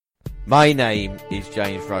My name is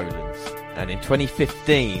James Rowlands, and in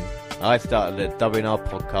 2015 I started the WNR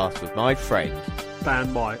podcast with my friend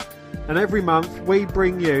Dan White. And every month we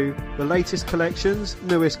bring you the latest collections,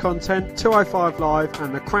 newest content, 205 Live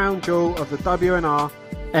and the crown jewel of the WNR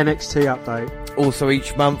NXT update. Also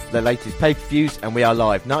each month the latest pay-per-views, and we are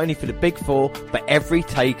live not only for the Big Four but every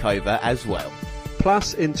takeover as well.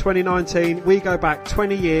 Plus in 2019 we go back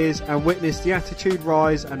 20 years and witness the Attitude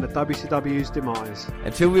Rise and the WCW's demise.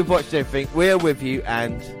 Until we've watched everything, we are with you,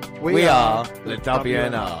 and we are the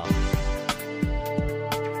WNR.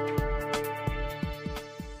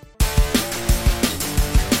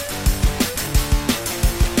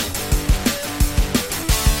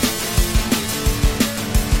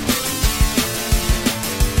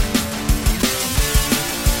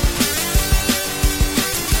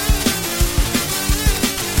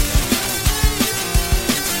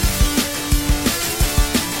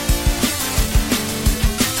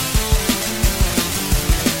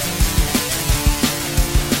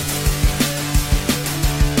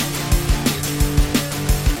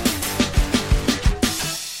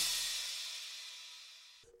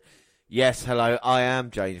 Yes, hello, I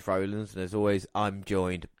am James Rowlands, and as always, I'm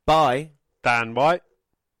joined by Dan White.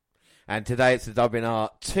 And today it's the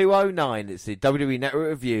WNR209, it's the WWE Network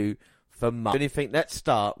review for March. Anything, let's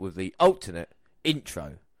start with the alternate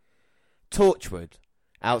intro. Torchwood,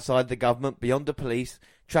 outside the government, beyond the police,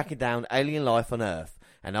 tracking down alien life on Earth,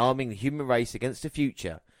 and arming the human race against the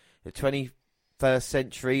future. The 21st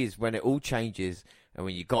century is when it all changes, and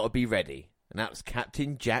when you gotta be ready. And that was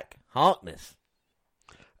Captain Jack Harkness.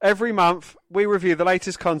 Every month, we review the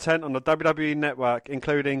latest content on the WWE Network,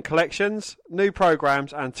 including collections, new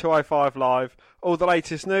programmes and 205 Live, all the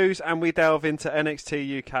latest news, and we delve into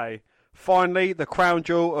NXT UK. Finally, the crown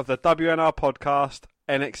jewel of the WNR podcast,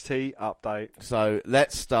 NXT Update. So,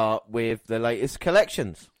 let's start with the latest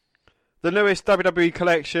collections. The newest WWE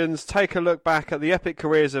collections take a look back at the epic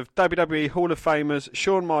careers of WWE Hall of Famers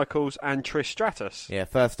Shawn Michaels and Trish Stratus. Yeah,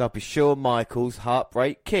 first up is Shawn Michaels'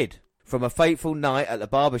 Heartbreak Kid. From a fateful night at the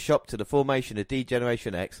barber shop to the formation of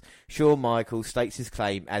D-Generation X, Shawn Michaels stakes his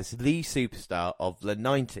claim as the superstar of the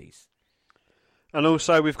 90s. And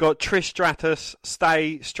also we've got Trish Stratus,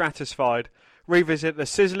 Stay Stratisfied. Revisit the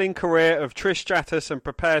sizzling career of Trish Stratus and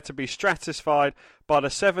prepare to be stratisfied by the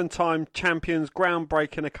 7-time champion's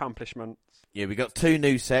groundbreaking accomplishments. Yeah, we got two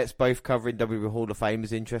new sets, both covering WWE Hall of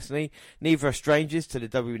Famers, interestingly. Neither are strangers to the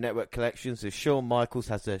WWE Network collections, as Shawn Michaels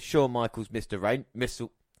has the Shawn Michaels Mr.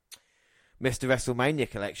 WrestleMania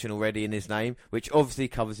collection already in his name, which obviously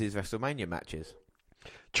covers his WrestleMania matches.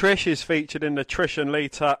 Trish is featured in the Trish and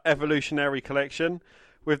Lita Evolutionary collection.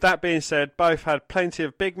 With that being said, both had plenty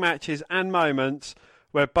of big matches and moments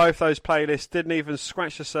where both those playlists didn't even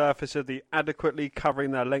scratch the surface of the adequately covering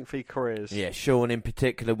their lengthy careers. Yeah, Shawn in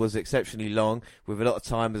particular was exceptionally long, with a lot of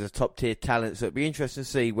time as a top-tier talent, so it'd be interesting to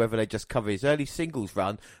see whether they just cover his early singles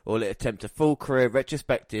run or will it attempt a full career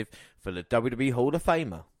retrospective for the WWE Hall of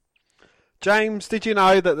Famer. James, did you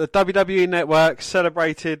know that the WWE Network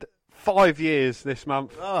celebrated 5 years this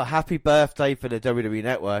month? Oh, happy birthday for the WWE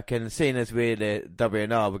Network, and seeing as we're the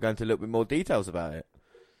WNR, we're going to look with more details about it.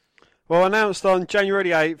 Well, announced on January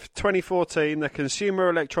 8th, 2014, the Consumer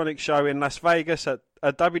Electronics Show in Las Vegas at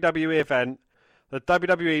a WWE event, the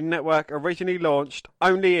WWE Network originally launched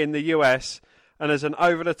only in the US and as an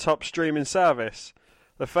over-the-top streaming service.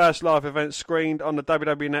 The first live event screened on the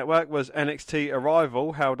WWE Network was NXT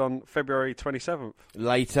Arrival, held on February 27th.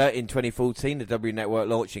 Later, in 2014, the WWE Network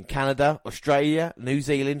launched in Canada, Australia, New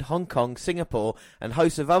Zealand, Hong Kong, Singapore, and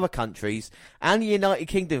hosts of other countries, and the United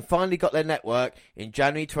Kingdom finally got their network in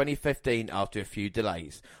January 2015 after a few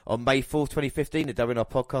delays. On May 4th, 2015, the WNR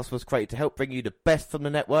podcast was created to help bring you the best from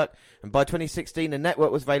the network, and by 2016, the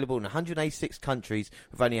network was available in 186 countries,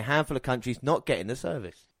 with only a handful of countries not getting the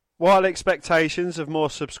service. While expectations of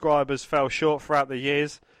more subscribers fell short throughout the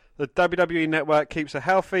years, the WWE Network keeps a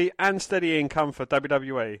healthy and steady income for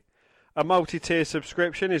WWE. A multi-tier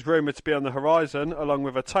subscription is rumoured to be on the horizon, along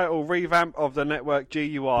with a total revamp of the network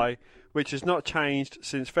GUI, which has not changed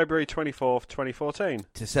since February 24th, 2014.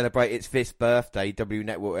 To celebrate its 5th birthday, WWE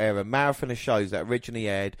Network will air a marathon of shows that originally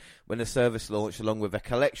aired when the service launched, along with a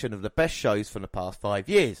collection of the best shows from the past 5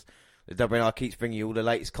 years. The WNR keeps bringing you all the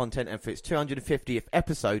latest content, and for its 250th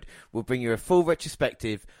episode, we'll bring you a full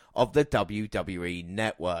retrospective of the WWE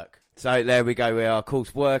Network. So there we go, we are of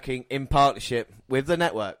course working in partnership with the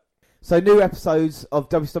network. So new episodes of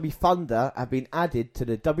WCW Thunder have been added to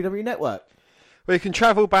the WWE Network. We can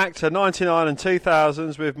travel back to 99 and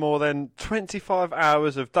 2000s with more than 25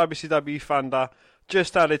 hours of WCW Thunder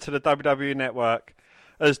just added to the WWE Network.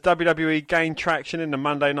 As WWE gained traction in the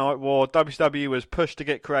Monday Night War, WWE was pushed to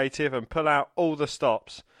get creative and pull out all the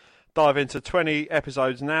stops. Dive into 20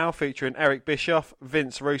 episodes now, featuring Eric Bischoff,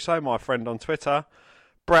 Vince Russo, my friend on Twitter,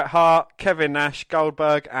 Bret Hart, Kevin Nash,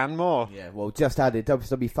 Goldberg, and more. Yeah, well, just added,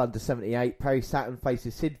 WWE Thunder 78, Perry Saturn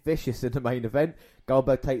faces Sid Vicious in the main event.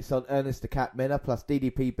 Goldberg takes on Ernest the Cat Miller, plus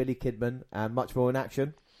DDP, Billy Kidman, and much more in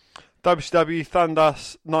action. WCW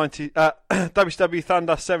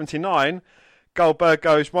Thunder 79, Goldberg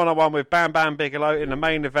goes one-on-one with Bam Bam Bigelow in the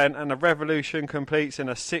main event, and the Revolution completes in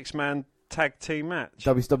a six-man tag team match.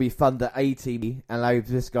 WCW Thunder 80, and Larry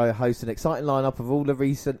Briscoe hosts an exciting lineup of all the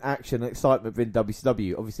recent action and excitement within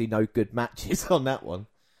WCW. Obviously, no good matches on that one.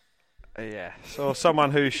 Yeah, so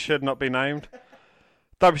someone who should not be named.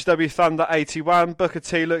 WCW Thunder 81, Booker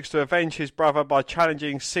T looks to avenge his brother by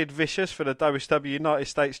challenging Sid Vicious for the WCW United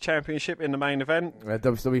States Championship in the main event.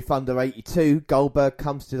 WCW Thunder 82, Goldberg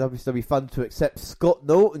comes to WCW Thunder to accept Scott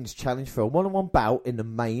Norton's challenge for a one-on-one bout in the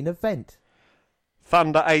main event.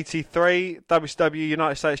 Thunder 83, WCW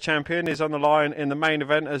United States Champion is on the line in the main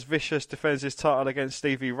event as Vicious defends his title against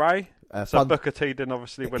Stevie Ray. So Booker T didn't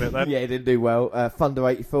obviously win it then. Yeah, he didn't do well. Thunder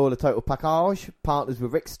 84, the Total Package, partners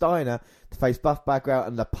with Rick Steiner to face Buff Bagwell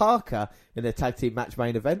and La Parker in their tag team match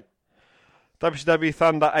main event. WCW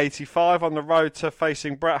Thunder 85, on the road to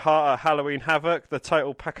facing Bret Hart at Halloween Havoc, the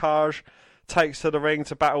Total Package takes to the ring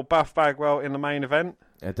to battle Buff Bagwell in the main event.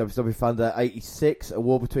 WCW Thunder 86, a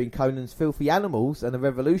war between Conan's Filthy Animals and the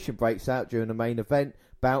Revolution breaks out during the main event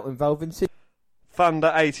bout involving Sid.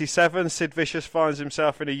 Thunder 87, Sid Vicious finds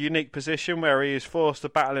himself in a unique position where he is forced to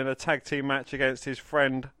battle in a tag team match against his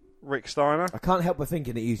friend Rick Steiner. I can't help but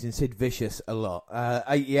thinking that using Sid Vicious a lot.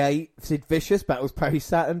 88, Sid Vicious battles Perry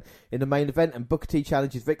Saturn in the main event and Booker T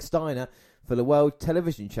challenges Rick Steiner for the World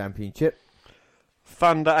Television Championship.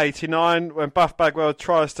 Thunder 89, when Buff Bagwell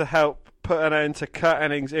tries to help put an end to Kurt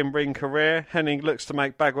Hennig's in-ring career, Hennig looks to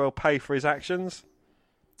make Bagwell pay for his actions.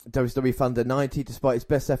 WCW Thunder 90, despite his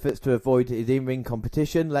best efforts to avoid his in-ring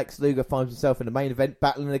competition, Lex Luger finds himself in the main event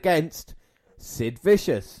battling against Sid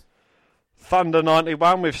Vicious. Thunder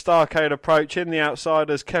 91, with Starrcade approaching, the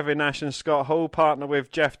Outsiders Kevin Nash and Scott Hall partner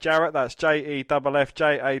with Jeff Jarrett, that's JEFFJARRETT,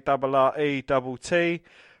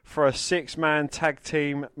 for a six-man tag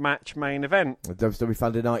team match main event. WCW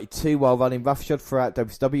Thunder 92, while running roughshod throughout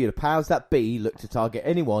WCW, the powers that be look to target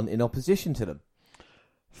anyone in opposition to them.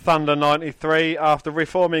 Thunder 93, after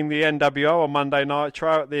reforming the NWO on Monday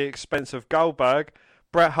Nitro at the expense of Goldberg,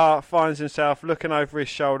 Bret Hart finds himself looking over his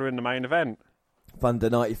shoulder in the main event. Thunder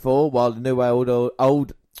 94, while the New World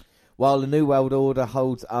Order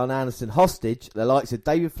holds Arn Anderson hostage, the likes of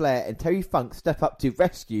David Flair and Terry Funk step up to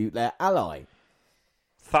rescue their ally.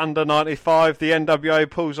 Thunder 95, the NWO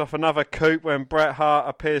pulls off another coup when Bret Hart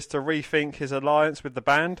appears to rethink his alliance with the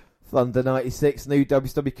band. Thunder 96, new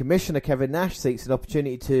WCW Commissioner Kevin Nash seeks an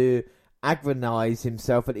opportunity to aggrandise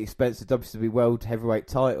himself at the expense of WCW World Heavyweight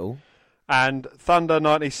title. And Thunder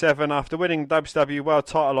 97, after winning WCW World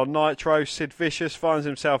title on Nitro, Sid Vicious finds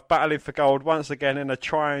himself battling for gold once again in a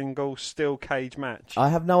triangle steel cage match. I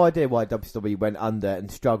have no idea why WCW went under and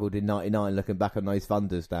struggled in 99 looking back on those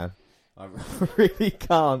Thunders, Dan. I really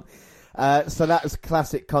can't. So that was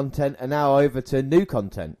classic content, and now over to new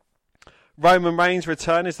content. Roman Reigns'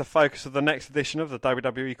 return is the focus of the next edition of the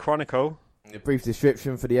WWE Chronicle. A brief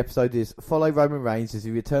description for the episode is: follow Roman Reigns as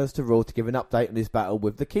he returns to Raw to give an update on his battle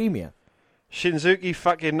with leukemia. Shinsuke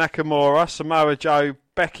fucking Nakamura, Samoa Joe,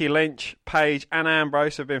 Becky Lynch, Paige and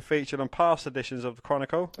Ambrose have been featured on past editions of the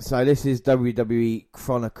Chronicle. So this is WWE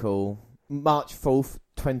Chronicle, March 4th,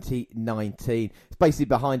 2019. It's basically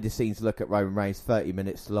behind the scenes look at Roman Reigns, 30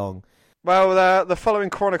 minutes long. Well, the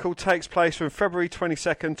following Chronicle takes place from February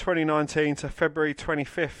 22nd, 2019 to February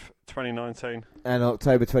 25th, 2019. And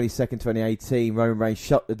October 22nd, 2018, Roman Reigns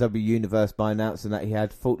shocked the W Universe by announcing that he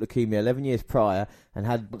had fought leukemia 11 years prior and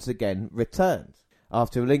had once again returned.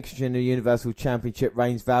 After relinquishing the Universal Championship,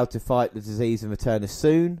 Reigns vowed to fight the disease and return as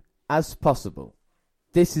soon as possible.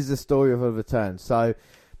 This is the story of a return. So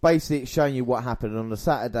basically it's showing you what happened on the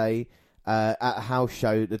Saturday at a house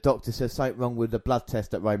show. The doctor says something wrong with the blood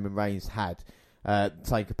test that Roman Reigns had.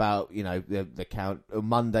 Something about, the count. On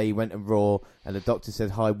Monday he went to Raw and the doctor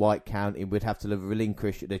said high white count and would have to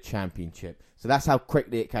relinquish the championship. So that's how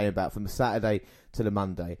quickly it came about, from the Saturday to the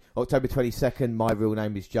Monday. October 22nd, My Real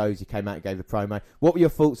Name is Joe's. He came out and gave a promo. What were your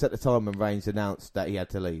thoughts at the time when Reigns announced that he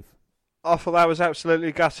had to leave? I thought that was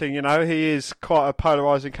absolutely gutting. He is quite a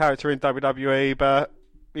polarising character in WWE, but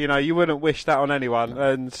you wouldn't wish that on anyone.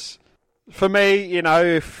 And for me,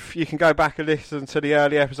 if you can go back and listen to the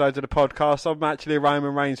early episodes of the podcast, I'm actually a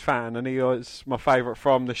Roman Reigns fan, and he was my favourite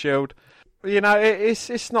from The Shield.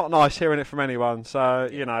 It's not nice hearing it from anyone. So,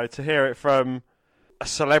 to hear it from a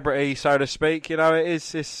celebrity, so to speak,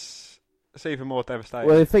 it's even more devastating.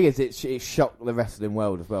 Well, the thing is, it shocked the wrestling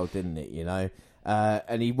world as well, didn't it,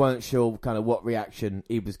 and he weren't sure kind of what reaction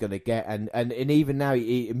he was going to get. And even now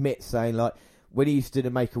he admits saying, like, when he used to do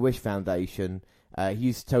the Make-A-Wish Foundation, he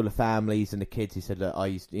used to tell the families and the kids, he said, look, I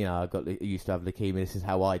used to have leukemia, this is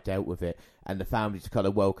how I dealt with it. And the families kind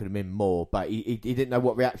of welcomed him in more. But he didn't know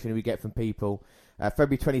what reaction he would get from people.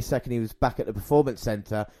 February 22nd, he was back at the Performance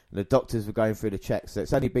Centre, and the doctors were going through the checks. So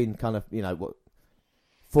it's only been kind of,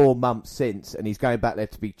 4 months since, and he's going back there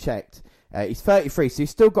to be checked. He's 33, so he's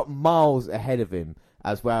still got miles ahead of him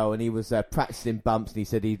as well. And he was practicing bumps, and he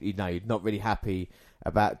said he's not really happy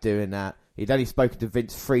about doing that. He'd only spoken to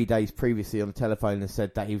Vince 3 days previously on the telephone and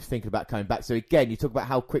said that he was thinking about coming back. So again, you talk about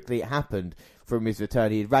how quickly it happened from his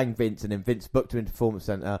return. He rang Vince, and then Vince booked him into the Performance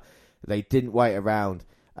Centre. They didn't wait around.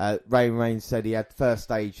 Roman Reigns said he had first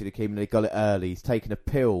stage leukemia and they got it early. He's taken a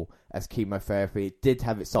pill as chemotherapy. It did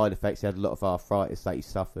have its side effects. He had a lot of arthritis that he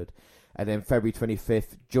suffered. And then February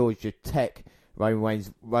 25th, Georgia Tech, Roman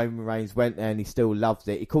Reigns went there and he still loved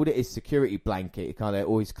it. He called it his security blanket. He kind of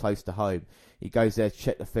always close to home. He goes there to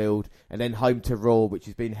check the field, and then home to Raw, which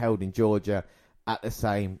has been held in Georgia at the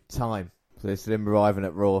same time. So it's him arriving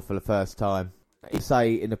at Raw for the first time. He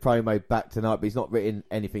say in the promo back tonight, but he's not written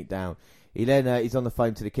anything down. He then he's on the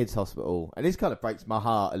phone to the kids' hospital, and this kind of breaks my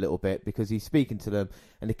heart a little bit because he's speaking to them,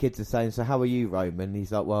 and the kids are saying, "So how are you, Roman?" And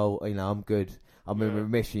he's like, "Well, I'm good. I'm in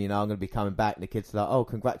remission. I'm going to be coming back." And the kids are like, "Oh,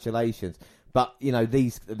 congratulations!" But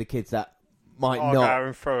these are the kids that might not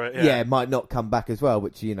going through it. Might not come back as well,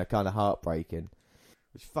 which kind of heartbreaking.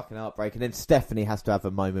 Which is fucking heartbreaking. Then Stephanie has to have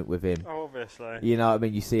a moment with him. Oh, obviously. You know what I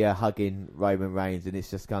mean? You see her hugging Roman Reigns, and it's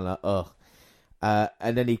just kind of like, ugh.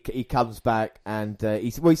 And then he comes back, and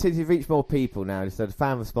he says he's reached more people now. He said the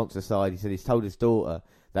fan response aside, he said he's told his daughter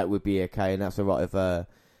that would be okay, and that's all right with her.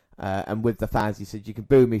 And with the fans, he said, you can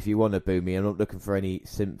boo me if you want to boo me. I'm not looking for any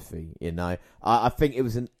sympathy, I think it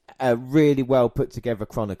was a really well put together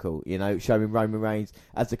Chronicle, showing Roman Reigns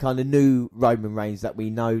as the kind of new Roman Reigns that we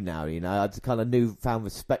know now, as a kind of newfound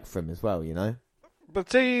respect for him as well, But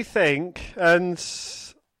do you think, and,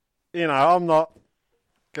 I'm not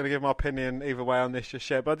going to give my opinion either way on this just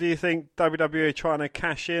yet, but do you think WWE are trying to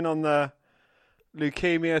cash in on the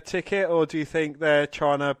leukemia ticket, or do you think they're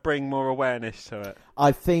trying to bring more awareness to it?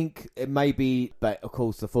 I think it may be, but of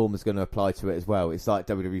course the former's going to apply to it as well. It's like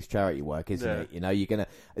WWE's charity work, isn't it?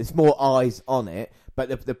 There's more eyes on it,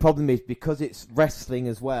 but the problem is because it's wrestling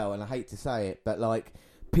as well, and I hate to say it, but like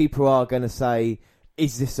people are going to say,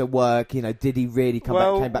 is this a work? Did he really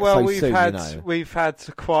came back so soon? We've had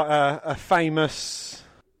quite a famous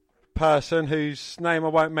person whose name I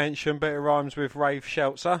won't mention, but it rhymes with Rafe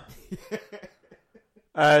Sheltzer.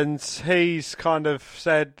 And he's kind of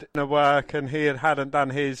said in a work, and he hadn't done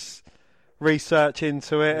his research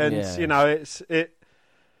into it, and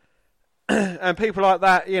and people like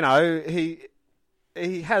that,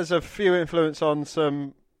 he has a few influence on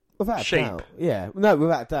some without sheep. Doubt. Yeah, no,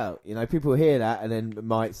 without doubt. People hear that and then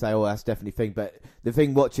might say, "Oh, that's definitely a thing." But the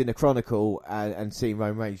thing watching the Chronicle and seeing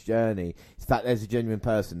Roman Reigns' journey is that there's a genuine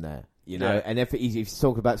person there. And if he's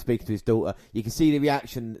talking about speaking to his daughter, you can see the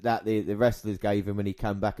reaction that the wrestlers gave him when he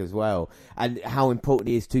came back as well, and how important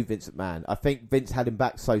he is to Vince McMahon. I think Vince had him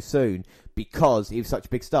back so soon because he was such a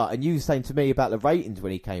big star. And you were saying to me about the ratings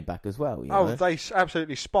when he came back as well. They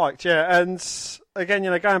absolutely spiked, yeah. And again,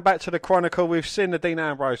 going back to the Chronicle, we've seen the Dean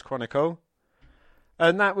Ambrose Chronicle,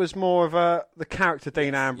 and that was more of the character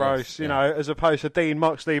Dean Ambrose, as opposed to Dean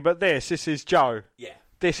Moxley. But this is Joe. Yeah.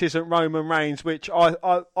 This isn't Roman Reigns, which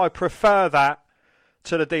I prefer that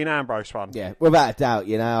to the Dean Ambrose one. Yeah, without a doubt,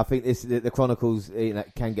 I think the Chronicles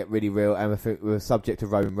can get really real, and if it was subject to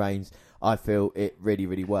Roman Reigns, I feel it really,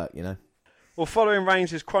 really worked, Well, following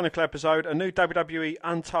Reigns' Chronicle episode, a new WWE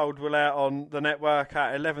Untold will air on the network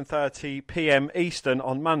at 11:30 p.m. Eastern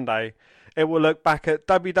on Monday. It will look back at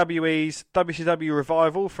WWE's WCW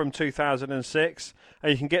Revival from 2006,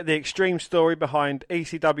 and you can get the extreme story behind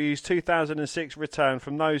ECW's 2006 return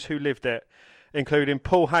from those who lived it, including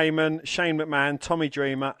Paul Heyman, Shane McMahon, Tommy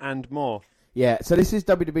Dreamer, and more. Yeah, so this is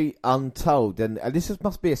WWE Untold, and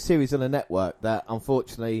must be a series on a network that,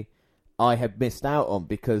 unfortunately, I had missed out on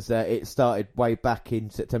because it started way back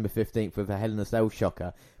in September 15th with a Hell in a Cell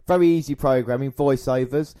shocker. Very easy programming,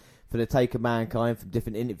 voiceovers for the Take of Mankind from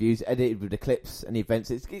different interviews, edited with the clips and events.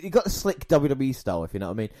 It got the slick WWE style, if you know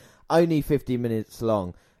what I mean. Only 15 minutes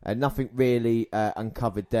long, and nothing really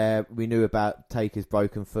uncovered there. We knew about Taker's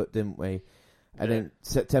broken foot, didn't we? And then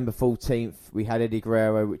September 14th, we had Eddie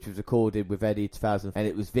Guerrero, which was recorded with Eddie 2000. And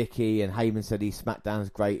it was Vicky, and Heyman said he's SmackDown's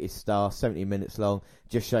greatest star, 70 minutes long,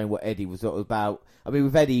 just showing what Eddie was all about. I mean,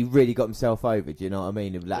 with Eddie, he really got himself over, do you know what I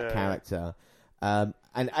mean, with that character. And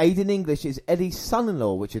Aiden English is Eddie's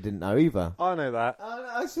son-in-law, which I didn't know either. I know that.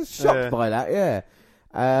 I was just shocked by that,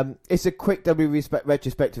 it's a quick WWE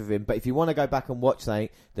retrospective of him, but if you want to go back and watch something,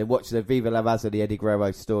 then watch the Viva La Raza, the Eddie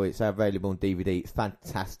Guerrero story. It's available on DVD. It's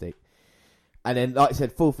fantastic. And then, like I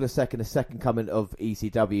said, the second coming of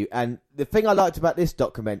ECW. And the thing I liked about this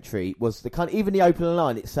documentary was even the opening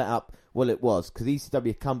line it set up. Well, it was because ECW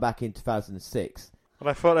had come back in 2006.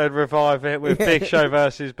 Well, I thought they'd revive it with Big Show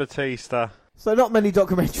versus Batista. So not many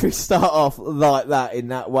documentaries start off like that in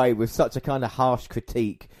that way with such a kind of harsh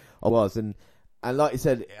critique of was. And like I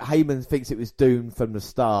said, Heyman thinks it was doomed from the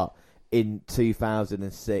start in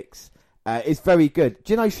 2006. It's very good.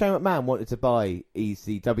 Do you know Shane McMahon wanted to buy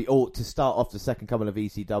ECW, or to start off the second coming of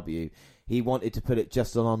ECW? He wanted to put it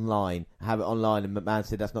just online, have it online, and McMahon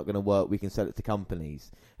said that's not going to work. We can sell it to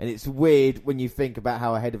companies. And it's weird when you think about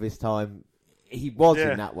how ahead of his time he was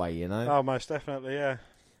in that way, you know? Oh, most definitely, yeah.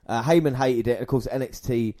 Heyman hated it. Of course,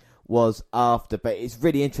 NXT was after, but it's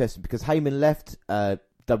really interesting because Heyman left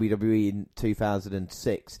WWE in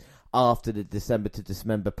 2006 after the December to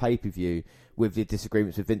Dismember pay-per-view with the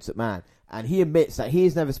disagreements with Vince McMahon. And he admits that he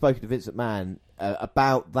has never spoken to Vince McMahon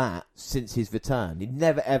about that since his return. He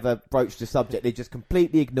never ever broached the subject. They just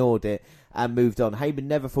completely ignored it and moved on. Heyman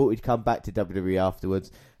never thought he'd come back to WWE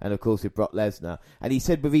afterwards. And of course with Brock Lesnar. And he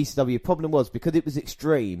said with ECW, the problem was because it was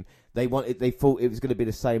extreme, they thought it was going to be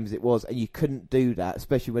the same as it was, and you couldn't do that,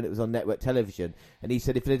 especially when it was on network television. And he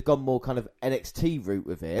said if it had gone more kind of NXT route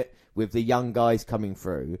with it, with the young guys coming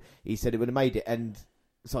through, he said it would have made it. And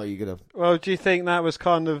sorry, you're gonna. Well, do you think that was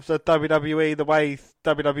kind of the WWE, the way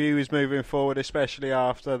WWE was moving forward, especially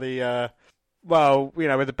after the,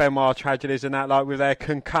 with the Benoit tragedies and that, like with their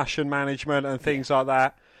concussion management and things like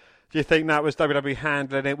that? Do you think that was WWE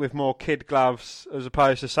handling it with more kid gloves, as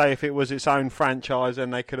opposed to, say, if it was its own franchise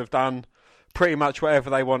and they could have done pretty much whatever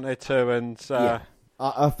they wanted to? And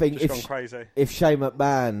I think gone crazy. If Shane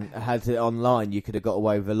McMahon had it online, you could have got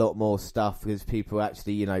away with a lot more stuff because people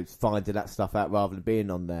actually, finding that stuff out rather than being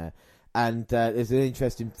on there. And there's an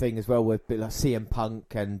interesting thing as well with like CM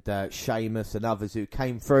Punk and Sheamus and others who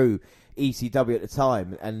came through ECW at the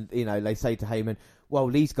time. And, they say to Heyman, well,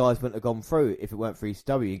 these guys wouldn't have gone through if it weren't for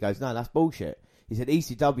ECW. He goes, no, that's bullshit. He said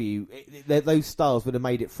ECW, those stars would have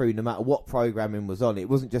made it through no matter what programming was on. It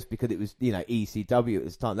wasn't just because it was, ECW at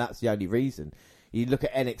this time. That's the only reason. You look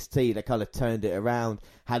at NXT, they kind of turned it around,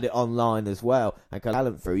 had it online as well, and kind of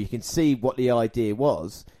talent through. You can see what the idea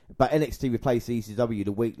was, but NXT replaced ECW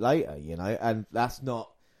the week later, and that's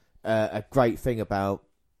not a great thing about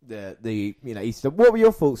the ECW. What were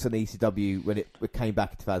your thoughts on ECW when it came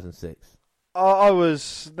back in 2006? I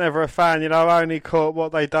was never a fan, I only caught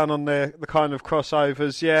what they done on the kind of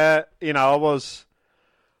crossovers. Yeah,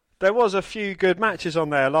 there was a few good matches on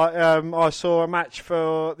there. Like I saw a match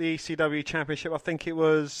for the ECW Championship. I think it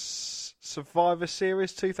was Survivor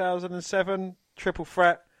Series 2007 triple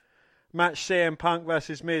threat match: CM Punk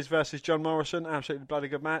versus Miz versus John Morrison. Absolutely bloody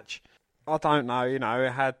good match. I don't know,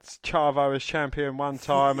 it had Chavo as champion one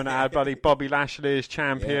time, and it had bloody Bobby Lashley as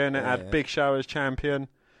champion. It had Big Show as champion.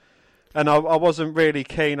 And I wasn't really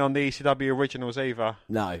keen on the ECW originals either.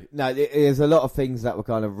 No, there's a lot of things that were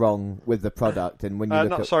kind of wrong with the product. And when you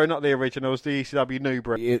not the originals, the ECW new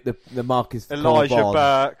breed. The Marcus Elijah Corvon.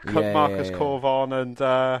 Burke, Marcus Corvon,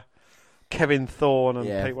 and Kevin Thorne,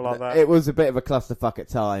 and people like that. It was a bit of a clusterfuck at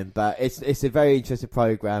time, but it's a very interesting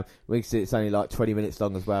program. We can see it's only like 20 minutes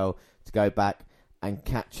long as well to go back and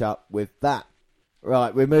catch up with that.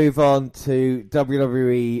 Right, we move on to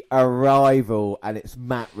WWE Arrival, and it's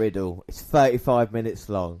Matt Riddle. It's 35 minutes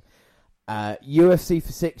long. UFC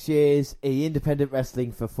for 6 years, independent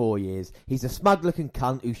wrestling for 4 years. He's a smug-looking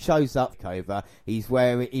cunt who shows up over.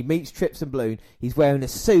 He meets Trips and Balloon. He's wearing a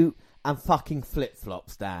suit and fucking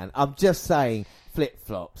flip-flops, Dan. I'm just saying,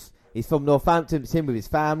 flip-flops. He's from Northampton. It's him with his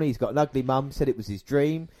family. He's got an ugly mum. Said it was his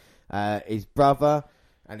dream. His brother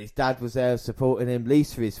and his dad was there supporting him.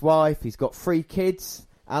 Lisa, his wife. He's got 3 kids.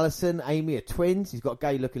 Alison, Amy are twins. He's got a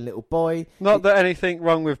gay-looking little boy. Not that anything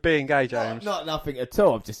wrong with being gay, James. Not nothing at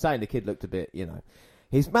all. I'm just saying the kid looked a bit,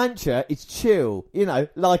 His mantra is chill,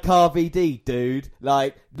 like RVD, dude.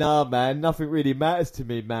 Like, nah, man, nothing really matters to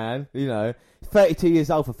me, man. 32 years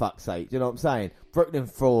old, for fuck's sake. Do you know what I'm saying? Brooklyn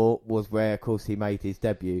 4 was where, of course, he made his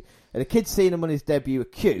debut. And the kids seeing him on his debut are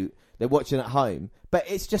cute. they're watching at home, but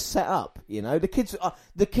it's just set up, you know. The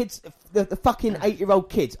fucking 8-year-old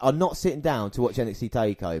kids are not sitting down to watch NXT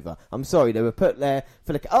TakeOver. I'm sorry, they were put there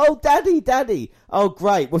for the, oh, daddy, oh,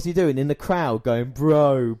 great, what's he doing in the crowd going,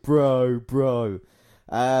 bro.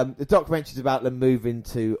 The documentary's about them moving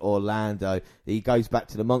to Orlando. He goes back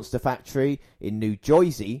to the Monster Factory in New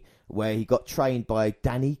Jersey, where he got trained by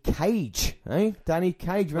Danny Cage. Danny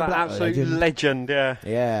Cage, remember that absolute legend, yeah.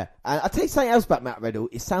 Yeah. And I'll tell you something else about Matt Riddle.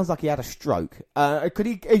 It sounds like he had a stroke. Could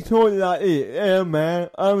he talking like this? Yeah, man,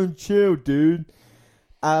 I'm chill, dude.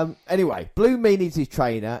 Anyway, Blue Meanie's his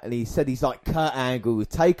trainer, and he said he's like Kurt Angle with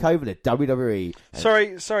take over the WWE.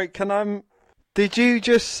 Sorry, did you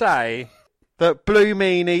just say that Blue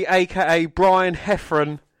Meanie, a.k.a. Brian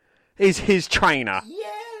Heffron, is his trainer? Yeah.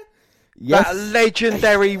 Yes. That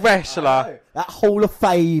legendary wrestler. That Hall of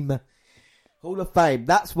Fame.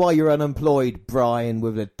 That's why you're unemployed, Brian,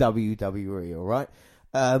 with the WWE, all right?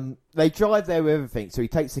 They drive there with everything, so he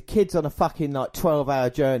takes the kids on a fucking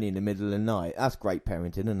 12-hour journey in the middle of the night. That's great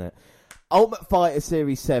parenting, isn't it? Ultimate Fighter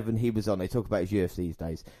Series 7 he was on. They talk about his UFC these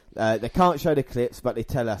days. They can't show the clips, but they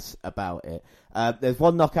tell us about it. There's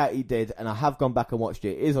one knockout he did, and I have gone back and watched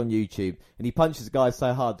it. It is on YouTube, and he punches the guy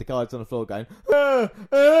so hard, the guy's on the floor going, like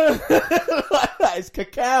that. It's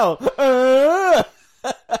cacao.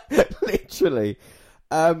 Literally.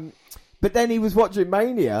 But then he was watching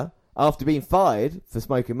Mania after being fired for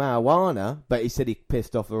smoking marijuana, but he said he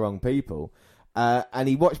pissed off the wrong people. And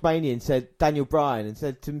he watched Mania and said, Daniel Bryan, and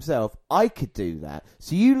said to himself, I could do that.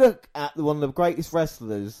 So you look at one of the greatest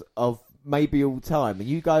wrestlers of maybe all time, and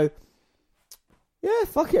you go, yeah,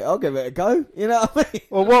 fuck it, I'll give it a go. You know what I mean?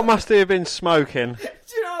 Well, what must he have been smoking?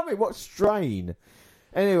 Do you know what I mean? What strain?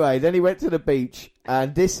 Anyway, then he went to the beach,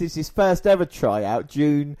 and this is his first ever tryout,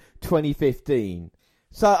 June 2015.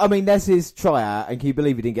 So, I mean, there's his tryout, and can you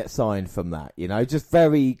believe he didn't get signed from that? You know, just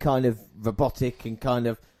very kind of robotic and kind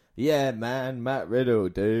of, yeah, man, Matt Riddle,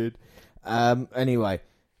 dude. Anyway,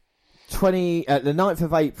 the 9th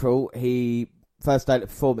of April, he first day at the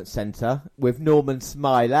Performance Centre with Norman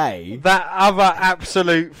Smiley. That other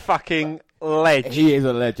absolute fucking legend. He is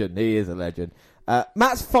a legend.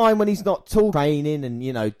 Matt's fine when he's not training and,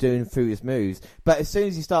 you know, doing through his moves. But as soon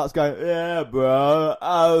as he starts going, yeah, bro,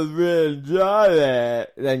 I was really enjoying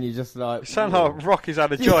it, then you're just like... You sound like Rocky's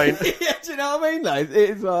had a joint. Yeah, do you know what I mean? Like,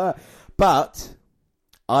 it's like that. But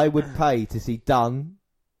I would pay to see Dunn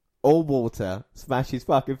or Water smash his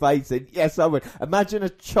fucking face in. Yes, I would. Imagine a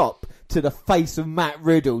chop to the face of Matt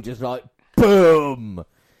Riddle, just like, boom!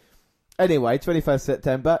 Anyway, 21st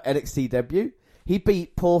September, NXT debut. He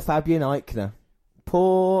beat poor Fabian Eichner.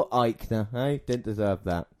 Poor Eichner, eh? Didn't deserve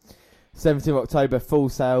that. 17th October, Full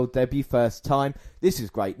Sail debut, first time. This is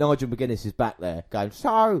great. Nigel McGuinness is back there going,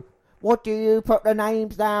 so, what do you put the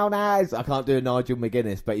names down as? I can't do a Nigel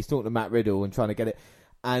McGuinness, but he's talking to Matt Riddle and trying to get it.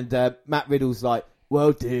 And Matt Riddle's like,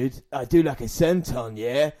 well, dude, I do like a senton,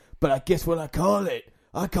 yeah? But I guess what I call it?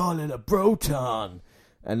 I call it a broton.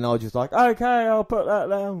 And Nigel's like, okay, I'll put that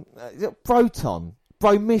down. Broton.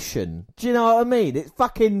 Bromission. Do you know what I mean? It's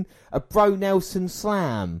fucking a Bro Nelson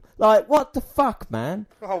slam. Like, what the fuck, man?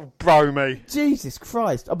 Oh, bro me. Jesus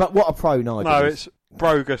Christ. Oh, but what a pro, Nigel. No, it's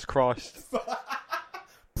Brogus Christ.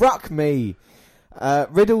 Bruck me.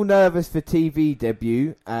 Riddle nervous for TV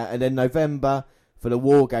debut. And then November for the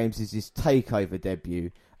War Games is his takeover debut.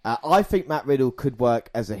 I think Matt Riddle could work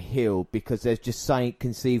as a heel because there's just something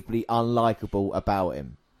conceivably unlikable about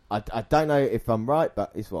him. I don't know if I'm right,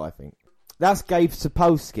 but it's what I think. That's Gabe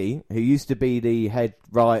Sapolsky, who used to be the head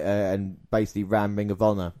writer and basically ran Ring of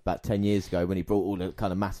Honor about 10 years ago when he brought all the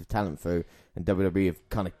kind of massive talent through, and WWE have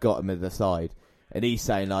kind of got him at the side. And he's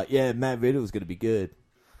saying, like, yeah, Matt Riddle's going to be good.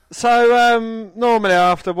 So, normally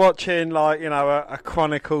after watching, like, you know, a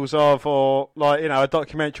Chronicles of, or, like, you know, a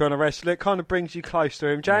documentary on a wrestler, it kind of brings you close to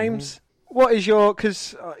him. James, what is your...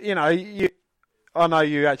 Because, you know, I know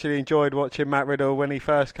you actually enjoyed watching Matt Riddle when he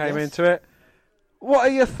first came into it. What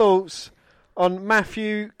are your thoughts on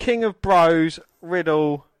Matthew, King of Bros,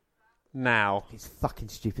 Riddle, now? His fucking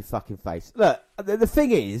stupid fucking face. Look, the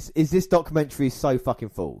thing is this documentary is so fucking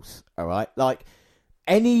false, alright? Like,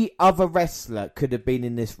 any other wrestler could have been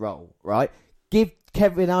in this role, right? Give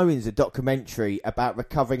Kevin Owens a documentary about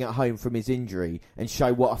recovering at home from his injury and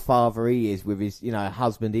show what a father he is with his, you know,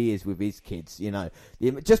 husband he is with his kids, you know.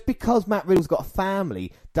 Just because Matt Riddle's got a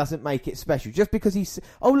family doesn't make it special. Just because he's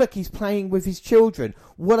playing with his children.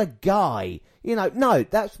 What a guy. You know, no,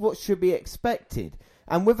 that's what should be expected.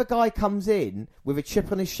 And with a guy comes in with a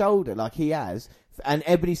chip on his shoulder like he has, and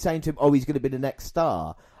everybody's saying to him, oh, he's going to be the next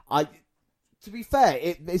star. To be fair,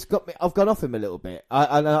 it's got me. I've gone off him a little bit.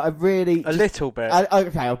 I really little bit.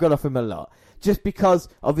 Okay, I've gone off him a lot just because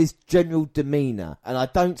of his general demeanour, and I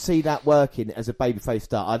don't see that working as a babyface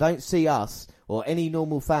star. I don't see us or any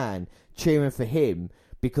normal fan cheering for him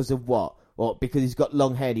because of what? Or because he's got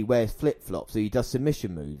long hair and he wears flip-flops or he does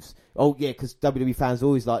submission moves. Oh, yeah, because WWE fans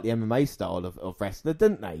always like the MMA style of wrestler,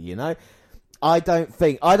 didn't they, you know? I don't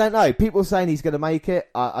know. People saying he's going to make it.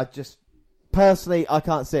 I just, personally, I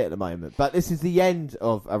can't see it at the moment. But this is the end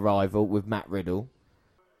of Arrival with Matt Riddle.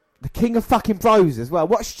 The King of fucking Bros as well.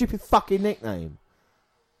 What a stupid fucking nickname.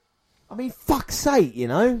 I mean, fuck's sake, you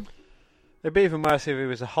know? It'd be even worse if he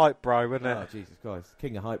was a hype bro, wouldn't it? Oh, Jesus Christ.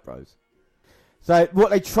 King of Hype Bros. So what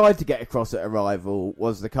they tried to get across at Arrival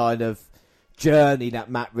was the kind of journey that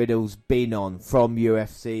Matt Riddle's been on from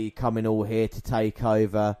UFC, coming all here to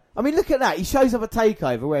TakeOver. I mean, look at that. He shows up at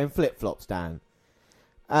TakeOver wearing flip-flops, Dan.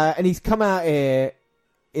 And he's come out here,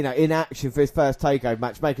 you know, in action for his first TakeOver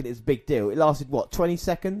match, making it his big deal. It lasted, 20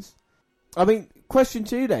 seconds? I mean, question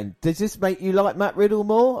to you then. Does this make you like Matt Riddle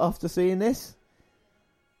more after seeing this?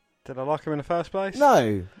 Did I like him in the first place?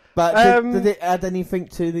 No. But did it add anything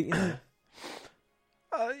to the...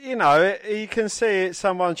 You can see it's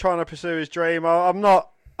someone trying to pursue his dream. I'm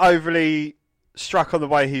not overly struck on the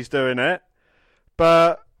way he's doing it.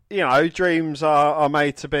 But, dreams are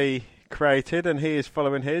made to be created and he is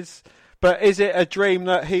following his. But is it a dream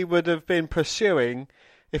that he would have been pursuing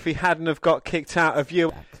if he hadn't have got kicked out of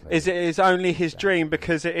you? Exactly. Is only his dream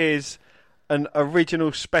because it is an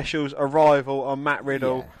original specials arrival on Matt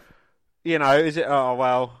Riddle? Yeah. Is it,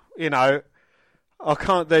 I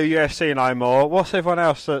can't do UFC no more. What's everyone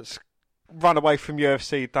else that's run away from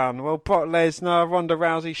UFC done? Well, Brock Lesnar, Ronda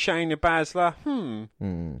Rousey, Shayna Baszler.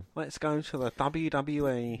 Let's go to the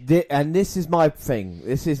WWE. And this is my thing.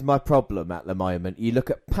 This is my problem at the moment. You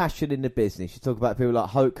look at passion in the business. You talk about people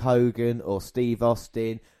like Hulk Hogan or Steve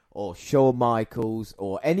Austin or Shawn Michaels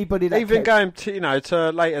or anybody that... Even going to,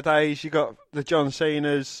 to later days, you got the John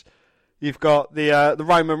Cenas... You've got the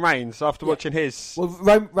Roman Reigns after watching his. Well,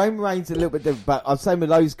 Roman Reigns a little bit different, but I'm saying with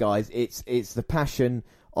those guys, it's the passion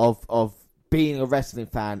of being a wrestling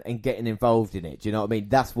fan and getting involved in it. Do you know what I mean?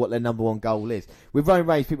 That's what their number one goal is. With Roman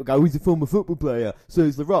Reigns, people go, he's a former football player, so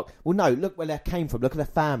is The Rock. Well, no, look where they came from. Look at their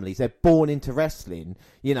families. They're born into wrestling,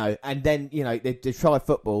 and then, they try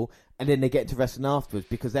football, and then they get into wrestling afterwards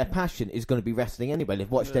because their passion is going to be wrestling anyway. They've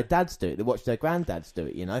watched their dads do it. They've watched their granddads do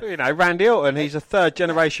it, Randy Orton, he's a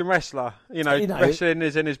third-generation wrestler. Wrestling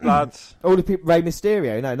is in his blood. All the people, Rey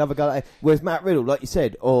Mysterio, another guy like that. Whereas Matt Riddle, like you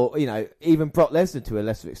said, or, even Brock Lesnar to a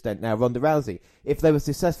lesser extent now, Ronda Rousey, if they were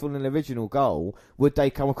successful in the original goal, would they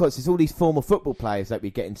come across? There's all these former football players that we're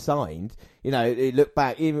getting signed. Look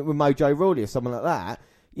back, even with Mojo Rawley or someone like that,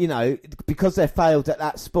 because they failed at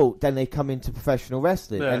that sport, then they come into professional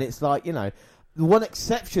wrestling. Yeah. And it's like, the one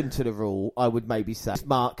exception to the rule, I would maybe say, is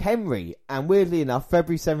Mark Henry. And weirdly enough,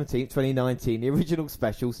 February 17th, 2019, the original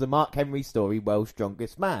specials, the Mark Henry story, World's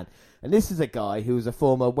Strongest Man. And this is a guy who was a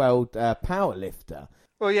former world powerlifter.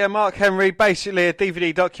 Well, yeah, Mark Henry, basically a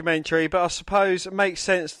DVD documentary, but I suppose it makes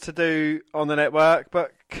sense to do on the network.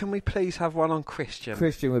 But can we please have one on Christian?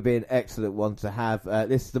 Christian would be an excellent one to have.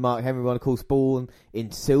 This is the Mark Henry one, called Spawn in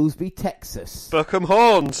Silsby, Texas. Book 'em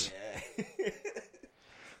horns. Yeah.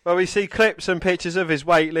 Well, we see clips and pictures of his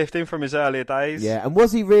weightlifting from his earlier days. Yeah, and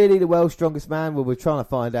was he really the world's strongest man? Well, we're trying to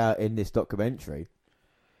find out in this documentary.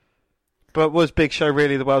 But was Big Show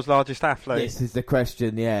really the world's largest athlete? This is the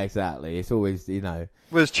question, yeah, exactly. It's always,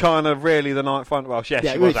 Was China really the ninth one? Well, yes,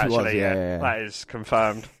 she was actually, yeah. That is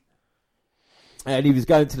confirmed. And he was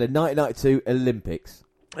going to the 1992 Olympics.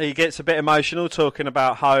 He gets a bit emotional talking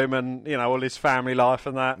about home and, all his family life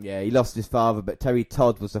and that. Yeah, he lost his father, but Terry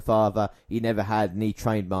Todd was the father he never had, and he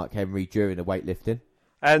trained Mark Henry during the weightlifting.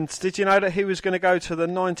 And did you know that he was going to go to the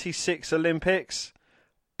 96 Olympics?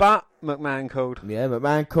 But McMahon called. Yeah,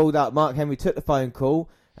 McMahon called up. Mark Henry took the phone call,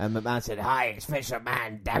 and McMahon said, "Hi, it's Vince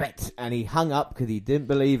McMahon, damn it." And he hung up because he didn't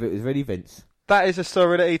believe it was really Vince. That is a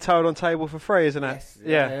story that he told on Table for Free, isn't it? Yes.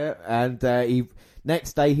 Yeah. And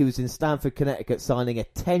next day he was in Stamford, Connecticut, signing a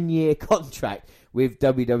 10-year contract with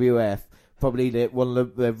WWF, probably one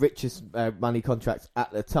of the richest money contracts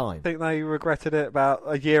at the time. I think they regretted it about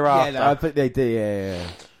a year after. Yeah, no, I think they did, yeah.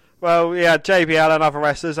 Well, yeah, JBL and other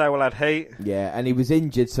wrestlers, they all had heat. Yeah, and he was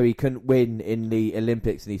injured, so he couldn't win in the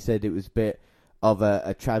Olympics, and he said it was a bit of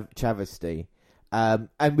a travesty.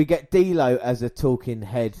 And we get D'Lo as a talking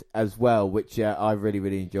head as well, which I really,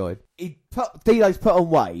 really enjoyed. D'Lo's put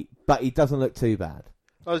on weight, but he doesn't look too bad.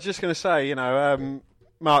 I was just going to say,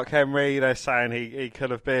 Mark Henry, they're saying he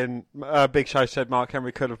could have been... Big Show said Mark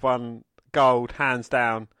Henry could have won gold, hands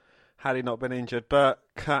down, had he not been injured. But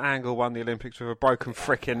Kurt Angle won the Olympics with a broken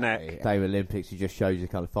freaking neck. Day Olympics, he just shows you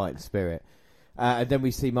kind of fighting spirit. And then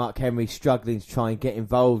we see Mark Henry struggling to try and get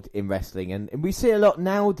involved in wrestling. And we see a lot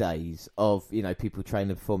nowadays of, people training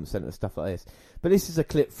in the performance centre and stuff like this. But this is a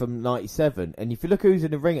clip from 97. And if you look who's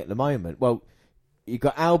in the ring at the moment, well, you've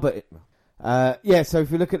got Albert. So if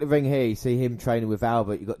you look at the ring here, you see him training with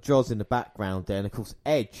Albert. You've got Droz in the background there. And, of course,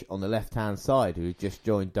 Edge on the left-hand side, who just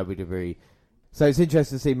joined WWE. So it's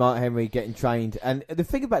interesting to see Mark Henry getting trained. And the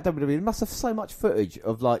thing about WWE, they must have so much footage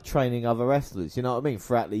of, training other wrestlers, you know what I mean,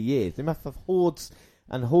 throughout the years. They must have hordes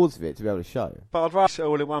and hordes of it to be able to show. But I'd rather it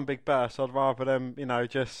all in one big burst. I'd rather them,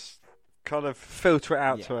 just kind of filter it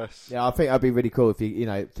out to us. Yeah, I think that'd be really cool if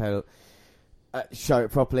you, show it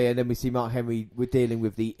properly. And then we see Mark Henry, we're dealing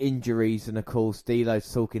with the injuries. And, of course, D'Lo's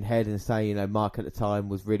talking head and saying, Mark at the time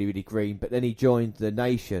was really, really green. But then he joined the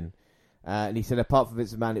Nation. And he said, apart from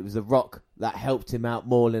Vince McMahon, it was The Rock that helped him out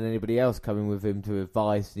more than anybody else, coming with him to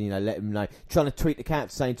advise, let him know, trying to tweak the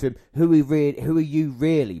cap, saying to him, who are you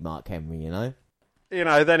really, Mark Henry,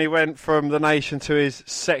 Then he went from the Nation to his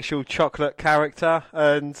sexual chocolate character,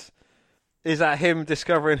 and is that him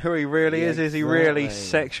discovering who he really is? Is he really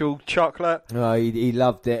sexual chocolate? Oh, he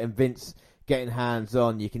loved it, and Vince getting hands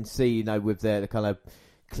on. You can see, with the kind of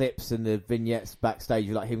clips and the vignettes backstage,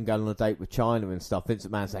 like him going on a date with China and stuff. Vince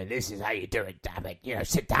McMahon saying, "This is how you do it, damn it!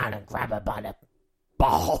 Sit down and grab her by the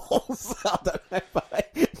balls." I don't know,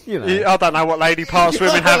 I don't know what lady parts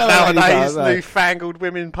women have nowadays. Newfangled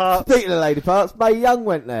women parts. Speaking of lady parts, Mae Young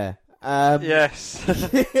went there. Yes.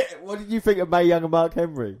 What did you think of Mae Young and Mark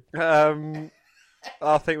Henry? I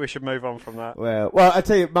think we should move on from that. Well, I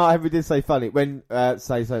tell you, Mark Henry did say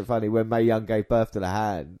something funny when Mae Young gave birth to the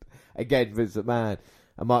hand. Again, Vince McMahon.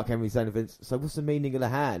 And Mark Henry saying to Vince, so what's the meaning of the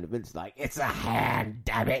hand? And Vince's like, it's a hand,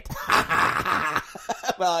 damn it.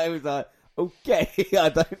 Well, I was like, okay, I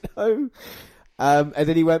don't know. And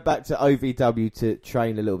then he went back to OVW to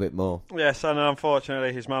train a little bit more. Yes, and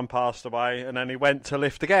unfortunately his mum passed away, and then he went to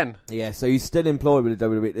lift again. Yeah, so he's still employed with the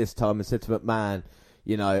WWE at this time, and said to McMahon,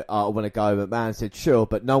 I want to go. McMahon said, sure,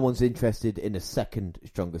 but no one's interested in the second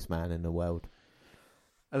strongest man in the world.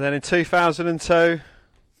 And then in 2002...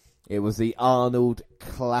 it was the Arnold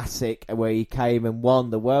Classic, where he came and won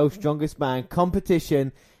the World's Strongest Man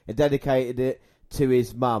competition and dedicated it to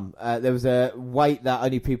his mum. There was a weight that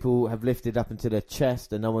only people have lifted up into their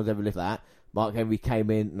chest, and no one's ever lifted that. Mark Henry came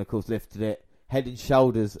in and, of course, lifted it head and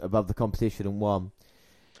shoulders above the competition and won.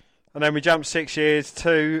 And then we jumped 6 years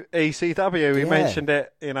to ECW. We mentioned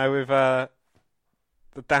it, with the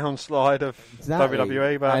downslide of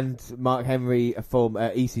WWE. But... and Mark Henry, a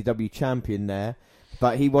former ECW champion there.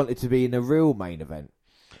 But he wanted to be in a real main event.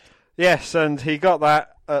 Yes, and he got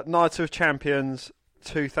that at Night of Champions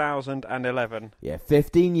 2011. Yeah,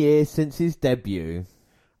 15 years since his debut.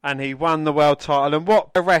 And he won the world title. And what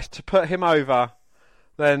a rest to put him over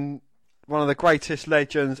than one of the greatest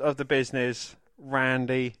legends of the business,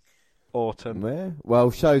 Randy Orton. Yeah. Well,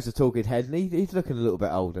 Show's a talking head, and he's looking a little bit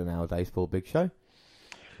older nowadays, poor Big Show.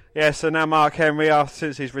 Yeah, so now Mark Henry,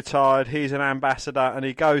 since he's retired, he's an ambassador, and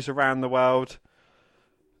he goes around the world...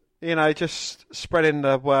 just spreading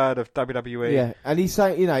the word of WWE. Yeah, and he's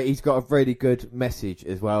saying, he's got a really good message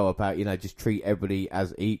as well about, just treat everybody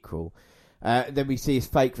as equal. Then we see his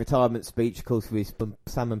fake retirement speech, of course, with his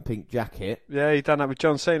salmon pink jacket. Yeah, he done that with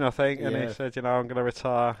John Cena, I think, and he said, I'm going to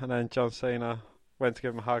retire. And then John Cena went to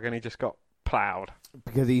give him a hug, and he just got ploughed.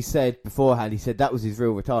 Because he said beforehand, that was his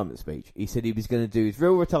real retirement speech. He said he was going to do his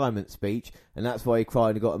real retirement speech, and that's why he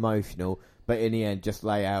cried and got emotional. But in the end, just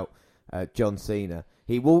lay out John Cena.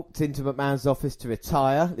 He walked into McMahon's office to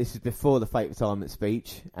retire. This is before the fake retirement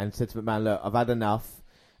speech. And said to McMahon, look, I've had enough.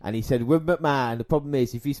 And he said, with McMahon, the problem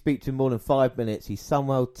is, if you speak to him more than 5 minutes, he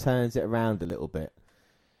somehow turns it around a little bit.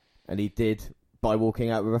 And he did by walking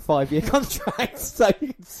out with a 5-year contract. So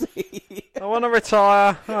you can see. I want to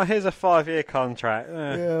retire. Oh, here's a 5-year contract.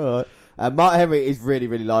 Yeah, right. Mark Henry is really,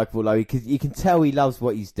 really likeable, though, because you can tell he loves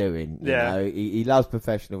what he's doing. You know? He loves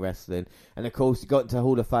professional wrestling. And, of course, he got into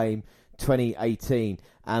Hall of Fame 2018,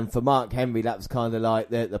 and for Mark Henry that was kind of like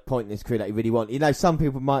the point in his career that he really wanted. Some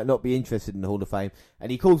people might not be interested in the Hall of Fame,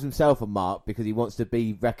 and he calls himself a Mark because he wants to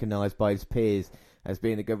be recognised by his peers as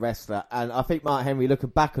being a good wrestler. And I think Mark Henry,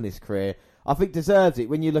 looking back on his career, I think deserves it.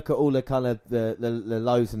 When you look at all the kind of the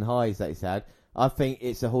lows and highs that he's had, I think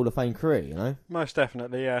it's a Hall of Fame career, Most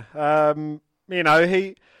definitely, yeah. I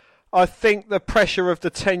think the pressure of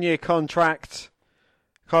the 10-year contract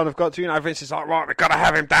kind of got to, Vince is like, right, we've got to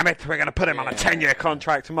have him, damn it, we're going to put him on a 10-year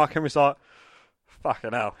contract, and Mark Henry's like,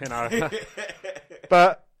 fucking hell,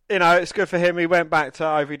 But it's good for him. He went back to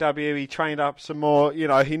OVW. He trained up some more.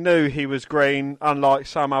 He knew he was green, unlike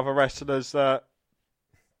some other wrestlers that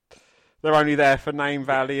they're only there for name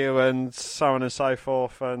value and so on and so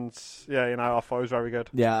forth. And I thought it was very good.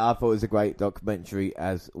 Yeah, I thought it was a great documentary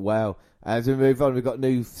as well. As we move on, we've got a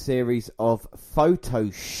new series of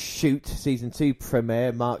Photo Shoot Season 2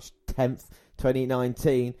 premiere March 10th,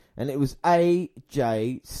 2019, and it was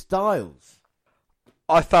AJ Styles.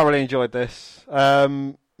 I thoroughly enjoyed this.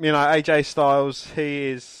 AJ Styles, he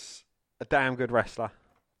is a damn good wrestler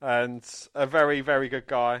and a very, very good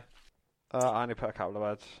guy. I only put a couple of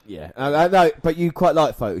words. Yeah, no, but you quite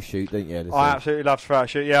like Photo Shoot, didn't you? I absolutely loved Photo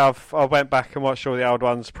Shoot. Yeah, I went back and watched all the old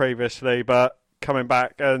ones previously, but coming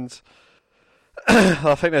back and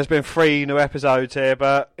I think there's been 3 new episodes here,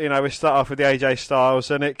 but we start off with the AJ Styles,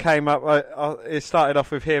 and it came up. It started off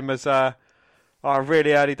with him as a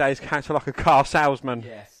really early days character, like a car salesman.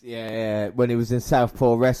 Yes, yeah. When he was in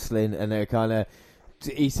Southpaw Wrestling, and they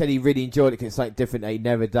he said he really enjoyed it because it's something different that he'd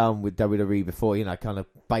never done with WWE before. Kind of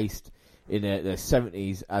based in the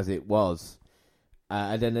 70s as it was,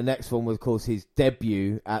 and then the next one was, of course, his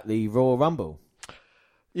debut at the Royal Rumble.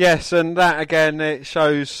 Yes, and that again, it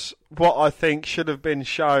shows what I think should have been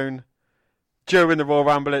shown during the Royal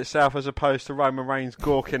Rumble itself, as opposed to Roman Reigns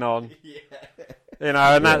gawking on.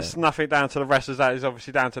 And that's nothing down to the wrestlers. That is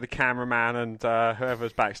obviously down to the cameraman and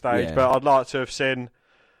whoever's backstage. Yeah. But I'd like to have seen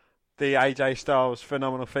the AJ Styles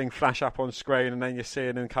phenomenal thing flash up on screen, and then you're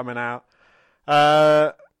seeing him coming out.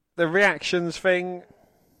 The reactions thing,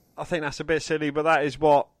 I think that's a bit silly, but that is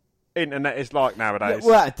what internet is like nowadays. Yeah,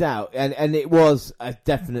 without a doubt, and it was a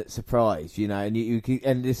definite surprise, and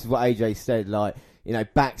and this is what AJ said,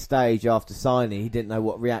 backstage after signing, he didn't know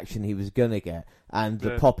what reaction he was gonna get, and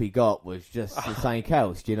the pop he got was just something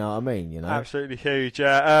else. Do you know what I mean? Absolutely huge.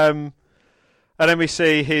 Yeah. And then we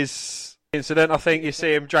see his incident. I think you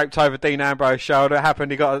see him draped over Dean Ambrose's shoulder. It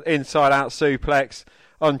happened. He got an inside-out suplex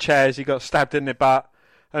on chairs. He got stabbed in the butt,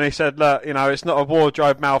 and he said, "Look, it's not a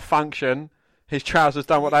wardrobe malfunction. His trousers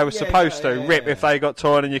done what they were supposed to. Rip if they got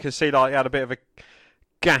torn," and you can see he had a bit of a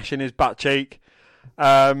gash in his butt cheek.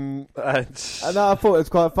 And I thought it was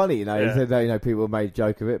quite funny. He said that people made a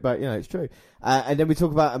joke of it, but it's true. And then we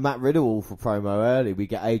talk about a Matt Riddle awful promo early. We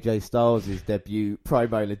get AJ Styles' debut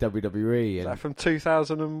promo in the WWE. Is that from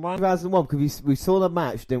 2001? 2001, because we saw the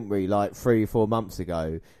match, didn't we, 3 or 4 months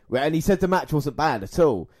ago? And he said the match wasn't bad at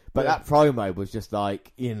all. But that promo was just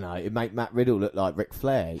it made Matt Riddle look like Ric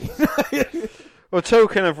Flair. Well,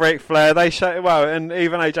 talking of Ric Flair, they showed, and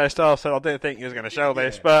even AJ Styles said, I didn't think he was going to show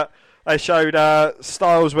this, but they showed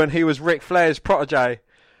Styles when he was Ric Flair's protege.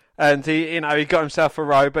 And he got himself a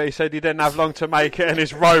robe, but he said he didn't have long to make it, and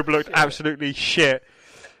his robe looked absolutely shit.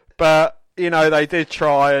 But, they did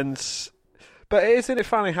try, but isn't it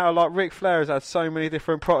funny how Ric Flair has had so many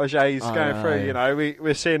different proteges going through?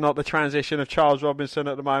 We're seeing the transition of Charles Robinson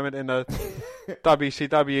at the moment in the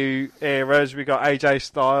WCW eras. We got AJ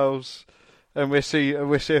Styles, and we see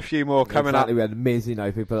a few more coming up. We had Miz,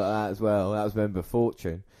 people like that as well. That was Member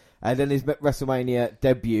Fortune, and then his WrestleMania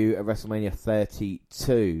debut at WrestleMania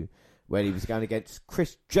 32, where he was going against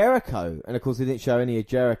Chris Jericho, and of course they didn't show any of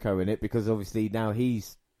Jericho in it because obviously now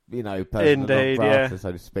he's person of grafter,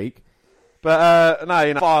 so to speak. But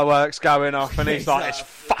fireworks going off, and he's like, "It's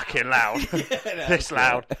fucking loud, this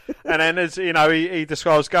loud." And then as he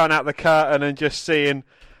describes going out the curtain and just seeing,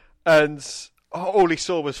 and all he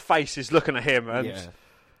saw was faces looking at him.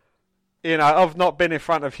 And I've not been in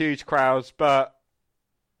front of huge crowds, but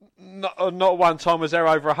not one time was there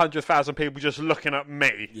over 100,000 people just looking at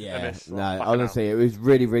me. Yeah, honestly, it was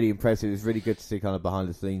really, really impressive. It was really good to see kind of behind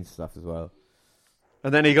the scenes stuff as well.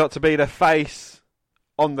 And then he got to be the face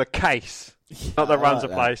on the case, not that runs a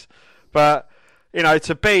place. But,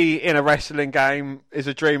 to be in a wrestling game is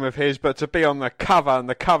a dream of his, but to be on the cover and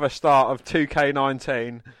the cover start of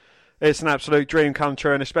 2K19, it's an absolute dream come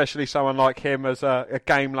true, and especially someone like him as a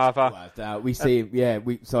game lover. We see him,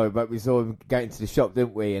 we saw him get into the shop,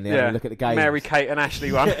 didn't we? And had a look at the game. Mary Kate and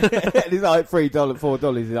Ashley one. It's like $3,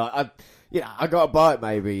 $4. He's like, I got to buy it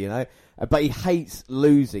maybe, But he hates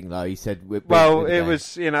losing, though. He said. It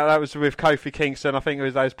was that was with Kofi Kingston. I think it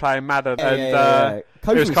was those playing Madden, and it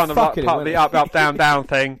was kind of like part of the up, down, down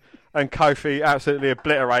thing. And Kofi absolutely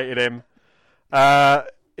obliterated him.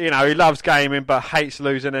 He loves gaming, but hates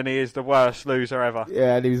losing, and he is the worst loser ever.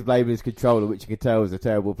 Yeah, and he was blaming his controller, which you could tell was a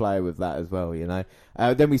terrible player with that as well.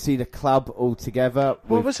 Then we see the club all together.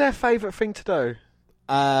 What was their favourite thing to do?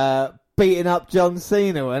 Beating up John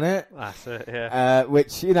Cena, wasn't it? That's it, yeah.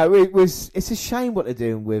 Which, it's a shame what they're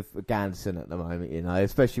doing with Ganson at the moment,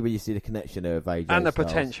 especially when you see the connection there with AJ and the Styles.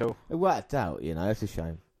 potential. Without doubt, it's a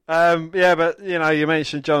shame. Yeah, but you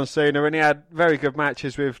mentioned John Cena, and he had very good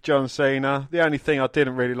matches with John Cena. The only thing I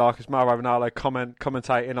didn't really like is Mauro Ranallo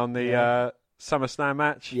commentating on the SummerSlam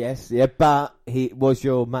match. Yes, yeah, but he was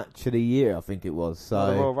your match of the year, I think it was. So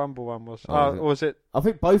the Royal Rumble one was. Was it? I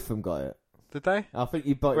think both of them got it. Did they? I think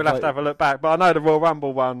you both. We'll have to have a look back, but I know the Royal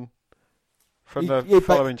Rumble one from the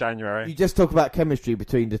following January. You just talk about chemistry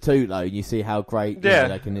between the two, though, and you see how great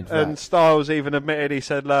they can interact. And Styles even admitted, he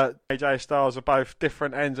said, look, AJ Styles are both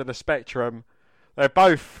different ends of the spectrum. They're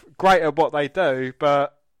both great at what they do,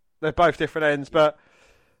 but they're both different ends. But,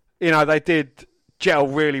 they did gel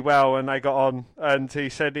really well and they got on. And he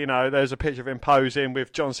said, there's a picture of him posing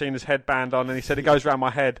with John Cena's headband on, and he said, it goes around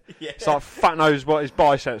my head. Yeah. It's like, fuck knows what his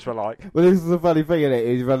biceps were like. Well, this is the funny thing, isn't it?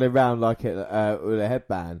 He's running around like it with a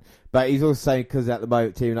headband. But he's also saying, because at the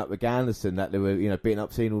moment teaming up with Anderson, that they were, beating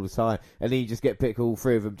up Cena all the time, and then you just get picked, all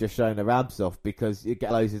three of them just showing their abs off because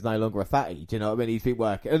Gallows is no longer a fatty. Do you know what I mean? He's been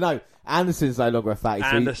working. No, Anderson's no longer a fatty.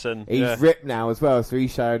 So he's ripped now as well, so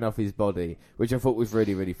he's showing off his body, which I thought was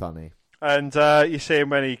really, really funny. And you see him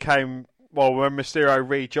when he came, when Mysterio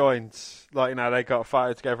rejoined, they got a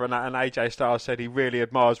photo together and that, and AJ Styles said he really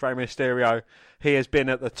admires Rey Mysterio. He has been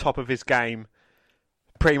at the top of his game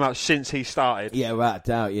pretty much since he started. Yeah, without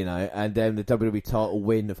doubt, And then the WWE title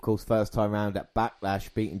win, of course, first time round at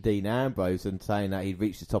Backlash, beating Dean Ambrose and saying that he'd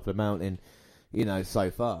reached the top of the mountain,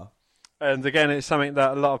 so far. And again, it's something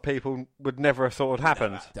that a lot of people would never have thought had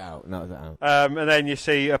happened. No doubt. And then you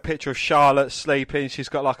see a picture of Charlotte sleeping. She's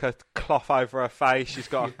got like a cloth over her face. She's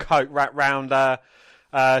got a coat wrapped round her.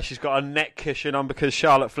 She's got a neck cushion on because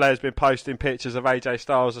Charlotte Flair's been posting pictures of AJ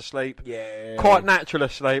Styles asleep. Yeah. Quite natural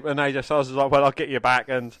asleep. And AJ Styles is like, well, I'll get you back.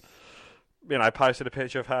 And, posted a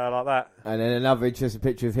picture of her like that. And then another interesting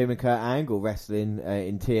picture of him and Kurt Angle wrestling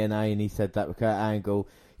in TNA. And he said that with Kurt Angle.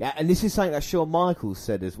 Yeah, and this is something that Shawn Michaels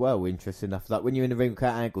said as well, interesting enough. Like when you're in the ring with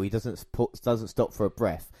Kurt Angle, he doesn't stop for a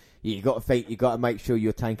breath. You got to think, you got to make sure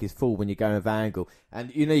your tank is full when you're going with Angle.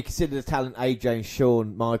 And, you consider the talent AJ and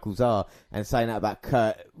Shawn Michaels are, and saying that about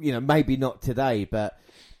Kurt, maybe not today, but,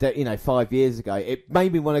 5 years ago, it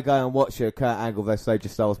made me want to go and watch a Kurt Angle versus AJ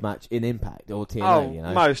Styles match in Impact or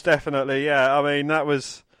TNA, Most definitely, yeah. I mean, that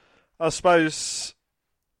was, I suppose,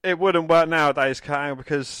 it wouldn't work nowadays, Kurt Angle,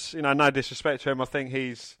 because, no disrespect to him, I think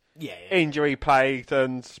he's injury plagued,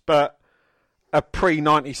 but a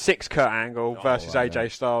pre-96 Kurt Angle versus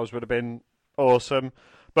AJ Styles would have been awesome.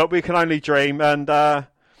 But we can only dream. And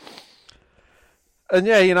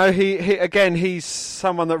he's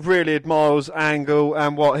someone that really admires Angle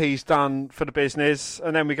and what he's done for the business.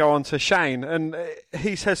 And then we go on to Shane. And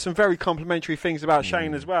he says some very complimentary things about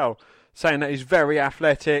Shane as well, saying that he's very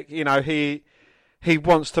athletic. He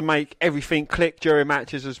wants to make everything click during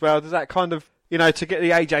matches as well. Does that kind of, to get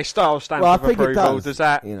the AJ Styles stamp of approval, does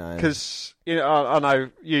that, because, I know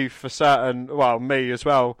you for certain, well, me as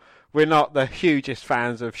well, we're not the hugest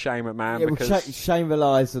fans of Shane McMahon. Yeah, because Shane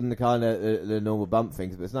relies on the kind of the normal bump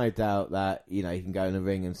things, but there's no doubt that, he can go in the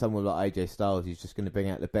ring, and someone like AJ Styles is just going to bring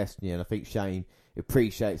out the best in you, and I think Shane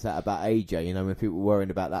appreciates that about AJ, when people were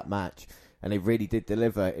worrying about that match, and they really did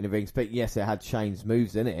deliver in the ring. But yes, it had Shane's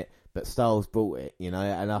moves in it, but Styles brought it, and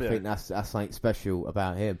I think that's something special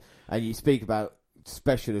about him. And you speak about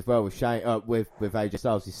special as well with Shane, with AJ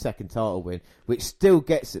Styles, his second title win, which still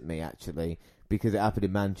gets at me actually because it happened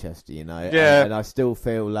in Manchester, Yeah. And I still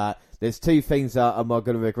feel like there's two things that I'm not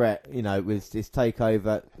going to regret, with this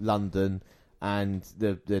takeover London and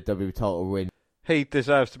the WWE title win. He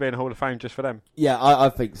deserves to be in the Hall of Fame just for them. Yeah, I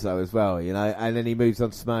think so as well, And then he moves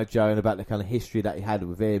on to Samoa Joe and about the kind of history that he had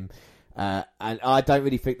with him. And I don't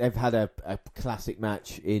really think they've had a classic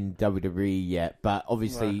match in WWE yet, but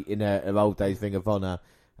obviously in her old days, Ring of Honor,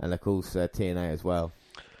 and of course TNA as well.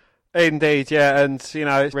 Indeed, yeah, and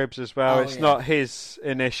it's ribs as well. It's not his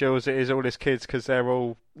initials; it is all his kids because they're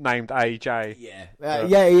all named AJ.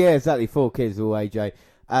 Yeah, exactly. 4 kids, all AJ.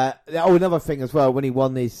 Another thing as well, when he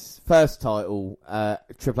won his first title,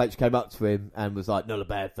 Triple H came up to him and was like, "Not a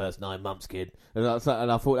bad first 9 months, kid." And I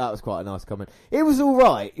thought that was quite a nice comment. It was all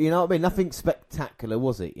right, you know what I mean? Nothing spectacular,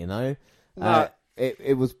 was it? No.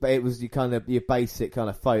 It was your basic kind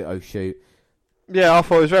of photo shoot. Yeah, I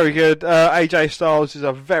thought it was very good. AJ Styles is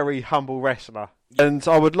a very humble wrestler, and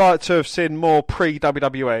I would like to have seen more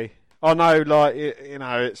pre-WWE. I know,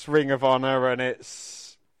 it's Ring of Honor and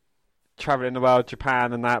it's travelling the world,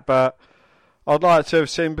 Japan and that, but I'd like to have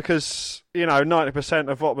seen, because 90%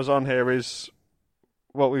 of what was on here is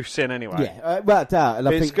what we've seen anyway. Yeah, without doubt. And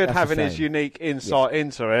it's good having his unique insight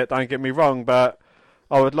into it. Don't get me wrong, but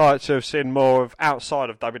I would like to have seen more of outside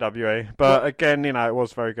of WWE. But again, it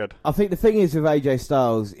was very good. I think the thing is with AJ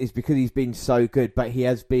Styles is because he's been so good, but he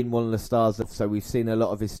has been one of the stars. So we've seen a lot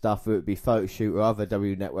of his stuff, whether it be photo shoot or other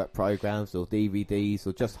WWE Network programs or DVDs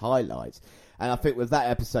or just highlights. And I think with that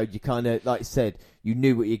episode, you kind of, like I said, you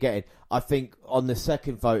knew what you're getting. I think on the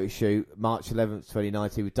second photo shoot, March 11th,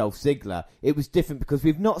 2019, with Dolph Ziggler, it was different because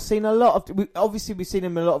we've not seen a lot of... Obviously, we've seen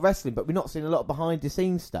him in a lot of wrestling, but we've not seen a lot of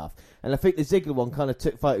behind-the-scenes stuff. And I think the Ziggler one kind of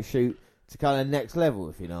took photo shoot to kind of next level,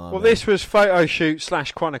 if you know what I mean. This was photo shoot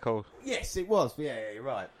 / Chronicle. Yes, it was. Yeah, you're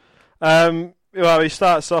right. Well, he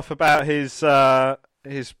starts off about his kind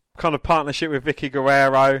of partnership with Vicky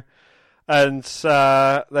Guerrero. And there's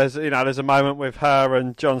a moment with her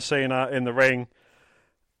and John Cena in the ring,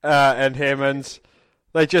 and him, and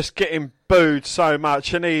they're just getting booed so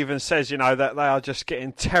much. And he even says, that they are just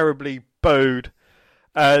getting terribly booed.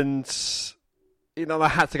 And they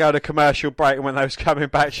had to go to commercial break, and when they was coming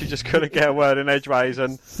back, she just couldn't get a word in edgeways.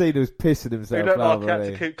 And Cena was pissing himself. He looked like he had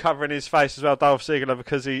to keep covering his face as well, Dolph Ziggler,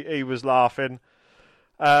 because he was laughing.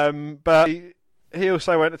 But he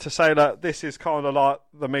also went to say that this is kind of like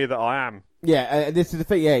the me that I am. Yeah, and this is the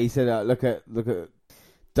thing. Yeah, he said, look at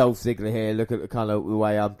Dolph Ziggler here. Look at the kind of the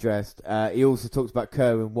way I'm dressed. He also talks about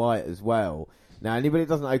Kerwin White as well. Now, anybody that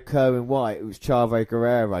doesn't know Kerwin White, it was Chavo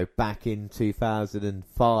Guerrero back in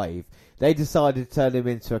 2005. They decided to turn him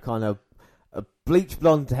into a kind of a bleach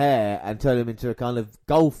blonde hair and turn him into a kind of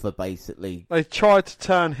golfer, basically. They tried to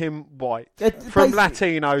turn him white. From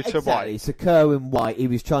Latino to white. So Kerwin White, he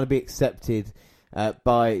was trying to be accepted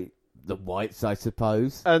by the whites, I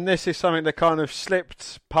suppose. And this is something that kind of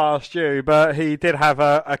slipped past you, but he did have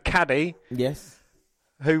a caddy. Yes.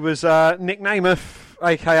 Who was Nick Namath,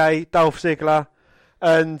 a.k.a. Dolph Ziggler.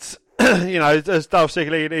 And, as Dolph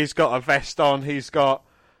Ziggler, he's got a vest on, he's got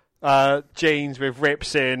jeans with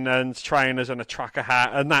rips in and trainers and a trucker hat,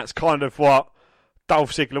 and that's kind of what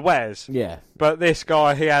Dolph Ziggler wears. Yeah. But this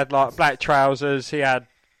guy, he had like black trousers, he had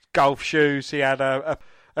golf shoes, he had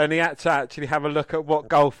and he had to actually have a look at what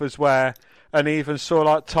golfers wear, and he even saw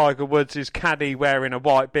like Tiger Woods' caddy wearing a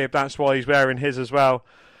white bib. That's why he's wearing his as well.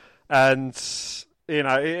 And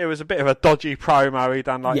it was a bit of a dodgy promo he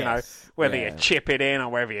done, whether you chip it in or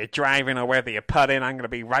whether you're driving or whether you putt in, I'm going to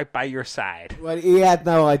be right by your side. Well, he had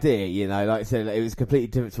no idea, like I said, it was completely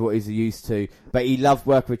different to what he's used to. But he loved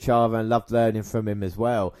working with Chavo and loved learning from him as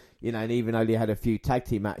well. And even only had a few tag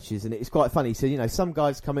team matches, and it's quite funny. So, some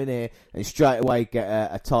guys come in here and straight away get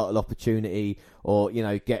a title opportunity, or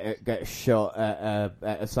get a shot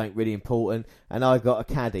at something really important. And I got a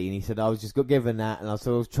caddy, and he said I was just got given that, and I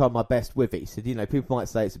said I was trying my best with it. He said, people might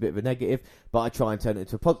say it's a bit of a negative, but I try and turn it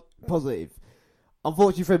into a positive.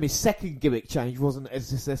 Unfortunately for him, his second gimmick change wasn't as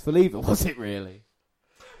successful either, was it really?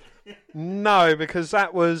 No, because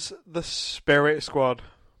that was the Spirit Squad.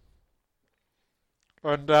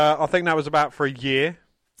 And I think that was about for a year.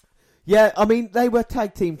 Yeah, I mean, they were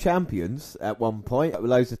tag team champions at one point. With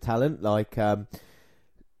loads of talent, like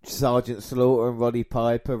Sergeant Slaughter and Roddy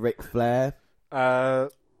Piper, Ric Flair. Shawn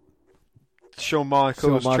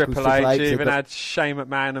Michaels, Triple H. Even had Shane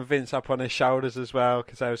McMahon and Vince up on his shoulders as well,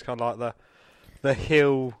 because they was kind of like the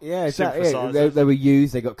heel. Yeah, exactly. Yeah. They were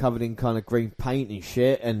used. They got covered in kind of green paint and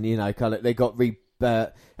shit, and kind of they got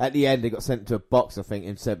at the end, they got sent to a box, I think,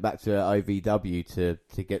 and sent back to OVW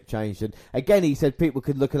to get changed. And again, he said people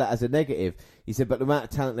could look at that as a negative. He said, but the amount of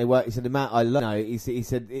talent they work, he said, the amount I learned, he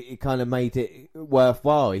said it kind of made it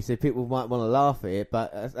worthwhile. He said people might want to laugh at it,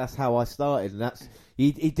 but that's how I started, and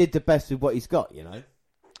he did the best with what he's got,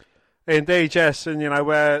 Indeed, yes, and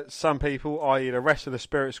where some people, i.e. the rest of the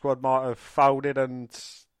Spirit Squad, might have folded and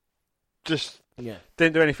just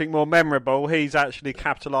didn't do anything more memorable, he's actually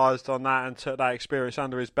capitalised on that and took that experience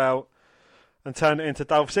under his belt and turned it into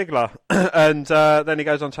Dolph Ziggler. And then he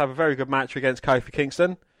goes on to have a very good match against Kofi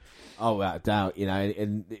Kingston. Oh, without a doubt,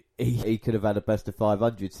 and he could have had a best of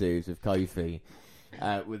 500 series with Kofi.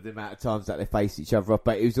 With the amount of times that they faced each other up,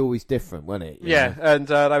 but it was always different, wasn't it? Yeah, and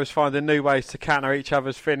they was finding new ways to counter each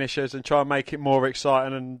other's finishes and try and make it more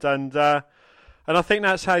exciting, and I think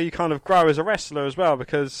that's how you kind of grow as a wrestler as well,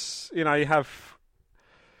 because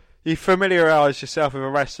you familiarise yourself with a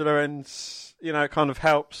wrestler, and it kind of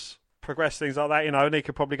helps progress things like that. And he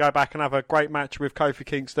could probably go back and have a great match with Kofi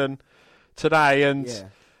Kingston today, and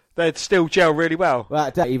they'd still gel really well.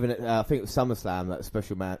 Well, even I think it was SummerSlam, that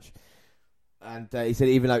special match. And he said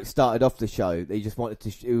even though it started off the show, he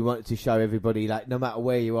wanted to show everybody, like, no matter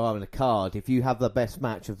where you are in the card, if you have the best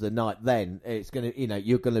match of the night, then it's gonna,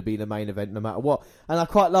 you're gonna be the main event no matter what. And I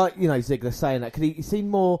quite like, Ziggler saying that, because he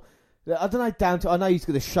seemed more I don't know, I know he's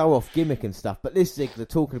got a show-off gimmick and stuff, but this Ziggler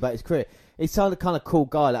talking about his career, he's kind of cool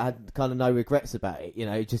guy that had kind of no regrets about it.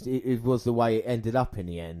 It was the way it ended up in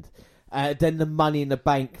the end. Then the Money in the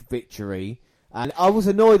Bank victory. And I was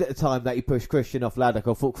annoyed at the time that he pushed Christian off ladder.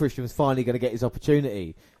 I thought Christian was finally going to get his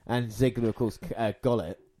opportunity. And Ziggler, of course, got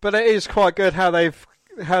it. But it is quite good how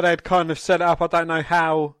they'd kind of set it up. I don't know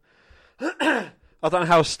how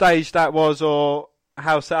staged that was or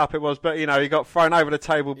how set up it was, but he got thrown over the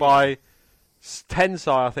table by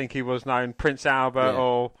Tensai, I think he was known, Prince Albert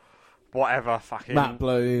or whatever, fucking Matt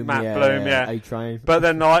Bloom, A-Train. But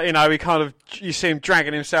then you see him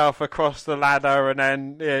dragging himself across the ladder, and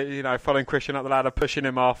then following Christian up the ladder, pushing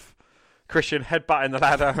him off. Christian headbutting the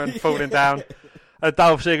ladder and falling down.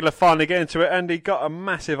 Dolph Ziggler finally getting to it, and he got a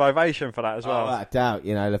massive ovation for that as well. Without doubt,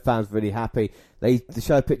 the fans were really happy. They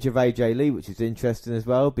show a picture of AJ Lee, which is interesting as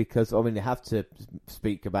well, because they have to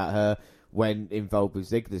speak about her when involved with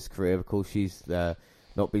Ziggler's career. Of course, she's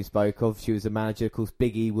not been spoke of. She was a manager. Of course,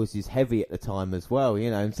 Big E was his heavy at the time as well.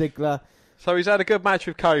 And Ziggler. So he's had a good match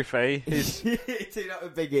with Kofi. He's teamed up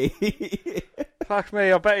with Big E. Fuck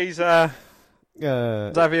me, I bet he's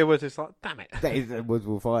Xavier Woods is like, damn it. Woods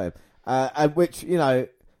will fight him. And which,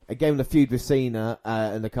 again, the feud with Cena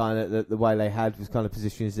and the kind of the way they had was kind of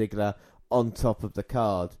positioning Ziggler on top of the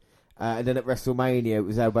card. And then at WrestleMania, it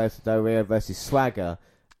was Alberto Del Rio versus Swagger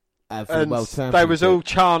for the World Championship. They was all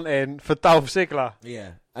chanting for Dolph Ziggler.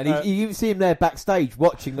 Yeah. And you see him there backstage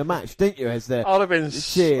watching the match, didn't you? I'd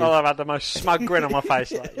have had the most smug grin on my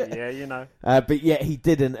face. But yet he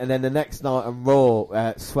didn't. And then the next night on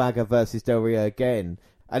Raw, Swagger versus Del Rio again.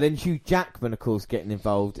 And then Hugh Jackman, of course, getting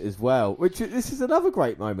involved as well. This is another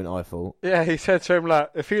great moment, I thought. Yeah, he said to him,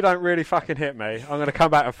 look, if you don't really fucking hit me, I'm going to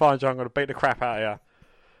come back and find you. I'm going to beat the crap out of you.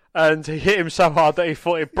 And he hit him so hard that he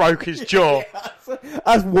thought it broke his jaw.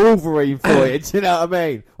 That's Wolverine for you, do you know what I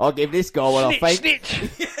mean? I'll give this guy one, I think. Snitch!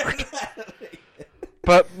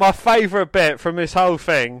 But my favourite bit from this whole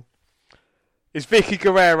thing is Vicky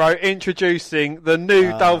Guerrero introducing the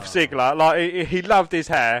new Dolph Ziggler. Like, he loved his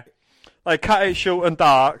hair. They cut it short and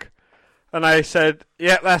dark, and they said,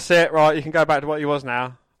 "Yep, that's it. Right, you can go back to what you was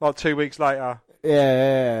now." Like 2 weeks later.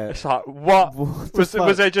 Yeah. It's like, what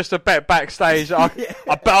was there just a bet backstage? I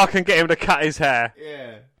bet I can get him to cut his hair.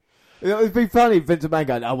 Yeah. It would be funny if Vince McMahon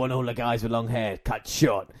going, "I want all the guys with long hair cut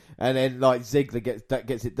short," and then like Ziggler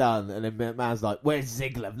gets it done, and then McMahon's like, "Where's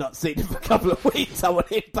Ziggler? I've not seen him for a couple of weeks. I want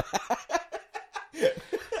him back."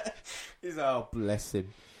 He's like, "Oh, bless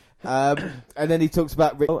him." And then he talks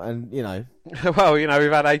about Rick, and well, we've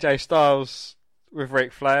had AJ Styles with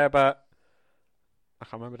Ric Flair, but I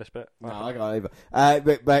can't remember this bit. No, I can't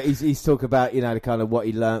either. But he's talking about the kind of what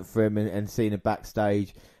he learnt from him and seeing him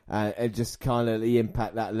backstage, and just kind of the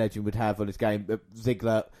impact that legend would have on his game. But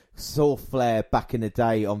Ziggler saw Flair back in the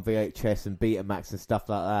day on VHS and Betamax and stuff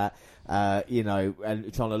like that.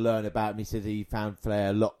 And trying to learn about him. He said he found Flair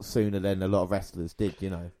a lot sooner than a lot of wrestlers did,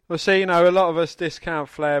 Well, see, a lot of us discount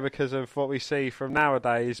Flair because of what we see from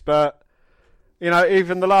nowadays, but,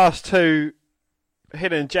 even the last two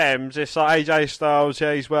hidden gems, it's like AJ Styles,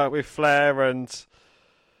 he's worked with Flair and,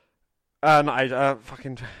 not AJ,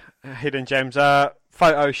 fucking hidden gems,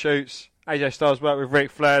 photo shoots, AJ Styles worked with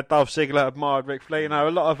Ric Flair, Dolph Ziggler admired Ric Flair,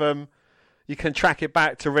 a lot of them, you can track it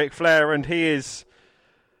back to Ric Flair, and he is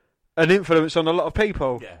an influence on a lot of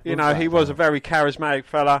people. Yeah, he was a very charismatic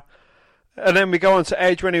fella. And then we go on to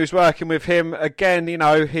Edge when he was working with him. Again,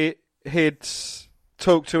 he'd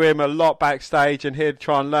talk to him a lot backstage, and he'd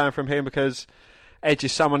try and learn from him because Edge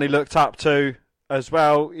is someone he looked up to as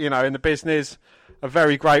well, in the business. A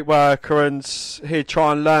very great worker, and he'd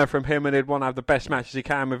try and learn from him, and he'd want to have the best matches he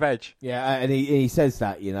can with Edge. Yeah, and he says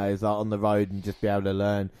that, he's like on the road and just be able to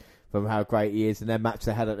learn from how great he is, and their match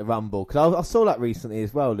they had at the Rumble. Because I saw that recently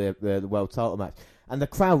as well, the world title match. And the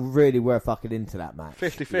crowd really were fucking into that match.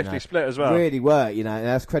 50-50 split as well. Really were, and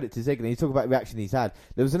that's credit to Ziggler. You talk about the reaction he's had.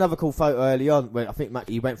 There was another cool photo early on where I think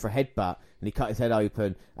he went for a headbutt and he cut his head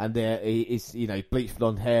open, and his bleached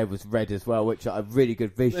blonde hair was red as well, which a really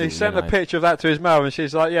good visual. He sent a picture of that to his mum, and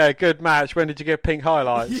she's like, "Yeah, good match. When did you get pink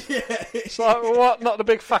highlights?" It's like, what? Not the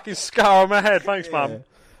big fucking scar on my head. Thanks, mum.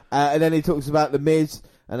 And then he talks about The Miz.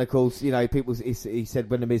 And of course, people. He said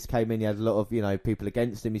when The Miz came in, he had a lot of people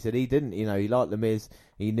against him. He said he didn't. He liked The Miz.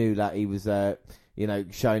 He knew that he was,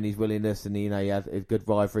 showing his willingness, and he had a good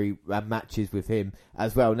rivalry matches with him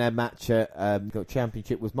as well. And their match at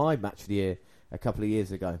Championship was my match of the year a couple of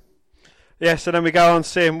years ago. Yes, and then we go on to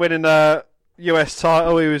see him winning the US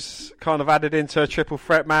title. He was kind of added into a triple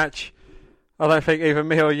threat match. I don't think either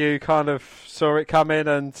me or you kind of saw it coming,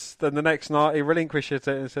 and then the next night he relinquishes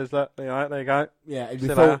it and says, "Look, there you go." Yeah,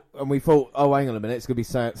 and we thought, oh, hang on a minute, it's going to be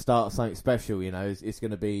start something special. It's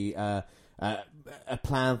going to be a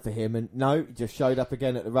plan for him, and no, he just showed up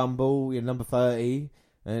again at the Rumble in number 30,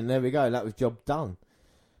 and there we go. That was job done.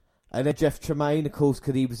 And then Jeff Tremaine, of course,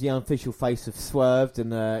 because he was the unofficial face of Swerved,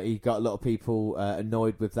 and he got a lot of people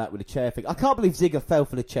annoyed with that, with the chair thing. I can't believe Ziggler fell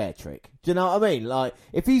for the chair trick. Do you know what I mean? Like,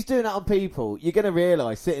 if he's doing that on people, you're going to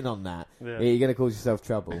realise, sitting on that, you're going to cause yourself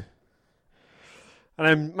trouble. And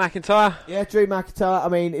then McIntyre? Yeah, Drew McIntyre. I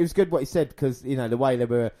mean, it was good what he said, because, the way they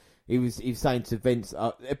were... He was saying to Vince,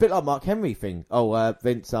 a bit like Mark Henry thing.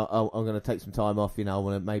 Vince, I'm going to take some time off. I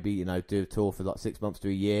want to maybe, do a tour for like 6 months to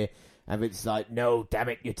a year. And Vince's like, no, damn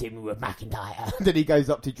it, you're teaming with McIntyre. Then he goes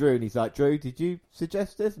up to Drew and he's like, Drew, did you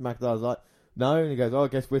suggest this? And McIntyre's like, no. And he goes, I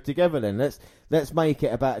guess we're together then. Let's make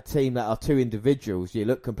it about a team that are two individuals. You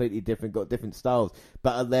look completely different, got different styles,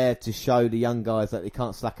 but are there to show the young guys that they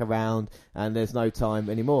can't slack around and there's no time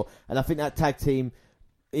anymore. And I think that tag team,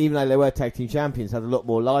 even though they were tag team champions, had a lot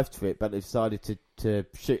more life to it, but they decided to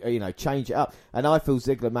change it up. And I feel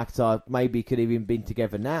Ziggler and McIntyre maybe could have even been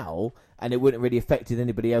together now, and it wouldn't really affected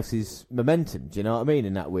anybody else's momentum. Do you know what I mean?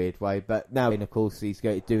 In that weird way. But now, of course, he's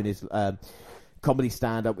doing his comedy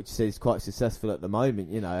stand-up, which is quite successful at the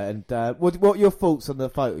moment. And what are your thoughts on the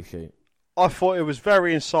photo shoot? I thought it was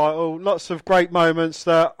very insightful. Lots of great moments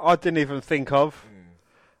that I didn't even think of.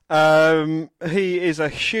 He is a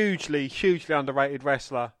hugely, hugely underrated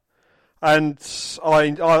wrestler, and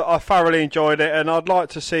I thoroughly enjoyed it. And I'd like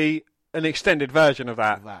to see an extended version of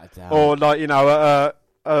that, or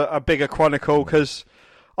a bigger Chronicle, because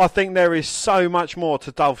I think there is so much more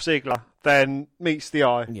to Dolph Ziggler than meets the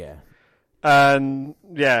eye. Yeah, and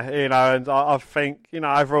and I think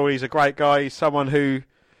overall he's a great guy. He's someone who,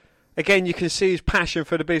 again, you can see his passion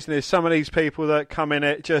for the business. Some of these people that come in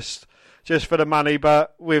it just for the money,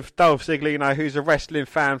 but with Dolph Ziggler, who's a wrestling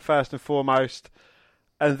fan first and foremost,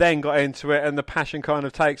 and then got into it, and the passion kind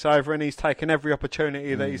of takes over, and he's taken every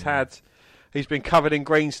opportunity that he's had. He's been covered in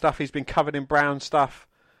green stuff, he's been covered in brown stuff.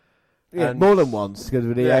 Yeah, more than once, because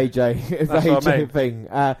of the AJ thing.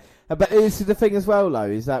 But this is the thing as well, though,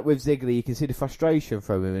 is that with Ziggler, you can see the frustration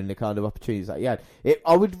from him and the kind of opportunities that he had.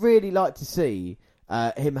 I would really like to see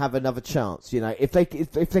him have another chance. If they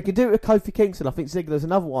could do it with Kofi Kingston, I think Ziggler's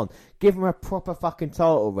another one. Give him a proper fucking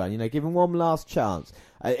title run. Give him one last chance.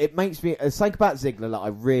 It makes me think about Ziggler that I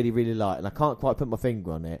really, really like, and I can't quite put my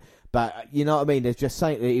finger on it. But you know what I mean? There's just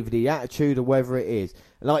something, either the attitude or whether it is.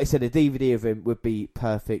 And like I said, a DVD of him would be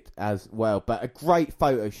perfect as well. But a great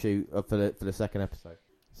photo shoot for the second episode.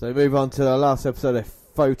 So we move on to the last episode of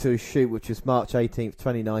photo shoot, which was March 18th,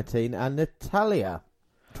 2019, and Natalya,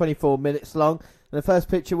 24 minutes long. And the first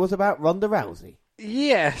picture was about Ronda Rousey.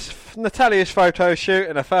 Yes, Natalya's photo shoot,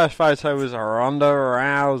 and the first photo was Ronda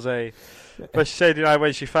Rousey. But she said,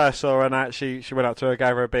 when she first saw her, and she went up to her,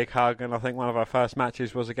 gave her a big hug, and I think one of her first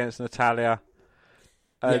matches was against Natalya.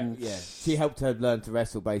 And yeah. She helped her learn to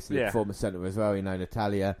wrestle, basically, at Performance Center as well.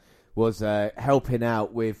 Natalya was helping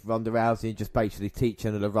out with Ronda Rousey and just basically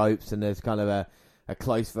teaching her the ropes, and there's kind of a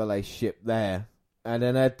close relationship there. And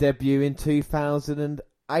then her debut in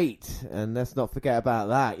 2008, and let's not forget about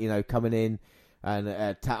that, coming in and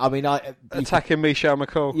attacking Michelle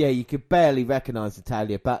McCall. Yeah, you could barely recognise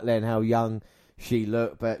Natalya back then, how young she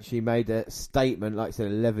looked, but she made a statement, like I said,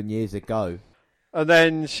 11 years ago. And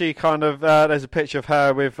then she kind of, there's a picture of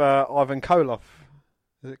her with Ivan Koloff.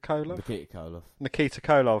 Is it Koloff? Nikita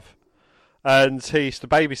Koloff. And he used to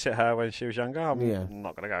babysit her when she was younger. I'm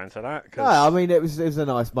not going to go into that. No, I mean, it was a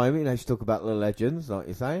nice moment. She talked about the legends, like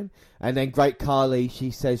you're saying. And then Great Khali, she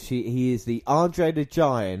says he is the Andre the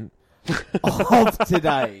Giant of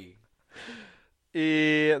today.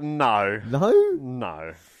 No. No?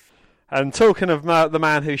 No. And talking of the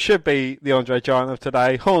man who should be the Andre Giant of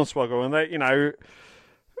today, Hornswoggle, and they,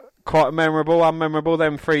 quite unmemorable.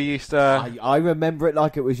 Them three used to... I remember it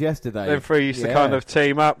like it was yesterday. Them three used to kind of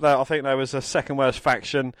team up. I think there was a second worst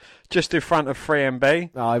faction just in front of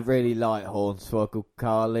 3MB. I really like Hornswoggle,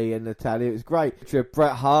 Khali and Natalya. It was great.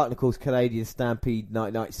 Bret Hart and, of course, Canadian Stampede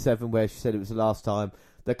 1997, where she said it was the last time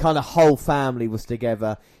the kind of whole family was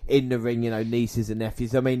together in the ring, nieces and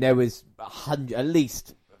nephews. I mean, there was at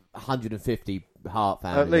least 150 Hart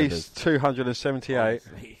family At least 278.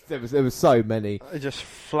 There was so many. They just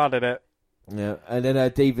flooded it. Yeah, and then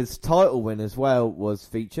Diva's title win as well was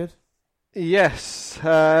featured. Yes,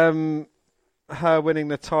 her winning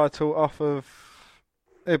the title off of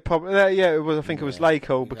it probably. It was. I think it was Lay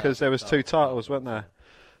Cool, because there was two titles, weren't there?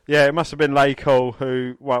 Yeah, it must have been Lay Cool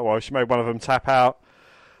who. Well, she made one of them tap out,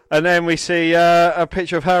 and then we see a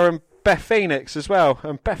picture of her and Beth Phoenix as well,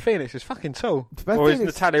 and Beth Phoenix is fucking tall. Or is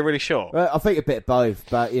Natalya really short? Well, I think a bit of both,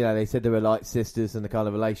 but they said they were like sisters and the kind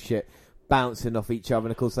of relationship bouncing off each other,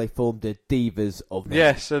 and of course they formed the Divas of Men.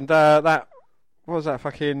 Yes, and that what was that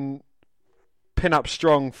fucking pin-up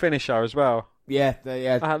strong finisher as well. Yeah.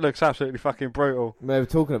 That looks absolutely fucking brutal. They were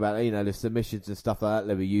talking about the submissions and stuff like that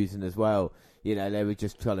they were using as well. They were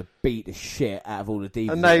just trying to beat the shit out of all the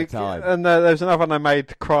Divas at the time. And there was another one they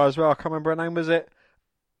made cry as well. I can't remember her name, was it?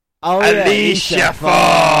 Oh, Alicia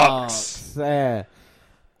Fox! Yeah.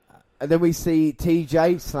 And then we see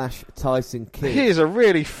TJ/Tyson Kidd. He is a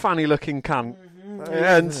really funny looking cunt.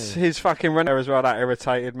 And his fucking renter as well, that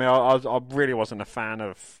irritated me. I really wasn't a fan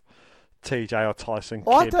of TJ or Tyson Kidd.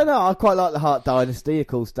 Well, I don't know. I quite like the Hart Dynasty. Of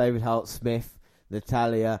course, David Hart Smith,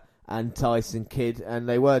 Natalya, and Tyson Kidd. And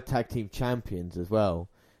they were tag team champions as well.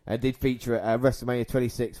 And did feature at WrestleMania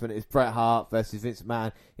 26 when it was Bret Hart versus Vince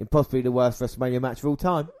McMahon in possibly the worst WrestleMania match of all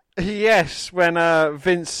time. Yes, when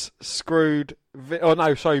Bret screwed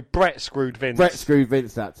Vince. Bret screwed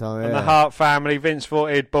Vince that time, yeah. And the Hart family, Vince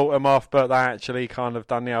thought he'd bought him off, but they actually kind of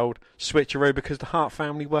done the old switcheroo because the Hart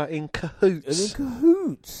family were in cahoots.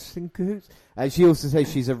 In cahoots. And she also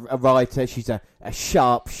says she's a writer, she's a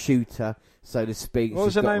sharpshooter, so to speak. What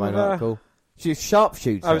was the name of her? She's a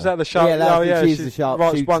sharpshooter. Oh, is that the sharpshooter? Yeah, she's the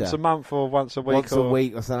sharpshooter. Once a month or once a week? Once a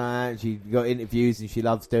week or something like that. She got interviews and she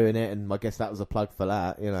loves doing it, and I guess that was a plug for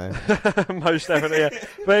that, Most definitely, yeah.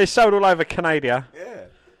 But it's sold all over Canada. Yeah.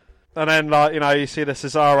 And then, you see the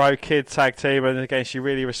Cesaro Kid tag team, and again, she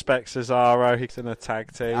really respects Cesaro. He's in a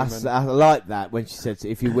tag team. I like that when she says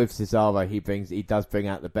if you're with Cesaro, he does bring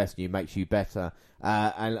out the best in you, makes you better.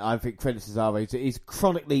 And I think credit Cesaro, he's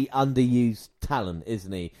chronically underused talent,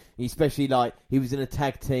 isn't he? Especially he was in a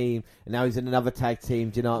tag team, and now he's in another tag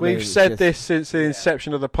team. Do you know what I mean? We've said this since the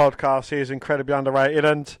inception of the podcast. He is incredibly underrated,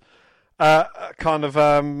 and kind of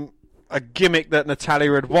a gimmick that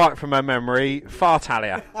Natalya had wiped from her memory,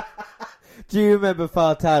 Fartalia. Do you remember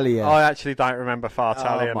Fartalia? I actually don't remember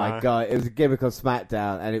Fartalia. Oh my God, it was a gimmick on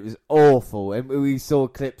SmackDown, and it was awful. And we saw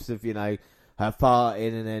clips of her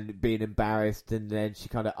farting and then being embarrassed, and then she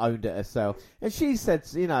kind of owned it herself. And she said,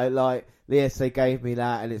 yes, they gave me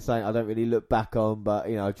that, and it's something I don't really look back on, but,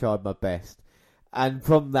 I tried my best. And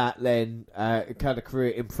from that, then, kind of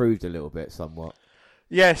career improved a little bit, somewhat.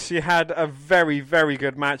 Yes, you had a very, very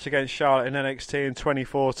good match against Charlotte in NXT in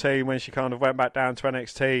 2014 when she kind of went back down to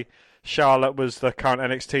NXT. Charlotte was the current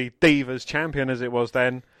NXT Divas champion, as it was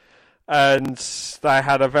then. And they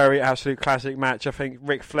had a very absolute classic match. I think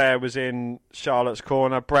Ric Flair was in Charlotte's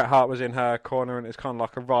corner, Bret Hart was in her corner, and it's kind of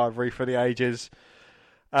like a rivalry for the ages.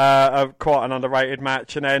 Quite an underrated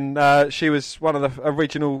match. And then she was one of the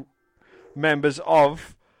original members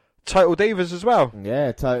of Total Divas as well.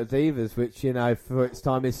 Yeah, Total Divas, which, for its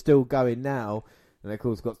time is still going now. And, of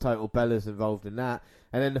course, got Total Bellas involved in that.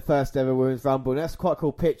 And then the first ever Women's Rumble. And that's quite a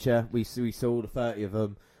cool picture. We saw all the 30 of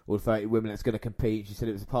them. All the 30 women that's going to compete. She said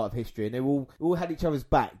it was a part of history, and they all had each other's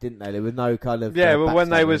back, didn't they? There was no kind of well, when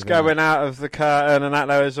they was going out of the curtain and that,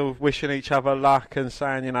 they was all wishing each other luck and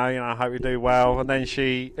saying, I hope you do well. And then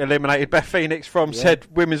she eliminated Beth Phoenix from said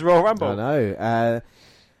Women's Royal Rumble. I know.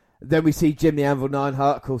 Then we see Jim the Anvil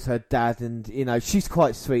Neidhart, of course, her dad, and she's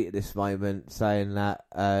quite sweet at this moment, saying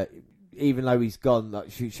that. Even though he's gone,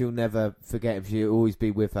 she'll never forget him. She'll always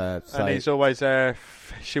be with her. So. And he's always there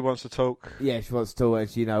if she wants to talk. Yeah, she wants to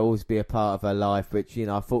talk, and always be a part of her life, which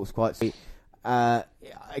I thought was quite sweet.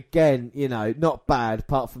 Again, not bad,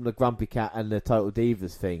 apart from the Grumpy Cat and the Total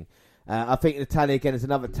Divas thing. I think Natalya again is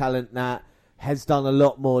another talent that has done a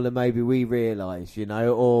lot more than maybe we realise,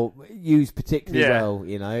 or used particularly well,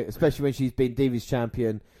 especially when she's been Divas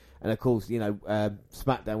champion. And, of course,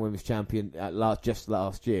 SmackDown Women's Champion just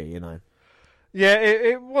last year, Yeah,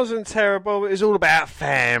 it wasn't terrible. It was all about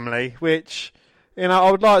family, which,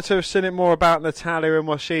 I would like to have seen it more about Natalya and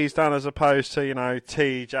what she's done as opposed to,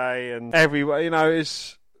 TJ and everyone.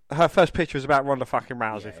 Her first picture was about Ronda fucking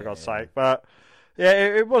Rousey, for God's sake. But, yeah,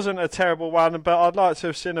 it wasn't a terrible one, but I'd like to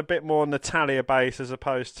have seen a bit more Natalya base as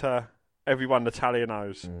opposed to everyone Natalya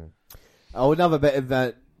knows. Oh, another bit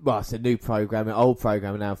of... Well, it's a new programme, an old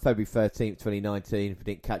programme now, February 13th, 2019, if we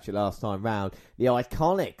didn't catch it last time round. The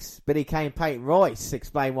Iconics, Billie Kay and Peyton Royce,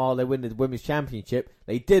 explain why they win the Women's Championship.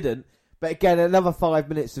 They didn't. But again, another 5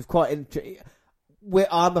 minutes of quite...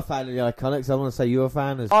 I'm a fan of the Iconics. I want to say you're a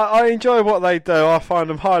fan. I enjoy what they do. I find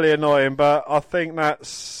them highly annoying, but I think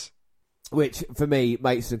that's... Which, for me,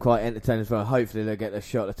 makes them quite entertaining as well. Hopefully they'll get a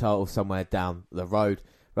shot at the title somewhere down the road.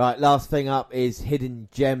 Right, last thing up is hidden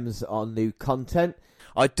gems on new content.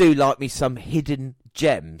 I do like me some hidden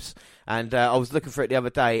gems. And I was looking for it the other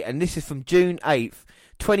day. And this is from June 8th,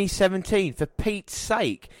 2017, for Pete's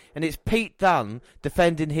sake. And it's Pete Dunne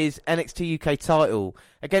defending his NXT UK title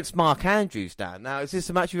against Mark Andrews, Dan. Now, is this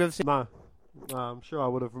a match you've ever seen? No, I'm sure I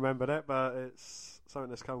would have remembered it, but it's something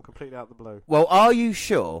that's come completely out of the blue. Well, are you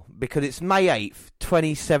sure? Because it's May 8th,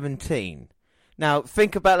 2017. Now,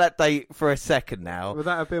 think about that date for a second now. Would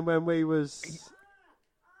that have been when we was...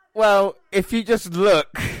 Well, if you just look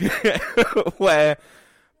where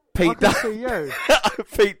Pete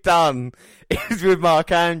Dunne is with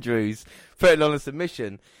Mark Andrews putting on a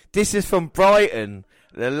submission. This is from Brighton,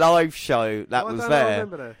 the live show that was there. I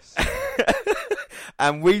remember this.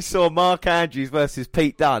 And we saw Mark Andrews versus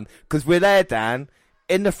Pete Dunne because we're there, Dan,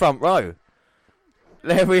 in the front row.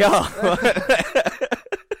 There we are.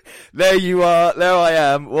 There you are. There I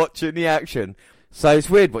am watching the action. So it's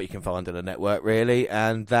weird what you can find on the network, really,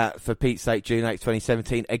 and that, for Pete's sake, June 8th,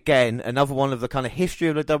 2017, again, another one of the kind of history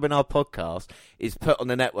of the WNR podcast is put on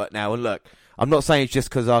the network now. And look, I'm not saying it's just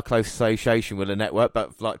because of our close association with the network, but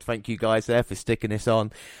I'd like to thank you guys there for sticking this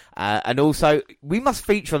on. And also, we must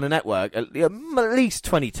feature on the network at least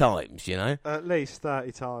 20 times, you know? At least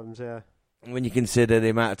 30 times, yeah. When you consider the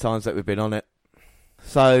amount of times that we've been on it.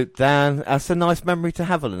 So, Dan, that's a nice memory to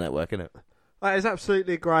have on the network, isn't it? That is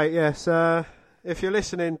absolutely great, yes. If you're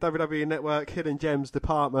listening, WWE Network Hidden Gems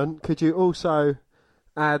Department, could you also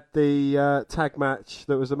add the tag match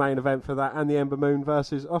that was the main event for that and the Ember Moon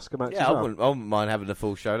versus Oscar match as well? I wouldn't mind having the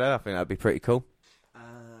full show there. I think that'd be pretty cool.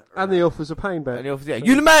 And the Authors of Pain bit.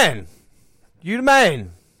 You the man! You the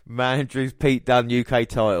man! Andrews Pete Dunne UK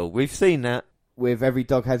title. We've seen that with Every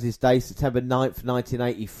Dog Has His Day, September 9th,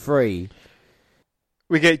 1983.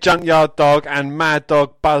 We get Junkyard Dog and Mad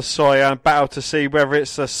Dog Buzz Sawyer battle to see whether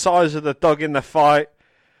it's the size of the dog in the fight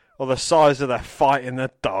or the size of the fight in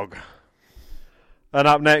the dog. And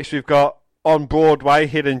up next we've got on Broadway,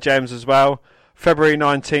 Hidden Gems as well, February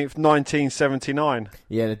 19th, 1979.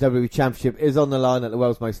 Yeah, the WWE Championship is on the line at the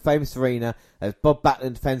world's most famous arena as Bob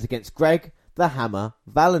Backlund defends against Greg the Hammer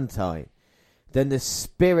Valentine. Then the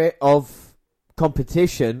Spirit of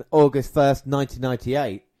Competition, August 1st,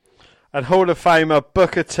 1998. And Hall of Famer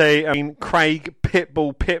Booker T and Craig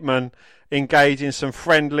Pitbull Pittman engage in some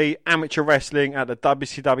friendly amateur wrestling at the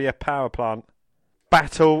WCW Power Plant.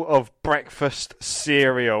 Battle of Breakfast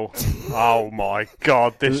Cereal. Oh my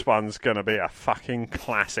God, this one's going to be a fucking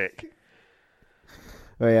classic.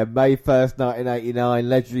 Oh yeah, May 1st, 1989,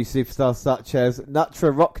 legendary superstars such as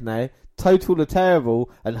Nutra Rockne, Total the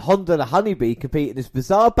Terrible, and Honda the Honeybee compete in this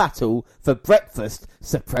bizarre battle for breakfast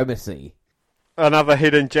supremacy. Another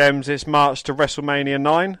Hidden Gems, it's March to WrestleMania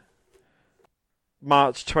 9.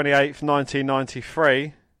 March 28th,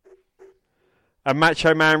 1993. And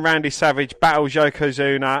Macho Man Randy Savage battles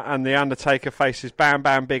Yokozuna and The Undertaker faces Bam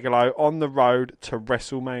Bam Bigelow on the road to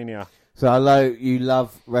WrestleMania. So I know you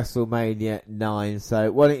love WrestleMania 9,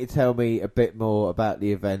 so why don't you tell me a bit more about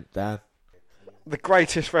the event, Dan? The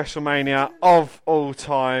greatest WrestleMania of all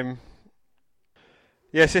time.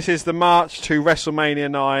 Yes, this is the March to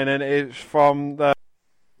WrestleMania 9, and it's from the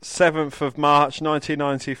 7th of March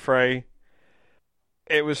 1993.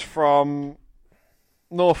 It was from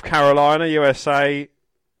North Carolina, USA.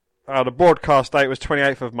 The broadcast date was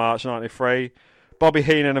 28th of March 93. Bobby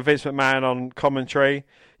Heenan and Vince McMahon on commentary.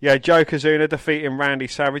 You had Yokozuna defeating Randy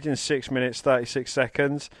Savage in 6 minutes 36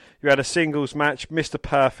 seconds. You had a singles match, Mr.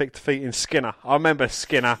 Perfect defeating Skinner. I remember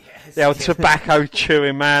Skinner, the old tobacco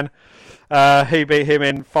chewing man. He beat him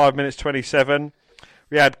in 5 minutes 27.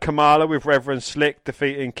 We had Kamala with Reverend Slick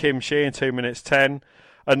defeating Kim Shee in 2 minutes 10.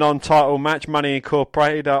 A non-title match, Money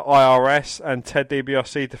Incorporated at IRS, and Ted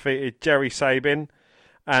DiBiase defeated Jerry Sabin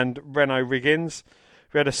and Reno Riggins.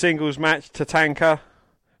 We had a singles match, Tatanka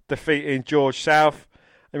defeating George South.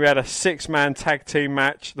 And we had a 6-man tag team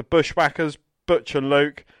match, the Bushwhackers, Butch and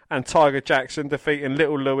Luke, and Tiger Jackson defeating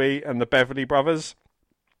Little Louie and the Beverly Brothers.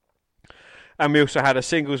 And we also had a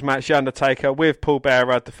singles match, The Undertaker, with Paul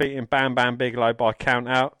Bearer defeating Bam Bam Bigelow by count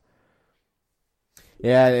out.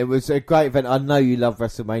 Yeah, it was a great event. I know you love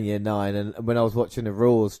WrestleMania 9, and when I was watching the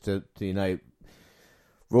Raws to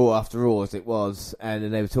Raw after Raw as it was, and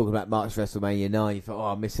then they were talking about March WrestleMania 9, you thought,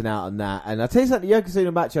 oh, I'm missing out on that. And I'll tell you something, the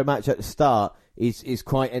Yokozuna match at the start is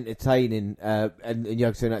quite entertaining, and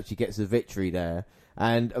Yokozuna actually gets the victory there.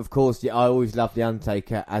 And, of course, I always loved The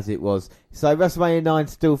Undertaker as it was. So WrestleMania 9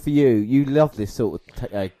 still for you. You love this sort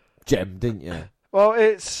of gem, didn't you? Well,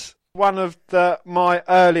 it's one of my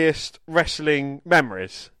earliest wrestling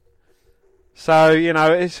memories. So,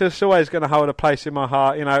 it's just always going to hold a place in my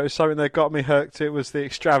heart. It was something that got me hooked. It was the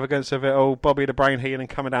extravagance of it all. Bobby the Brain Heenan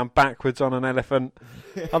coming down backwards on an elephant.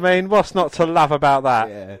 I mean, what's not to love about that?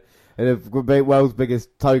 Yeah. and the world's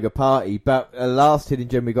biggest toga party. But the last hidden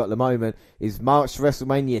gem we got at the moment is March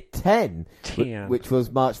WrestleMania 10, which was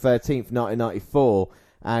March 13th, 1994.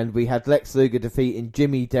 And we had Lex Luger defeating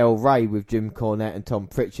Jimmy Del Rey with Jim Cornette and Tom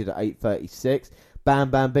Pritchard at 8:36.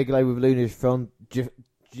 Bam Bam Bigelow with Luna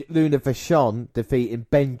Vachon defeating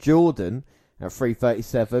Ben Jordan at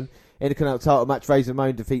 3:37. Intercontinental title match, Razor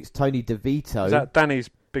Ramon defeats Tony DeVito. Is that Danny's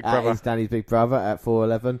big brother? That is Danny's big brother at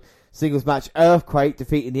 4:11. Singles match, Earthquake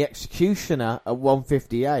defeating the Executioner at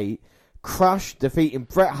 1:58. Crush defeating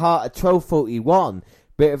Bret Hart at 12:41.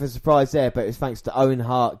 Bit of a surprise there, but it was thanks to Owen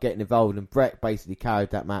Hart getting involved, and Bret basically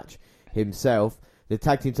carried that match himself. The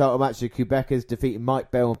tag team title match, the Quebecers defeating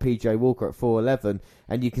Mike Bell and PJ Walker at 4:11.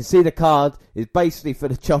 And you can see the card is basically for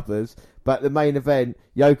the choppers, but the main event,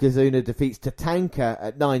 Yokozuna defeats Tatanka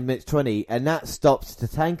at 9 minutes 20, and that stops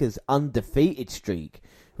Tatanka's undefeated streak,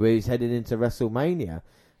 where he's heading into WrestleMania.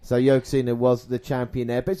 So Yokozuna was the champion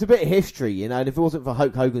there. But it's a bit of history, you know, and if it wasn't for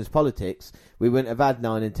Hulk Hogan's politics, we wouldn't have had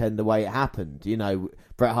 9 and 10 the way it happened. You know,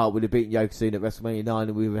 Bret Hart would have beaten Yokozuna at WrestleMania 9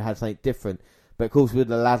 and we would have had something different. But of course, with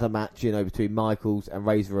the ladder match, you know, between Michaels and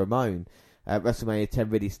Razor Ramon, WrestleMania 10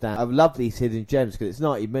 really stands. I love these hidden gems because it's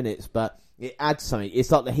 90 minutes, but it adds something. It's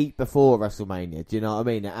like the heat before WrestleMania. Do you know what I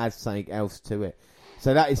mean? It adds something else to it.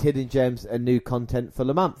 So that is hidden gems and new content for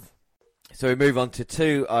the month. So we move on to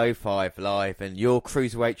 205 Live, and your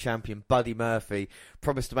Cruiserweight champion, Buddy Murphy,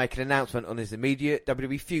 promised to make an announcement on his immediate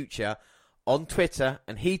WWE future on Twitter,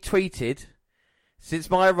 and he tweeted, "Since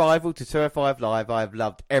my arrival to 205 Live, I have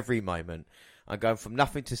loved every moment. I'm going from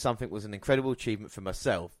nothing to something was an incredible achievement for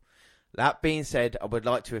myself. That being said, I would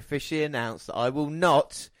like to officially announce that I will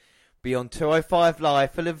not be on 205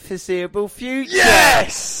 Live for the foreseeable future."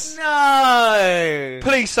 Yes! No!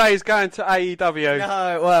 Please say he's going to AEW.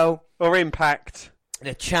 No, well... Or Impact.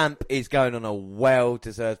 The champ is going on a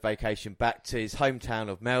well-deserved vacation back to his hometown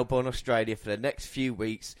of Melbourne, Australia for the next few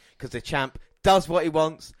weeks, because the champ does what he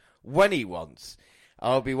wants, when he wants.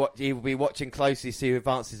 He will be watching closely to see who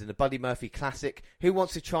advances in the Buddy Murphy Classic. Who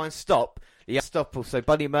wants to try and stop the unstoppable? So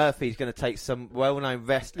Buddy Murphy is going to take some well-known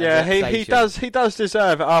rest. Yeah, he does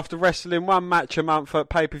deserve it after wrestling one match a month at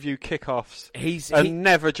pay-per-view kickoffs.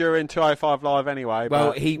 Never during 205 Live anyway.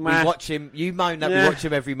 Well, we watch him. You moan that we watch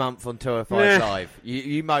him every month on 205 Live.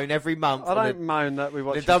 You moan every month. I don't moan that we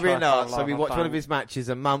watch the WNR. So we watch one of his matches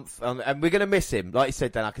a month, and we're going to miss him. Like you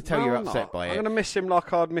said, Dan, I can tell you're upset by it. I'm going to miss him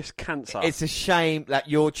like I'd miss cancer. It's a shame that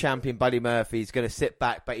your champion Buddy Murphy is going to sit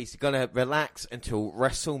back, but he's going to relax until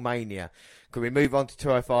WrestleMania. Can we move on to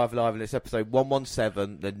 205 Live, and it's episode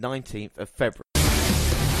 117, the 19th of February.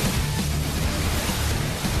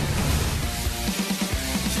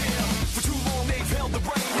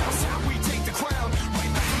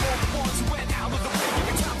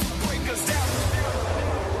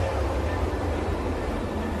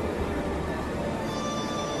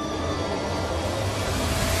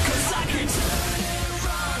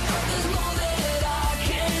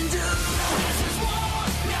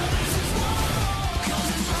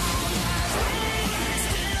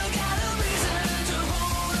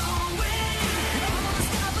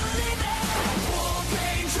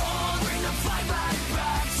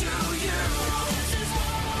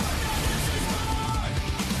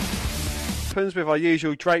 With our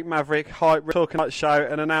usual Drake Maverick hype talking about show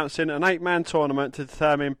and announcing an 8-man tournament to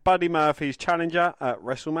determine Buddy Murphy's challenger at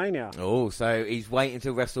WrestleMania. Oh, so he's waiting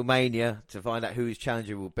until WrestleMania to find out who his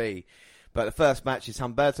challenger will be. But the first match is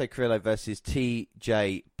Humberto Carrillo versus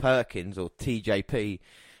TJ Perkins, or TJP.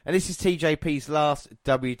 And this is TJP's last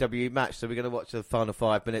WWE match, so we're going to watch the final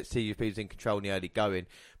 5 minutes. TJP's in control in the early going.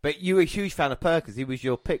 But you were a huge fan of Perkins. He was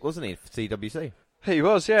your pick, wasn't he, for CWC? He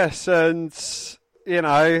was, yes. And, you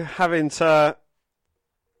know, having to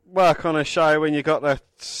work on a show when you got the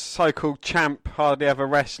so-called champ hardly ever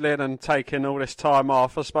wrestling and taking all this time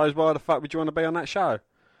off, I suppose, why the fuck would you want to be on that show?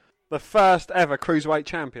 The first ever Cruiserweight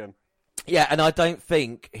champion. Yeah, and I don't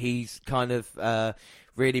think he's kind of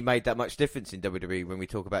really made that much difference in WWE when we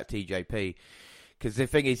talk about TJP. Because the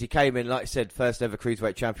thing is, he came in, like I said, first ever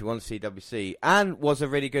Cruiserweight champion, won the CWC, and was a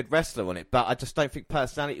really good wrestler on it. But I just don't think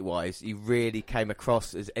personality-wise, he really came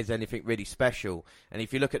across as anything really special. And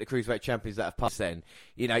if you look at the Cruiserweight champions that have passed then,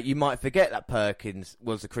 you know, you might forget that Perkins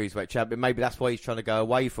was the Cruiserweight champion. Maybe that's why he's trying to go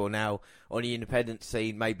away for now on the independent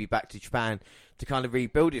scene, maybe back to Japan, to kind of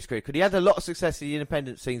rebuild his career. Because he had a lot of success in the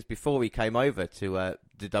independent scenes before he came over to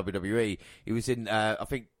the WWE. He was in, I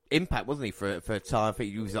think, Impact, wasn't he, for a time? I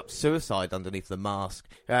think he was up Suicide underneath the mask.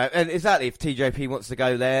 And exactly, if TJP wants to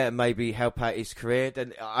go there and maybe help out his career,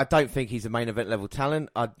 then I don't think he's a main event level talent.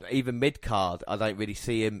 Even mid-card, I don't really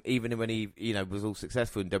see him, even when he, you know, was all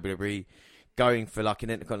successful in WWE, going for like an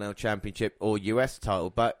Intercontinental Championship or US title.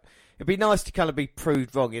 But it'd be nice to kind of be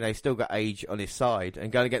proved wrong. He's still got age on his side,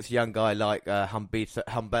 and going against a young guy like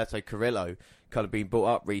Humberto Carrillo, kind of being brought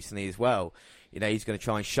up recently as well. He's going to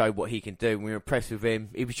try and show what he can do. And we were impressed with him.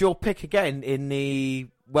 He was your pick again in the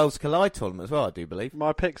Worlds Collide tournament as well, I do believe.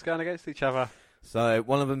 My picks going against each other. So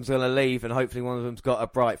one of them's going to leave, and hopefully one of them's got a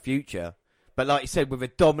bright future. But like you said, with a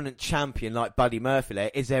dominant champion like Buddy Murphy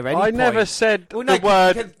there, is there any point? Never said the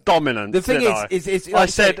word dominant, the thing is I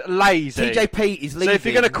said lazy. TJP is leaving. So if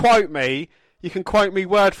you're going to quote me, you can quote me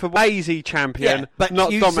word for lazy champion, but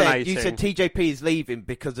not dominating. You said TJP is leaving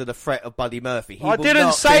because of the threat of Buddy Murphy. I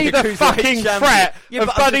didn't say the fucking threat of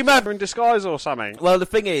Buddy Murphy in disguise or something. Well, the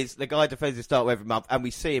thing is, the guy defends his title every month, and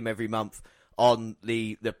we see him every month on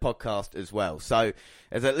the podcast as well. So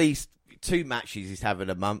there's at least 2 matches he's having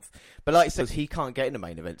a month. But like I said, he can't get in the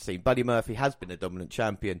main event scene. Buddy Murphy has been a dominant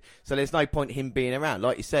champion, so there's no point him being around.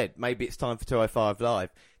 Like you said, maybe it's time for 205 Live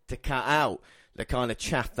to cut out the kind of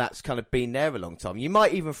chaff that's kind of been there a long time. You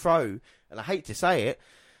might even throw, and I hate to say it,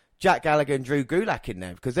 Jack Gallagher and Drew Gulak in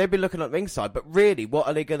there, because they've been looking at ringside, but really, what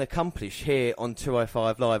are they going to accomplish here on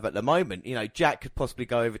 205 Live at the moment? Jack could possibly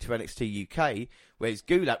go over to NXT UK, whereas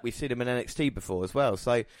Gulak, we've seen him in NXT before as well,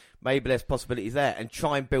 so maybe there's possibilities there, and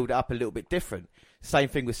try and build it up a little bit different. Same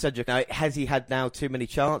thing with Cedric. Now, has he had now too many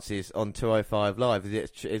chances on 205 Live?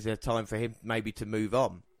 Is there time for him maybe to move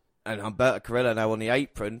on? And Humberto Carrillo now on the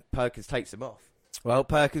apron, Perkins takes him off. Well,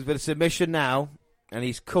 Perkins with a submission now, and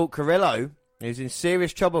he's caught Carrillo. He's in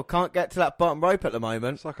serious trouble, can't get to that bottom rope at the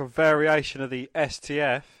moment. It's like a variation of the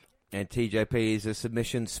STF. And TJP is a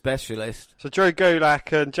submission specialist. So Drew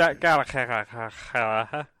Gulak and Jack Gallagher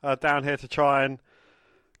are down here to try and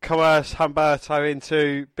coerce Humberto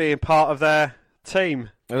into being part of their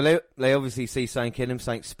team. Well, they obviously see something in him,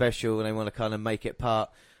 something special, and they want to kind of make it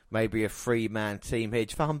part, maybe a 3-man team here.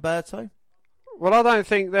 For Humberto? Well, I don't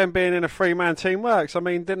think them being in a 3-man team works. I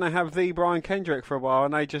mean, didn't they have the Brian Kendrick for a while,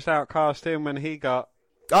 and they just outcast him when he got...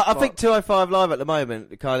 I think 205 Live at the moment,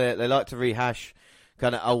 they like to rehash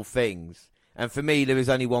kind of old things. And for me, there is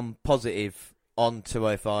only one positive on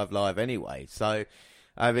 205 Live anyway. So,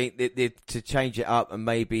 I mean, to change it up and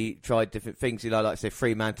maybe try different things, like I say,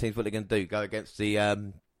 3-man teams, what they're going to do? Go against the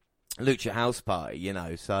Lucha House Party,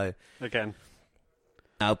 so... Again.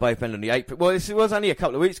 Now, both men on the apron. Well, it was only a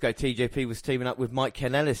couple of weeks ago. TJP was teaming up with Mike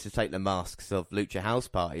Kanellis to take the masks of Lucha House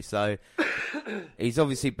Party. So he's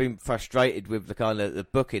obviously been frustrated with the kind of the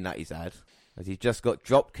booking that he's had, as he just got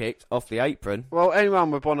drop kicked off the apron. Well,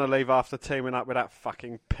 anyone would want to leave after teaming up with that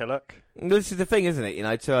fucking pillock. This is the thing, isn't it?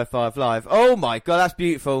 205 Live. Oh my God, that's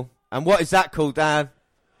beautiful. And what is that called, Dan?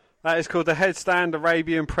 That is called the headstand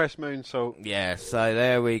Arabian press moonsault. Yeah, so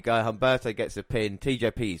there we go. Humberto gets a pin.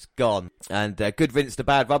 TJP's gone. And good riddance to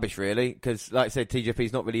bad rubbish, really, because, like I said,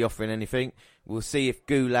 TJP's not really offering anything. We'll see if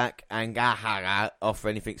Gulak and Gahara offer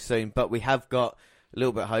anything soon. But we have got a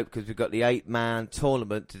little bit of hope, because we've got the 8-man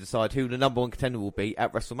tournament to decide who the number 1 contender will be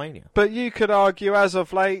at WrestleMania. But you could argue, as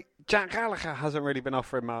of late, Jack Gallagher hasn't really been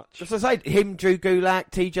offering much. As I say, him, Drew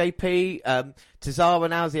Gulak, TJP, Cesaro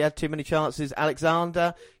now, has he had too many chances?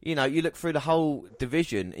 Alexander, you look through the whole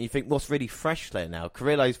division and you think, what's really fresh there now?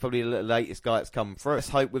 Carrillo's probably the latest guy that's come through. Let's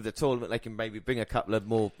hope with the tournament they can maybe bring a couple of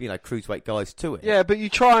more, cruiserweight guys to it. Yeah, but you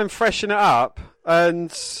try and freshen it up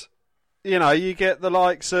and, you get the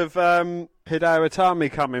likes of Hideo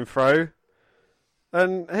Itami coming through.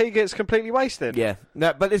 And he gets completely wasted. Yeah,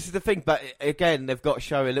 no, but this is the thing. But again, they've got to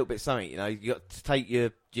show a little bit something. You got to take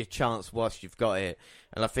your chance whilst you've got it.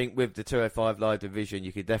 And I think with the 205 Live division,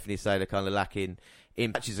 you could definitely say they're kind of lacking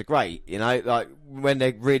in matches are great. Like when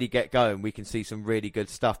they really get going, we can see some really good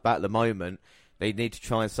stuff. But at the moment, they need to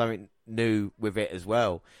try something new with it as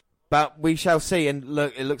well. But we shall see. And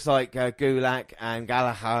look, it looks like Gulak and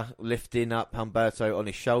Gallagher lifting up Humberto on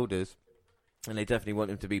his shoulders, and they definitely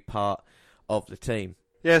want him to be part of the team.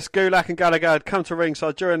 Yes, Gulak and Gallagher had come to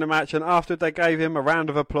ringside during the match, and after they gave him a round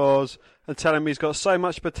of applause and telling him he's got so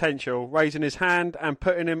much potential, raising his hand and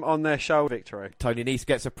putting him on their shoulder victory. Tony Nese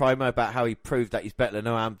gets a promo about how he proved that he's better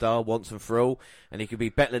than Noam Dar once and for all, and he could be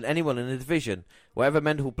better than anyone in the division. Whatever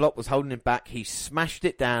mental block was holding him back, he smashed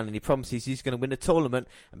it down, and he promises he's going to win the tournament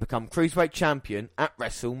and become Cruiserweight champion at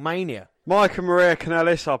WrestleMania. Mike and Maria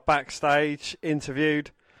Kanellis are backstage,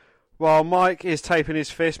 interviewed. While Mike is taping his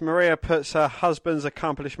fist, Maria puts her husband's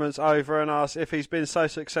accomplishments over and asks if he's been so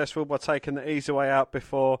successful by taking the easy way out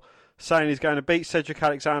before, saying he's going to beat Cedric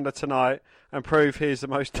Alexander tonight and prove he's the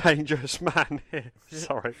most dangerous man here.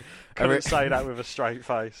 Sorry, couldn't say that with a straight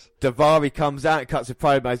face. Daivari comes out and cuts a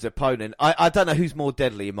promo as opponent. I don't know who's more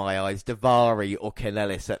deadly in my eyes, Daivari or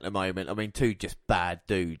Kanellis at the moment. I mean, two just bad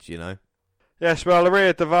dudes, Yes, well,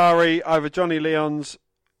 Rhea Daivari over Johnny Leon's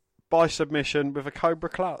by submission with a Cobra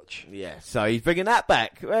Clutch. Yeah, so he's bringing that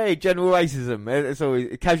back. Hey, general racism. It's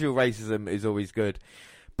always casual racism is always good.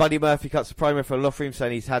 Buddy Murphy cuts the promo for a locker room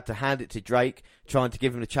saying he's had to hand it to Drake, trying to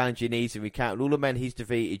give him the challenge he needs and recounting all the men he's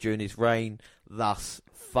defeated during his reign thus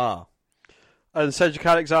far. And Cedric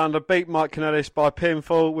Alexander beat Mike Kanellis by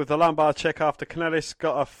pinfall with the lumbar check after Kanellis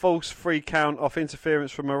got a false 3 count off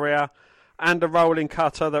interference from Maria and a rolling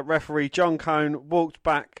cutter that referee John Cone walked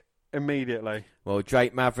back immediately. Well,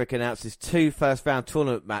 Drake Maverick announces 2 first-round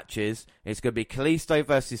tournament matches. It's going to be Kalisto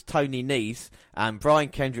versus Tony Nese and Brian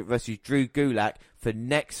Kendrick versus Drew Gulak for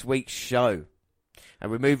next week's show. And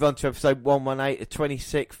we move on to episode 118, the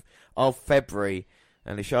 26th of February.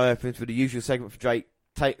 And the show opens with the usual segment for Drake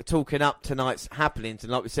talking up tonight's happenings.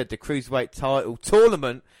 And like we said, the Cruiserweight title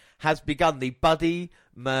tournament has begun, the Buddy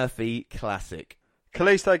Murphy Classic.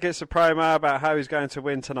 Kalisto gets a promo about how he's going to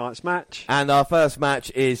win tonight's match. And our first match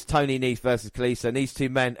is Tony Nese versus Kalisto. And these two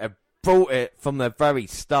men have brought it from the very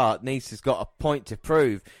start. Nese has got a point to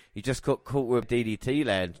prove. He just got caught with DDT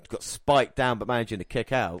there and got spiked down but managing to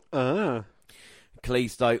kick out.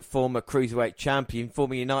 Kalisto, former Cruiserweight champion,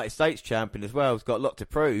 former United States champion as well, has got a lot to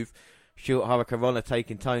prove. Short Hurricanrana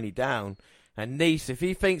taking Tony down. And Nese, if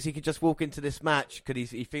he thinks he can just walk into this match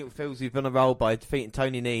because he feels he's been on a roll by defeating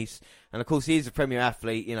Tony Nese, and of course he is a premier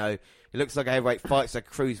athlete, you know, he looks like a heavyweight, fights like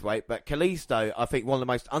a cruiserweight, but Kalisto, I think one of the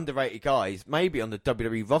most underrated guys, maybe on the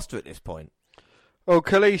WWE roster at this point. Well,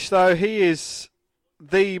 Kalisto, he is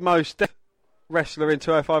the most wrestler in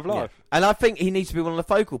 205 Live. Yeah. And I think he needs to be one of the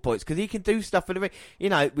focal points because he can do stuff in the ring. You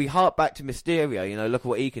know, we hark back to Mysterio, you know, look at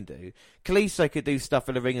what he can do. Kalisto could do stuff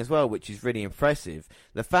in the ring as well, which is really impressive.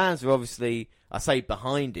 The fans are obviously, I say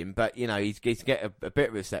behind him, but, you know, he's get a bit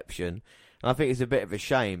of reception. And I think it's a bit of a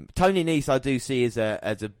shame. Tony Nese I do see as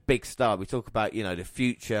a big star. We talk about, you know, the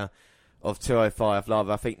future of 205 Live.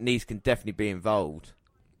 I think Nese can definitely be involved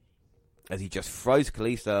as he just throws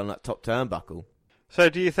Kalisto on that top turnbuckle. So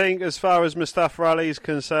do you think, as far as Mustafa Ali is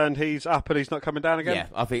concerned, he's up and he's not coming down again? Yeah,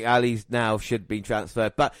 I think Ali's now should be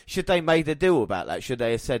transferred. But should they made a deal about that? Should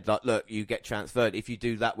they have said, like, look, you get transferred. If you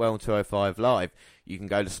do that well on 205 Live, you can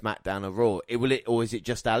go to SmackDown or Raw. Or is it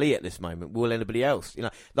just Ali at this moment? Will anybody else? You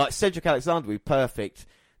know, like Cedric Alexander would be perfect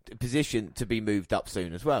position to be moved up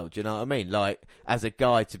soon as well. Do you know what I mean? Like, as a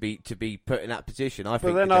guy to be put in that position, I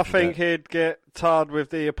think. But then I think he'd get tarred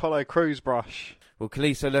with the Apollo Crews brush. Well,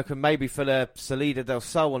 Kalisto looking maybe for the Salida del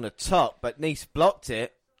Sol on the top, but Nese blocked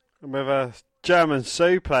it. And with a German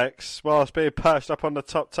suplex whilst being perched up on the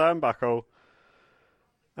top turnbuckle.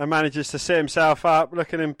 And manages to sit himself up,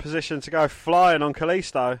 looking in position to go flying on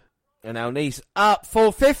Kalisto. And now Nese up,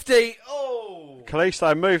 450. Oh!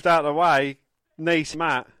 Kalisto moved out of the way. Nese,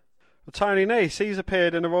 Matt. Well, Tony Nese, he's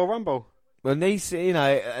appeared in the Royal Rumble. Well, Nese, you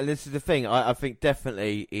know, and this is the thing, I think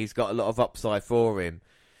definitely he's got a lot of upside for him.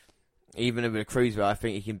 Even with a cruiser, I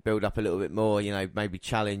think he can build up a little bit more, you know, maybe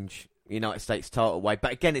challenge United States title away.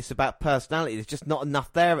 But again, it's about personality. There's just not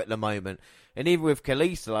enough there at the moment. And even with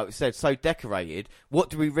Kalisto, like we said, so decorated, what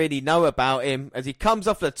do we really know about him as he comes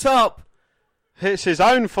off the top? Hits his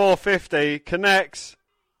own 450, connects.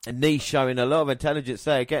 And Nese showing a lot of intelligence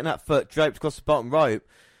there, getting that foot draped across the bottom rope,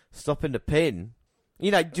 stopping the pin. You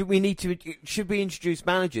know, should we introduce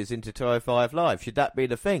managers into 205 Live? Should that be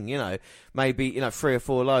the thing? You know, maybe, you know, 3 or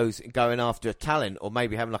 4 lows going after a talent, or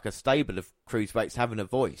maybe having like a stable of cruiserweights having a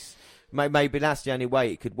voice. Maybe that's the only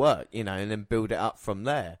way it could work, you know, and then build it up from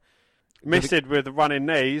there. Missed with the running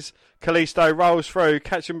knees. Kalisto rolls through,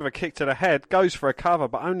 catches him with a kick to the head, goes for a cover,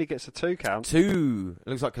 but only gets a 2 count. 2. It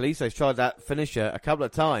looks like Kalisto's tried that finisher a couple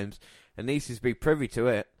of times, and needs to be privy to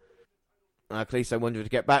it. Kalisto wanted to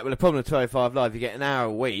get back. Well, the problem with 205 Live, you get an hour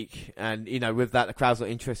a week, and, you know, with that, the crowd's not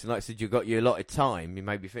interested. Like I said, you've got your allotted time. You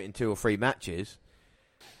may be fitting 2 or 3 matches.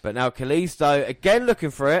 But now Kalisto, again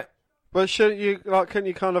looking for it. But couldn't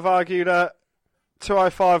you kind of argue that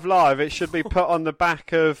 205 Live, it should be put on the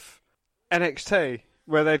back of NXT,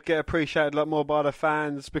 where they'd get appreciated a lot more by the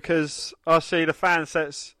fans? Because I see the fan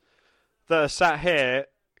sets that are sat here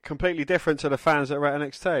completely different to the fans that were at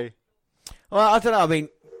NXT. Well, I don't know. I mean,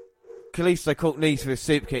 Kalisto caught Nese with a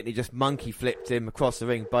super kick and he just monkey flipped him across the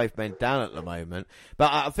ring, both men down at the moment.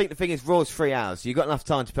 But I think the thing is, Raw's 3 hours. You've got enough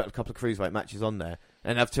time to put a couple of cruiserweight matches on there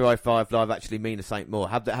and have 205 Live actually mean a something more.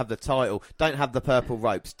 Have the title. Don't have the purple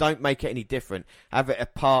ropes. Don't make it any different. Have it a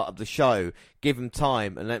part of the show. Give them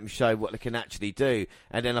time and let them show what they can actually do.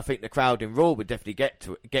 And then I think the crowd in Raw would definitely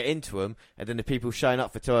get into them. And then the people showing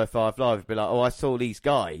up for 205 Live would be like, oh, I saw these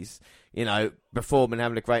guys, you know, performing and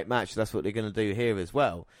having a great match. That's what they're going to do here as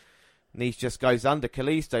well. Nese just goes under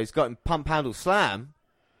Kalisto. He's got him pump handle slam.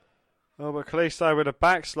 Oh, but Kalisto with a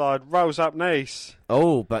backslide rolls up Nice.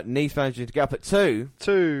 Oh, but Nice managing to get up at 2.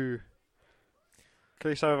 2.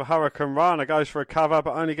 Kalisto with a Hurricane Rana goes for a cover,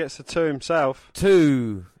 but only gets the 2 himself.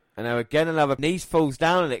 2. And now again another. Nice falls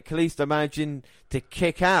down on it. Kalisto managing to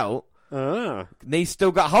kick out. Nice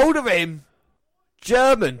still got hold of him.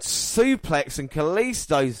 German suplex and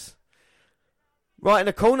Kalisto's right in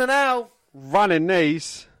the corner now. Running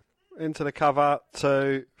Nice into the cover.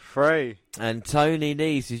 2, 3. And Tony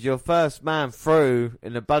Nese is your first man through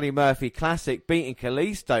in the Buddy Murphy Classic, beating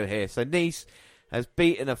Kalisto here. So Nese has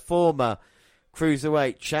beaten a former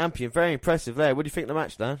Cruiserweight champion. Very impressive there. What do you think of the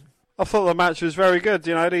match, Dan? I thought the match was very good.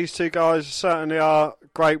 You know, these two guys certainly are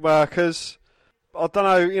great workers. I don't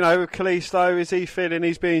know, you know, Kalisto, is he feeling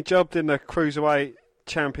he's being jobbed in the Cruiserweight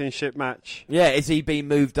Championship match? Yeah, is he being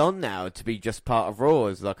moved on now to be just part of Raw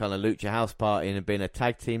as like on a Lucha House Party and being a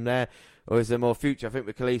tag team there? Or is there more future? I think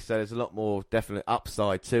with Kalisto there's a lot more definite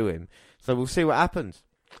upside to him. So we'll see what happens.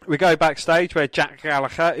 We go backstage where Jack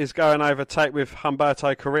Gallagher is going over tape with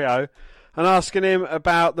Humberto Carrillo and asking him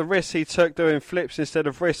about the risks he took doing flips instead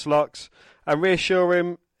of wrist locks and reassure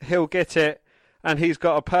him he'll get it and he's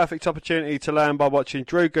got a perfect opportunity to learn by watching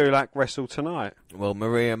Drew Gulak wrestle tonight. Well,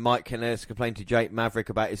 Maria and Mike Kanellis complained to Jake Maverick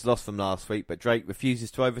about his loss from last week, but Drake refuses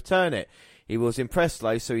to overturn it. He was impressed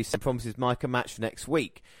though, so he promises Mike a match next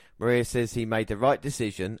week. Maria says he made the right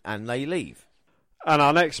decision and they leave. And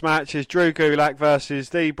our next match is Drew Gulak versus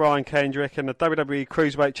the Brian Kendrick in the WWE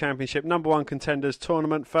Cruiserweight Championship #1 Contenders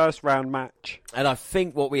Tournament first round match. And I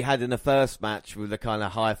think what we had in the first match with the kind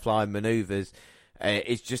of high-flying manoeuvres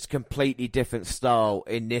is just a completely different style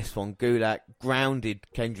in this one. Gulak grounded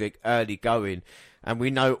Kendrick early going. And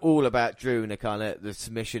we know all about Drew and the kind of the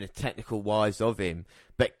submission and technical wise of him.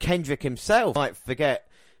 But Kendrick himself might forget.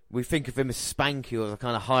 We think of him as Spanky or the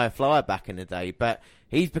kind of higher flyer back in the day, but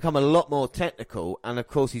he's become a lot more technical, and of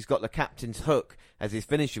course he's got the captain's hook as his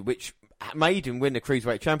finisher, which made him win the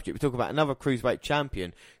Cruiserweight Championship. We talk about another Cruiserweight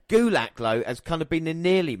champion. Gulak, though, has kind of been the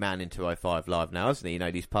nearly man in 205 Live now, hasn't he? You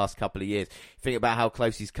know, these past couple of years. Think about how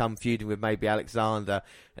close he's come feuding with maybe Alexander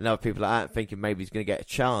and other people like that, thinking maybe he's going to get a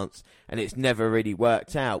chance, and it's never really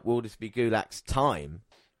worked out. Will this be Gulak's time?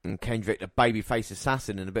 And Kendrick, the babyface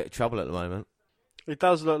assassin, in a bit of trouble at the moment. It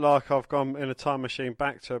does look like I've gone in a time machine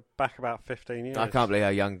back about 15 years. I can't believe how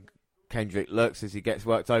young Kendrick looks as he gets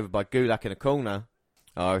worked over by Gulak in a corner.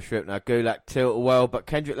 Irish Whip now. Gulak tilt well, but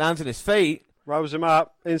Kendrick lands on his feet. Rolls him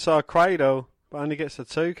up inside cradle, but only gets a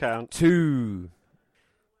 2 count. 2.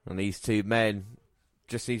 And these two men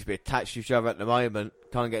just seem to be attached to each other at the moment.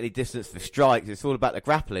 Can't get any distance for strikes. It's all about the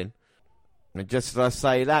grappling. And just as I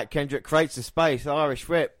say that, Kendrick creates the space. Irish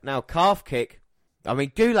Whip. Now calf kick. I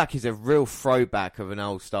mean, Gulak is a real throwback of an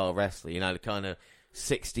old-style wrestler, you know, the kind of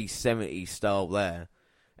 60s, 70s style there.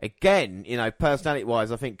 Again, you know,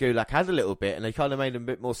 personality-wise, I think Gulak had a little bit, and they kind of made him a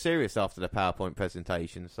bit more serious after the PowerPoint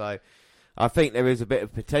presentation. So I think there is a bit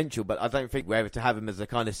of potential, but I don't think we're able to have him as a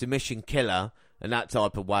kind of submission killer in that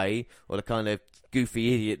type of way, or the kind of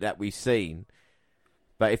goofy idiot that we've seen.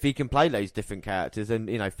 But if he can play those different characters, then,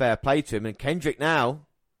 you know, fair play to him. And Kendrick now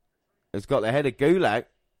has got the head of Gulak.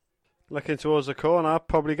 Looking towards the corner,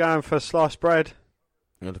 probably going for sliced bread.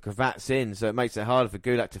 And the cravat's in, so it makes it harder for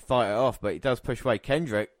Gulak to fight it off, but he does push away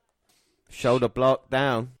Kendrick. Shoulder block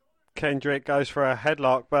down. Kendrick goes for a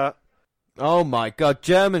headlock, but... Oh my God,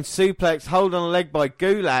 German suplex, hold on a leg by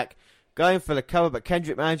Gulak. Going for the cover, but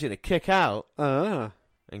Kendrick managing to kick out.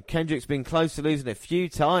 And Kendrick's been close to losing a few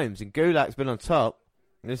times, and Gulak's been on top.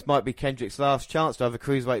 And this might be Kendrick's last chance to have a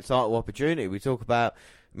Cruiserweight title opportunity. We talk about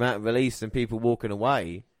amount of release and people walking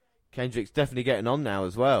away. Kendrick's definitely getting on now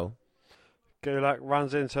as well. Gulak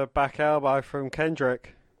runs into a back elbow from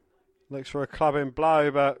Kendrick. Looks for a clubbing blow,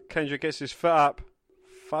 but Kendrick gets his foot up.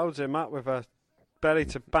 Folds him up with a belly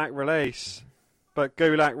to back release. But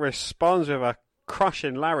Gulak responds with a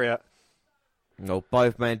crushing lariat. No,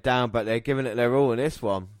 both men down, but they're giving it their all in this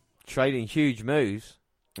one. Trading huge moves.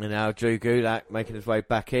 And now Drew Gulak making his way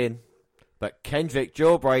back in. But Kendrick,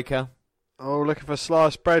 jawbreaker. Oh, looking for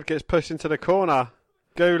sliced bread, gets pushed into the corner.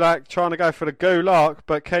 Gulak trying to go for the Gulak,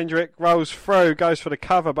 but Kendrick rolls through, goes for the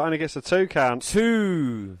cover, but only gets a 2 count.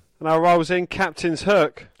 2. And now rolls in Captain's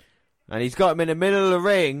hook. And he's got him in the middle of the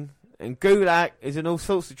ring, and Gulak is in all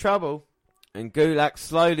sorts of trouble. And Gulak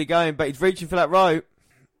slowly going, but he's reaching for that rope.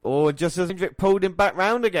 Or just as Kendrick pulled him back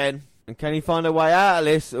round again. And can he find a way out of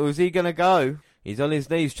this, or is he going to go? He's on his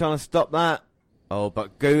knees trying to stop that. Oh,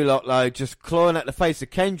 but Gulak, though, just clawing at the face of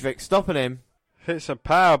Kendrick, stopping him. Hits a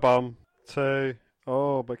powerbomb to...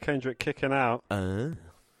 Oh, but Kendrick kicking out.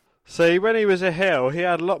 See, when he was a heel, he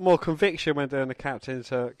had a lot more conviction when doing the captain's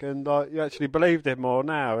hook, and you actually believed him more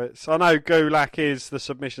now. I know Gulak is the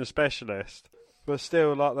submission specialist, but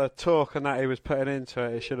still, like the talk and that he was putting into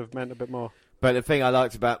it, it should have meant a bit more. But the thing I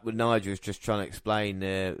liked about with Nigel was just trying to explain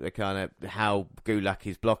the kind of how Gulak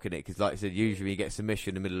is blocking it, because like I said, usually you get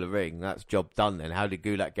submission in the middle of the ring, that's job done then. How did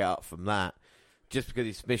Gulak get up from that? Just because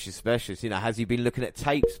he's submission specialist, has he been looking at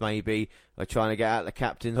tapes maybe, or trying to get out the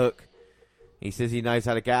captain's hook? He says he knows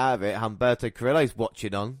how to get out of it. Humberto Carrillo's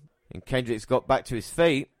watching on. And Kendrick's got back to his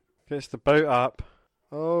feet. Gets the boot up.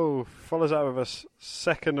 Oh, follows that with a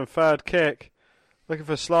second and third kick. Looking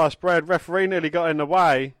for sliced bread. Referee nearly got in the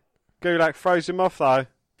way. Gulak throws him off though.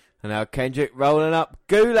 And now Kendrick rolling up.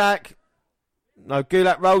 Gulak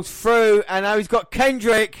rolls through. And now he's got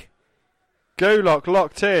Kendrick. Gulak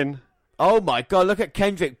locked in. Oh my God, look at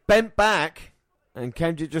Kendrick bent back. And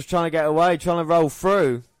Kendrick just trying to get away, trying to roll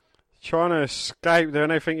through. Trying to escape, doing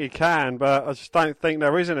anything he can, but I just don't think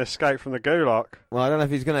there is an escape from the Gulak. Well, I don't know if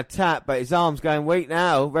he's going to tap, but his arm's going weak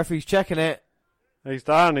now. Referee's checking it. He's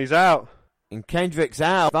done, he's out. And Kendrick's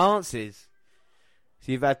out. Advances.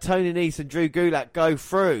 So you've had Tony Nese and Drew Gulak go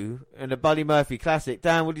through in the Buddy Murphy Classic.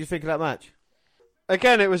 Dan, what do you think of that match?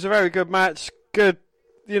 Again, it was a very good match. Good,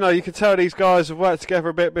 you can tell these guys have worked together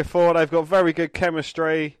a bit before. They've got very good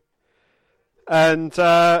chemistry. And,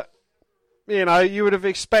 you would have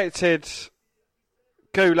expected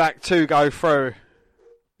Gulak to go through,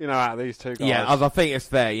 out of these two guys. Yeah, I think it's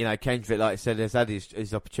fair. Kendrick, like I said, has had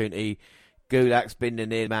his opportunity. Gulak's been the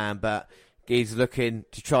near man, but he's looking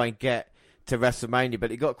to try and get to WrestleMania.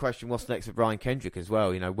 But you got to question what's next with Brian Kendrick as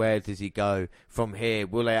well. Where does he go from here?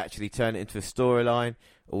 Will they actually turn it into a storyline,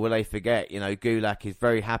 or will they forget? Gulak is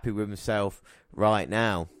very happy with himself right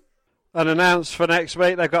now. And announced for next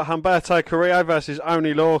week, they've got Humberto Carrillo versus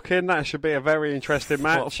Oney Lorcan. That should be a very interesting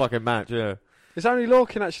match. What a fucking match, yeah. Is Oney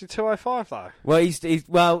Lorcan actually 205 though? Well,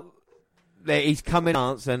 he's coming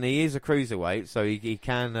out, and he is a cruiserweight, so he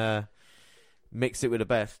can mix it with the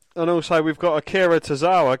best. And also, we've got Akira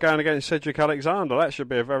Tozawa going against Cedric Alexander. That should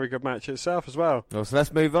be a very good match itself as well. Well, so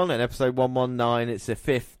let's move on then. Episode 119, it's the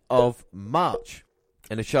 5th of March.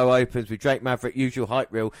 And the show opens with Drake Maverick, usual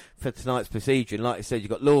hype reel for tonight's procedure. And like I said, you've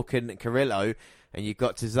got Lorcan and Carrillo, and you've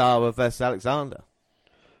got Tozawa versus Alexander.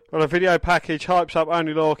 Well, a video package hypes up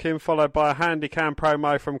Oney Lorcan, followed by a handy cam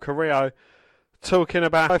promo from Carrillo, talking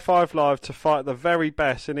about 5 Live to fight the very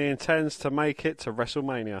best, and he intends to make it to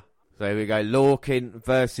WrestleMania. So here we go, Lorcan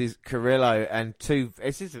versus Carrillo, and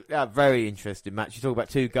this is a very interesting match. You talk about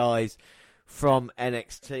two guys from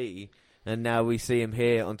NXT, and now we see him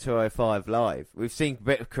here on 205 Live. We've seen a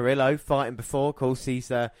bit of Carrillo fighting before. Of course,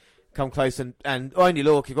 he's come close, and Oney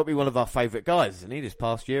Lorcan got to be one of our favourite guys, isn't he, this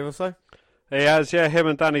past year or so? He has, yeah. Him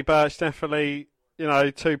and Danny Burch, definitely,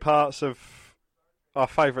 two parts of our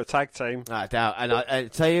favourite tag team. I doubt. And I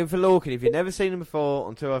tell you, for Lorcan, if you've never seen him before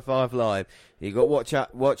on 205 Live, you've got to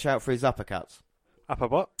watch out for his uppercuts. Upper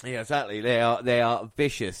what? Yeah, exactly. They are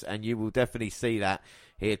vicious, and you will definitely see that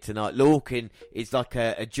here tonight. Lorcan is like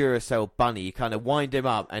a Duracell bunny. You kind of wind him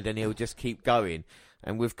up, and then he'll just keep going.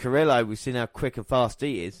 And with Carrillo, we've seen how quick and fast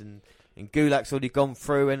he is, and Gulak's already gone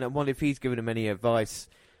through, and I wonder if he's given him any advice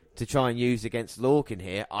to try and use against Lorcan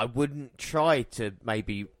here. I wouldn't try to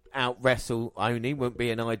maybe out-wrestle Oney. Wouldn't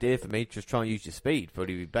be an idea for me. Just try and use your speed.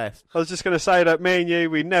 Probably be best. I was just going to say that me and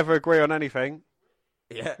you, we never agree on anything.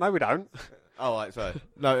 Yeah. No, we don't. Oh, right, sorry.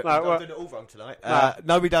 No, I'm doing it all wrong tonight.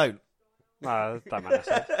 No, we don't. No, don't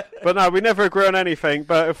matter. But no, we never agree on anything.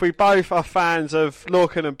 But if we both are fans of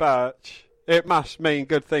Lorcan and Burch, it must mean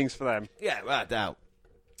good things for them. Yeah, without doubt.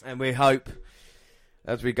 And we hope,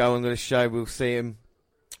 as we go on the show, we'll see him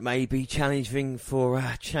maybe challenging for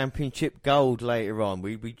championship gold later on.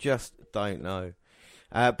 We just don't know.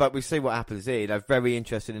 But we'll see what happens here. They're very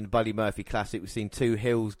interested in the Buddy Murphy Classic. We've seen two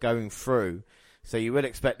heels going through. So you would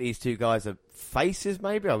expect these two guys are faces,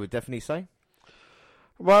 maybe, I would definitely say.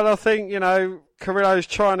 Well, I think, Carrillo's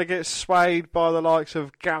trying to get swayed by the likes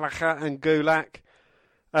of Gallagher and Gulak.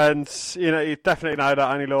 And, you definitely know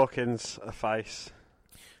that Oney Lorcan's a face.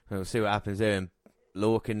 We'll see what happens here. And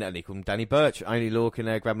Lorcan, and they call him Danny Burch. Oney Lorcan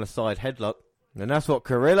there grabbing a side headlock. And that's what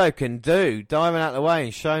Carrillo can do, diving out of the way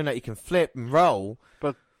and showing that he can flip and roll.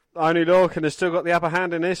 But Oney Lorcan has still got the upper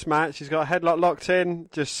hand in this match. He's got a headlock locked in,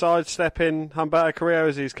 just sidestepping Humberto Carrillo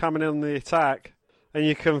as he's coming in on the attack. And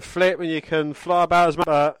you can flip and you can fly about as much.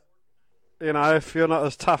 But, if you're not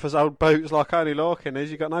as tough as old boots like Oney Lorcan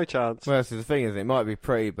is, you've got no chance. Well, so the thing is, it might be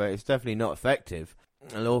pretty, but it's definitely not effective.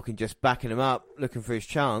 And Lorcan just backing him up, looking for his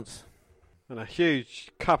chance. And a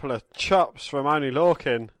huge couple of chops from Oney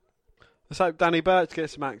Lorcan. Let's hope Danny Burch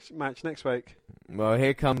gets a match next week. Well,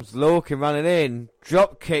 here comes Lorcan running in.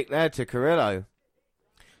 Drop kick there to Carrillo.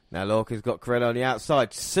 Now Lorcan's got Carrillo on the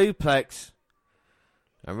outside. Suplex.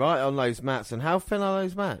 And right on those mats. And how thin are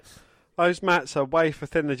those mats? Those mats are wafer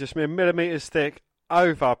thin. They're just mere millimetres thick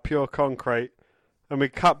over pure concrete. And we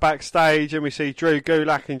cut backstage and we see Drew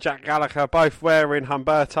Gulak and Jack Gallagher both wearing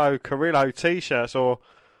Humberto Carrillo T-shirts, or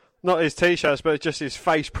not his T-shirts, but just his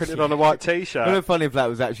face printed on a white T-shirt. It would have been funny if that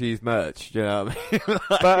was actually his merch. Do you know what I mean?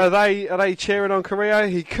 But are they cheering on Carrillo?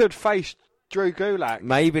 He could face Drew Gulak.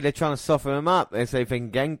 Maybe they're trying to soften him up. They say if he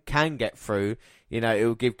can get through, it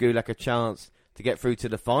will give Gulak a chance to get through to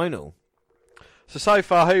the final. So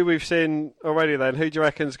far, who we've seen already then, who do you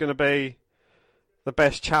reckon is going to be the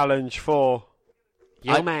best challenge for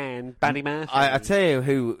your man, Buddy Murphy? I tell you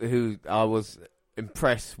who I was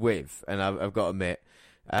impressed with, and I've got to admit,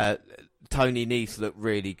 Tony Nese looked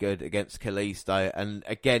really good against Kalisto, and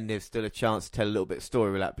again, there's still a chance to tell a little bit of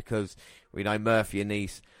story with that, because we know Murphy and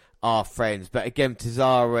Nese are friends. But again,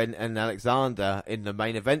 Cesaro and Alexander in the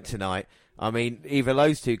main event tonight, I mean, either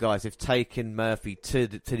those two guys have taken Murphy to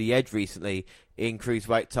the edge recently in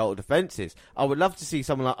Cruiserweight title defences. I would love to see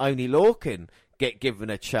someone like Oney Lorcan get given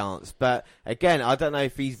a chance, but again, I don't know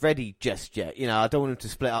if he's ready just yet. I don't want him to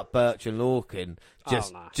split up Burch and Lorcan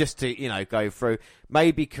just to go through.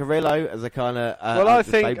 Maybe Carrillo as a kind of well, I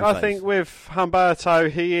think with Humberto,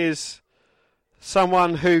 he is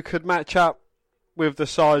someone who could match up with the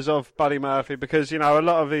size of Buddy Murphy, because a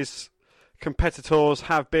lot of his competitors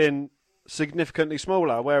have been significantly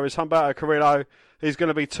smaller, whereas Humberto Carrillo, he's going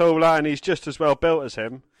to be taller and he's just as well built as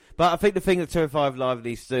him. But I think the thing that 205 Live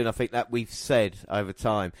needs to do, and I think that we've said over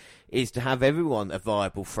time, is to have everyone a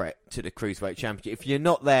viable threat to the Cruiserweight Championship. If you're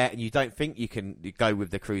not there and you don't think you can go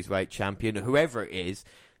with the Cruiserweight Champion, or whoever it is,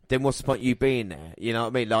 then what's the point of you being there? You know what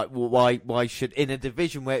I mean? Like, why should, in a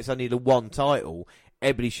division where it's only the one title,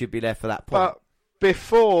 everybody should be there for that point? But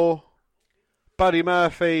before Buddy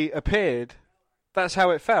Murphy appeared, that's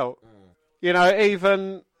how it felt.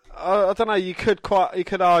 Even... I don't know. You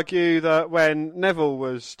could argue that when Neville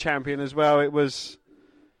was champion as well, it was.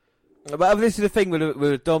 But this is the thing with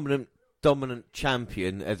a dominant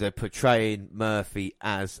champion, as they're portraying Murphy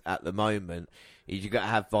as at the moment, is you've got to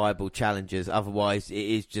have viable challengers. Otherwise, it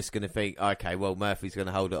is just going to think, okay, well, Murphy's going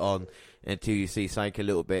to hold it on until you see something a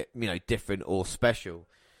little bit, different or special.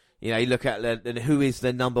 You look at who is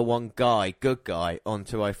the number one guy, good guy on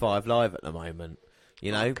 205 Live at the moment.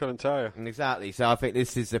 I couldn't tell you. Exactly. So I think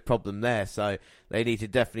this is the problem there. So they need to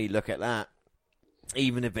definitely look at that.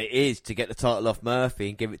 Even if it is to get the title off Murphy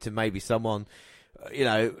and give it to maybe someone,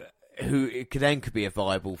 who could be a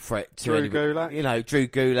viable threat to Drew Gulak. Drew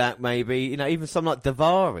Gulak maybe. Even someone like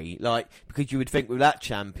Daivari. Because you would think with that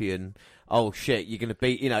champion, oh shit, you're going to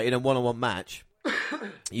beat, in a one-on-one match,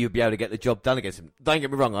 you'd be able to get the job done against him. Don't get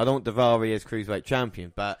me wrong, I don't want Daivari as Cruiserweight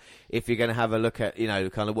champion, but if you're going to have a look at,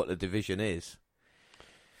 kind of what the division is.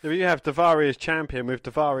 If you have Daivari as champion with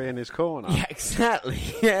Daivari in his corner. Yeah, exactly.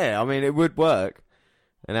 Yeah, I mean, it would work.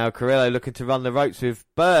 And now Carrillo looking to run the ropes with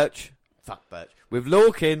Burch. Fuck Burch. With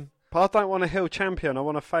Lorcan. But I don't want a heel champion. I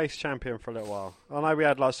want a face champion for a little while. I know we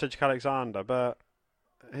had Cedric Alexander, but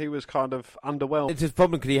he was kind of underwhelmed. It's his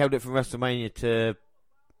problem because he held it from WrestleMania to,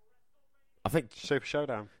 I think, Super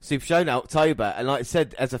Showdown. Super Showdown, October. And like I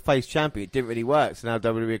said, as a face champion, it didn't really work. So now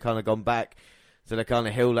WWE kind of gone back to the kind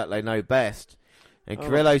of heel that they know best. And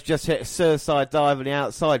Carrillo's just hit a suicide dive on the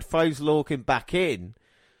outside, throws Lorcan back in.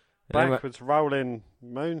 Backwards rolling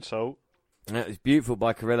moonsault. That was beautiful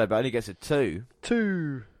by Carrillo, but only gets a 2.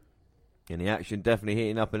 2. And the action definitely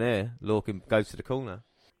heating up in here. Lorcan goes to the corner.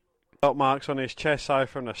 Dot marks on his chest, so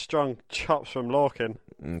from the strong chops from Lorcan.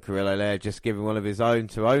 And Carrillo there just giving one of his own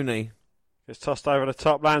to Oney. Gets tossed over the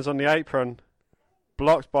top, lands on the apron.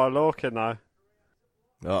 Blocked by Lorcan,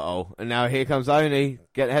 though. Uh-oh. And now here comes Oney.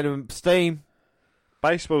 Get ahead of steam.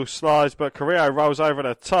 Baseball slides, but Carrillo rolls over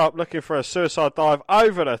the top, looking for a suicide dive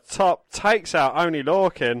over the top, takes out Oney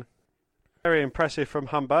Lorcan. Very impressive from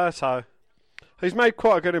Humberto. He's made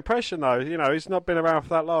quite a good impression, though. He's not been around for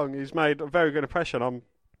that long. He's made a very good impression on,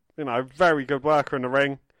 very good worker in the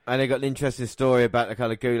ring. And they got an interesting story about the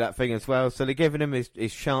kind of Gulak thing as well. So they're giving him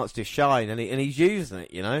his chance to shine, and he's using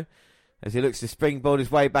it, as he looks to springboard his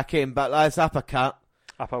way back in. But that's uppercut.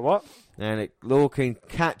 Upper what? And Lorcan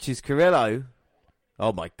catches Carrillo.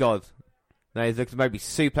 Oh, my God. Now he's looking to maybe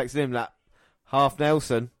suplexing him, that half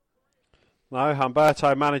Nelson. No,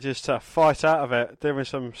 Humberto manages to fight out of it, doing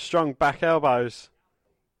some strong back elbows.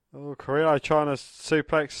 Oh, Carrillo trying to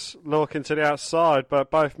suplex Lorcan to the outside, but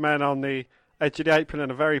both men on the edge of the apron in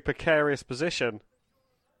a very precarious position.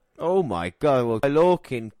 Oh, my God. Well,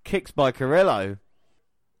 Lorcan kicks by Carrillo.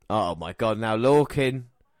 Oh my God, now Lorcan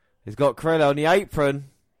has got Carrillo on the apron.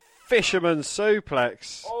 Fisherman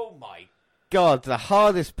suplex. Oh my God, the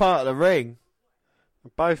hardest part of the ring.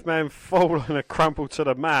 Both men fall and crumple to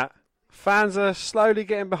the mat. Fans are slowly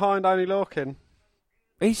getting behind Oney Lorcan.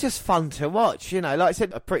 He's just fun to watch, like I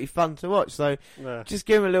said, pretty fun to watch. So just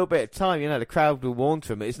give him a little bit of time, the crowd will warm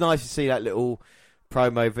to him. It's nice to see that little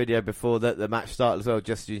promo video before the match started as well,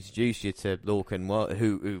 just to introduce you to Lorcan,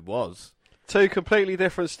 who was. Two completely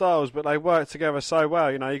different styles, but they work together so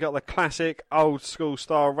well. You got the classic old school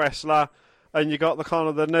style wrestler, and you got the kind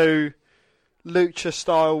of the new lucha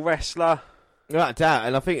style wrestler. Without doubt,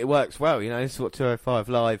 and I think it works well. This is what 205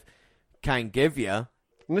 Live can give you. And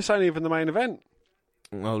this ain't even the main event.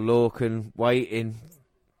 Well, Lorcan waiting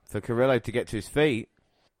for Carrillo to get to his feet.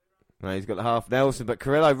 No, he's got the half Nelson, but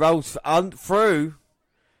Carrillo rolls through.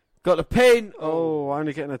 Got the pin. Oh,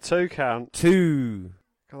 only getting a 2 count. 2.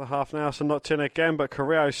 Got the half Nelson knocked in again, but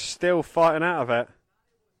Carrillo's still fighting out of it.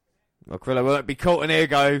 Well, Carrillo won't be caught, and here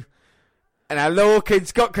go. And now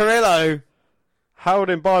Lorcan's got Carrillo.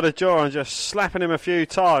 Holding by the jaw and just slapping him a few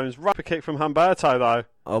times. Rubber kick from Humberto, though.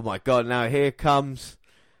 Oh, my God. Now here comes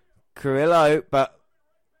Carrillo, but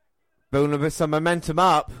building a bit some momentum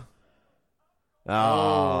up.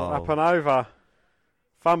 Oh. Up and over.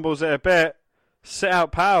 Fumbles it a bit. Sit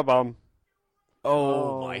out powerbomb.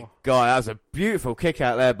 Oh, my God. That was a beautiful kick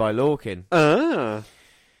out there by Lorcan.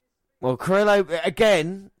 Well, Carrillo,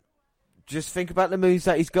 again, just think about the moves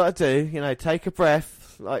that he's got to do. Take a breath.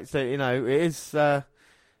 Like I said, it is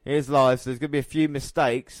live, so there's going to be a few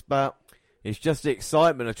mistakes, but it's just the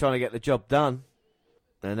excitement of trying to get the job done.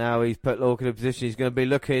 And now he's put Lorcan in a position he's going to be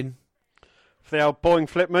looking for the old boing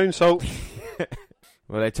flip moonsault.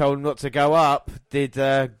 Well, they told him not to go up, did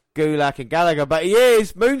Gulak and Gallagher, but he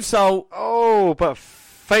is moonsault. Oh, but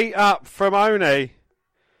feet up from Oney.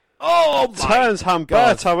 Oh, my turns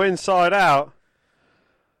Humberto God. Inside out.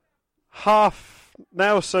 Half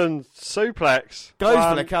Nelson suplex. Goes 1,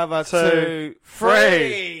 for the cover. 2,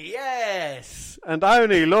 3. Yes. And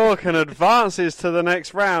Oney Lorcan advances to the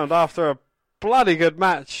next round after a bloody good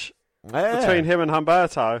match between him and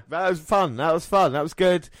Humberto. That was fun. That was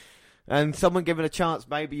good. And someone given a chance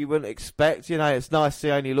maybe you wouldn't expect. It's nice to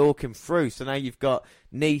see Oney Lorcan through. So now you've got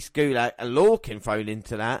Nice, Gulak and Lorcan thrown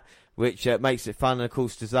into that, which makes it fun. And of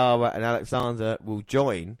course, Tozawa and Alexander will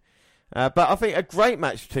join. But I think a great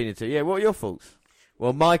match between the two. Yeah, what are your thoughts?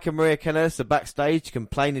 Well, Mike and Maria Kanellis are backstage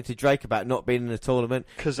complaining to Drake about not being in the tournament.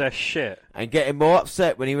 Because they're shit. And getting more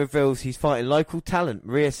upset when he reveals he's fighting local talent.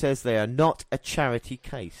 Maria says they are not a charity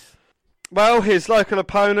case. Well, his local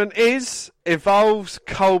opponent is Evolve's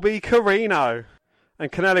Colby Corino.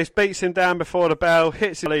 And Kanellis beats him down before the bell,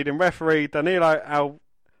 hits the leading referee, Danilo,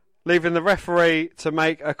 leaving the referee to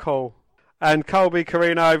make a call. And Colby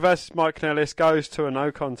Corino versus Mike Kanellis goes to a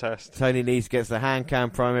no contest. Tony Nese gets the hand cam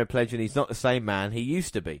promo pledge, and he's not the same man he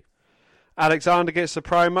used to be. Alexander gets the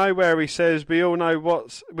promo where he says we all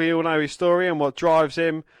know his story and what drives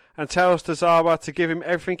him, and tells Tozawa to give him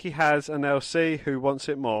everything he has, and they'll see who wants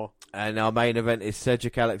it more. And our main event is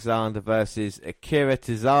Cedric Alexander versus Akira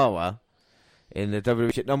Tozawa in the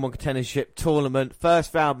WWE No. 1 Contendership Tournament.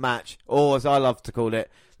 First round match, or as I love to call it,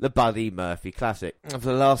 the Buddy Murphy Classic. For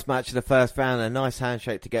the last match of the first round, a nice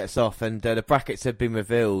handshake to get us off, and the brackets have been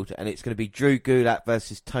revealed, and it's going to be Drew Gulak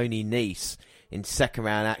versus Tony Nese in second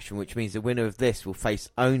round action, which means the winner of this will face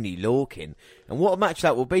Oney Lorcan. And what a match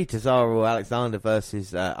that will be, Tozawa or Alexander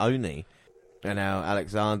versus Oney. And now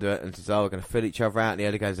Alexander and Tozawa are going to fill each other out, and the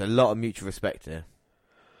other guys, a lot of mutual respect here.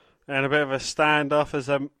 And a bit of a standoff as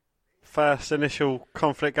the first initial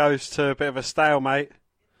conflict goes to a bit of a stalemate.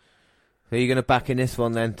 Who are you going to back in this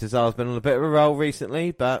one then? Tozawa's been on a bit of a roll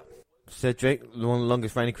recently, but Cedric, one of the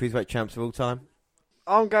longest reigning Cruiserweight champs of all time.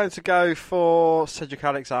 I'm going to go for Cedric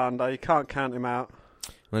Alexander. You can't count him out.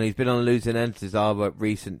 Well, he's been on a losing end to Tozawa at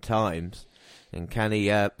recent times. And can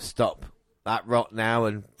he stop that rot now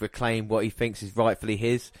and reclaim what he thinks is rightfully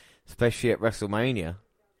his, especially at WrestleMania?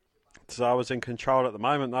 Tozawa's in control at the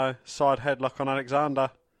moment, though. Side headlock on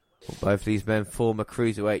Alexander. Well, both of these men former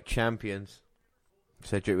Cruiserweight champions.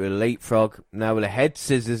 Cedric with a leapfrog, now with a head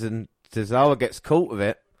scissors, and Tozawa gets caught with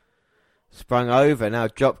it. Sprung over, now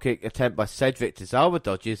dropkick attempt by Cedric. Tozawa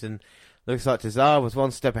dodges, and looks like Tozawa was one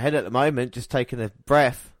step ahead at the moment, just taking a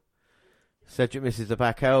breath. Cedric misses the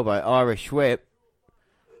back elbow, Irish whip.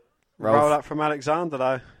 Roll up from Alexander,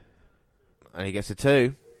 though. And he gets a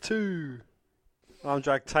 2. 2. Arm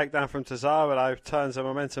drag takedown from Tozawa, though, turns the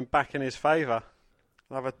momentum back in his favour.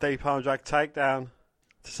 Another deep arm drag takedown.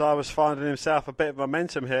 Tozawa's finding himself a bit of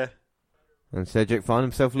momentum here. And Cedric finds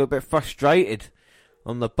himself a little bit frustrated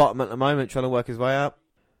on the bottom at the moment, trying to work his way up.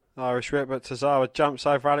 Irish whip, but Tozawa jumps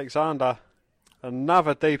over Alexander.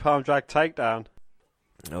 Another deep arm drag takedown.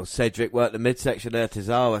 Oh, Cedric worked the midsection there.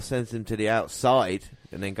 Tozawa sends him to the outside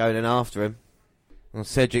and then going in after him. Well,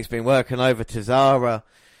 Cedric's been working over Tozawa,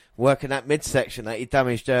 working that midsection that he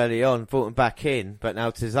damaged early on, brought him back in. But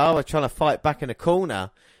now Tozawa trying to fight back in the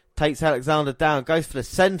corner, takes Alexander down, goes for the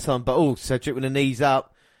senton, but Cedric with the knees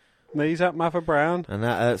up. Knees up, Mother Brown. And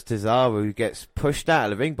that hurts Tozawa, who gets pushed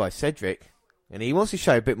out of the ring by Cedric. And he wants to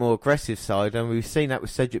show a bit more aggressive side, and we've seen that with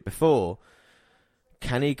Cedric before.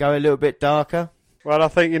 Can he go a little bit darker? Well, I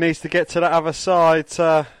think he needs to get to that other side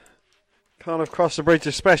to kind of cross the bridge,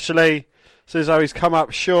 especially since he's come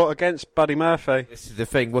up short against Buddy Murphy. This is the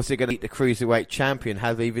thing. What's he going to beat the Cruiserweight champion?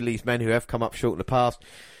 Have either of these men who have come up short in the past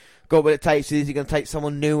got what it takes? Is he going to take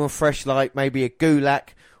someone new and fresh like maybe a Gulak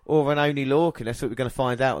or an Oni Lorcan? That's what we're going to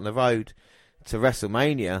find out on the road to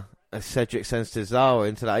WrestleMania as Cedric sends Tozawa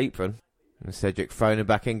into that apron. And Cedric throwing him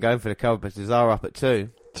back in, going for the cover, but Tozawa up at 2.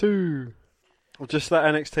 Well, just that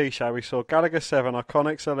NXT show, we saw Gallagher 7,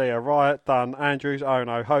 Iconics, Aaliyah, Riot, Dunn, Andrews,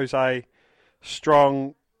 Ohno, Jose,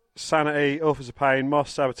 Strong, Sanity, Authors of Pain,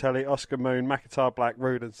 Moss, Sabatelli, Oscar Moon, McIntyre, Black,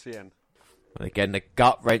 Rude and Cien. And again, the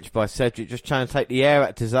gut wrench by Cedric, just trying to take the air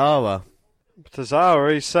at Tozawa.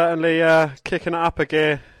 Tozawa, he's certainly kicking it up a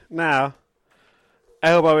gear now.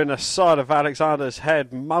 Elbow in the side of Alexander's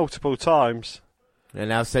head multiple times. And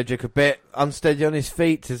now Cedric a bit unsteady on his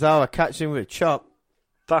feet. Tozawa catching him with a chop.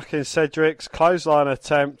 Ducking Cedric's clothesline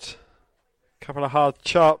attempt. Couple of hard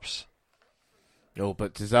chops. Oh,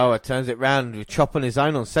 but Tozawa turns it round with a chop on his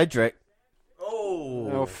own on Cedric.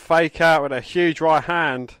 He'll fake out with a huge right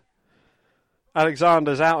hand.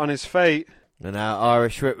 Alexander's out on his feet. And now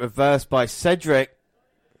Irish whip reversed by Cedric.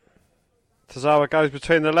 Tozawa goes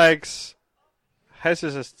between the legs.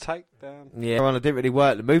 Hez's takedown. Yeah, it didn't really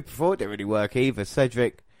work. The move before didn't really work either.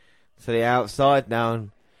 Cedric to the outside now.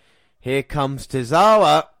 And here comes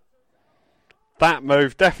Tozawa. That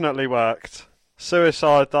move definitely worked.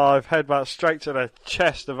 Suicide dive, headbutt straight to the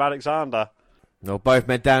chest of Alexander. Well, both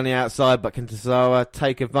men down the outside, but can Tozawa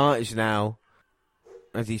take advantage now?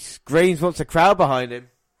 As he screams, wants a crowd behind him.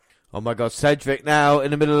 Oh my God, Cedric now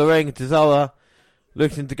in the middle of the ring. Tozawa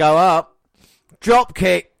looking to go up. Drop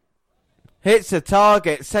kick. Hits the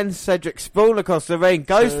target, sends Cedric sprawling across the ring,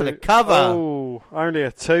 goes for the cover. Oh, only a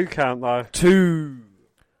 2 count though. 2.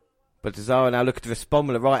 But Tozawa now looking to respond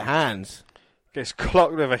with the right hands. Gets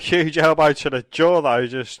clocked with a huge elbow to the jaw though,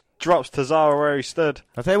 just drops Tozawa where he stood.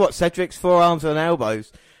 I'll tell you what, Cedric's forearms and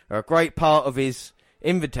elbows are a great part of his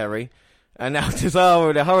inventory. And now Tozawa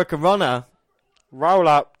with a Hurricane Runner. Roll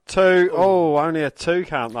up, 2. Oh, only a 2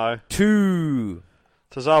 count though. 2.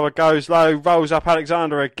 Tozawa goes low, rolls up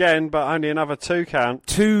Alexander again, but only another 2 count.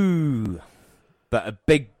 2. But a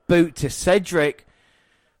big boot to Cedric.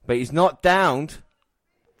 But he's not downed.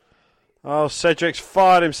 Oh, Cedric's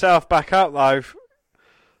fired himself back up though.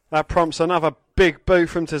 That prompts another big boot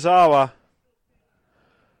from Tozawa.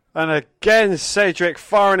 And again, Cedric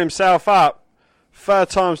firing himself up. Third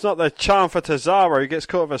time's not the charm for Tozawa. He gets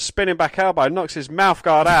caught with a spinning back elbow, knocks his mouth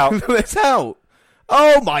guard out. It's out.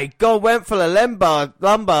 Oh my God, went for the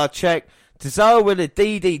lumbar check. Tozawa with a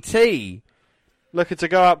DDT. Looking to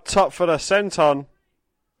go up top for the senton.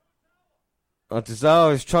 Oh,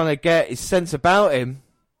 Tozawa is trying to get his sense about him.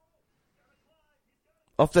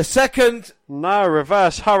 Off the second. No,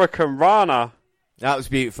 reverse Hurricane Rana. That was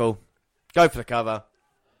beautiful. Go for the cover.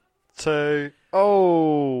 2.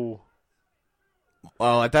 Oh.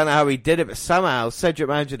 Well, I don't know how he did it, but somehow Cedric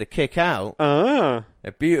managed to kick out.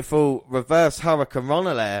 A beautiful reverse Hurricane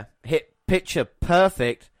Rana there. Hit picture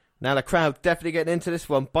perfect. Now the crowd definitely getting into this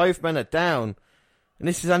one. Both men are down. And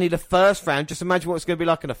this is only the first round. Just imagine what it's going to be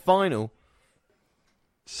like in the final.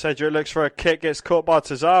 Cedric looks for a kick, gets caught by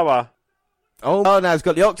Tozawa. Oh, now he's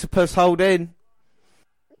got the octopus hold in.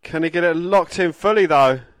 Can he get it locked in fully,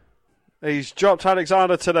 though? He's dropped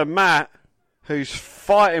Alexander to the mat, who's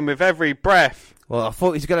fighting with every breath. Well, I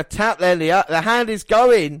thought he was going to tap there. The hand is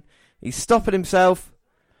going. He's stopping himself.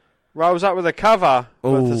 Rolls up with a cover,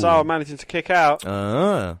 but Tozawa managing to kick out.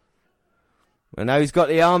 And now he's got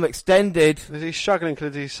the arm extended. Is he struggling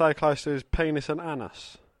because he's so close to his penis and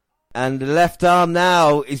anus? And the left arm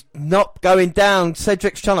now is not going down.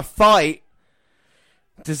 Cedric's trying to fight.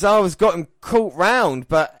 Tozawa's got him caught round,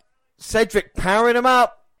 but Cedric powering him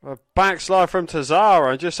up. A backslide from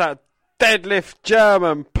Tozawa and just that deadlift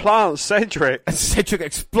German plants Cedric. And Cedric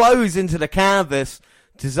explodes into the canvas.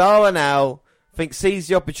 Tozawa now sees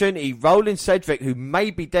the opportunity, rolling Cedric, who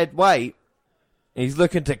may be dead weight. He's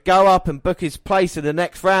looking to go up and book his place in the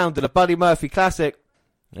next round of the Buddy Murphy Classic.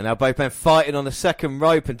 And now both men fighting on the second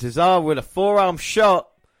rope, and Tozawa with a forearm shot.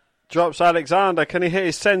 Drops Alexander. Can he hit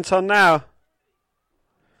his senton now?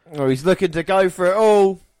 Oh, he's looking to go for it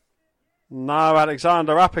all. No,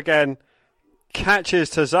 Alexander up again. Catches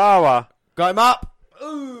Tozawa. Got him up.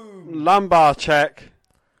 Ooh. Lumbar check.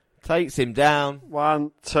 Takes him down.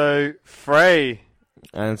 1, 2, 3.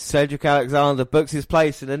 And Cedric Alexander books his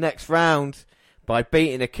place in the next round by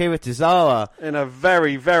beating Akira Tozawa. In a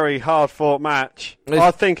very, very hard-fought match.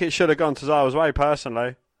 I think it should have gone Tozawa's way,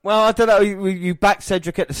 personally. Well, I don't know. You backed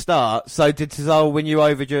Cedric at the start, so did Tozawa win you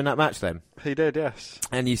over during that match then? He did, yes.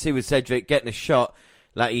 And you see with Cedric getting a shot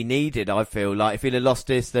like he needed, I feel like. If he'd have lost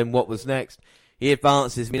this, then what was next? He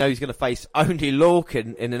advances. We know he's going to face only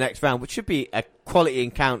Lorcan in the next round, which should be a quality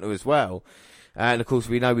encounter as well. And, of course,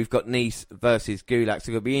 we know we've got Nice versus Gulak,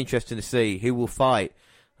 so it'll be interesting to see who will fight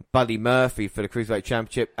Buddy Murphy for the Cruiserweight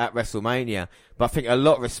Championship at WrestleMania. But I think a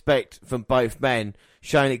lot of respect from both men,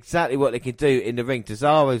 showing exactly what they can do in the ring.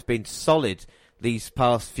 Tozawa has been solid these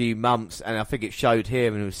past few months, and I think it showed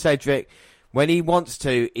here. And with Cedric, when he wants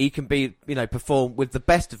to, he can be, perform with the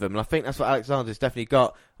best of them. And I think that's what Alexander's definitely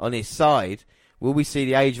got on his side. Will we see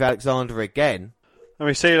the age of Alexander again? And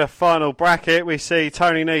we see the final bracket. We see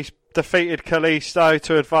Tony Nese defeated Kalisto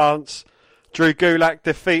to advance. Drew Gulak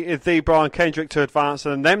defeated the Brian Kendrick to advance.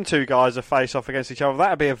 And them two guys are face off against each other.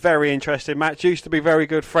 That'd be a very interesting match. Used to be very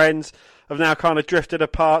good friends. Have now kind of drifted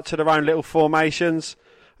apart to their own little formations.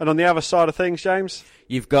 And on the other side of things, James?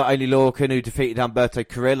 You've got Only Lorcan, who defeated Humberto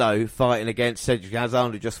Carrillo, fighting against Cedric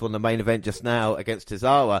Alexander, who just won the main event just now against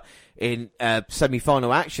Tozawa in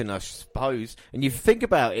semi-final action, I suppose. And you think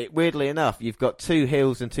about it, weirdly enough, you've got two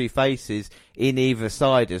heels and two faces in either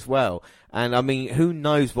side as well. And, I mean, who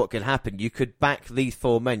knows what can happen? You could back these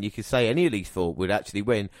four men. You could say any of these four would actually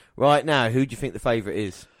win. Right now, who do you think the favourite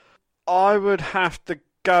is? I would have to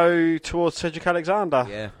go towards Cedric Alexander.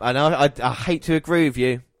 Yeah, I know. I hate to agree with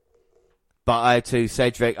you. But I too,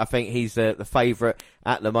 Cedric, I think he's the favourite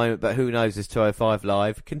at the moment. But who knows, this 205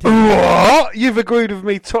 Live. Continue. What? You've agreed with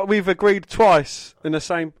me. We've agreed twice in the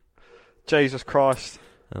same... Jesus Christ.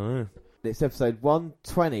 Oh. It's episode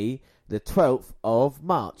 120, the 12th of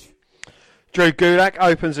March. Drew Gulak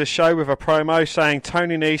opens the show with a promo saying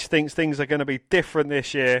Tony Nese thinks things are going to be different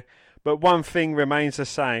this year. But one thing remains the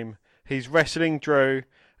same. He's wrestling Drew.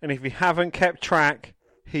 And if you haven't kept track...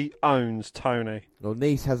 he owns Tony. Well,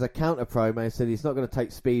 Nese has a counter promo and said he's not going to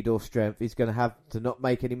take speed or strength. He's going to have to not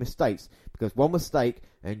make any mistakes. Because one mistake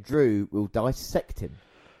and Drew will dissect him.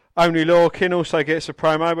 Only Lorcan also gets a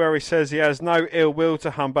promo where he says he has no ill will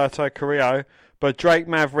to Humberto Carrillo. But Drake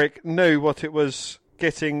Maverick knew what it was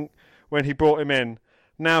getting when he brought him in.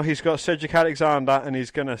 Now he's got Cedric Alexander and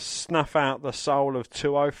he's going to snuff out the soul of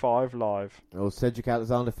 205 Live. Well, Cedric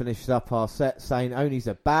Alexander finishes up our set saying Only's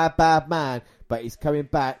a bad, bad man, but he's coming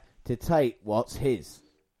back to take what's his.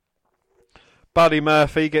 Buddy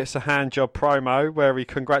Murphy gets a handjob promo where he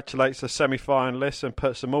congratulates the semi-finalists and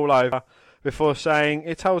puts them all over before saying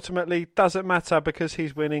it ultimately doesn't matter because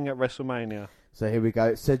he's winning at WrestleMania. So here we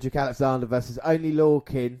go. Cedric Alexander versus Only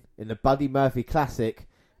Lorcan in the Buddy Murphy Classic.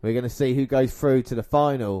 We're going to see who goes through to the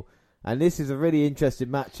final. And this is a really interesting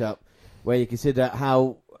matchup where you consider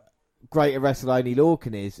how great a wrestler Only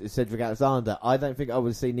Lorcan is as Cedric Alexander. I don't think I would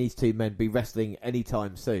have seen these two men be wrestling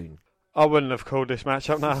anytime soon. I wouldn't have called this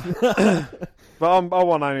matchup now. But I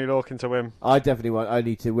want Only Lorcan to win. I definitely want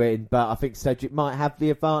Only to win, but I think Cedric might have the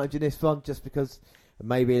advantage in this one just because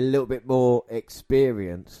maybe a little bit more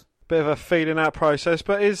experience. Bit of a feeling out process,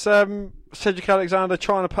 but is Cedric Alexander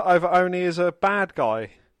trying to put over Only as a bad guy?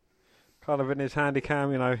 Kind of in his handy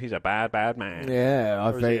cam, he's a bad, bad man. Yeah,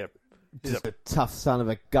 I think just a tough son of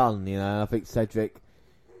a gun, I think Cedric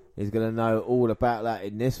is going to know all about that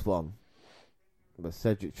in this one. But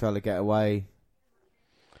Cedric trying to get away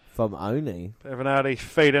from Only. Bit of an early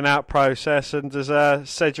feeling out process, and does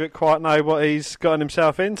Cedric quite know what he's gotten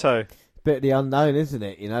himself into? Bit of the unknown, isn't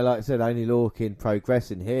it? Like I said, Only Lorcan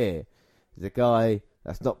progressing here. He's a guy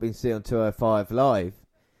that's not been seen on 205 Live.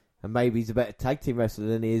 And maybe he's a better tag team wrestler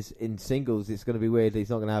than he is in singles. It's going to be weird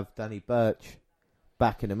he's not going to have Danny Burch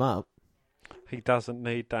backing him up. He doesn't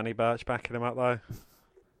need Danny Burch backing him up, though.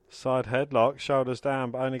 Side headlock, shoulders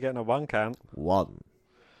down, but only getting a 1 count. 1.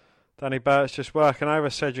 Danny Burch just working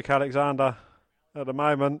over Cedric Alexander at the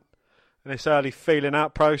moment in this early feeling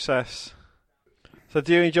out process. So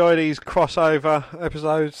do you enjoy these crossover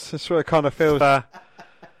episodes? That's what it kind of feels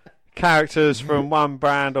characters from one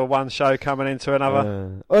brand or one show coming into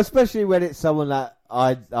another. Well, especially when it's someone that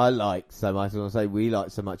I like so much. When I say we like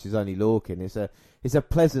so much as Only Lorcan, it's a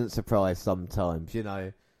pleasant surprise sometimes.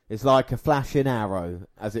 It's like a flashing arrow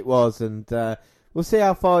as it was, and we'll see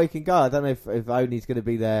how far he can go. I don't know if Only's going to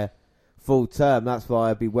be there full term. That's why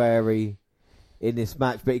I'd be wary in this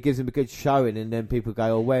match, but it gives him a good showing, and then people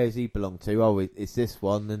go, oh, where does he belong to? Oh, it's this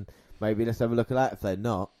one, and maybe let's have a look at that if they're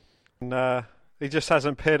not. And, he just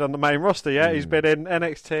hasn't appeared on the main roster yet. He's been in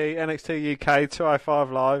NXT, NXT UK,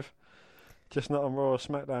 205 Live, just not on Raw or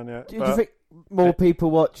SmackDown yet. Do you think more people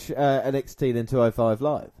watch NXT than 205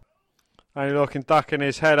 Live? Only looking, ducking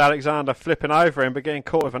his head, Alexander flipping over him, but getting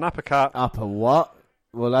caught with an uppercut. Upper what?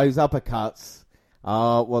 Well, those uppercuts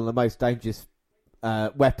are one of the most dangerous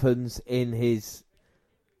weapons in his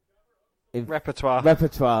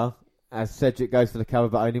repertoire. As Cedric goes for the cover,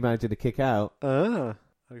 but only managing to kick out.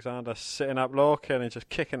 Alexander sitting up, Lorcan, and just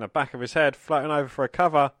kicking the back of his head, floating over for a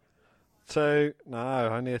cover. 2. No,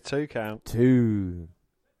 only a 2 count. 2.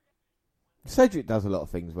 Cedric does a lot of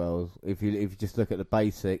things well. If you just look at the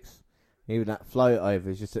basics. Even that float over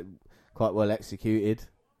is just quite well executed.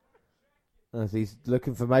 As he's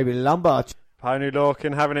looking for maybe lumbar. Pony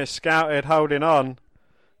Lorcan having it scouted, holding on.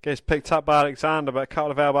 Gets picked up by Alexander, but a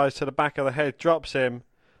couple of elbows to the back of the head drops him.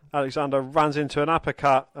 Alexander runs into an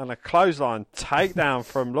uppercut and a clothesline takedown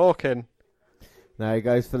from Lorcan. Now he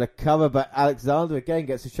goes for the cover, but Alexander again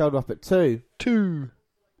gets the shoulder up at 2. 2.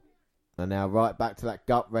 And now right back to that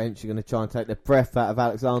gut wrench. You're going to try and take the breath out of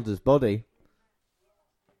Alexander's body.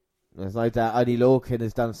 There's no doubt only Lorcan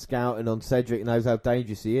has done scouting on Cedric and knows how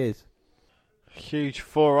dangerous he is. Huge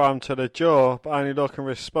forearm to the jaw, but only Lorcan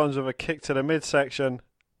responds with a kick to the midsection.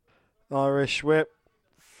 Irish whip,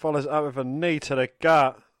 follows it up with a knee to the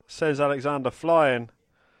gut, sends Alexander flying,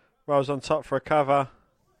 rolls on top for a cover,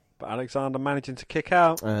 but Alexander managing to kick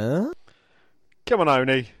out. Come on,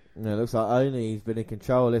 Oni. Yeah, it looks like Oni's been in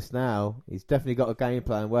control of this now. He's definitely got a game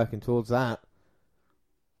plan working towards that.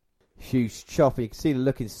 Huge chop. You can see the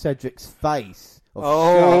look in Cedric's face.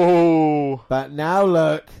 Shock. But now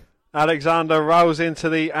look. Alexander rolls into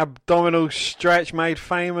the abdominal stretch made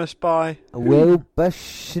famous by Wilbur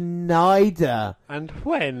Schneider. And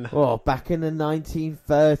when? Oh, back in the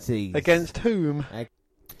 1930s. Against whom?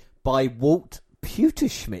 By Walt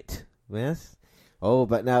Pewterschmidt. Yes. Oh,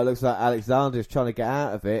 but now it looks like Alexander's trying to get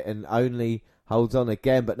out of it and only holds on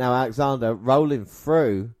again. But now Alexander rolling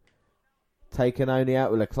through. Taken only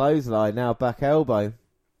out with a clothesline. Now back elbow.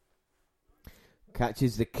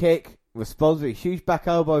 Catches the kick. Responds with a huge back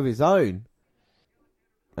elbow of his own.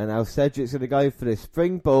 And now Cedric's going to go for the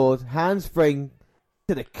springboard. Handspring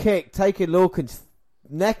to the kick. Taking Lorcan's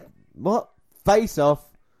face off.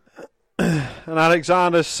 And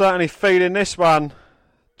Alexander's certainly feeling this one.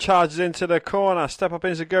 Charges into the corner. Step up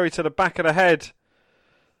enziguri to the back of the head.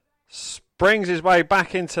 Springs his way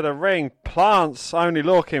back into the ring. Plants only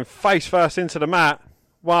Lorcan face first into the mat.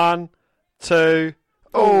 1, 2.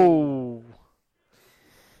 Oh.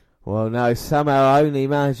 Well, no, somehow only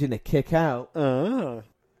managing to kick out.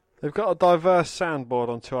 They've got a diverse soundboard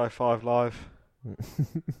on 205 Live.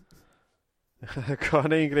 They've got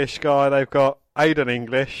an English guy, they've got Aiden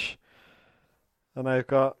English, and they've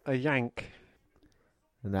got a Yank.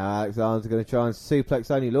 And now Alexander's going to try and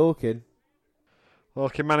suplex only Lorcan.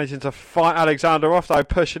 Lorcan managing to fight Alexander off, though,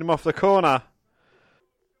 pushing him off the corner.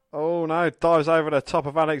 Oh, no, dives over the top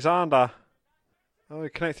of Alexander. Oh, he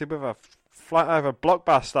connected with a flat over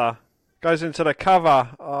blockbuster. Goes into the cover.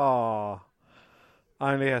 Oh,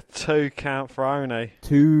 only a 2 count for Oni.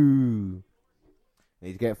 2.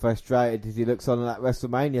 He's getting frustrated as he looks on that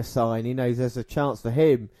WrestleMania sign. He knows there's a chance for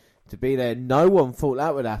him to be there. No one thought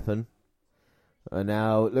that would happen. And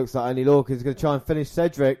now it looks like only Lorcan's going to try and finish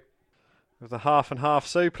Cedric. With the half and half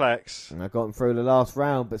suplex. And I got him through the last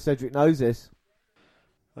round, but Cedric knows this.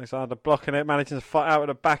 Alexander blocking it, managing to fight out with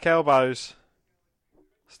the back elbows.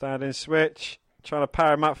 Standing switch. Trying to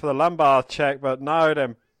power him up for the lumbar check, but no,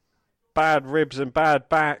 them bad ribs and bad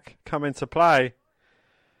back come into play.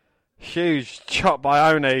 Huge chop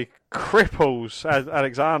by Oni. Cripples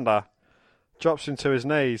Alexander. Drops him to his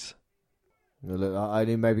knees. It looked like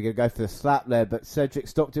Oni maybe going to go for the slap there, but Cedric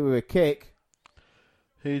stopped it with a kick.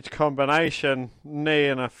 Huge combination. Knee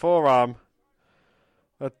and a forearm.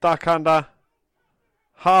 A duck under.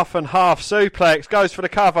 Half and half suplex. Goes for the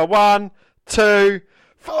cover. 1, 2,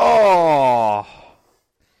 4.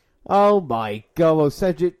 Oh my God. Well,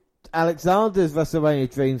 Cedric Alexander's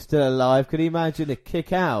WrestleMania dream still alive. Could he imagine a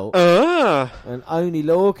kick out? And only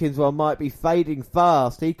Lorcan's one might be fading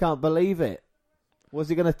fast. He can't believe it. What's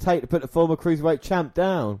he going to take to put the former Cruiserweight champ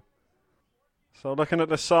down? So looking at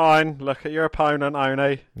the sign, look at your opponent,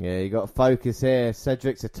 Oni. Yeah, you got to focus here.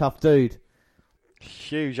 Cedric's a tough dude.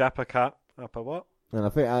 Huge uppercut. Upper what? And I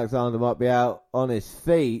think Alexander might be out on his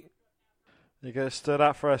feet. He gets stood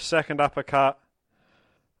up for a second uppercut.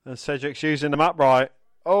 And Cedric's using them upright.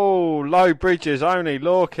 Oh, low bridges. Only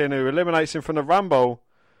Lorcan who eliminates him from the Rumble.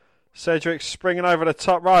 Cedric springing over the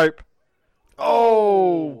top rope.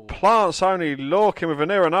 Oh, plants only Lorcan with an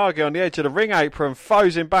Uranagi on the edge of the ring apron,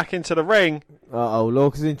 throws him back into the ring. Uh-oh,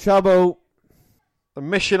 Lorcan's in trouble. The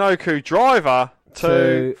Michinoku driver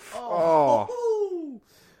to...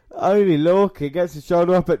 Only Lorcan gets his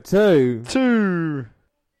shoulder up at 2. 2.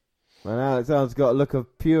 And Alexander's got a look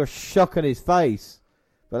of pure shock on his face.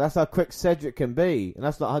 But that's how quick Cedric can be. And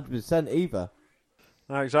that's not 100% either.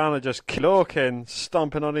 Alexander just Lorcan,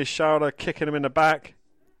 stomping on his shoulder, kicking him in the back.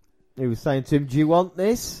 He was saying to him, do you want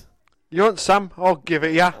this? You want some? I'll give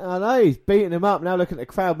it ya. I know, he's beating him up. Now look at the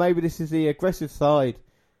crowd. Maybe this is the aggressive side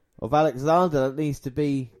of Alexander that needs to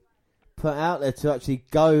be put out there to actually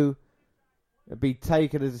go and be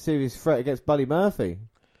taken as a serious threat against Buddy Murphy.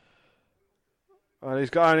 Well, he's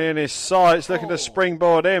got only in his sights, looking to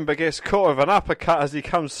springboard in, but gets caught with an uppercut as he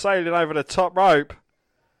comes sailing over the top rope.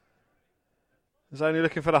 He's only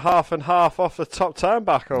looking for the half and half off the top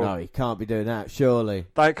turnbuckle. No, he can't be doing that, surely.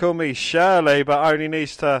 Don't call me Shirley, but only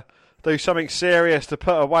needs to do something serious to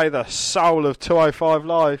put away the soul of 205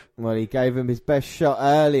 Live. Well, he gave him his best shot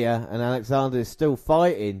earlier, and Alexander is still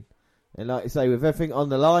fighting. And like you say, with everything on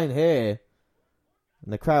the line here,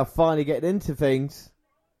 and the crowd finally getting into things.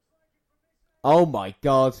 Oh my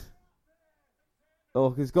God.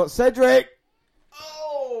 Lorcan's got Cedric.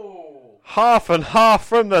 Oh! Half and half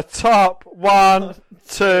from the top. 1,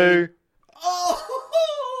 2.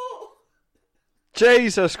 Oh!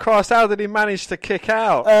 Jesus Christ, how did he manage to kick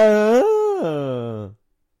out?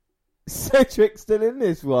 Cedric's still in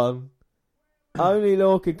this one. Only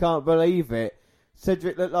Lorcan can't believe it.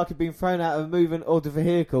 Cedric looked like he'd been thrown out of a moving order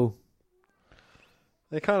vehicle.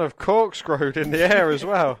 They kind of corkscrewed in the air as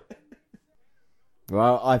well.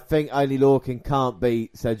 Well, I think only Lorcan can't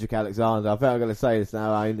beat Cedric Alexander. I think I'm going to say this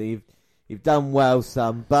now, only. You've done well,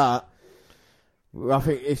 son, but I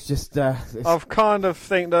think it's just... I've kind of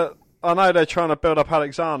think that... I know they're trying to build up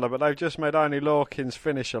Alexander, but they've just made only Lorcan's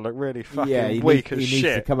finisher look really fucking weak as shit. He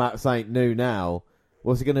needs to come out with something new now.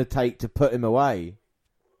 What's it going to take to put him away?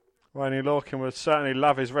 Well, only Lorcan would certainly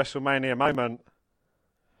love his WrestleMania moment.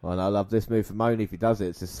 Well, and I love this move from Oney if he does it.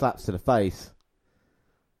 It's just slaps to the face.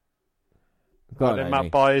 Got him up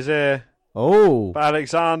by his ear. Oh. But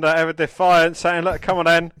Alexander, ever defiant, saying, look, come on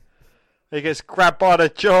then. He gets grabbed by the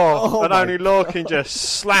jaw, and only Lorcan just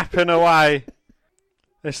slapping away.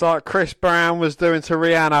 It's like Chris Brown was doing to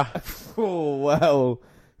Rihanna. Oh, well,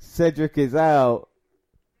 Cedric is out.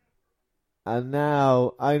 And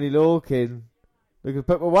now, only Lorcan. We can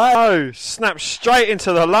put him away. Oh, snaps straight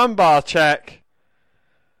into the lumbar check.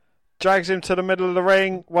 Drags him to the middle of the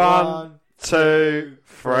ring. 1, 2,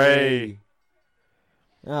 3.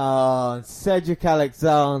 Oh, Cedric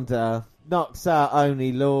Alexander knocks out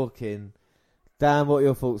only Lorcan. Dan, what are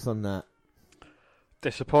your thoughts on that?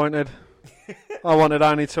 Disappointed. I wanted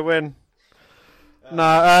Oney to win.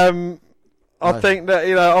 I think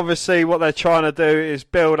that, obviously what they're trying to do is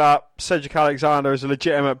build up Cedric Alexander as a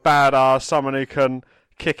legitimate badass, someone who can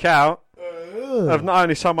kick out of not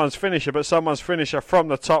only someone's finisher, but someone's finisher from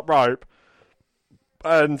the top rope.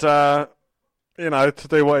 And, to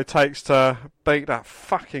do what it takes to beat that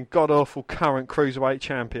fucking god-awful current Cruiserweight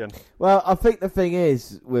champion. Well, I think the thing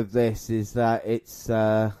is with this is that it's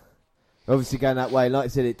obviously going that way. Like I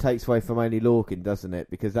said, it takes away from only Lorcan, doesn't it?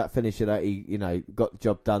 Because that finisher that he, got the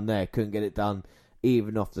job done there, couldn't get it done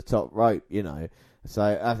even off the top rope,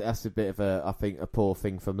 So that's a bit of a poor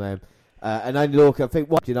thing from them. And only Lorcan, I think,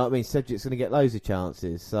 do you know what I mean? Cedric's going to get loads of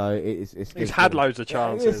chances. So he's had loads of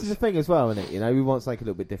chances. This is the thing as well, isn't it? We want something a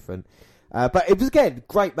little bit different. But it was, again,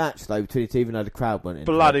 great match, though, between the two, even though the crowd went in.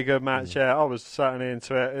 Bloody good match, yeah. I was certainly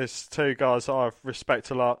into it. It's two guys that I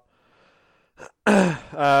respect a lot.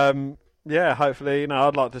 Yeah, hopefully,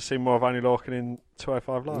 I'd like to see more of Oney Lorcan in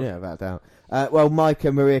 205 Live. Yeah, without doubt. Well, Mike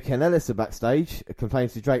and Maria Kanellis are backstage,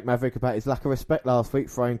 complains to Drake Maverick about his lack of respect last week,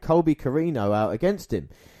 throwing Colby Carino out against him.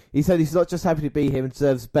 He said he's not just happy to be here and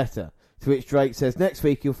deserves better. To which Drake says next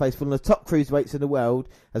week he'll face one of the top cruiserweights in the world,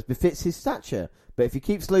 as befits his stature. But if he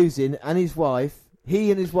keeps losing, he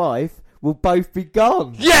and his wife will both be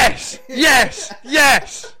gone. Yes! Yes!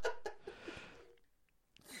 Yes!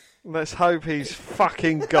 Let's hope he's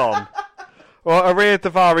fucking gone. Well, Aria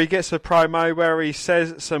Davari gets a promo where he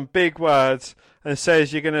says some big words and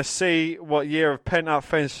says you're going to see what year of pent-up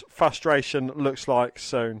frustration looks like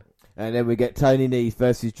soon. And then we get Tony Nese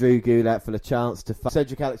versus Drew Gulak for the chance to fight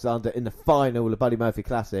Cedric Alexander in the final of the Buddy Murphy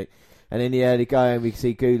Classic. And in the early going, we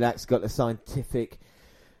see Gulak's got the scientific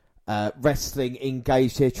wrestling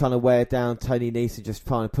engaged here, trying to wear down Tony Nese and just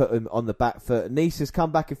trying to put him on the back foot. Nese has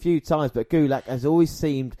come back a few times, but Gulak has always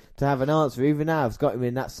seemed to have an answer. Even now, he's got him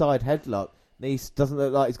in that side headlock. Nese doesn't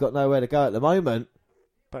look like he's got nowhere to go at the moment.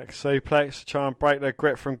 Back suplex to try and break the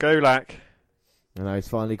grip from Gulak. I know he's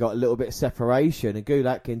finally got a little bit of separation, and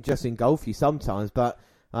Gulak can just engulf you sometimes, but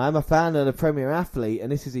I am a fan of the Premier Athlete,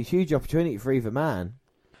 and this is a huge opportunity for either man.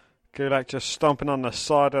 Gulak just stomping on the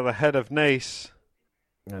side of the head of Nice.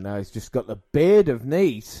 I know, he's just got the beard of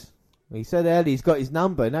Nice. He said earlier he's got his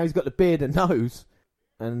number, now he's got the beard and nose.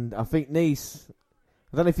 And I think Nice,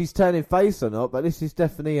 I don't know if he's turning face or not, but this is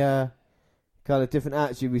definitely a kind of different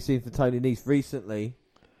attitude we've seen from Tony Nese recently.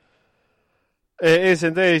 It is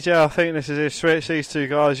indeed, yeah. I think this is his switch. These two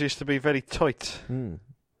guys used to be very tight. Now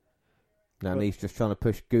Nese just trying to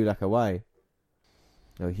push Gulak away.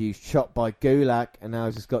 A huge chop by Gulak, and now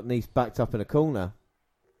he's just got Nese backed up in a corner.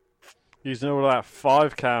 Using all that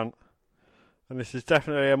 5 count. And this is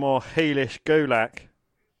definitely a more heelish Gulak.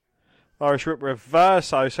 Irish Whip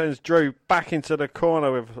reverso sends Drew back into the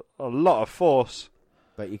corner with a lot of force.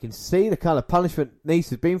 But you can see the kind of punishment Nese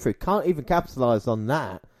has been through. Can't even capitalise on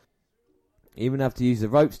that. Even have to use the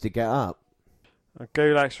ropes to get up. And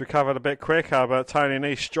Gulak's recovered a bit quicker, but Tony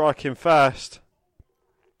Nese striking first.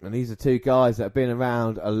 And these are two guys that have been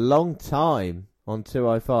around a long time on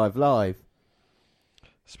 205 Live.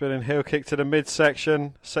 Spinning heel kick to the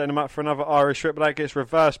midsection, setting him up for another Irish Whip, but that gets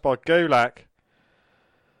reversed by Gulak.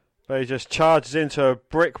 But he just charges into a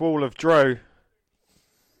brick wall of Drew.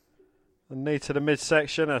 And knee to the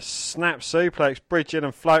midsection, a snap suplex, bridging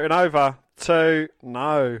and floating over. 2.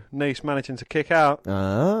 No. Nese managing to kick out.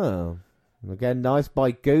 Oh. Again, nice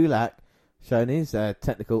by Gulak. Showing his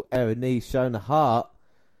technical error. Nese showing the heart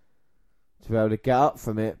to be able to get up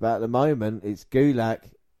from it. But at the moment, it's Gulak.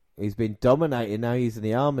 He's been dominating. Now he's in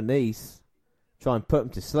the arm of Nese. Try and put him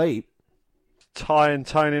to sleep. Tying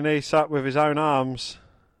Tony Nese up with his own arms.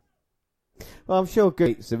 Well, I'm sure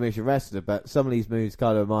Gulak's a submission wrestler, but some of these moves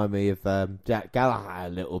kind of remind me of Jack Gallagher a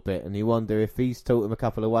little bit. And you wonder if he's taught him a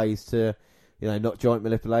couple of ways to, not joint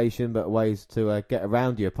manipulation, but ways to get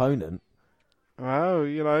around your opponent. Well,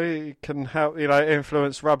 he can help,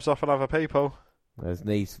 influence rubs off on other people. As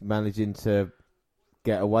Nese managing to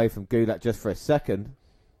get away from Gulak just for a second.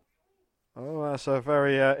 Oh, that's a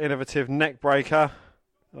very innovative neck breaker.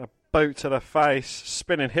 A boot to the face.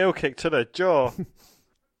 Spinning heel kick to the jaw.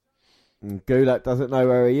 And Gulak doesn't know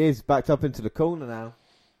where he is. Backed up into the corner now.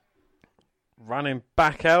 Running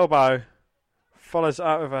back elbow. Follows it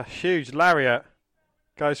up with a huge lariat.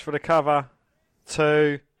 Goes for the cover.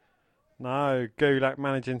 2. No, Gulak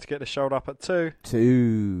managing to get the shoulder up at 2.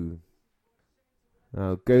 2.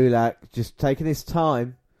 Oh, Gulak just taking his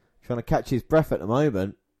time. Trying to catch his breath at the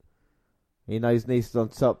moment. He knows Nese is on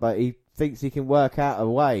top, but he thinks he can work out a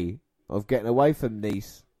way of getting away from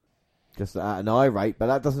Nese. Just at an eye rate, but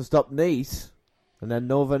that doesn't stop Nese. And then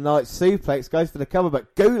Northern Lights suplex goes for the cover,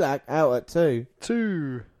 but Gulak out at 2.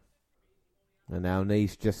 2. And now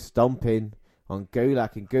Nese just stomping on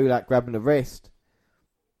Gulak, and Gulak grabbing the wrist.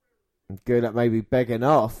 And Gulak maybe begging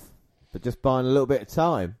off, but just buying a little bit of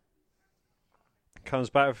time. Comes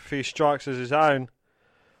back with a few strikes as his own,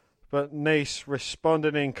 but Nese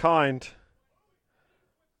responding in kind.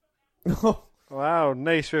 Wow,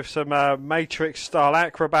 Nese with some Matrix-style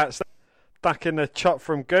acrobats. Ducking the chop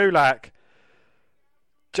from Gulak.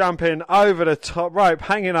 Jumping over the top rope,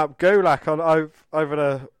 hanging up Gulak over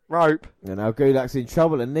the rope. And now Gulak's in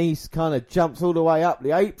trouble, and Nese kind of jumps all the way up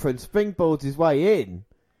the apron, springboards his way in.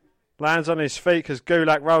 Lands on his feet as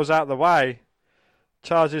Gulak rolls out the way.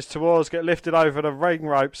 Charges towards, get lifted over the ring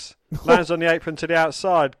ropes. Lands on the apron to the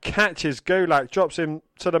outside. Catches Gulak, drops him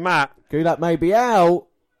to the mat. Gulak may be out.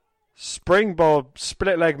 Springboard,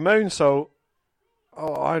 split leg moonsault.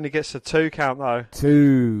 Oh, only gets a 2 count though.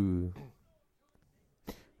 2.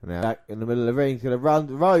 Now back in the middle of the ring, he's going to run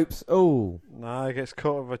the ropes. Oh. No, he gets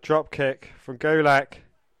caught with a drop kick from Gulak.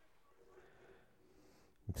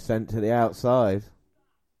 Sent to the outside.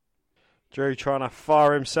 Drew trying to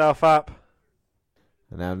fire himself up.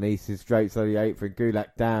 And now Nese is drapes on the apron.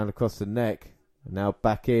 Gulak down across the neck. And now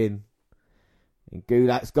back in. And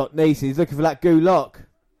Gulak's got Nese. He's looking for that Gulak.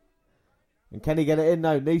 And can he get it in?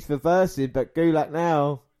 No, Nese reversing, but Gulak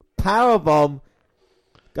now. Powerbomb.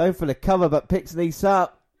 Going for the cover, but picks Nese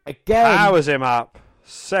up. Again. Powers him up.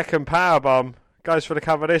 Second powerbomb. Goes for the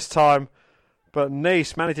cover this time. But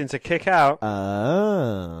Nese managing to kick out.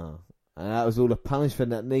 Ah. And that was all the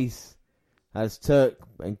punishment that Nese has took.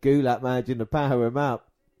 And Gulak managing to power him up.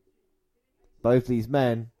 Both these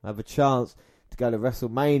men have a chance to go to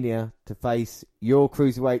WrestleMania to face your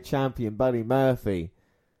Cruiserweight champion, Buddy Murphy.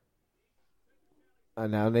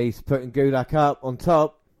 And now Nese putting Gulak up on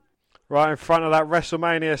top. Right in front of that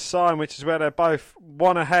WrestleMania sign, which is where they're both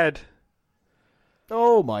one ahead.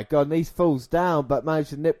 Oh my God, Nese falls down, but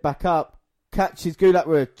manages to nip back up. Catches Gulak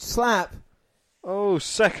with a slap. Oh,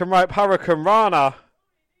 second rope Hurricane Rana.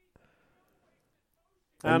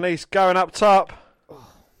 And he's going up top.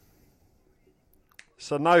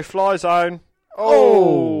 So no fly zone.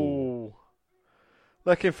 Oh!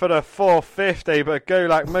 Looking for the 450, but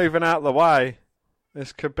Gulak moving out the way.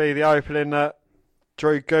 This could be the opening that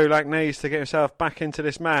Drew Gulak needs to get himself back into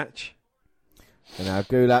this match. And now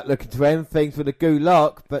Gulak looking to end things with a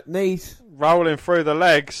Gulak, but Nice rolling through the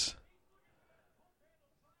legs.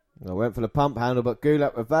 I went for the pump handle, but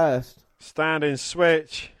Gulak reversed. Standing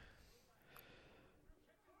switch.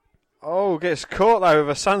 Oh, gets caught though with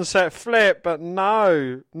a sunset flip, but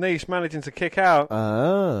no. Nice managing to kick out.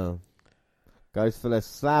 Oh. Goes for the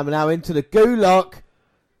slam, now into the Gulak.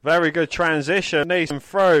 Very good transition. Nice and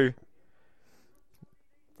through.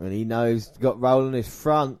 And he knows he's got roll on his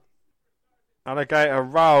front. Alligator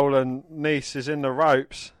roll, and Nice is in the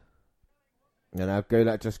ropes. And now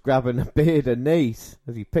Gulak just grabbing the beard of Nice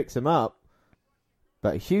as he picks him up.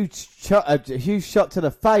 But a huge shot to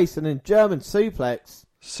the face, and then German suplex.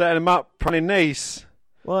 Setting him up, running Nice.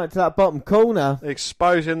 Right to that bottom corner.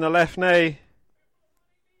 Exposing the left knee.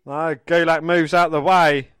 No, Gulak moves out the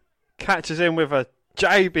way. Catches him with a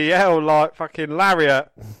JBL like fucking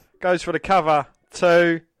lariat. Goes for the cover.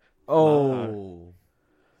 2. Oh. No.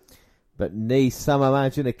 But Nice somehow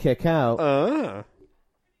managing to kick out.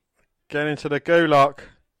 Getting into the Gulak.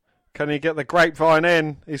 Can he get the grapevine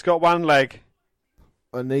in? He's got one leg.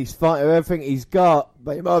 And he's fighting everything he's got,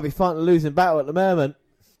 but he might be fighting a losing battle at the moment.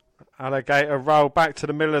 Alligator roll back to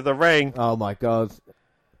the middle of the ring. Oh my God.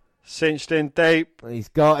 Cinched in deep. He's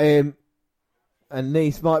got him. And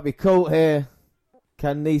Nice might be caught here.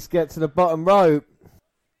 Can Nice get to the bottom rope?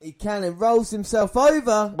 He can, and rolls himself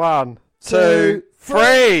over. 1, 2,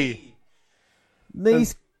 3.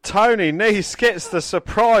 Nice. Toni Nice gets the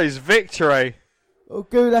surprise victory. Well,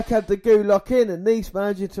 Gulak had the Gulak in, and Nice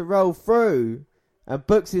managed to roll through and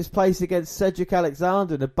books his place against Cedric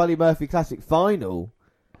Alexander in the Buddy Murphy Classic final.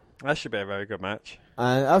 That should be a very good match.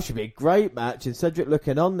 And that should be a great match, and Cedric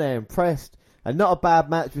looking on there impressed. And not a bad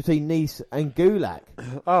match between Nice and Gulak.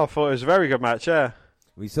 Oh, I thought it was a very good match, yeah.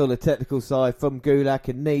 We saw the technical side from Gulak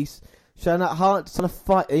and Nice, showing that heart on a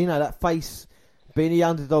fight, that face being the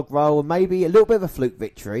underdog role, and maybe a little bit of a fluke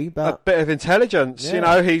victory, but a bit of intelligence.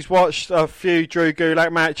 Yeah. He's watched a few Drew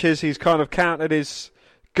Gulak matches. He's kind of counted his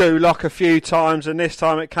Gulak a few times, and this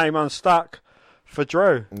time it came unstuck for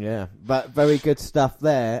Drew. Yeah, but very good stuff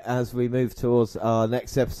there as we move towards our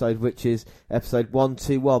next episode, which is episode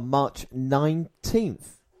 121, March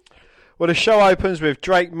 19th. Well, the show opens with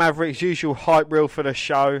Drake Maverick's usual hype reel for the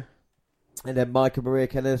show. And then Mike and Maria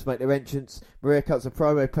Kanellis make their entrance. Maria cuts a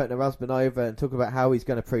promo putting her husband over and talking about how he's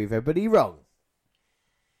going to prove everybody wrong.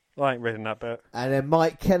 I ain't reading that bit. And then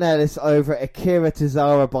Mike Kanellis over Akira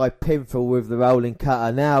Tozawa by pinfall with the rolling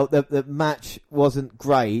cutter. Now, the match wasn't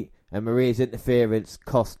great, and Maria's interference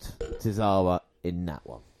cost Tozawa in that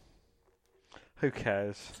one. Who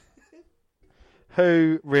cares?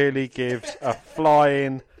 Who really gives a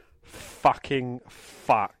flying fucking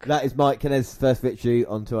fuck? That is Mike Kanellis' first victory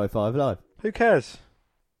on 205 Live. Who cares?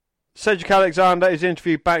 Cedric Alexander is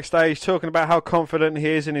interviewed backstage talking about how confident he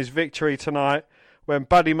is in his victory tonight when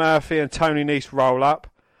Buddy Murphy and Toni Nice roll up.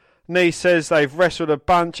 Nice says they've wrestled a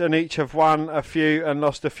bunch and each have won a few and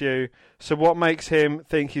lost a few. So what makes him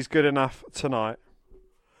think he's good enough tonight?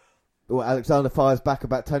 Well, Alexander fires back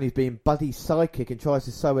about Tony's being Buddy's sidekick and tries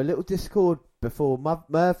to sow a little discord before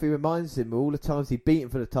Murphy reminds him of all the times he beat him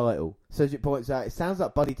for the title. Cedric points out it sounds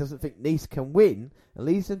like Buddy doesn't think Nice can win and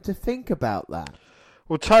leaves him to think about that.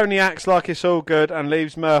 Well, Tony acts like it's all good and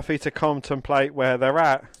leaves Murphy to contemplate where they're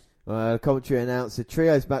at. The commentary announced the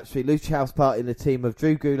trios match between Lucha House Party and the team of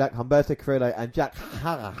Drew Gulak, Humberto Carrillo and Jack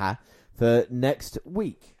Haraha for next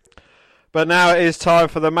week. But now it is time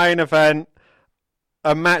for the main event,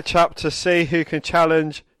 a match-up to see who can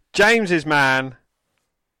challenge James's man,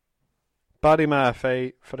 Buddy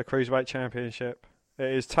Murphy, for the Cruiserweight Championship.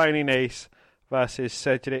 It is Toni Nice versus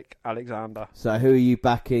Cedric Alexander. So who are you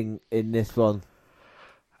backing in this one?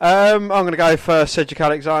 I'm going to go for Cedric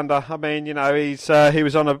Alexander. I mean, he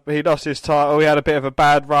lost his title. He had a bit of a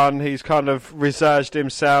bad run. He's kind of resurged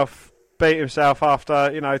himself, beat himself after,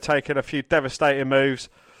 taking a few devastating moves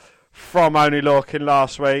from Only Lorcan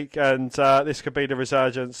last week, and this could be the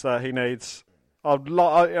resurgence that he needs. I'll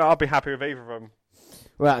be happy with either of them.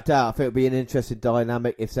 Without doubt, I think it'll be an interesting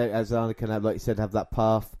dynamic if Alexander can have, like you said, have that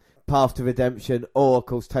path to redemption, or of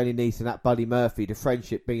course Toni Nice and that Buddy Murphy, the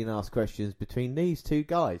friendship being asked questions between these two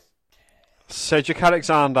guys. Cedric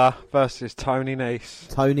Alexander versus Toni Nice.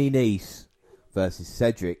 Toni Nice versus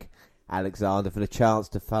Cedric Alexander for the chance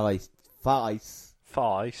to face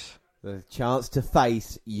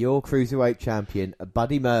your Cruiserweight champion,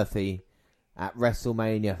 Buddy Murphy, at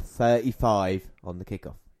WrestleMania 35 on the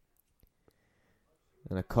kickoff.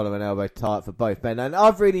 And a collar and elbow tie for both men. And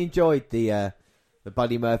I've really enjoyed the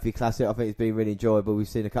Buddy Murphy Classic. I think it's been really enjoyable. We've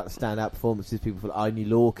seen a couple of standout performances. People like Oney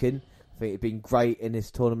Lorcan. I think it's been great in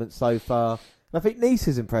this tournament so far. And I think Nice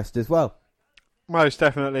has impressed as well. Most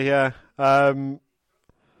definitely, yeah. I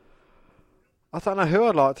don't know who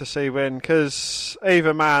I'd like to see win, because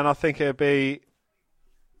either man, I think it would be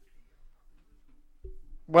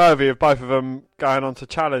worthy of both of them going on to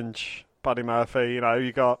challenge Buddy Murphy. You know,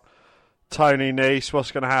 you got Tony Nese.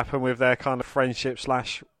 What's going to happen with their kind of friendship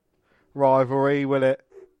 / rivalry? Will it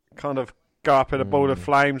kind of go up in a ball of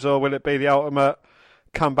flames, or will it be the ultimate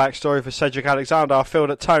comeback story for Cedric Alexander? I feel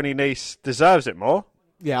that Tony Nese deserves it more.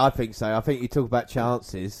 Yeah, I think so. I think you talk about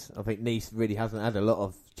chances. I think Nese really hasn't had a lot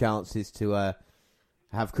of chances to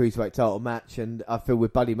have Cruiserweight title match, and I feel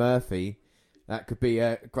with Buddy Murphy, that could be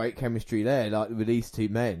a great chemistry there, like with these two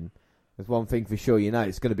men. There's one thing for sure, you know,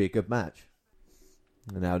 it's going to be a good match.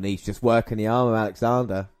 And now Nese just working the arm of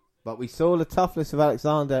Alexander. But we saw the toughness of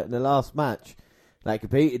Alexander in the last match that he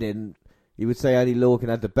competed in. You would say Oney Lorcan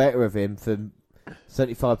had the better of him for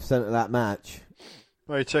 75% of that match.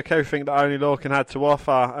 Well, he took everything that Oney Lorcan had to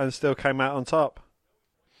offer and still came out on top.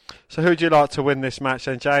 So who would you like to win this match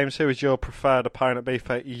then, James? Who would your preferred opponent be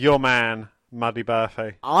for your man, Muddy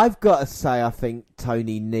Murphy? I've got to say I think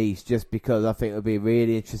Tony Nese, just because I think it would be a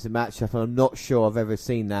really interesting matchup, and I'm not sure I've ever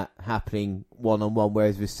seen that happening one-on-one,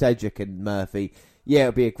 whereas with Cedric and Murphy, yeah,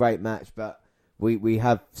 it'll be a great match, but we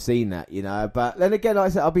have seen that, you know. But then again, like I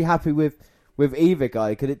said, I'll be happy with either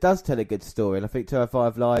guy, because it does tell a good story, and I think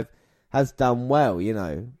 205 Live has done well, you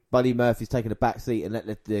know. Buddy Murphy's taken a back seat and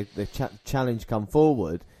let the challenge come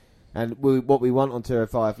forward. And what we want on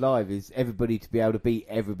 205 Live is everybody to be able to beat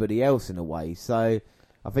everybody else in a way. So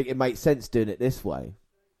I think it makes sense doing it this way.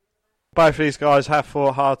 Both of these guys have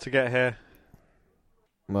fought hard to get here.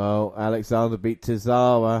 Well, Alexander beat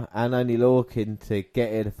Tozawa and Oney Lorcan to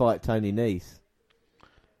get here to fight Tony Nese.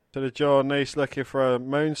 To the jaw, Nese looking for a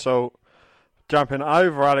moonsault, jumping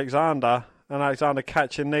over Alexander, and Alexander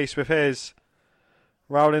catching Nese with his.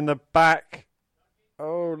 Rolling the back.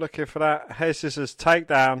 Oh, looking for that head scissors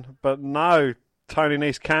takedown, but no. Tony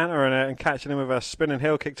Nese countering it and catching him with a spinning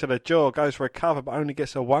heel kick to the jaw. Goes for a cover, but only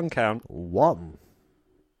gets a 1 count. 1.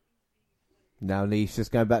 Now Nese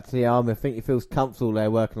just going back to the arm. I think he feels comfortable there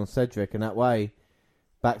working on Cedric in that way.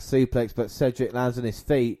 Back suplex, but Cedric lands on his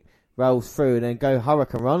feet, rolls through, and then go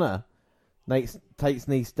Hurricane Runner. Takes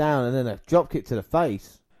Nese down, and then a drop kick to the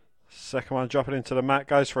face. Second one dropping into the mat,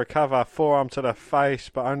 goes for a cover, forearm to the face,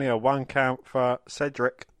 but only a 1 count for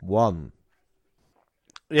Cedric. 1.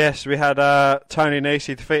 Yes, we had Tony Nese.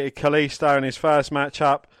 He defeated Kalisto in his first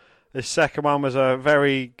matchup. His second one was a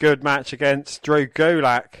very good match against Drew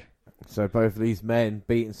Gulak. So both of these men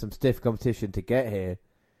beating some stiff competition to get here.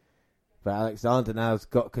 But Alexander now's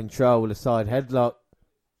got control with a side headlock.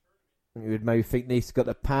 You would maybe think Nese got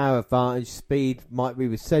the power advantage, speed might be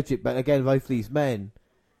with Cedric, but again, both of these men,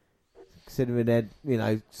 considering they're, you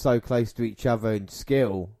know, so close to each other in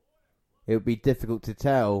skill, it would be difficult to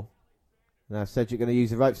tell. Now Cedric going to use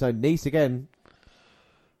the ropes. So Nese again.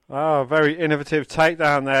 Oh, very innovative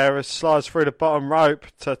takedown there as slides through the bottom rope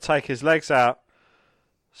to take his legs out.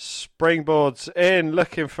 Springboards in,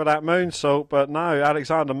 looking for that moonsault, but no,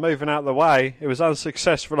 Alexander moving out of the way. It was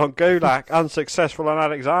unsuccessful on Gulak, unsuccessful on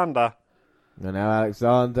Alexander. And now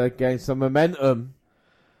Alexander gains some momentum.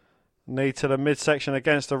 Knee to the midsection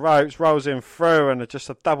against the ropes, rolls in through, and just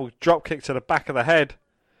a double drop kick to the back of the head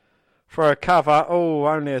for a cover. Oh,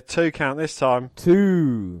 only a 2 count this time.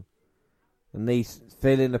 2. And he's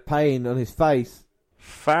feeling the pain on his face.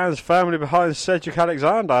 Fans firmly behind Cedric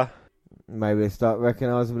Alexander. Maybe they start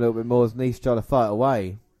recognising him a little bit more as Nese trying to fight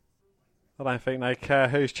away. I don't think they care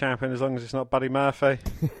who's champion as long as it's not Buddy Murphy.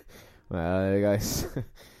 Well, there he goes.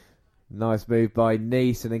 Nice move by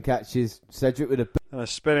Nese, and then catches Cedric with a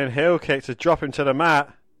spinning heel kick to drop him to the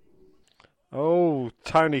mat. Oh,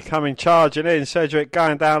 Tony coming charging in. Cedric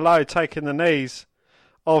going down low, taking the knees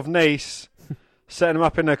of Nese, setting him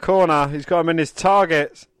up in the corner. He's got him in his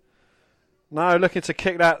targets. No, looking to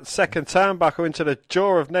kick that second turnbuckle into the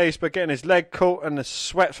jaw of Nese, but getting his leg caught and the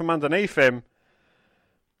sweat from underneath him.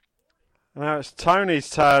 And now it's Tony's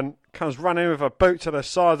turn. Comes running with a boot to the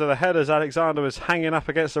side of the head as Alexander was hanging up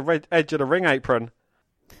against the red edge of the ring apron.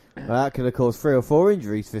 Well, that could have caused 3 or 4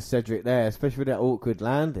 injuries for Cedric there, especially with that awkward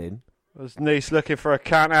landing. Was Nese looking for a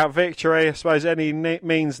count-out victory? I suppose any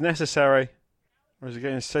means necessary. Or is he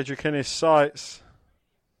getting Cedric in his sights?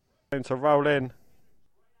 Going to roll in.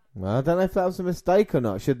 Well, I don't know if that was a mistake or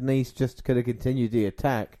not. Should Nese just could have continued the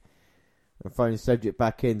attack? and throwing Cedric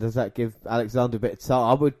back in, does that give Alexander a bit of time?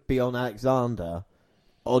 I would be on Alexander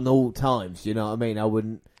on all times, you know what I mean? I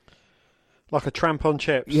wouldn't... Like a tramp on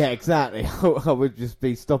chips. Yeah, exactly. I would just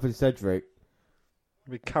be stopping Cedric.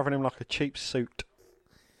 Be covering him like a cheap suit.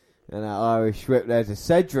 And that Irish whip there to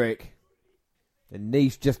Cedric. And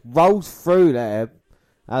Nice just rolls through there.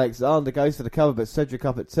 Alexander goes for the cover, but Cedric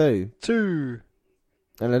up at 2. 2.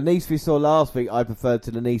 And the Nice we saw last week, I preferred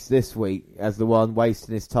to the Nice this week as the one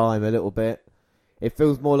wasting his time a little bit. It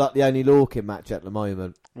feels more like the only Lorcan match at the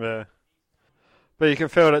moment. Yeah. But you can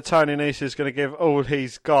feel that Tony Nese is going to give all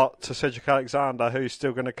he's got to Cedric Alexander, who's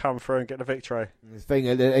still going to come through and get the victory. The thing,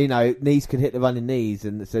 you know, Nice could hit the running knees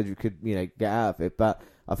and Cedric could, you know, get out of it. But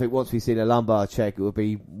I think once we see the lumbar check, it will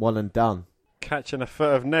be one and done. Catching the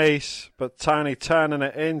foot of Nice, but Tony turning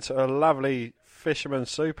it into a lovely fisherman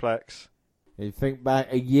suplex. You think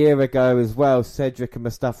back a year ago as well, Cedric and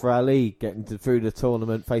Mustafa Ali getting through the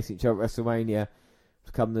tournament, facing each other at WrestleMania,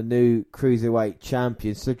 become the new Cruiserweight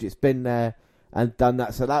champion. Cedric's been there and done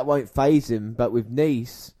that, so that won't faze him. But with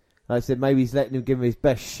Nice, like I said, maybe he's letting him give him his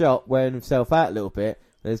best shot, wearing himself out a little bit.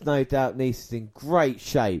 There's no doubt Nice is in great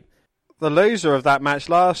shape. The loser of that match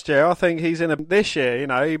last year, I think he's in this year, you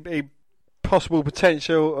know, he possible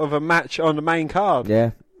potential of a match on the main card.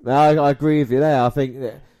 Yeah, no, I agree with you there. I think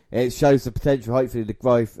that it shows the potential, hopefully, the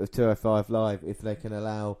growth of 205 Live, if they can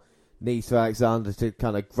allow Nice or Alexander to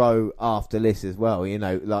kind of grow after this as well. You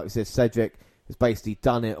know, like I said, Cedric has basically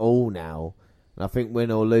done it all now. And I think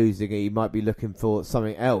win or losing, he might be looking for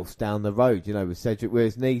something else down the road, you know, with Cedric.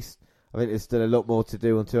 Whereas Nice, I think there's still a lot more to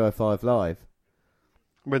do on 205 Live.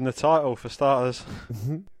 Win the title, for starters.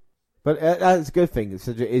 But that's a good thing.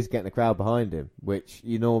 Cedric is getting the crowd behind him, which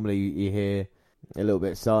you hear a little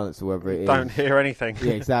bit of silence or whatever it is. Don't hear anything.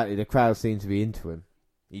 Yeah, exactly. The crowd seems to be into him.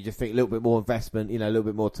 You just think a little bit more investment, you know, a little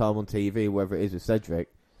bit more time on TV, whatever it is with Cedric.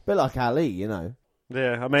 A bit like Ali, you know.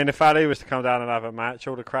 Yeah, I mean, if Ali was to come down and have a match,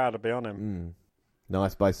 all the crowd would be on him.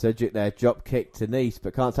 Nice by Cedric there. Drop kick to Nice,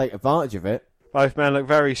 but can't take advantage of it. Both men look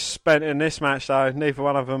very spent in this match, though. Neither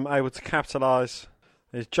one of them able to capitalise.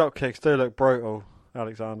 His drop kicks do look brutal,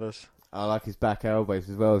 Alexander's. I like his back elbows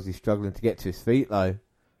as well as he's struggling to get to his feet, though.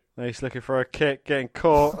 He's looking for a kick, getting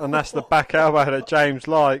caught, and that's the back elbow that James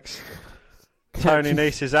likes. Tony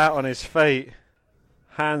Nese is out on his feet.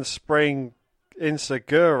 Handspring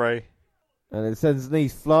Insaguri. And it sends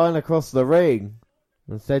Nese flying across the ring.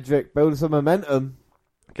 And Cedric building some momentum.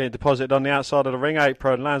 Getting deposited on the outside of the ring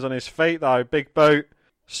apron. Lands on his feet, though. Big boot.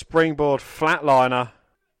 Springboard flatliner.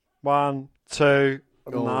 1, 2...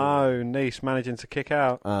 Oh. No, Nice managing to kick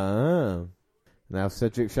out. Now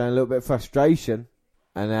Cedric showing a little bit of frustration.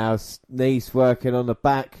 And now Nice working on the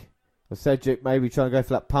back. Cedric maybe trying to go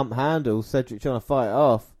for that pump handle. Cedric trying to fight it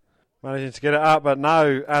off. Managing to get it up, but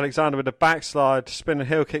no. Alexander with the backslide. Spinning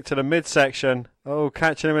heel kick to the midsection. Oh,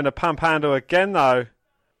 catching him in the pump handle again, though.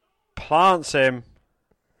 Plants him.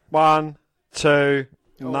 1, 2.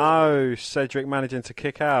 No. Cedric managing to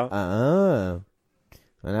kick out.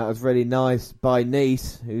 And that was really nice by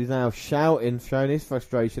Nice, who's now shouting, showing his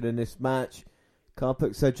frustration in this match. Can't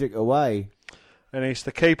put Cedric away. He needs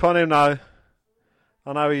to keep on him, though.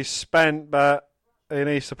 I know he's spent, but he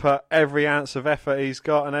needs to put every ounce of effort he's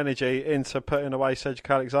got and energy into putting away Cedric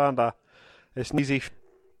Alexander. It's easy.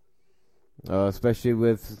 Especially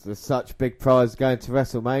with such big prize going to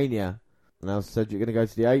WrestleMania. Now Cedric going to go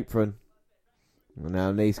to the apron. And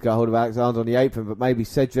now Nice got hold of Alexander on the apron, but maybe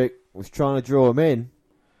Cedric was trying to draw him in.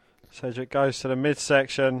 Cedric goes to the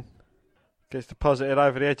midsection, gets deposited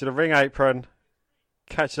over the edge of the ring apron,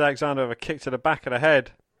 catches Alexander with a kick to the back of the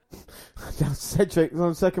head. Now Cedric's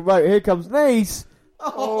on second rope. Here comes Nice.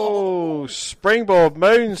 Oh, springboard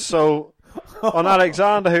moonsault on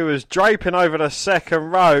Alexander, who was draping over the second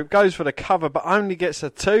rope. Goes for the cover, but only gets a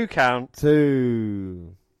 2 count.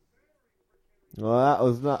 2.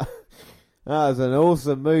 Well, that was an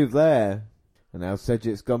awesome move there. And now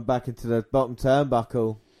Cedric's gone back into the bottom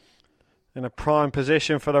turnbuckle. In a prime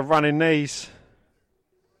position for the running knees.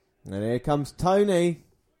 And here comes Tony.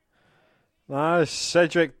 No,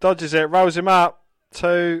 Cedric dodges it, rolls him up.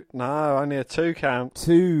 2. No, only a 2 count.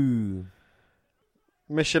 2.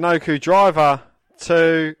 Michinoku driver.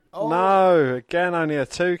 2. Oh. No, again only a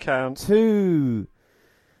 2 count. 2.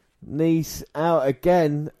 Nice out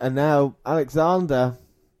again. And now Alexander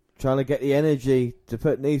trying to get the energy to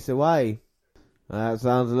put Nice away.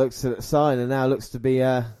 Alexander looks at the sign and now looks to be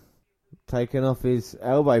taking off his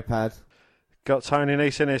elbow pad. Got Tony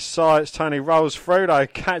Nese in his sights. Tony rolls through though,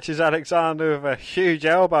 catches Alexander with a huge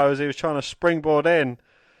elbow as he was trying to springboard in.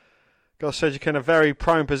 Got Cedric in a very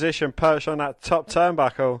prone position, perched on that top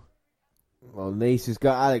turnbuckle. Well, Nese has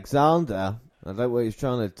got Alexander I don't know what he's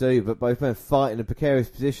trying to do, but both men fight in a precarious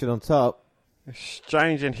position on top.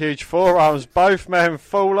 Exchanging huge forearms. Both men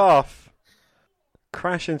fall off.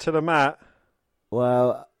 Crash into the mat.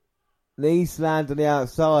 Well, knees land on the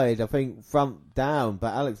outside, I think front down,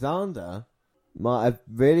 but Alexander might have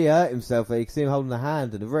really hurt himself there. You can see him holding the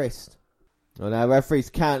hand and the wrist. Well, now referee's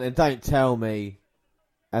counting. Don't tell me,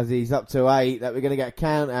 as he's up to 8, that we're going to get a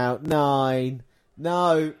count out. 9.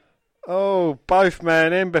 No. Oh, both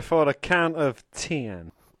men in before the count of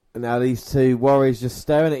 10. And now these two warriors just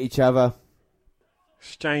staring at each other.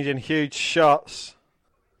 Exchanging huge shots.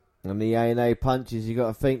 And the A&A punches, you got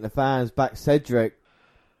to think the fans back Cedric.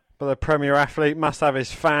 But the Premier Athlete must have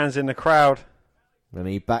his fans in the crowd. And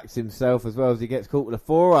he backs himself as well as he gets caught with the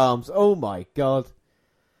forearms. Oh my God.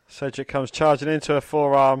 Cedric comes charging into a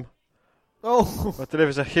forearm. Oh. But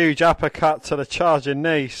delivers a huge uppercut to the charging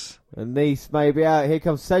Nice. And Nice may be out. Here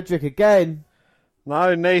comes Cedric again.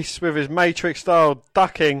 No, Nice with his Matrix style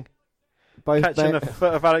ducking. Both catching the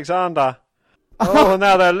foot of Alexander. Oh,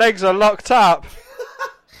 now their legs are locked up.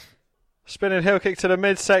 Spinning heel kick to the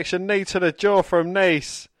midsection, knee to the jaw from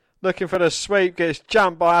Nice. Looking for the sweep, gets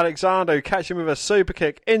jumped by Alexander, who catches him with a super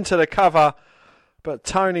kick into the cover. But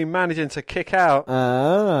Toni managing to kick out.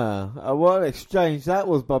 What an exchange that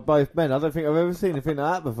was by both men. I don't think I've ever seen anything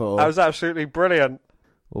like that before. That was absolutely brilliant.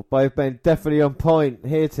 Well, both men definitely on point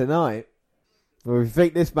here tonight. Well, we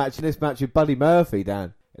think this match with Buddy Murphy,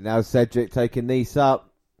 Dan. And now Cedric taking Nice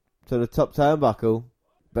up to the top turnbuckle.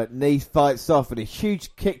 But Nice fights off with a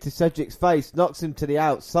huge kick to Cedric's face, knocks him to the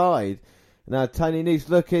outside. And now Toni Nice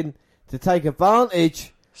looking to take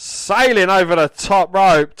advantage. Sailing over the top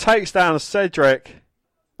rope, takes down Cedric.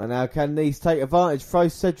 And now can Nice take advantage,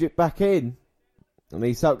 throws Cedric back in. And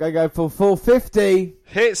Nice up, go for 450.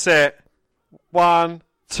 Hits it. 1,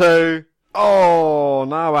 2. Oh,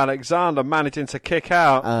 no, Alexander managing to kick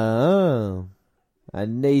out. Oh.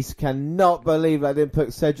 And Nice cannot believe that didn't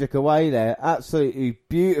put Cedric away there. Absolutely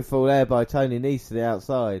beautiful there by Toni Nice to the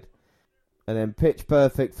outside. And then pitch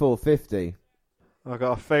perfect 450. I've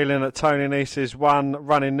got a feeling that Toni Nice is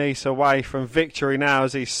running Nice away from victory now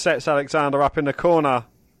as he sets Alexander up in the corner.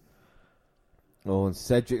 Oh, and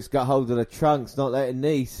Cedric's got hold of the trunks, not letting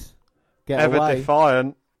Nice get Ever away.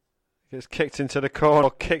 defiant. Gets kicked into the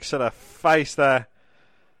corner, kicks to the face there.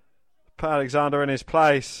 Put Alexander in his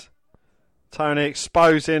place. Toni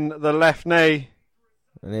exposing the left knee.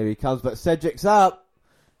 And here he comes, but Cedric's up.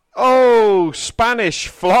 Oh, Spanish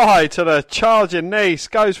fly to the charging Nice.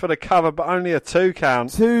 Goes for the cover, but only a 2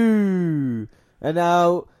 count. 2. And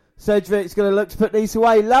now Cedric's going to look to put Nice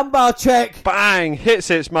away. Lumbar check. Bang, hits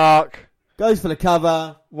its mark. Goes for the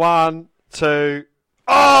cover. 1, 2.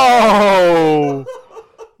 Oh!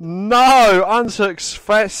 No,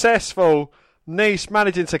 unsuccessful. Nice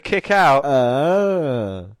managing to kick out.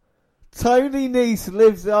 Toni Nice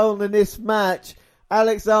lives on in this match.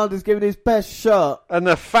 Alexander's giving his best shot. And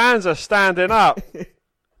the fans are standing up.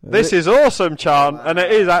 This is awesome, Chan. And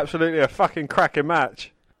it is absolutely a fucking cracking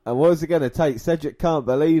match. And what is it going to take? Cedric can't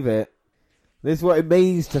believe it. This is what it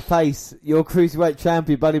means to face your Cruiserweight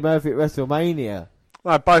champion, Buddy Murphy, at WrestleMania.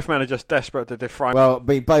 No, both men are just desperate to define. Well, I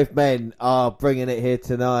mean, both men are bringing it here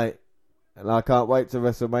tonight. And I can't wait to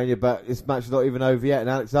WrestleMania, but this match is not even over yet. And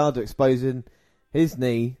Alexander exposing his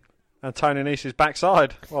knee. And Toni Nice's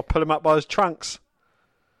backside. I'll pull him up by his trunks.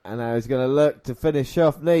 And now he's going to look to finish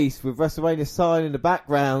off Nice with WrestleMania sign in the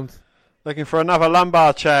background. Looking for another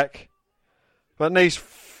lumbar check. But Nice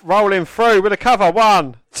rolling through with a cover.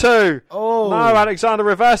 1, 2. Oh. No, Alexander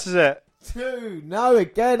reverses it. 2. No,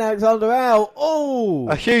 again, Alexander out. Oh.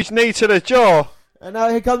 A huge knee to the jaw. And now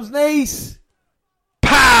here comes Nice.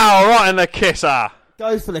 Pow! Right in the kisser.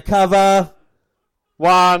 Goes for the cover.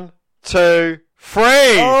 1, 2, 3.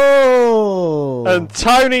 Oh. And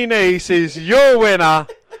Toni Nice is your winner.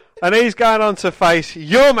 And he's going on to face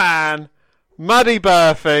your man, Muddy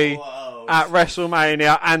Murphy, at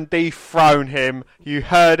WrestleMania and dethrone him. You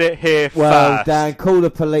heard it here first. Dan, call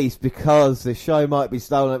the police because the show might be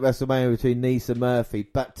stolen at WrestleMania between Nice and Murphy.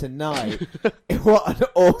 But tonight, what an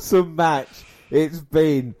awesome match it's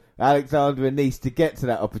been, Alexander and Nice, to get to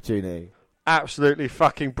that opportunity. Absolutely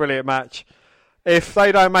fucking brilliant match. If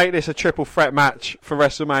they don't make this a triple threat match for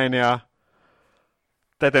WrestleMania,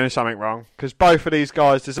 they're doing something wrong. Because both of these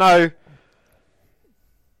guys, there's no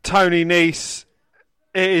Toni Nice.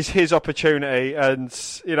 It is his opportunity, and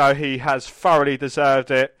you know he has thoroughly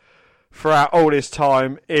deserved it throughout all his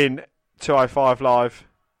time in 205 Live.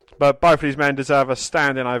 But both of these men deserve a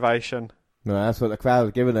standing ovation. No, that's what the crowd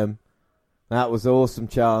are giving them. That was awesome,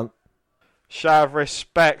 chant. Show of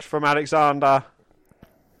respect from Alexander.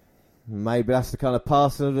 Maybe that's the kind of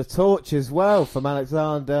passing of the torch as well from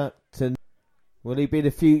Alexander to Will he be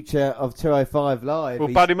the future of 205 Live? Will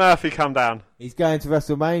Buddy Murphy come down? He's going to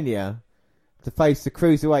WrestleMania to face the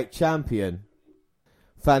Cruiserweight champion.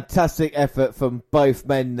 Fantastic effort from both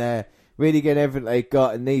men there. Really getting everything they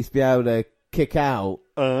got, and needs to be able to kick out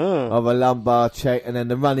of a lumbar check, and then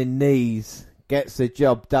the running knees gets the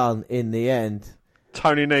job done in the end.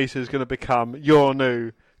 Tony Nese is going to become your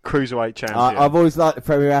new Cruiserweight champion. I've always liked the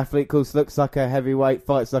Premier Athlete because looks like a heavyweight,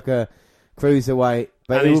 fights like a Cruiserweight.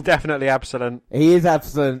 But and he's definitely absolute. He is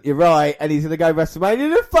absolute, you're right. And he's going to go WrestleMania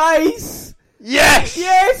in the face. Yes!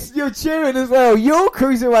 Yes! You're cheering as well. You're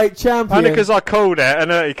Cruiserweight champion. Only because I called it,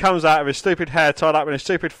 and he comes out with his stupid hair tied up in a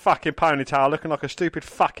stupid fucking ponytail, looking like a stupid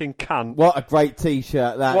fucking cunt. What a great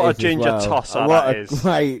T-shirt that is. What a ginger tosser that is. What a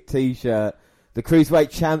great T-shirt. The Cruiserweight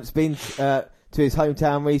champ's been to his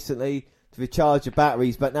hometown recently to recharge the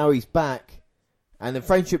batteries, but now he's back. And the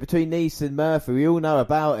friendship between Nese and Murphy, we all know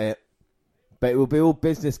about it. But it will be all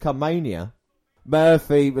business come Mania.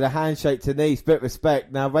 Murphy with a handshake to Nese, bit of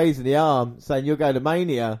respect, now raising the arm, saying you're going to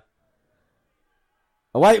Mania.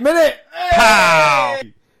 Oh, wait a minute! Pow!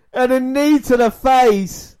 And a knee to the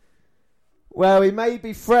face. Well, we may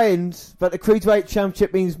be friends, but the Cruiserweight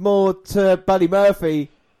Championship means more to Buddy Murphy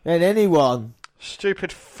than anyone.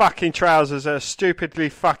 Stupid fucking trousers are stupidly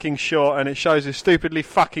fucking short, and it shows his stupidly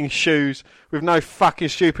fucking shoes with no fucking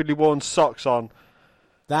stupidly worn socks on.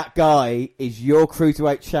 That guy is your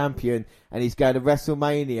Cruiserweight champion, and he's going to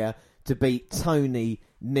WrestleMania to beat Tony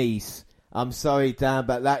Nese. I'm sorry, Dan,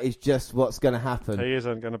 but that is just what's going to happen. He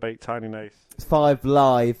isn't going to beat Tony Nese. It's 5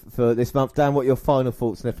 Live for this month. Dan, what are your final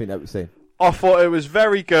thoughts on everything that we've seen? I thought it was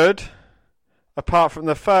very good, apart from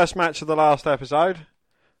the first match of the last episode,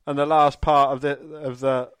 and the last part of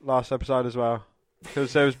the last episode as well,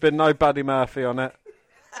 because there's been no Buddy Murphy on it.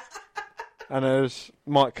 And there's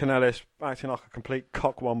Mike Kanellis acting like a complete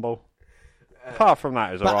cockwomble. Apart from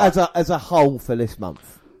that, it's alright. But as a whole for this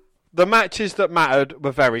month, the matches that mattered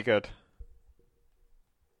were very good.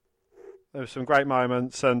 There were some great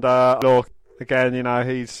moments, and again, you know,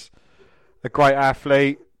 he's a great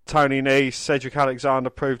athlete. Tony Nese, Cedric Alexander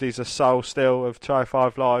proved he's a soul still of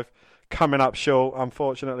 205 Live, coming up short,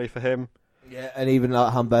 unfortunately for him. Yeah, and even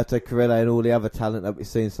like Humberto Carrillo and all the other talent that we've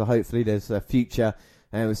seen. So hopefully there's a future.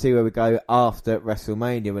 And we'll see where we go after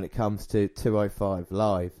WrestleMania when it comes to 205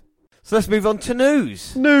 Live. So let's move on to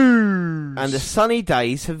news. News! And the sunny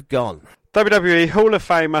days have gone. WWE Hall of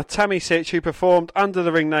Famer Tammy Sytch, who performed under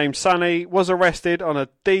the ring name Sunny, was arrested on a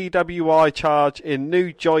DWI charge in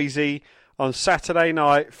New Jersey on Saturday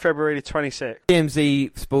night, February 26th.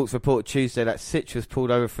 TMZ Sports reported Tuesday that Sytch was pulled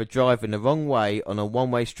over for driving the wrong way on a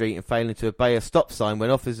one-way street and failing to obey a stop sign when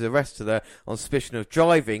officers arrested her on suspicion of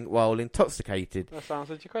driving while intoxicated. That's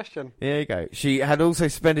answered your question. There you go. She had also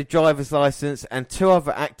suspended driver's licence and 2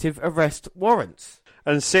 other active arrest warrants.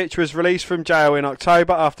 And Sytch was released from jail in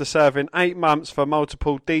October after serving 8 months for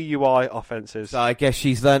multiple DUI offences. So I guess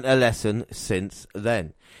she's learnt a lesson since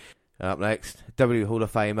then. Up next, WWE Hall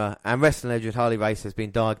of Famer and wrestling legend Harley Race has been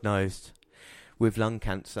diagnosed with lung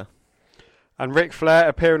cancer. And Ric Flair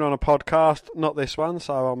appearing on a podcast, not this one,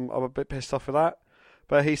 so I'm a bit pissed off with that.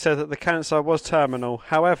 But he said that the cancer was terminal.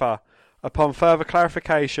 However, upon further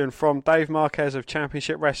clarification from Dave Marquez of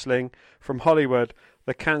Championship Wrestling from Hollywood,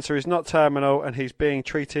 the cancer is not terminal and he's being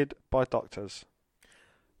treated by doctors.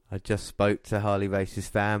 I just spoke to Harley Race's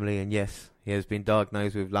family, and yes, he has been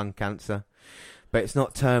diagnosed with lung cancer. But it's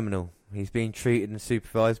not terminal. He's being treated and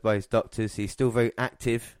supervised by his doctors. He's still very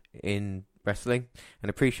active in wrestling and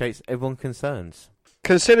appreciates everyone's concerns.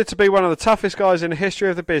 Considered to be one of the toughest guys in the history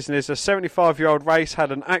of the business, a 75-year-old Race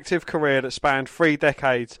had an active career that spanned 3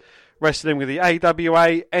 decades, wrestling with the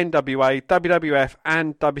AWA, NWA, WWF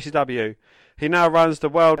and WCW. He now runs the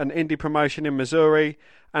World and Indie promotion in Missouri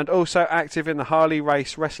and also active in the Harley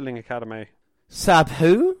Race Wrestling Academy.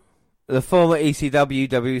 Sabu? The former ECW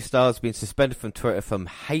WWE star has been suspended from Twitter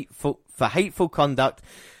for hateful conduct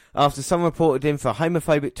after someone reported him for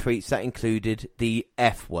homophobic tweets that included the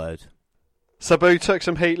F word. Sabu took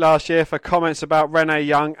some heat last year for comments about Renee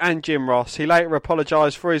Young and Jim Ross. He later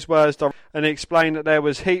apologised for his words and explained that there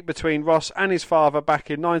was heat between Ross and his father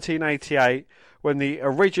back in 1988 when the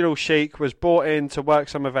original Sheik was brought in to work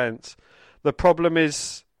some events. The problem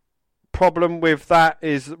with that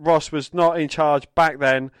is Ross was not in charge back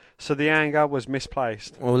then, so the anger was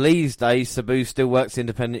misplaced. Well, these days, Sabu still works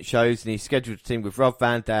independent shows, and he's scheduled to team with Rob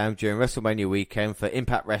Van Dam during WrestleMania weekend for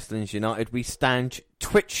Impact Wrestling's United We Stand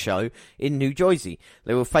Twitch show in New Jersey.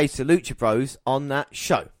 They will face the Lucha Bros on that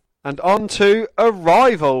show. And on to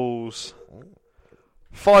arrivals.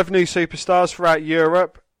 5 new superstars throughout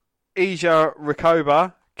Europe. Ija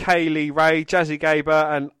Rakoba, Kaylee Ray, Jazzy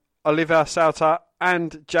Gaber and Oliver Sauter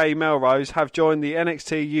and Jay Melrose have joined the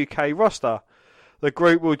NXT UK roster. The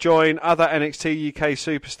group will join other NXT UK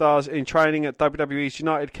superstars in training at WWE's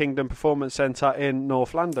United Kingdom Performance Centre in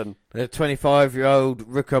North London. The 25-year-old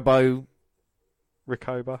Rikoba,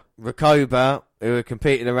 who had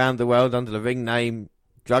competed around the world under the ring name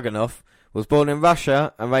Dragunov, was born in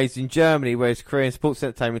Russia and raised in Germany, where his career in sports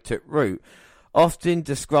entertainment took root. Often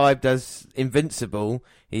described as invincible,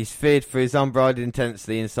 he's feared for his unbridled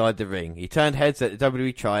intensity inside the ring. He turned heads at the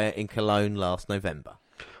WWE Triad in Cologne last November.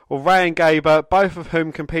 Well, Ray and Gaber, both of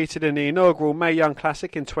whom competed in the inaugural Mae Young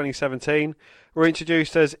Classic in 2017, were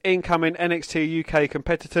introduced as incoming NXT UK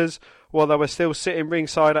competitors while they were still sitting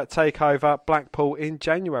ringside at TakeOver Blackpool in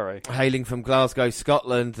January. Hailing from Glasgow,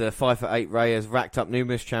 Scotland, the 5'8" Ray has racked up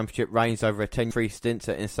numerous championship reigns over a 10-free stints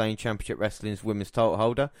at Insane Championship Wrestling's women's title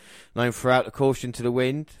holder. Known for throwing caution to the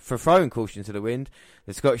wind,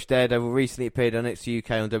 the Scottish Daredevil recently appeared on NXT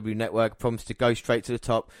UK on WWE Network, promised to go straight to the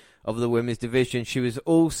top of the women's division. She was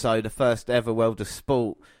also the first ever World of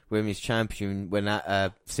Sport women's champion when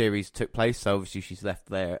that series took place, so obviously she's left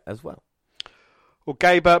there as well. Well,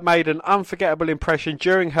 Gaber made an unforgettable impression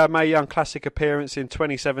during her Mae Young Classic appearance in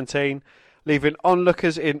 2017, leaving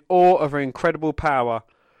onlookers in awe of her incredible power.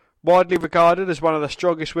 Widely regarded as one of the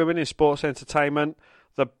strongest women in sports entertainment,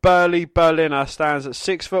 the burly Berliner stands at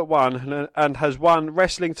 6'1" and has won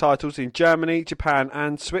wrestling titles in Germany, Japan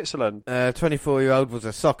and Switzerland. 24-year-old was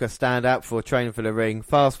a soccer standout for training for the ring,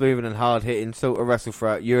 fast-moving and hard-hitting, sort of wrestled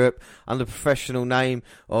throughout Europe under the professional name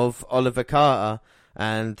of Oliver Carter.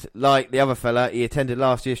 And like the other fella, he attended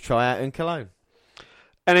last year's tryout in Cologne.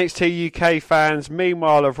 NXT UK fans,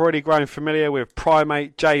 meanwhile, have already grown familiar with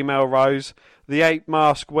Primate Jay Melrose, the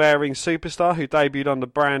 8-mask-wearing superstar who debuted on the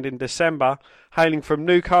brand in December. Hailing from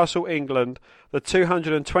Newcastle, England, the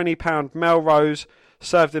 220-pound Melrose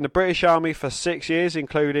served in the British Army for 6 years,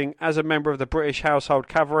 including as a member of the British Household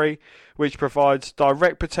Cavalry, which provides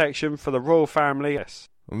direct protection for the royal family. Yes.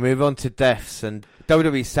 We'll move on to deaths, and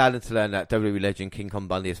WWE saddened to learn that WWE legend King Kong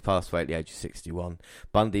Bundy has passed away at the age of 61.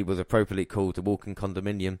 Bundy was appropriately called a walking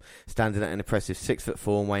condominium, standing at an impressive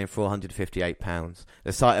 6'4" and weighing 458 pounds.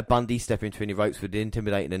 The sight of Bundy stepping between the ropes was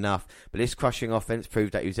intimidating enough, but this crushing offense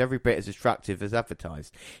proved that he was every bit as destructive as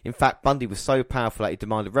advertised. In fact, Bundy was so powerful that he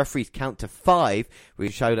demanded referees count to 5,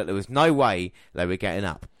 which showed that there was no way they were getting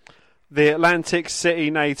up. The Atlantic City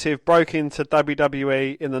native broke into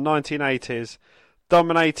WWE in the 1980s,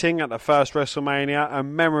 dominating at the first WrestleMania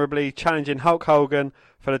and memorably challenging Hulk Hogan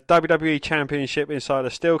for the WWE Championship inside a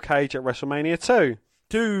steel cage at WrestleMania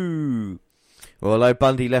 2. Well, although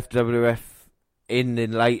Bundy left WWF in the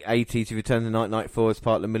late 80s to return to 1994 as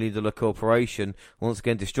part of the $1 Million Corporation, once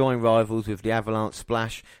again destroying rivals with the Avalanche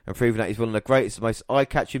Splash and proving that he's one of the greatest and most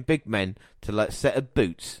eye-catching big men to let set of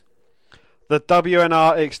boots. The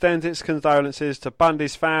WNR extends its condolences to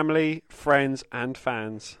Bundy's family, friends and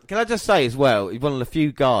fans. Can I just say as well, he's one of the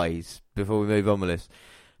few guys, before we move on with this,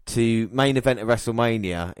 to main event at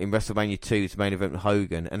WrestleMania, in WrestleMania 2 to main event with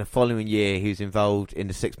Hogan, and the following year he was involved in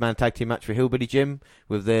the 6-man tag team match for Hillbilly Jim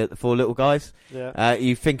with the 4 little guys. Yeah.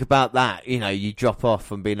 You think about that, you drop off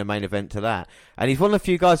from being a main event to that. And he's one of the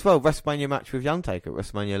few guys, WrestleMania match with The Undertaker at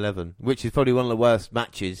WrestleMania 11, which is probably one of the worst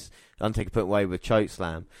matches Undertaker put away with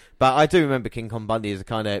chokeslam. But I do remember King Kong Bundy as a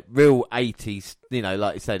kind of real 80s,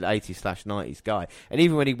 like you said, 80s/90s guy. And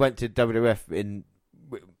even when he went to WWF in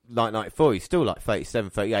 1994, he's still like 37,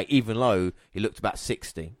 38, even though he looked about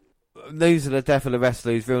 60. News of the death of the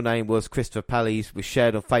wrestler whose real name was Christopher Pallies was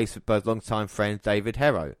shared on Facebook by his longtime friend David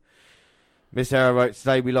Herro. Miss Herro wrote,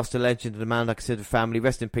 "Today we lost a legend and a man I consider family.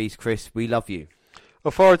 Rest in peace, Chris. We love you."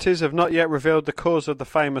 Authorities have not yet revealed the cause of the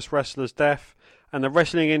famous wrestler's death, and the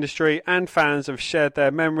wrestling industry and fans have shared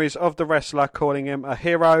their memories of the wrestler, calling him a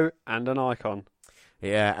hero and an icon.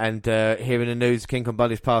 Yeah, and here in the news, King Kong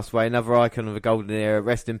Bundy's passed away, another icon of the golden era.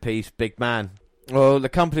 Rest in peace, big man. Well, the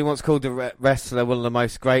company once called the wrestler one of the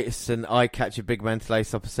most greatest and eye-catching big men to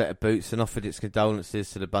lace up a set of boots, and offered its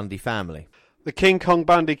condolences to the Bundy family. The King Kong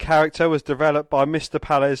Bundy character was developed by Mr.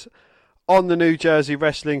 Pallies on the New Jersey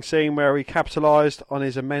wrestling scene, where he capitalised on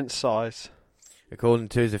his immense size. According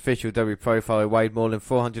to his official W profile, he weighed more than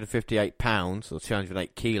 458 pounds, or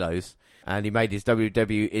 208 kilos, and he made his WWE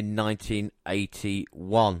debut in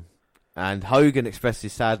 1981. And Hogan expressed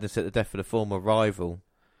his sadness at the death of the former rival,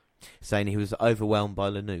 saying he was overwhelmed by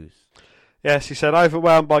the news. Yes, he said,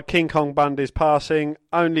 "Overwhelmed by King Kong Bundy's passing.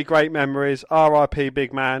 Only great memories. R.I.P.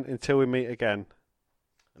 big man. Until we meet again."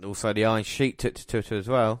 And also the Iron Sheik took to Twitter as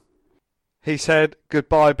well. He said,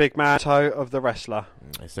 "Goodbye, big man," of the wrestler.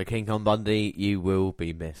 So King Kong Bundy, you will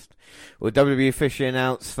be missed. Well, WWE officially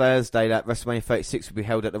announced Thursday that WrestleMania 36 will be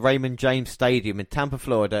held at the Raymond James Stadium in Tampa,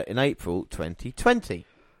 Florida in April 2020.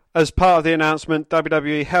 As part of the announcement,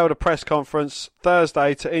 WWE held a press conference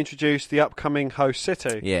Thursday to introduce the upcoming host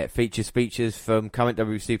city. Yeah, it features speeches from current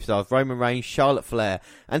WWE superstars Roman Reigns, Charlotte Flair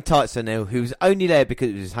and Titus O'Neil, who was only there because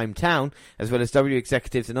it was his hometown, as well as WWE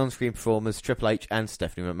executives and on-screen performers Triple H and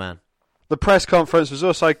Stephanie McMahon. The press conference was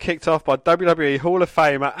also kicked off by WWE Hall of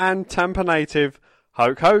Famer and Tampa native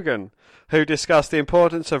Hulk Hogan, who discussed the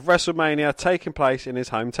importance of WrestleMania taking place in his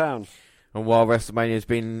hometown. And while WrestleMania has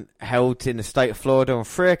been held in the state of Florida on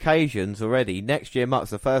 3 occasions already, next year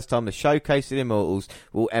marks the first time the Showcase of the Immortals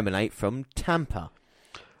will emanate from Tampa.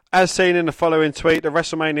 As seen in the following tweet, the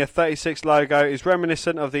WrestleMania 36 logo is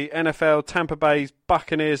reminiscent of the NFL Tampa Bay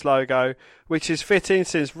Buccaneers logo, which is fitting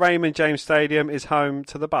since Raymond James Stadium is home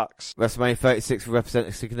to the Bucs. WrestleMania 36 will represent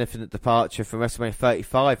a significant departure from WrestleMania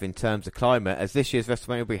 35 in terms of climate, as this year's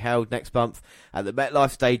WrestleMania will be held next month at the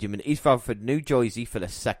MetLife Stadium in East Rutherford, New Jersey for the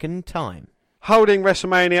second time. Holding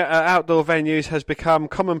WrestleMania at outdoor venues has become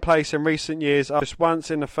commonplace in recent years, just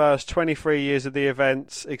once in the first 23 years of the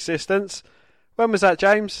event's existence. When was that,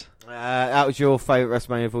 James? That was your favourite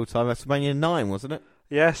WrestleMania of all time, WrestleMania 9, wasn't it?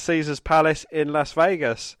 Yes, Caesars Palace in Las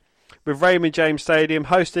Vegas. With Raymond James Stadium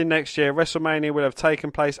hosting next year, WrestleMania will have taken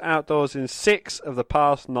place outdoors in 6 of the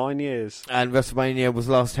past 9 years. And WrestleMania was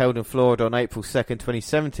last held in Florida on April 2nd,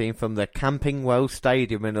 2017 from the Camping World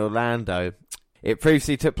Stadium in Orlando. It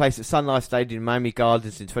previously took place at Sun Life Stadium in Miami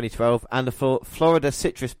Gardens in 2012 and the Florida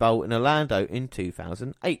Citrus Bowl in Orlando in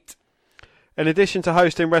 2008. In addition to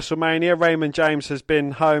hosting WrestleMania, Raymond James has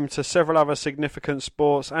been home to several other significant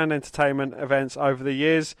sports and entertainment events over the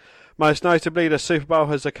years. Most notably, the Super Bowl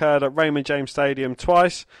has occurred at Raymond James Stadium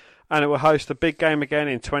twice, and it will host the big game again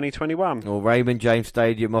in 2021. Well, Raymond James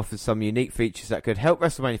Stadium offers some unique features that could help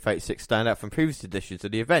WrestleMania 36 stand out from previous editions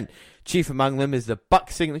of the event. Chief among them is the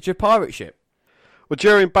Buck Signature pirate ship. Well,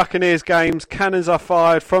 during Buccaneers games, cannons are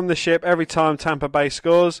fired from the ship every time Tampa Bay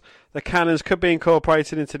scores. The cannons could be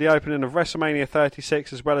incorporated into the opening of WrestleMania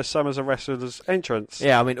 36 as well as some as a wrestler's entrance.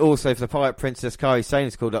 Yeah, I mean, also, if the Pirate Princess Kairi Sane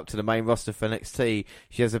is called up to the main roster for NXT,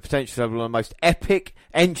 she has the potential to have one of the most epic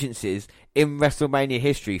entrances in WrestleMania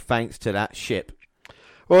history thanks to that ship.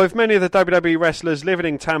 Well, with many of the WWE wrestlers living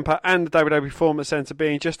in Tampa and the WWE Performance Center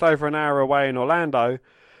being just over an hour away in Orlando,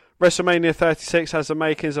 WrestleMania 36 has the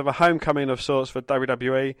makings of a homecoming of sorts for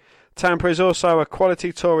WWE. Tampa is also a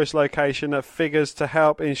quality tourist location that figures to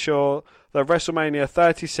help ensure that WrestleMania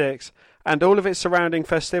 36 and all of its surrounding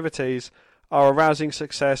festivities are a rousing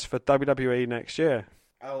success for WWE next year.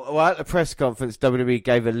 Well, at the press conference, WWE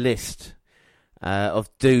gave a list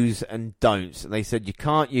of do's and don'ts. And they said you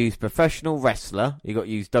can't use professional wrestler, you've got to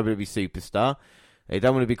use WWE Superstar. They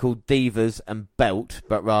don't want to be called Divas and Belt,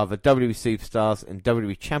 but rather WWE Superstars and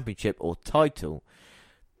WWE Championship or title.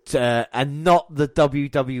 And not the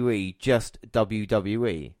WWE, just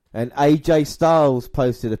WWE. And AJ Styles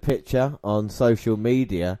posted a picture on social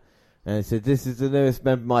media and it said, "This is the newest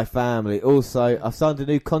member of my family. Also, I've signed a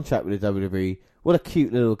new contract with the WWE." What a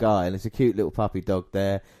cute little guy, and it's a cute little puppy dog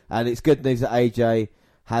there. And it's good news that AJ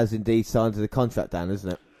has indeed signed the contract, Dan,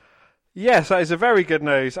 isn't it? Yes, that is a very good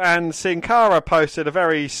news. And Sin Cara posted a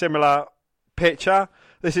very similar picture.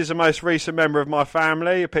 This is the most recent member of my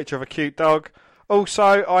family, a picture of a cute dog.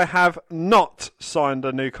 Also, I have not signed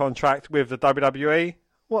a new contract with the WWE.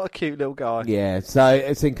 What a cute little guy. Yeah,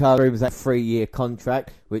 so Sin Cara was that 3-year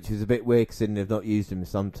contract, which is a bit weird because they've not used him in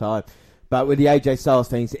some time. But with the AJ Styles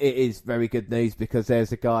things, it is very good news because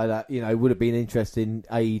there's a guy that, you know, would have been interested in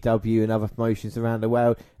AEW and other promotions around the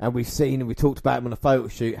world. And we've seen and we talked about him on a photo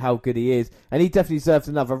shoot, how good he is. And he definitely deserves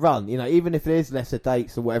another run. You know, even if it is lesser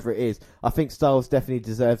dates or whatever it is, I think Styles definitely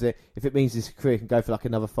deserves it if it means his career can go for like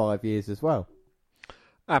another 5 years as well.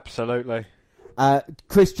 Absolutely.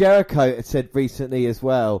 Chris Jericho had said recently as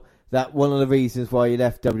well that one of the reasons why he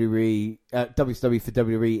left WCW for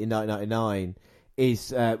WWE in 1999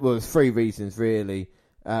 is, well, there's 3 reasons really.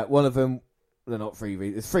 One of them, they're not 3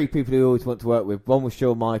 reasons. There's 3 people who always want to work with. One was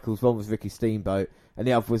Shawn Michaels, one was Ricky Steamboat, and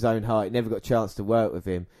the other was Owen Hart. Never got a chance to work with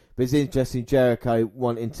him. But it's interesting, Jericho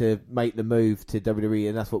wanting to make the move to WWE,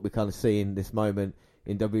 and that's what we're kind of seeing this moment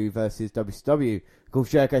in WWE versus WCW. Of course,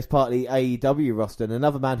 Jericho's part of the AEW roster, and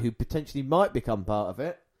another man who potentially might become part of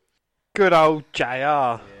it. Good old JR.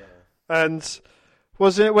 Yeah. And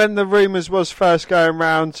wasn't it when the rumours was first going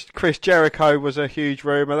round, Chris Jericho was a huge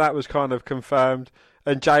rumour, that was kind of confirmed,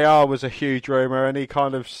 and JR was a huge rumour, and he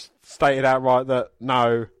kind of stated outright that,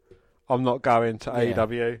 no, I'm not going to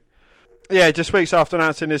AEW. Yeah, just weeks after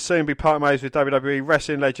announcing his soon-be parting ways with WWE,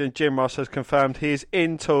 wrestling legend Jim Ross has confirmed he is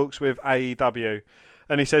in talks with AEW.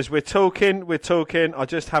 And he says, we're talking, I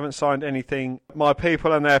just haven't signed anything. My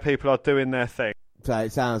people and their people are doing their thing. So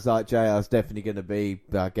it sounds like JR's definitely going to be,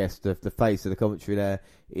 I guess, the face of the commentary there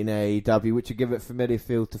in AEW, which will give it familiar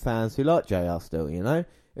feel to fans who like JR still, you know?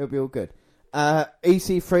 It'll be all good.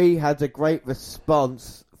 EC3 had a great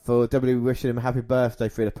response for WWE wishing him a happy birthday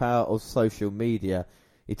through the power of social media.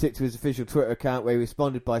 He took to his official Twitter account where he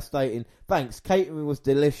responded by stating, "Thanks, catering was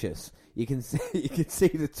delicious." You can see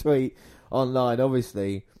the tweet online,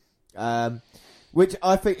 obviously, which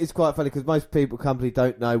I think is quite funny because most people, company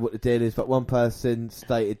don't know what the deal is. But one person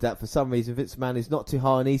stated that for some reason Vince McMahon is not too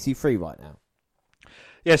high on EC3 right now.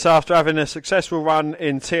 Yes, after having a successful run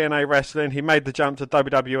in TNA wrestling, he made the jump to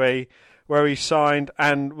WWE, where he signed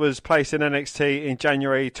and was placed in NXT in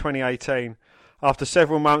January 2018. After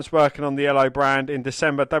several months working on the Yellow brand, in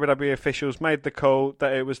December, WWE officials made the call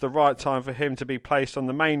that it was the right time for him to be placed on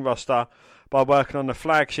the main roster by working on the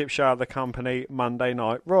flagship show of the company, Monday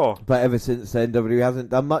Night Raw. But ever since then, WWE hasn't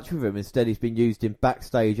done much with him. Instead, he's been used in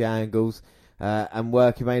backstage angles and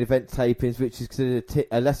working main event tapings, which is considered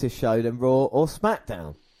a lesser show than Raw or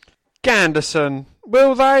SmackDown. Ganderson,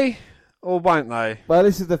 will they or won't they? Well,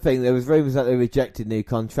 this is the thing. There was rumours that they rejected new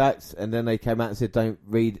contracts, and then they came out and said, don't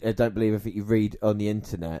believe everything you read on the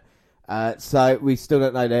internet. So we still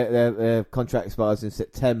don't know. Their contract expires in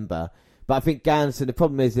September. But I think Ganderson, the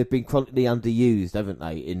problem is they've been chronically underused, haven't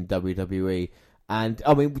they, in WWE? And,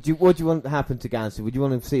 I mean, what do you want to happen to Ganderson? Would you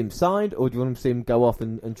want to see him signed, or do you want to see him go off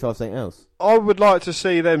and try something else? I would like to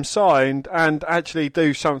see them signed and actually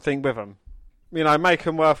do something with them. You know, make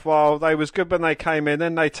them worthwhile. They was good when they came in,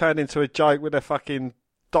 then they turned into a joke with their fucking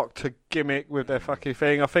doctor gimmick with their fucking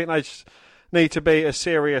thing. I think they just need to be a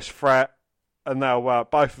serious threat, and they'll work.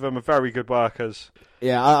 Both of them are very good workers.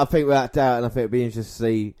 Yeah, I think without doubt, and I think it'd be interesting to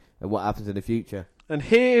see what happens in the future. And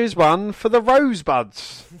here's one for the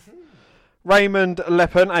Rosebuds. Raymond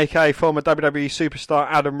Leppen, aka former WWE superstar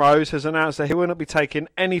Adam Rose, has announced that he will not be taking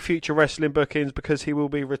any future wrestling bookings because he will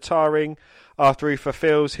be retiring after he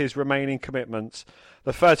fulfills his remaining commitments.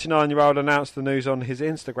 The 39-year-old announced the news on his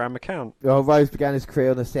Instagram account. Well, Rose began his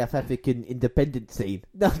career on the South African independent scene.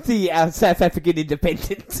 Not the South African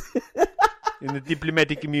independent. In the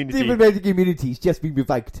diplomatic community. Diplomatic community has just been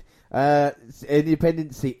revoked.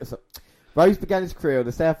 Independent scene. Rose began his career on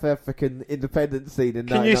the South African independent scene in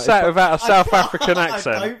 1995. Can you say it without a South African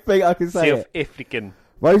accent? I don't think I can say South African.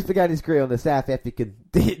 Rose began his career on the South African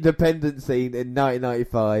independent scene in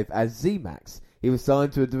 1995 as Z-Max. He was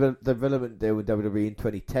signed to a development deal with WWE in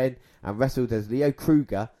 2010 and wrestled as Leo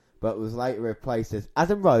Kruger, but was later replaced as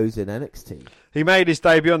Adam Rose in NXT. He made his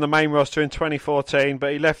debut on the main roster in 2014,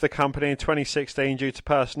 but he left the company in 2016 due to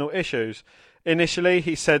personal issues. Initially,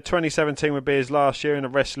 he said 2017 would be his last year in the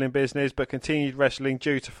wrestling business, but continued wrestling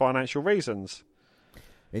due to financial reasons.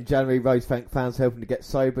 In January, Rose thanked fans helping to get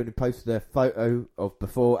sober and posted a photo of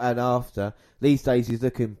before and after. These days, he's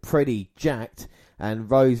looking pretty jacked, and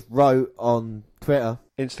Rose wrote on Twitter...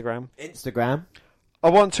 Instagram. I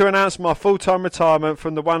want to announce my full-time retirement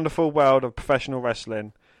from the wonderful world of professional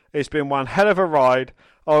wrestling. It's been one hell of a ride.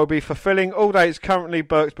 I will be fulfilling all dates currently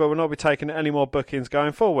booked, but will not be taking any more bookings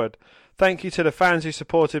going forward. Thank you to the fans who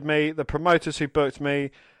supported me, the promoters who booked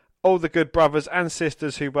me, all the good brothers and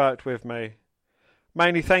sisters who worked with me.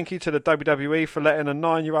 Mainly thank you to the WWE for letting a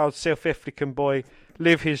 9-year-old South African boy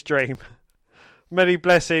live his dream. Many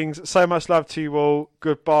blessings, so much love to you all.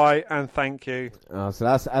 Goodbye and thank you. Oh, so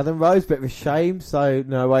that's Adam Rose, bit of a shame. So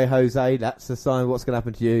no way, Jose, that's a sign of what's going to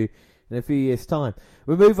happen to you in a few years' time.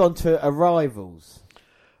 We move on to Arrivals.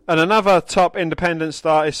 And another top independent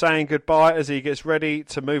star is saying goodbye as he gets ready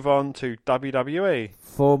to move on to WWE.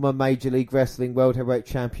 Former Major League Wrestling World Heavyweight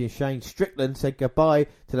Champion Shane Strickland said goodbye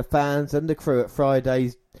to the fans and the crew at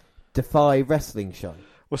Friday's Defy Wrestling show.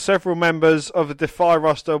 Well, several members of the Defy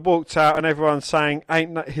roster walked out and everyone sang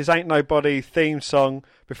his Ain't Nobody theme song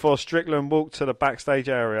before Strickland walked to the backstage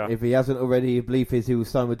area. If he hasn't already, the belief is he will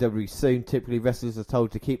sign with WWE soon. Typically, wrestlers are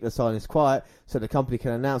told to keep their silence quiet so the company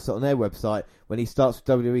can announce it on their website. When he starts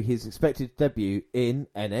with WWE, he's expected to debut in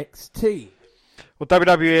NXT. Well,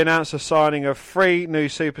 WWE announced the signing of 3 new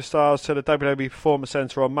superstars to the WWE Performance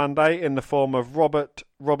Center on Monday in the form of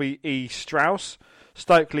Robbie E. Strauss,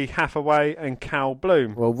 Stokely Hathaway and Cal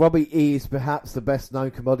Bloom. Well, Robbie E is perhaps the best known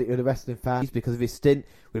commodity of the wrestling fans because of his stint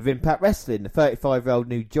with Impact Wrestling. The 35-year-old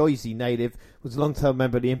New Jersey native was a long-term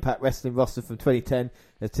member of the Impact Wrestling roster from 2010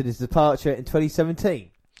 until his departure in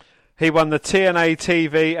 2017. He won the TNA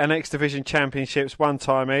TV and X Division Championships one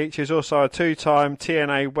time each. He's also a 2-time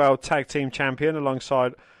TNA World Tag Team Champion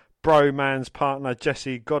alongside Broman's partner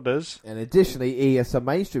Jesse Goddard. And additionally, he has some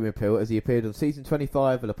mainstream appeal as he appeared on season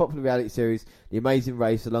 25 of the popular reality series The Amazing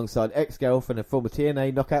Race alongside ex-girlfriend and former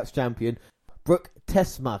TNA Knockouts champion Brooke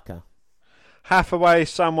Tessmacher. Hathaway,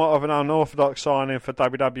 somewhat of an unorthodox signing for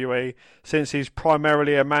WWE since he's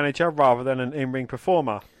primarily a manager rather than an in-ring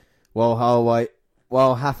performer.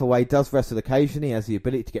 While Hathaway does wrestle occasionally, he has the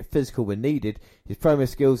ability to get physical when needed. His promo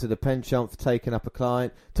skills and the penchant for talking up a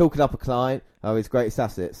client are his greatest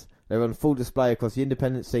assets. They're on full display across the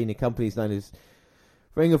independent scene in companies known as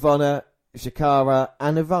Ring of Honor, Shikara,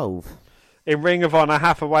 and Evolve. In Ring of Honor,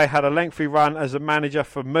 Hathaway had a lengthy run as a manager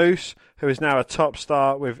for Moose, who is now a top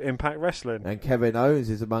star with Impact Wrestling. And Kevin Owens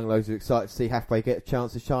is among those who are excited to see Hathaway get a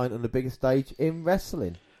chance to shine on the biggest stage in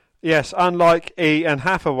wrestling. Yes, unlike E and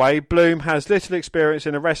Hathaway, Bloom has little experience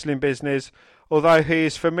in the wrestling business, although he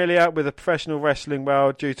is familiar with the professional wrestling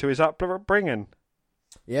world due to his upbringing.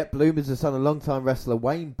 Yep, Bloom is the son of longtime wrestler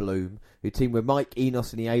Wayne Bloom, who teamed with Mike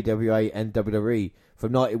Enos in the AWA and WWE.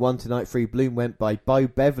 From 91 to 93, Bloom went by Bo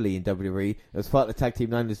Beverly in WWE and was part of the tag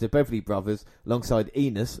team known as the Beverly Brothers, alongside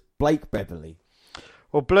Enos, Blake Beverly.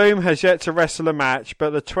 Well, Bloom has yet to wrestle a match,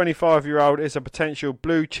 but the 25-year-old is a potential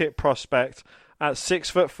blue-chip prospect. At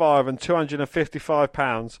 6'5" and 255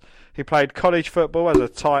 pounds, he played college football as a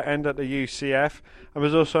tight end at the UCF and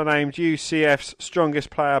was also named UCF's strongest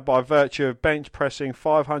player by virtue of bench pressing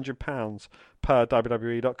 500 pounds per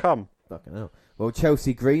WWE.com. Fucking hell. Well,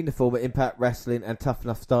 Chelsea Green, the former Impact Wrestling and Tough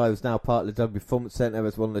Enough star who is now part of the W Performance Centre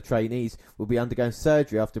as one of the trainees, will be undergoing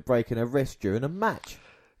surgery after breaking her wrist during a match.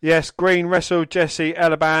 Yes, Green wrestled Jessie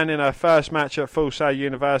Elaban in her first match at Full Sail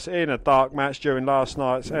University in a dark match during last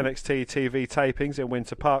night's NXT TV tapings in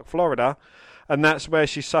Winter Park, Florida, and that's where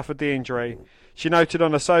she suffered the injury. She noted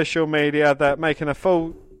on her social media that making a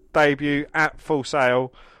full debut at Full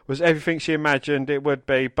Sail was everything she imagined it would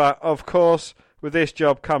be, but of course, with this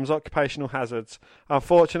job comes occupational hazards.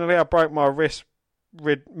 Unfortunately, I broke my wrist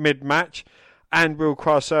mid-match and will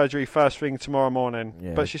require surgery first thing tomorrow morning.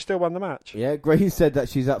 Yeah. But she still won the match. Yeah, Green said that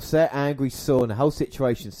she's upset, angry, sore, and the whole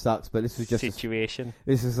situation sucks, but this was just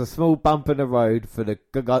this is a small bump in the road for the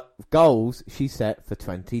goals she set for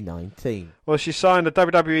 2019. Well, she signed a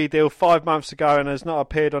WWE deal 5 months ago and has not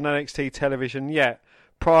appeared on NXT television yet.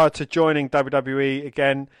 Prior to joining WWE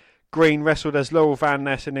again, Green wrestled as Laurel Van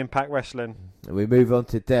Ness in Impact Wrestling. And we move on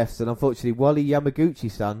to deaths, and unfortunately Wally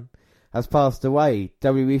Yamaguchi's son has passed away.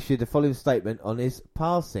 WWE issued the following statement on his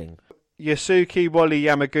passing. Yasuki Wally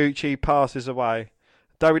Yamaguchi passes away.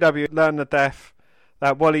 WWE learned the death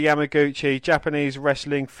that Wally Yamaguchi, Japanese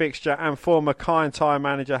wrestling fixture and former Kaientai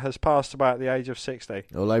manager, has passed away at the age of 60.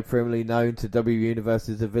 Although primarily known to WWE Universe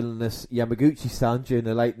as the villainous Yamaguchi's son during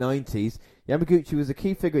the late 90s, Yamaguchi was a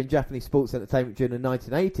key figure in Japanese sports entertainment during the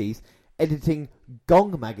 1980s, editing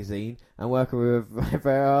Gong magazine and working with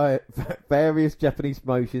various Japanese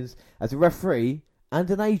promotions as a referee and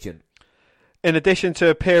an agent. In addition to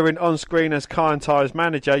appearing on screen as Kaientai's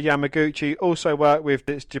manager, Yamaguchi also worked with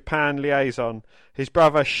its Japan liaison. His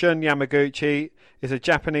brother Shun Yamaguchi is a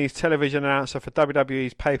Japanese television announcer for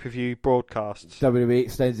WWE's pay-per-view broadcasts. WWE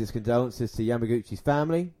extends its condolences to Yamaguchi's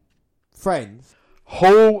family, friends.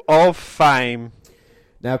 Hall of Fame.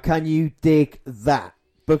 Now, can you dig that?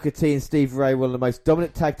 Booker T and Stevie Ray, one of the most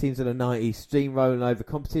dominant tag teams in the 90s, steamrolling over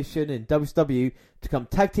competition in WCW to become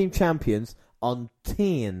tag team champions on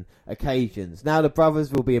 10 occasions. Now the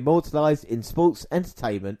brothers will be immortalised in sports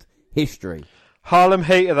entertainment history. Harlem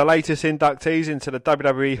Heat are the latest inductees into the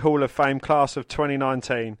WWE Hall of Fame class of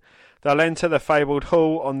 2019. They'll enter the fabled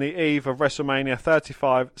hall on the eve of WrestleMania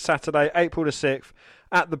 35, Saturday, April the 6th,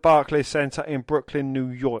 at the Barclays Center in Brooklyn, New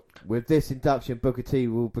York. With this induction, Booker T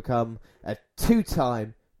will become a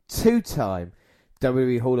two-time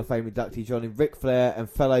WWE Hall of Fame inductee, joining Ric Flair and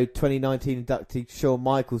fellow 2019 inductee Shawn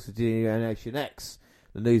Michaels for Generation X.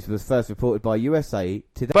 The news was first reported by USA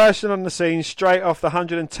Today. Bursting on the scene straight off the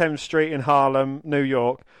 110th Street in Harlem, New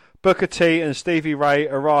York, Booker T and Stevie Ray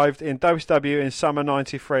arrived in WCW in summer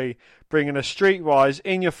 '93, bringing a streetwise,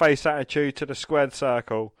 in-your-face attitude to the squared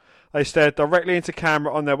circle. They stared directly into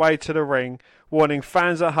camera on their way to the ring, warning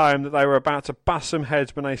fans at home that they were about to bust some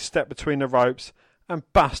heads when they stepped between the ropes. And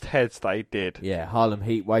bust heads they did. Yeah, Harlem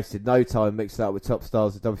Heat wasted no time mixing up with top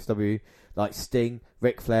stars of WCW like Sting,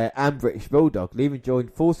 Ric Flair and British Bulldog, leaving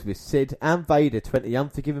joined forces with Sid and Vader to enter the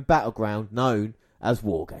unforgiving battleground known as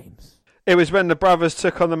War Games. It was when the brothers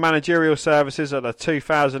took on the managerial services of the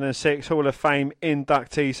 2006 Hall of Fame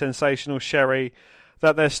inductee Sensational Sherry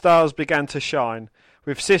that their stars began to shine.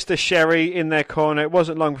 With Sister Sherry in their corner, it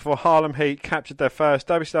wasn't long before Harlem Heat captured their first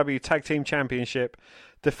WCW Tag Team Championship,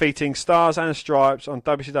 defeating Stars and Stripes on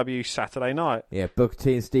WCW Saturday Night. Yeah, Booker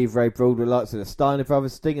T and Steve Ray brawled with the likes of the Steiner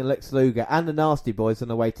Brothers, Sting and Lex Luger, and the Nasty Boys on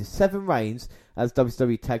their way to 7 reigns as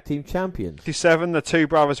WCW Tag Team Champions. 1997, the two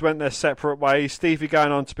brothers went their separate ways, Stevie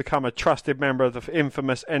going on to become a trusted member of the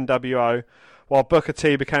infamous NWO, while Booker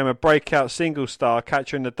T became a breakout single star,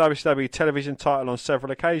 capturing the WCW television title on several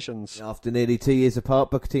occasions. After nearly 2 years apart,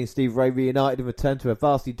 Booker T and Steve Ray reunited and returned to a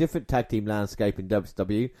vastly different tag team landscape in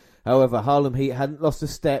WCW. However, Harlem Heat hadn't lost a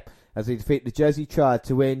step as they defeated the Jersey Triad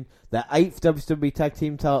to win their 8th WWE Tag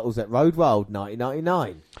Team titles at Road Wild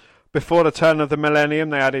 1999. Before the turn of the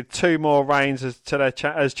millennium, they added 2 more reigns as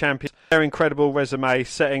champions. Their incredible resume,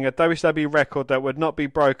 setting a WCW record that would not be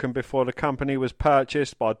broken before the company was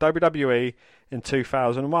purchased by WWE in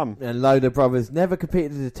 2001. And though the brothers never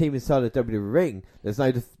competed as a team inside the WWE ring, there's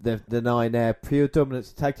no denying their pure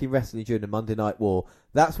dominance of tag team wrestling during the Monday Night War.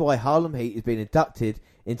 That's why Harlem Heat has been inducted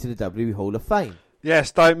into the WWE Hall of Fame.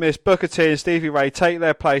 Yes, don't miss Booker T and Stevie Ray take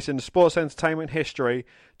their place in the sports entertainment history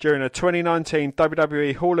during a 2019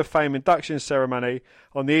 WWE Hall of Fame induction ceremony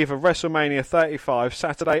on the eve of WrestleMania 35,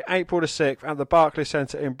 Saturday, April the 6th at the Barclays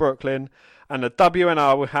Center in Brooklyn, and the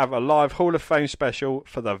WNR will have a live Hall of Fame special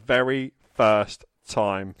for the very first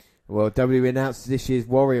time. Well, WWE announced this year's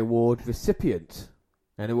Warrior Award recipient,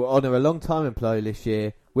 and it will honour a long-time employee this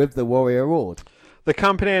year with the Warrior Award. The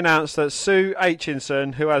company announced that Sue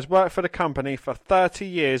Aitchison, who has worked for the company for 30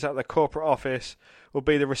 years at the corporate office, will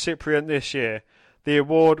be the recipient this year. The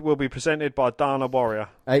award will be presented by Dana Warrior.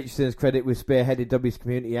 Aitchison's credit with spearheaded W's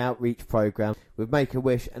community outreach program with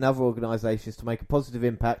Make-A-Wish and other organisations to make a positive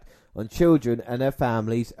impact on children and their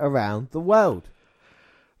families around the world.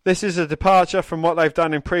 This is a departure from what they've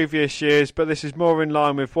done in previous years, but this is more in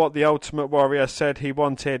line with what the Ultimate Warrior said he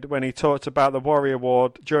wanted when he talked about the Warrior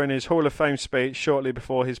Award during his Hall of Fame speech shortly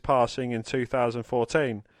before his passing in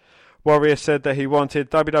 2014. Warrior said that he wanted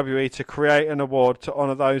WWE to create an award to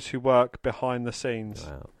honour those who work behind the scenes.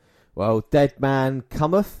 Wow. Well, Dead Man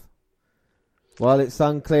Cometh. While it's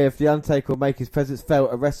unclear if The Undertaker will make his presence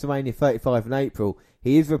felt at WrestleMania 35 in April,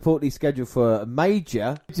 he is reportedly scheduled for a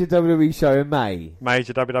major WWE show in May.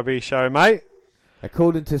 Major WWE show in May.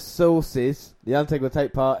 According to sources, The Undertaker will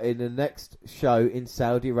take part in the next show in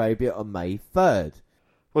Saudi Arabia on May 3rd.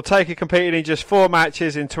 Taker competed in just 4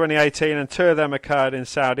 matches in 2018 and 2 of them occurred in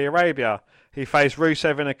Saudi Arabia. He faced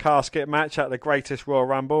Rusev in a casket match at the Greatest Royal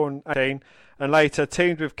Rumble in 2018 and later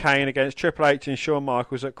teamed with Kane against Triple H and Shawn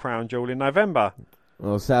Michaels at Crown Jewel in November.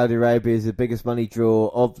 Well, Saudi Arabia is the biggest money draw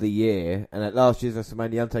of the year, and at last year's WrestleMania,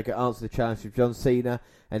 The Undertaker answered the challenge from John Cena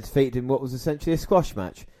and defeated him in what was essentially a squash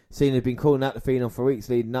match. Cena had been calling out the Phenom for weeks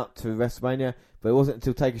leading up to WrestleMania, but it wasn't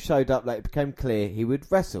until Taker showed up that it became clear he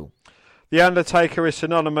would wrestle. The Undertaker is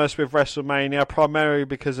synonymous with WrestleMania primarily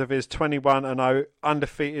because of his 21-0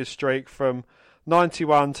 undefeated streak from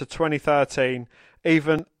 91 to 2013,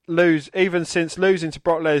 even since losing to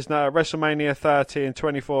Brock Lesnar at WrestleMania 30 in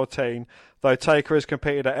 2014, though Taker has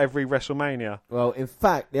competed at every WrestleMania. Well, in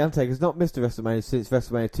fact, The Undertaker has not missed a WrestleMania since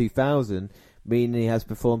WrestleMania 2000, meaning he has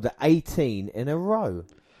performed at 18 in a row.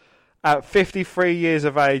 At 53 years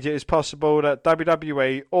of age, it is possible that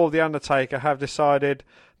WWE or The Undertaker have decided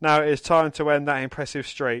now it is time to end that impressive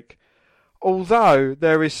streak. Although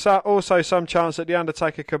there is also some chance that The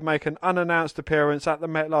Undertaker could make an unannounced appearance at the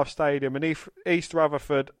MetLife Stadium in East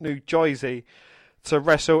Rutherford, New Jersey, to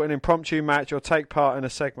wrestle an impromptu match or take part in a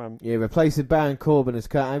segment. Yeah, replacing Baron Corbin as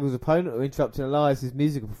Kurt Angle's opponent or interrupting Elias'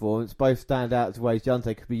 musical performance both stand out as ways The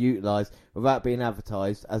Undertaker could be utilised without being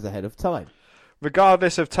advertised as ahead of time.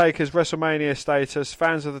 Regardless of Taker's WrestleMania status,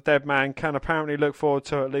 fans of the Dead Man can apparently look forward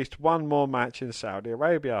to at least one more match in Saudi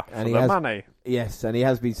Arabia for the money. Yes, and he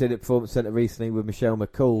has been seen at Performance Centre recently with Michelle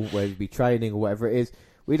McCool, where he'll be training or whatever it is.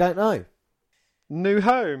 We don't know. New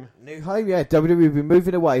home, yeah. WWE will be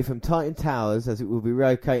moving away from Titan Towers as it will be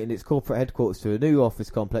relocating its corporate headquarters to a new office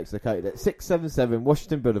complex located at 677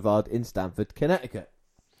 Washington Boulevard in Stamford, Connecticut.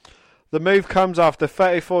 The move comes after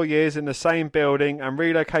 34 years in the same building, and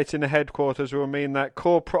relocating the headquarters will mean that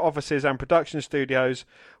corporate offices and production studios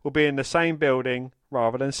will be in the same building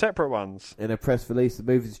rather than separate ones. In a press release, the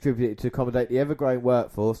move is distributed to accommodate the ever-growing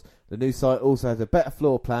workforce. The new site also has a better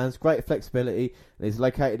floor plans, greater flexibility, and is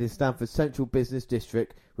located in Stamford's central business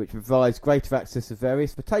district, which provides greater access to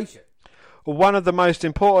various transportation. One of the most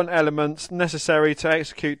important elements necessary to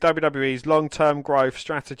execute WWE's long-term growth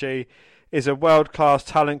strategy is a world-class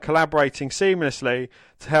talent collaborating seamlessly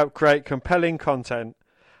to help create compelling content.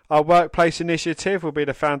 Our workplace initiative will be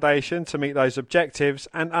the foundation to meet those objectives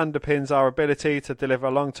and underpins our ability to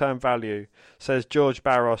deliver long-term value, says George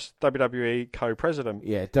Barros, WWE co-president.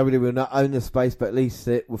 Yeah, WWE will not own the space but lease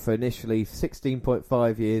it for initially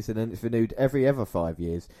 16.5 years and then it's renewed every other 5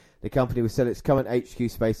 years. The company will sell its current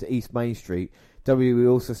HQ space at East Main Street. WWE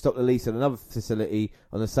will also stop the lease on another facility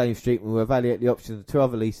on the same street and will evaluate the options of 2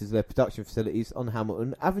 other leases of their production facilities on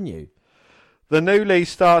Hamilton Avenue. The new lease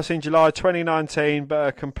starts in July 2019, but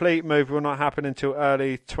a complete move will not happen until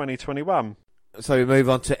early 2021. So we move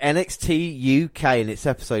on to NXT UK, and it's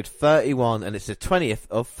episode 31, and it's the 20th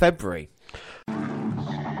of February. We're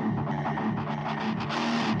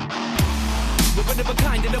one of a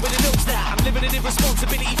kind and nobody knows that. I'm living in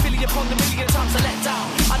irresponsibility, feeling upon the million times I let down.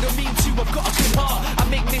 I don't mean to, I've got a good heart. I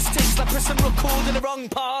make mistakes like pressing record in the wrong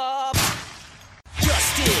part.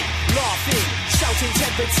 Just it, laughing, shouting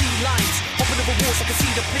temper T-lines. Hopping over walls, I can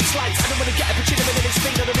see the police lights. I don't want to get a picture of it and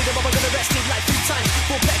explain on the rhythm. I'm gonna arrest it like 3 times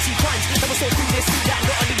for petty crimes. And we're still through this, through that.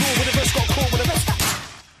 Not anymore, when the rest got caught with the rest.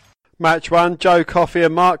 Match 1, Joe Coffey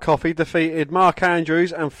and Mark Coffey defeated Mark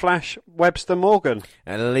Andrews and Flash Webster Morgan.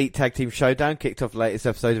 An elite tag team showdown kicked off the latest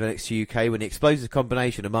episode of NXT UK when the explosive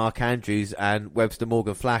combination of Mark Andrews and Webster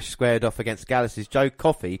Morgan Flash squared off against Gallus' Joe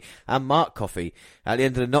Coffey and Mark Coffey. At the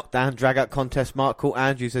end of the knockdown drag-out contest, Mark caught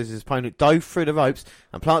Andrews as his opponent dove through the ropes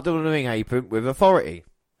and planted on the ring apron with authority.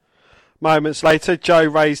 Moments later, Joe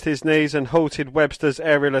raised his knees and halted Webster's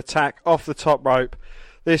aerial attack off the top rope.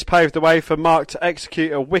 This paved the way for Mark to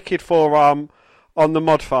execute a wicked forearm on the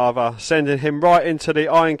Modfather, sending him right into the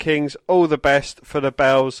Iron King's All the Best for the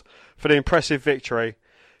bells for the impressive victory.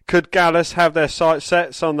 Could Gallus have their sights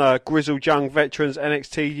set on the grizzled young veterans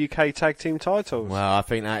NXT UK tag team titles? Well, I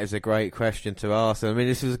think that is a great question to ask. I mean,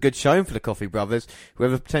 this was a good showing for the Coffey brothers, who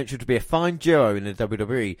have the potential to be a fine duo in the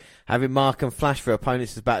WWE. Having Mark and Flash for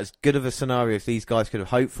opponents is about as good of a scenario as these guys could have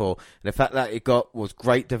hoped for, and the fact that it got was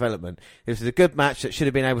great development. It was a good match that should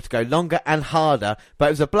have been able to go longer and harder, but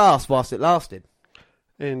it was a blast whilst it lasted.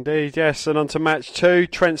 Indeed, yes. And on to match 2,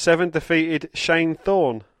 Trent Seven defeated Shane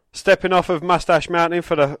Thorne. Stepping off of Moustache Mountain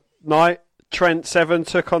for the night, Trent Seven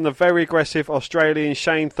took on the very aggressive Australian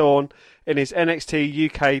Shane Thorne in his NXT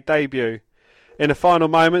UK debut. In the final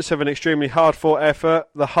moments of an extremely hard-fought effort,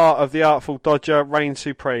 the heart of the Artful Dodger reigned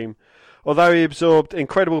supreme. Although he absorbed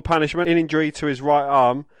incredible punishment in injury to his right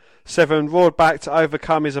arm, Seven roared back to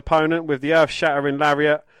overcome his opponent with the earth-shattering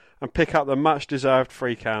lariat and pick up the much-deserved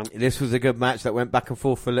 3 count. This was a good match that went back and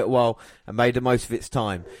forth for a little while and made the most of its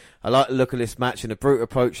time. I like the look of this match and the brutal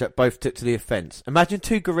approach that both took to the offence. Imagine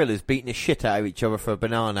 2 gorillas beating the shit out of each other for a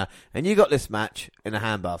banana, and you got this match in a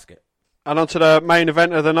handbasket. And on to the main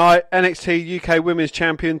event of the night, NXT UK Women's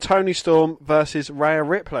Champion Toni Storm versus Rhea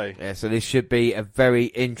Ripley. Yeah, so this should be a very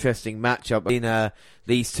interesting matchup. I've seen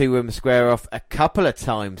these 2 women square off a couple of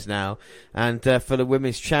times now, and for the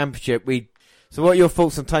Women's Championship, So what are your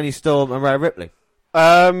thoughts on Toni Storm and Rhea Ripley?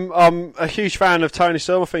 I'm a huge fan of Toni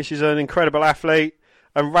Storm. I think she's an incredible athlete.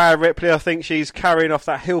 And Rhea Ripley, I think she's carrying off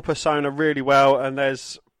that heel persona really well. And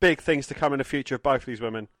there's big things to come in the future of both these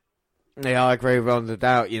women. Yeah, I agree without a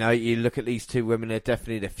doubt. You know, you look at these 2 women, they're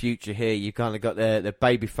definitely the future here. You've kind of got the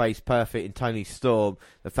babyface perfect in Toni Storm,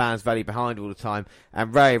 the fans rally behind all the time.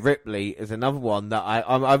 And Rhea Ripley is another one that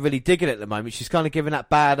I really dig it at the moment. She's kind of giving that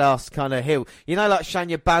badass kind of heel. You know, like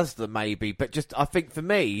Shayna Baszler maybe, but just, I think for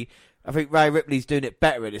me, I think Rhea Ripley's doing it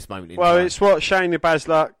better at this moment in time. Well, it's what Shayna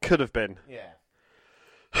Baszler could have been. Yeah.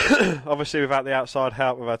 Obviously without the outside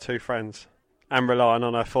help of her 2 friends. And relying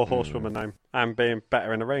on her 4 horsewoman name. And being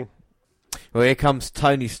better in the ring. Well, here comes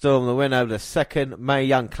Toni Storm, the winner of the 2nd Mae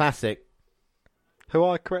Young Classic. Who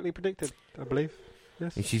I correctly predicted, I believe.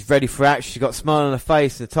 Yes. And she's ready for action. She's got a smile on her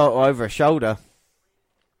face and the title over her shoulder.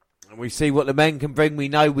 And we see what the men can bring. We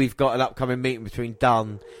know we've got an upcoming meeting between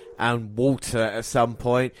Dunn and Walter at some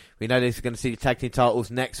point. We know they're going to see the tag team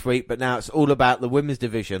titles next week, but now it's all about the women's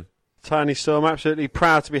division. Toni Storm absolutely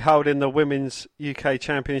proud to be holding the Women's UK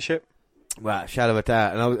Championship. Well, shadow of a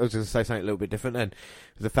doubt. And I was going to say something a little bit different then.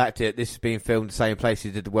 The fact that this is being filmed the same place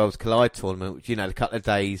as did the Worlds Collide tournament, which, you know, a couple of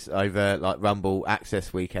days over like Rumble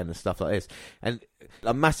Access weekend and stuff like this. And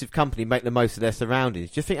a massive company make the most of their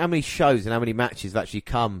surroundings. Just think how many shows and how many matches have actually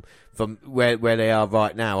come from where they are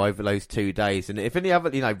right now over those 2 days. And if any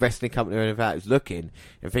other, you know, wrestling company or anything like that is looking,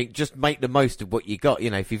 and think just make the most of what you got.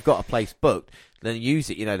 You know, if you've got a place booked, then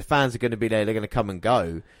use it. You know, the fans are going to be there. They're going to come and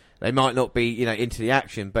go. They might not be, you know, into the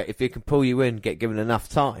action, but if it can pull you in, get given enough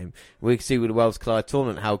time, we can see with the Worlds Collide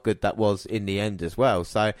tournament how good that was in the end as well.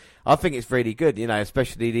 So I think it's really good, you know,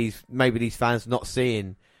 especially these fans not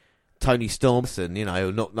seeing Toni Storm, you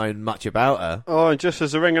know, not knowing much about her. Oh, and just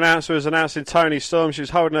as the ring announcer was announcing Toni Storm, she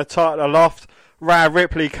was holding her title aloft, Rhea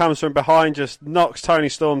Ripley comes from behind, just knocks Toni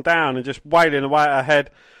Storm down and just wailing away at her head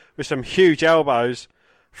with some huge elbows.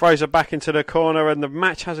 Throws her back into the corner, and the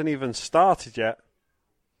match hasn't even started yet.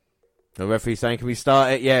 The referee saying, can we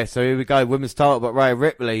start it? Yeah, so here we go. Women's title, but Rhea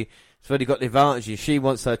Ripley has already got the advantage, and she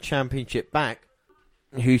wants her championship back.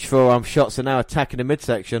 Huge forearm shots are now attacking the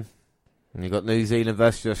midsection. And you've got New Zealand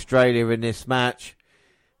versus Australia in this match.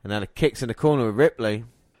 And now the kicks in the corner with Ripley.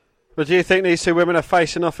 But do you think these two women are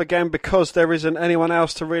facing off again because there isn't anyone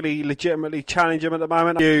else to really legitimately challenge them at the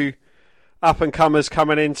moment? A few up-and-comers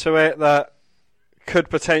coming into it that could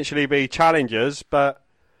potentially be challengers, but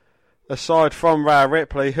aside from Rhea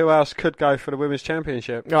Ripley, who else could go for the Women's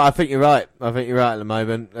Championship? No, I think you're right. I think you're right at the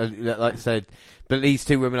moment. Like I said, but these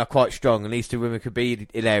two women are quite strong, and these two women could be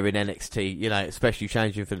there in NXT, you know, especially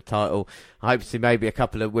challenging for the title. I hope to see maybe a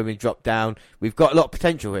couple of women drop down. We've got a lot of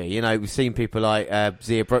potential here. You know, we've seen people like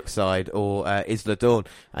Zia Brookside or Isla Dawn,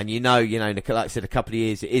 and like I said, a couple of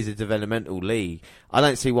years, it is a developmental league. I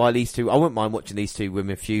don't see why these two, I wouldn't mind watching these two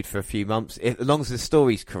women feud for a few months, as long as the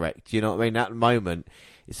story's correct, you know what I mean? At the moment,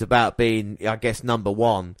 it's about being, I guess, number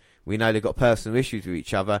one. We know they've got personal issues with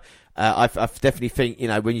each other. I definitely think, you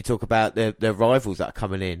know, when you talk about the rivals that are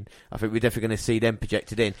coming in, I think we're definitely going to see them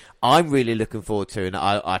projected in. I'm really looking forward to, and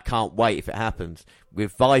I can't wait if it happens,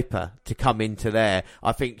 with Viper to come into there.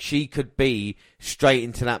 I think she could be straight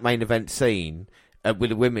into that main event scene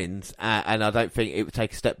with the women's, and I don't think it would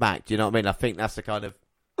take a step back. Do you know what I mean? I think that's the kind of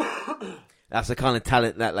that's the kind of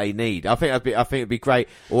talent that they need. I think it'd be great.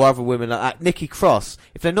 Or other women like that. Nikki Cross,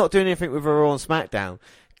 if they're not doing anything with her on SmackDown,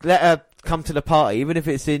 let her come to the party, even if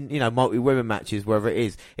it's in, you know, multi-women matches, wherever it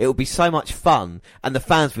is. It'll be so much fun, and the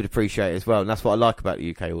fans would appreciate it as well, and that's what I like about the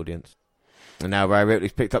UK audience. And now Rhea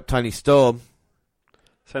Ripley's picked up Toni Storm.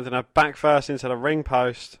 Sending her back first into the ring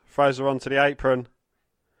post, throws her onto the apron.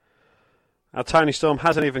 Now Toni Storm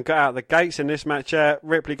hasn't even got out the gates in this match yet.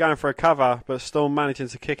 Ripley going for a cover, but Storm managing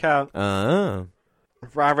to kick out. Oh.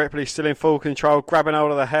 Rhea Ripley still in full control, grabbing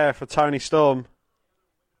hold of the hair for Toni Storm.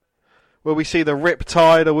 Will we see the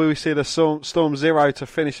Riptide, or will we see the Storm Zero to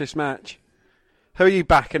finish this match? Who are you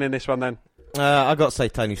backing in this one then? I got to say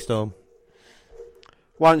Toni Storm.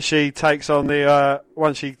 Once she takes on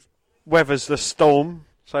once she weathers the storm,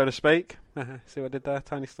 so to speak. See what I did there?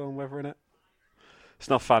 Toni Storm weathering it. It's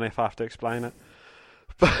not funny if I have to explain it.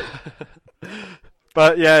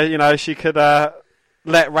 But yeah, you know, she could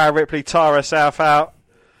let Rhea Ripley tire herself out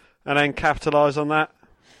and then capitalise on that.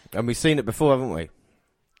 And we've seen it before, haven't we?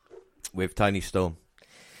 With Toni Storm.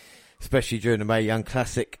 Especially during the Mae Young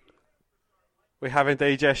Classic. We have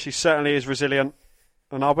indeed, yes. She certainly is resilient.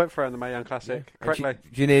 And I went for her in the Mae Young Classic, correctly.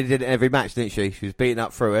 She nearly did it every match, didn't she? She was beating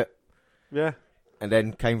up through it. Yeah. And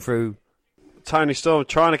then came through. Toni Storm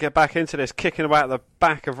trying to get back into this, kicking away at the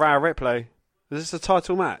back of Rhea Ripley. Is this a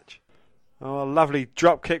title match? Oh, a lovely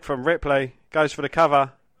drop kick from Ripley. Goes for the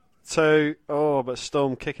cover. But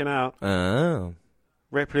Storm kicking out. Oh.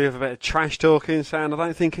 Ripley with a bit of trash talking, saying, I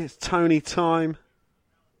don't think it's Toni time.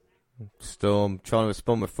 Storm trying to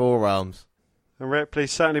respond with forearms. And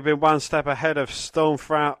Ripley's certainly been one step ahead of Storm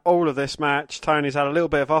throughout all of this match. Tony's had a little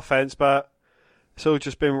bit of offense, but it's all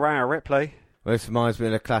just been Rhea Ripley. Well, this reminds me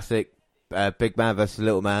of the classic big man versus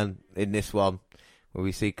little man in this one, where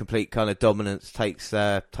we see complete kind of dominance. Takes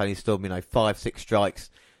Toni Storm, 5-6 strikes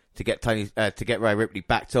to get Rhea Ripley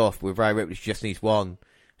backed off. With Rhea Ripley, she just needs one,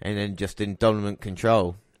 and then just in dominant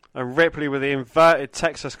control. And Ripley with the inverted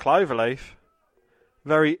Texas cloverleaf,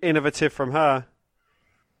 very innovative from her.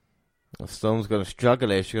 Well, Storm's going to struggle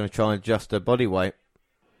here. She's going to try and adjust her body weight.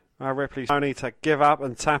 Ripley's only to give up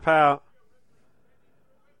and tap out.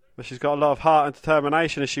 But she's got a lot of heart and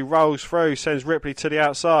determination as she rolls through, sends Ripley to the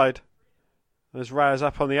outside. As Rhea's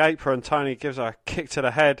up on the apron, Toni gives her a kick to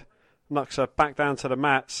the head, knocks her back down to the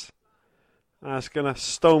mats.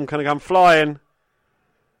 Storm going to come flying.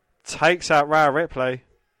 Takes out Rhea Ripley.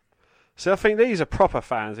 So I think these are proper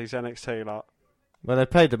fans, these NXT lot. Well, they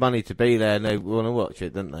paid the money to be there and they want to watch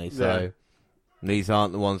it, didn't they? So yeah. These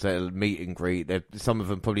aren't the ones that meet and greet. Some of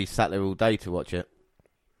them probably sat there all day to watch it.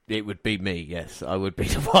 It would be me, yes. I would be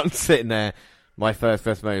the one sitting there. My first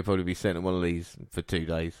WrestleMania would probably be sitting at one of these for 2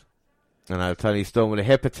 days. And now Toni Storm with a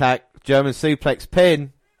hip attack. German suplex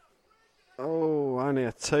pin. Oh, only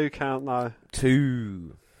a 2 count though.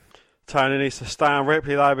 2. Toni needs to stay on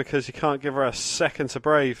Ripley though, because you can't give her a second to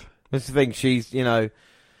breathe. That's the thing. She's,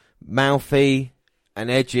 mouthy and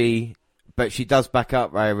edgy, but she does back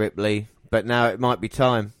up Rhea Ripley. But now it might be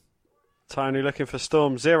time. Toni looking for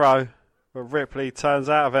Storm Zero, but Ripley turns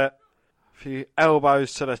out of it. A few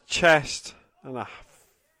elbows to the chest and a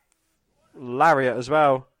lariat as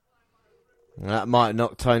well. That might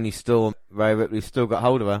knock Toni Storm. Rhea Ripley's still got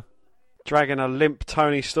hold of her. Dragging a limp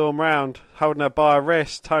Toni Storm round, holding her by a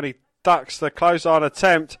wrist. Toni ducks the clothesline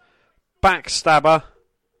attempt. Backstabber.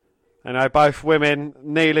 And now both women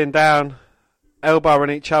kneeling down, elbowing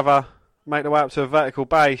each other, make their way up to a vertical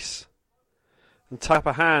base. And tap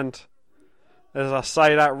a hand. As I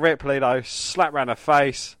say that, Ripley though, slap round her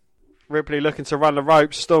face. Ripley looking to run the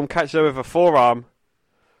ropes. Storm catches her with a forearm.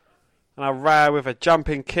 And a Rhea with a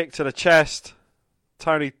jumping kick to the chest.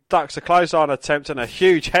 Toni ducks a clothesline attempt and a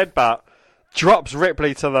huge headbutt. Drops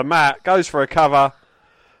Ripley to the mat. Goes for a cover.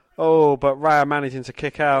 Oh, but Rhea managing to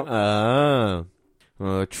kick out. Oh.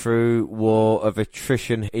 Well, a true war of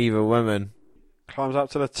attrition, either women. Climbs up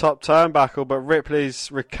to the top turnbuckle, but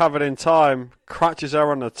Ripley's recovered in time. Crutches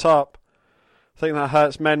her on the top. I think that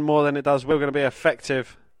hurts men more than it does. We're going to be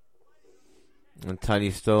effective. And Toni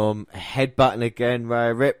Storm headbutting again,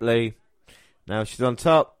 Rhea Ripley. Now she's on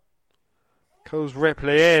top. Calls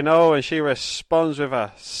Ripley in. Oh, and she responds with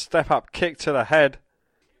a step-up kick to the head.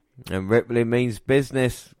 And Ripley means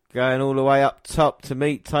business. Going all the way up top to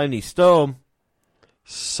meet Toni Storm.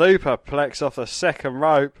 Superplex off the second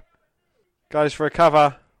rope. Goes for a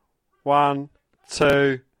cover. 1,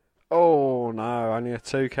 2. Oh, no. Only a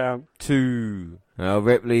 2 count. 2. Now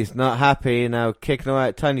Ripley's not happy. Now kicking away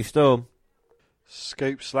at Toni Storm.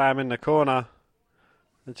 Scoop slam in the corner.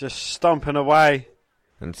 And just stomping away.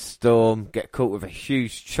 And Storm get caught with a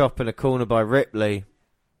huge chop in the corner by Ripley.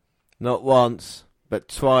 Not once, but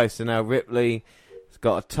twice. And now Ripley has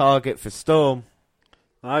got a target for Storm.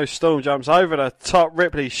 No, Storm jumps over the top.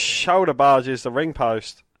 Ripley shoulder barges the ring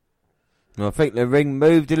post. Well, I think the ring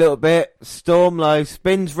moved a little bit. Storm low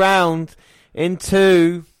spins round in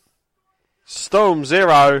 2. Storm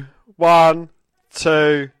 0. 1,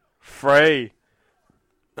 2, 3.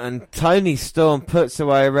 And Toni Storm puts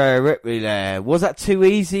away Rhea Ripley there. Was that too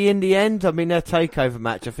easy in the end? I mean, their takeover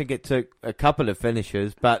match, I think it took a couple of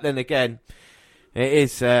finishers. But then again, it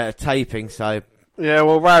is taping, so... Yeah,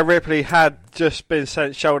 well, Rhea Ripley had just been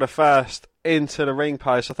sent shoulder first into the ring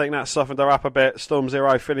post. I think that softened her up a bit. Storm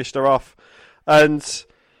 0 finished her off. And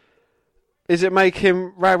is it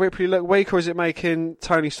making Rhea Ripley look weak, or is it making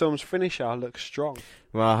Toni Storm's finisher look strong?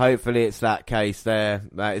 Well, hopefully it's that case there.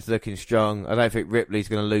 That is looking strong. I don't think Ripley's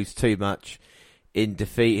going to lose too much in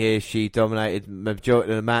defeat here. She dominated the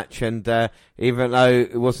majority of the match, and even though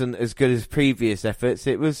it wasn't as good as previous efforts,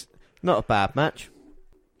 it was not a bad match.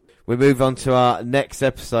 We move on to our next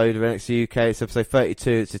episode of NXT UK. It's episode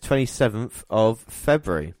 32. It's the 27th of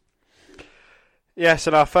February. Yes,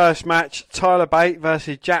 and our first match, Tyler Bate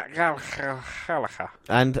versus Jack Gallagher.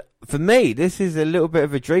 And for me, this is a little bit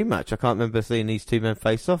of a dream match. I can't remember seeing these two men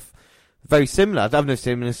face off. Very similar. I've never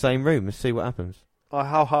seen them in the same room. Let's see what happens. I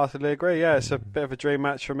wholeheartedly agree. Yeah, it's a bit of a dream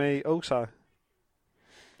match for me also.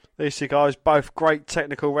 These two guys, both great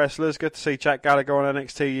technical wrestlers. Good to see Jack Gallagher on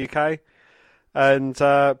NXT UK. And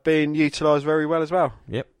being utilised very well as well.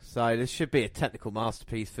 Yep. So this should be a technical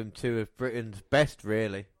masterpiece from two of Britain's best,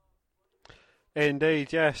 really.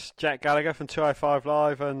 Indeed, yes. Jack Gallagher from 205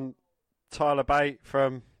 Live and Tyler Bate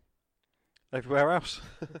from everywhere else.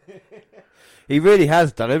 He really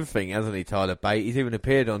has done everything, hasn't he, Tyler Bate? He's even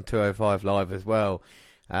appeared on 205 Live as well.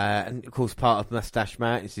 And, of course, part of Moustache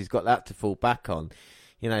Mountains, he's got that to fall back on.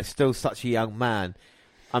 You know, still such a young man.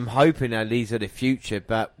 I'm hoping that these are the future,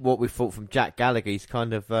 but what we thought from Jack Gallagher, he's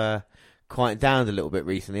kind of quieted down a little bit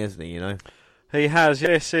recently, hasn't he, you know? He has.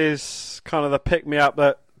 This is kind of the pick-me-up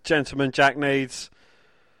that Gentleman Jack needs.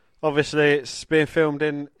 Obviously, it's being filmed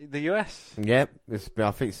in the US. Yep.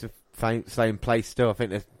 I think it's the same place still. I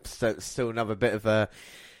think there's still another bit of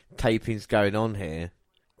tapings going on here.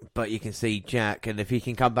 But you can see Jack, and if he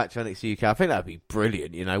can come back to NXT UK, I think that would be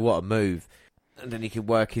brilliant. You know, what a move. And then he can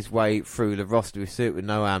work his way through the roster. We see it with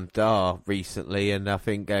Noam Dar recently, and I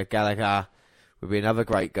think Gallagher would be another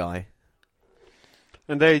great guy.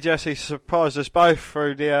 Indeed, yes, he surprised us both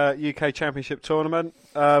through the UK Championship tournament.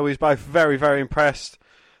 We was both very, very impressed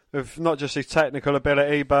with not just his technical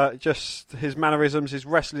ability, but just his mannerisms, his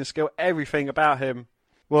wrestling skill, everything about him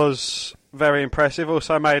was very impressive.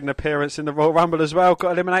 Also made an appearance in the Royal Rumble as well.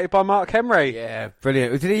 Got eliminated by Mark Henry. Yeah,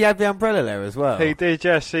 brilliant. Did he have the umbrella there as well? He did,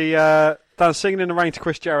 yes. He done Singing in the Rain to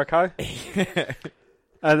Chris Jericho.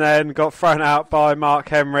 And then got thrown out by Mark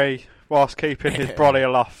Henry whilst keeping his brolly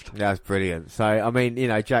aloft. That's brilliant. So, I mean, you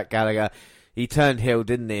know, Jack Gallagher, he turned heel,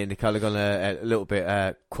 didn't he? And he kind of gone a little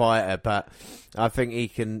bit quieter, but I think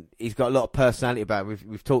he's got a lot of personality about him.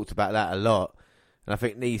 We've talked about that a lot. And I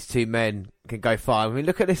think these two men can go far. I mean,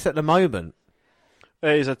 look at this at the moment.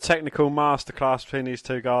 It is a technical masterclass between these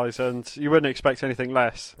two guys, and you wouldn't expect anything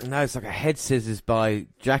less. No, it's like a head scissors by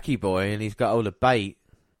Jackie Boy, and he's got all the bait.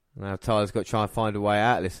 Now Tyler's got to try and find a way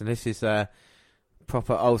out of this, and this is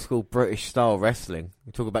proper old school British style wrestling.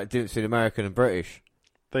 We talk about the difference between American and British.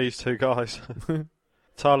 These two guys.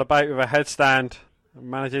 Tyler Bate with a headstand,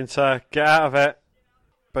 managing to get out of it.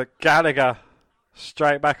 But Gallagher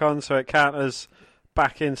straight back onto it, counters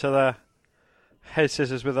back into the head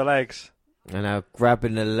scissors with the legs. And now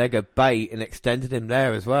grabbing the leg of Bate and extended him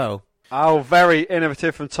there as well. Oh, very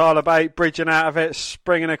innovative from Tyler Bate, bridging out of it,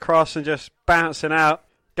 springing across and just bouncing out.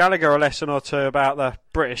 Gallagher a lesson or two about the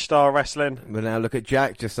British style wrestling. But now look at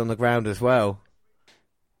Jack just on the ground as well.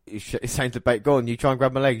 He's saying to Bate, go on, you try and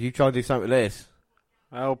grab my leg, you try and do something with this.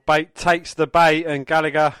 Well, Bate takes the bait and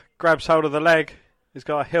Gallagher grabs hold of the leg. He's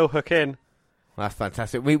got a heel hook in. Well, that's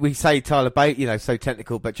fantastic. We say Tyler Bate, so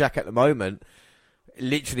technical, but Jack at the moment,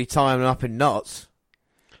 literally tying him up in knots.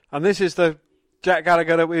 And this is the Jack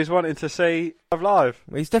Gallagher that we was wanting to see live.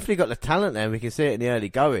 Well, he's definitely got the talent there, we can see it in the early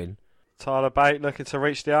going. Tyler Bate looking to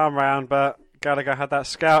reach the arm round, but Gallagher had that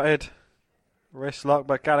scouted. Wrist lock,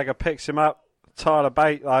 but Gallagher picks him up. Tyler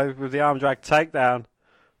Bate, though, with the arm drag takedown,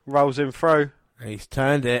 rolls him through. He's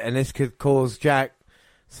turned it, and this could cause Jack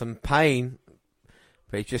some pain.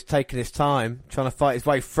 But he's just taking his time, trying to fight his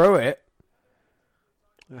way through it.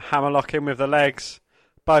 Hammerlock him with the legs.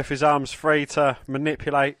 Both his arms free to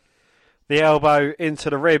manipulate the elbow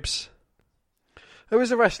into the ribs. Who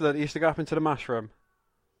was the wrestler that used to go up into the mushroom?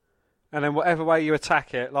 And then whatever way you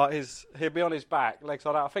attack it, like he'd be on his back, legs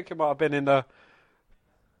like that. I think it might have been in the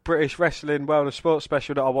British Wrestling World of Sport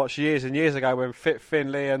special that I watched years and years ago when Fit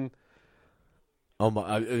Finlay and...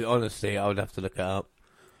 honestly, I would have to look it up.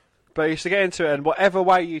 But he used to get into it, and whatever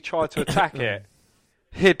way you tried to attack it,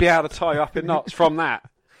 he'd be able to tie you up in knots from that.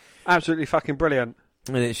 Absolutely fucking brilliant.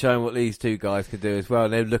 And it's showing what these two guys could do as well.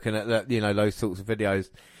 And they're looking at that, those sorts of videos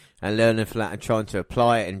and learning from that and trying to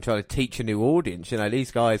apply it and trying to teach a new audience.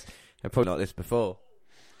 These guys have probably not this before.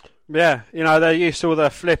 Yeah, they're used to all the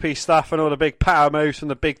flippy stuff and all the big power moves from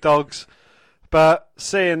the big dogs. But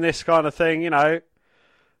seeing this kind of thing, a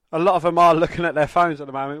lot of them are looking at their phones at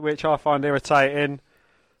the moment, which I find irritating.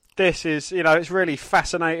 This is, it's really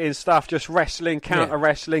fascinating stuff, just wrestling,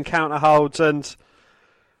 counter-wrestling, counter-holds, and,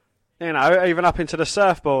 even up into the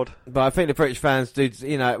surfboard. But I think the British fans do,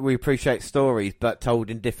 we appreciate stories, but told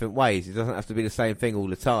in different ways. It doesn't have to be the same thing all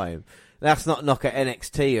the time. That's not knock at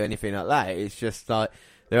NXT or anything like that. It's just like,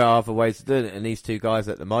 there are other ways of doing it, and these two guys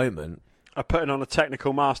at the moment are putting on a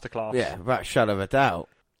technical masterclass. Yeah, without a shadow of a doubt.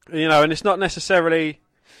 And it's not necessarily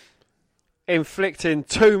inflicting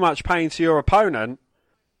too much pain to your opponent.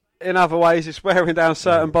 In other ways, it's wearing down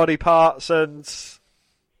certain body parts and,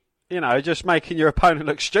 just making your opponent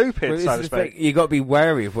look stupid, so to speak. You've got to be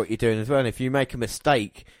wary of what you're doing as well. And if you make a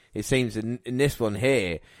mistake, it seems in this one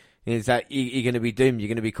here, is that you're going to be doomed. You're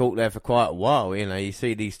going to be caught there for quite a while. You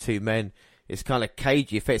see these two men, it's kind of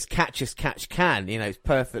cagey. If it's catch as catch can, it's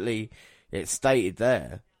perfectly, it's stated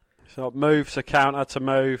there. So move to counter to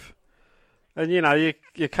move. And, you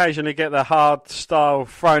occasionally get the hard style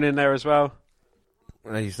thrown in there as well.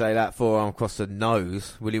 And as you say, that forearm across the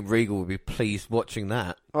nose, William Regal would be pleased watching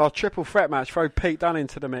that. Oh, triple threat match, throw Pete Dunne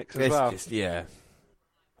into the mix as well. Yeah.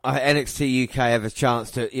 NXT UK have a chance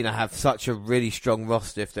to, have such a really strong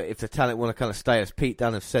roster if the talent want to kind of stay, as Pete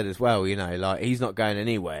Dunne has said as well, he's not going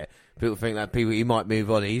anywhere. People think that he might move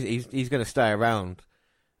on. He's going to stay around.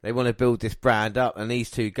 They want to build this brand up, and these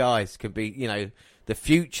two guys can be, the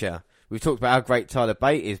future. We've talked about how great Tyler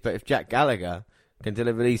Bate is, but if Jack Gallagher can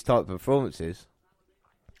deliver these type of performances...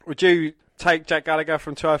 Would you take Jack Gallagher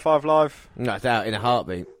from 205 Live? No doubt, in a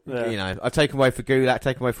heartbeat. Yeah. I'd take him away for Gulak,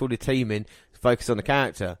 take him away for all the teaming, focus on the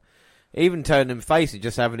character. Even turning him face and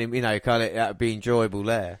just having him, kind of that'd be enjoyable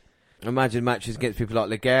there. Imagine matches against people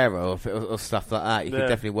like Ligero or stuff like that. You could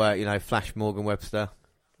definitely work, Flash Morgan Webster.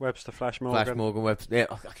 Flash Morgan. Flash Morgan Webster. Yeah,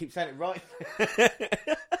 I keep saying it right.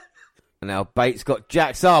 And now Bates got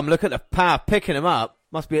Jack's arm. Look at the power picking him up.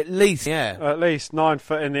 Must be at least, At least 9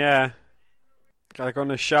 foot in the air. Gallagher on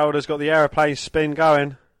the shoulders, got the aeroplane spin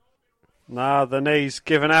going. No, the knee's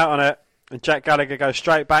giving out on it. And Jack Gallagher goes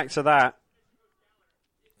straight back to that.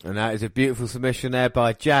 And that is a beautiful submission there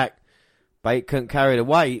by Jack. Bate couldn't carry the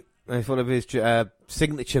weight. It's one of his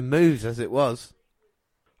signature moves, as it was.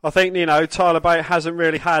 I think, Tyler Bate hasn't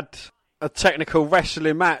really had a technical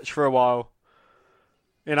wrestling match for a while.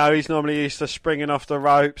 He's normally used to springing off the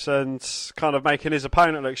ropes and kind of making his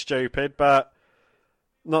opponent look stupid, but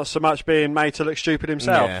not so much being made to look stupid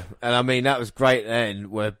himself. Yeah, and that was great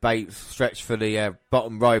then, where Bates stretched for the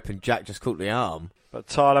bottom rope and Jack just caught the arm. But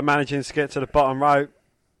Tyler managing to get to the bottom rope.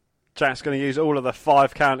 Jack's going to use all of the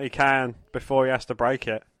 5 count he can before he has to break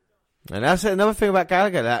it. And that's another thing about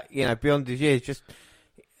Gallagher, that, beyond his years, just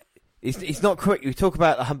He's not quick. We talk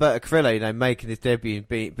about Humberto Carrillo, making his debut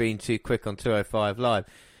and being too quick on 205 Live.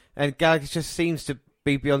 And Gallagher just seems to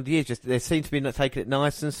be beyond the edge. They seem to be not taking it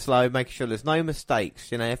nice and slow, making sure there's no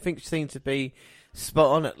mistakes. I think seems to be spot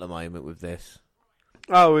on at the moment with this.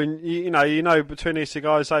 Oh, and you know, between these two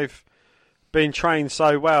guys, they've been trained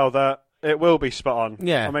so well that it will be spot on.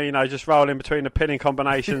 Yeah. I mean, just rolling between the pinning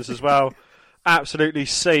combinations as well. Absolutely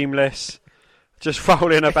seamless. Just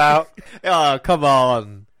rolling about. Oh, come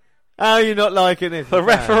on. How are you not liking it? The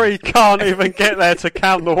referee can't even get there to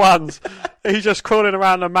count the ones. He's just crawling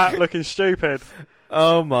around the mat looking stupid.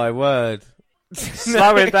 Oh, my word.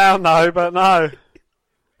 Slowing down, though, but no.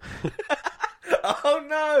 Oh,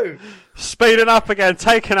 no. Speeding up again,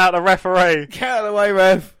 taking out the referee. Get out of the way,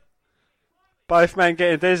 ref. Both men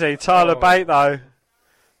getting dizzy. Tyler Bate, though,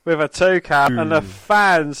 with a 2 count. And the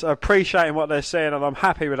fans are appreciating what they're seeing, and I'm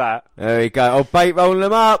happy with that. There we go. Oh, Bate rolling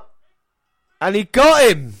them up. And he got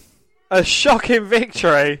him. A shocking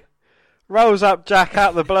victory. Rolls up Jack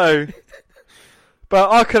out the blue.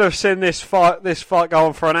 But I could have seen this fight go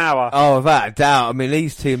on for an hour. Oh, without a doubt. I mean,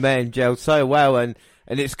 these two men gelled so well, and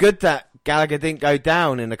it's good that Gallagher didn't go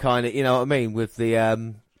down in the kind of, you know what I mean, with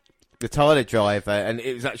the Tyler driver, and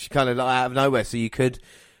it was actually kind of like out of nowhere, so you could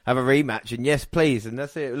have a rematch, and yes, please, and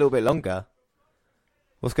that's it a little bit longer.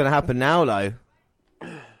 What's going to happen now, though?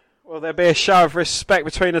 Will there be a show of respect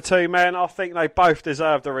between the two men? I think they both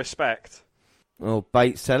deserve the respect. Oh,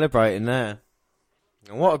 Bates celebrating there.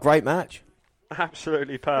 And what a great match.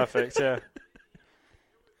 Absolutely perfect, yeah.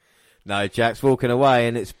 No, Jack's walking away,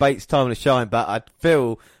 and it's Bates' time to shine, but I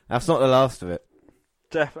feel that's not the last of it.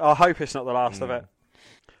 I hope it's not the last of it.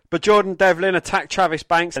 But Jordan Devlin attacked Travis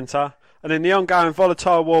Banks centre, and in the ongoing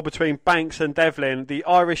volatile war between Banks and Devlin, the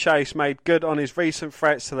Irish ace made good on his recent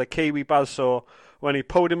threats to the Kiwi buzzsaw when he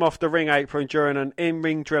pulled him off the ring apron during an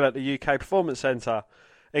in-ring drill at the UK Performance Centre,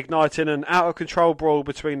 igniting an out-of-control brawl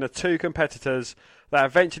between the two competitors that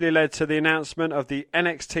eventually led to the announcement of the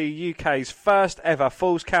NXT UK's first ever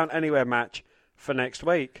Falls Count Anywhere match for next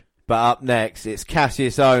week. But up next, it's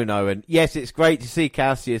Kassius Ohno, and yes, it's great to see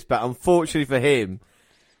Kassius, but unfortunately for him,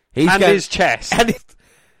 his chest. And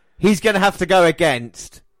he's going to have to go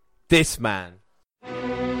against this man.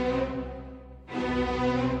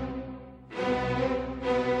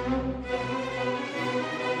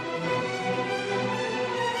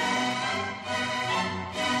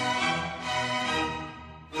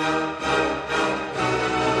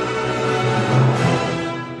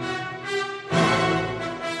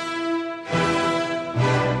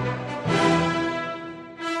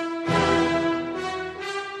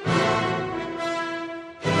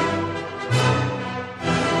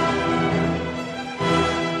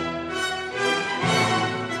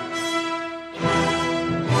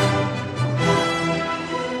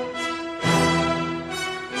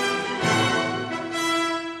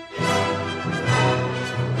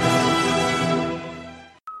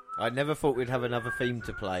 I never thought we'd have another theme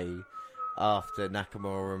to play after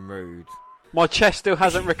Nakamura and Rude. My chest still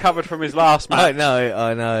hasn't recovered from his last match.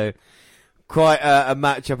 I know. Quite a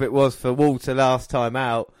matchup it was for Walter last time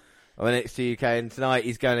out on NXT UK, and tonight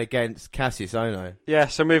he's going against Kassius Ohno.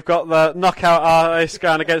 Yes, and we've got the knockout artist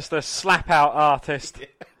going against the slap-out artist.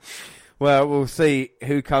 Well, we'll see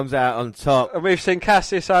who comes out on top. And we've seen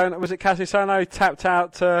Kassius Ohno. Was it Kassius Ohno tapped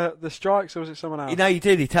out to the Strikes, or was it someone else? He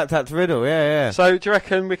did. He tapped out to Riddle. Yeah. So do you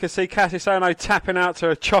reckon we could see Kassius Ohno tapping out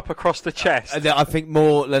to a chop across the chest? I think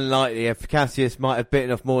more than likely, if Kassius might have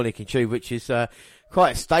bitten off more than he can chew, which is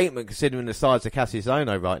quite a statement considering the size of Kassius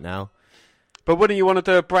Ohno right now. But wouldn't you want to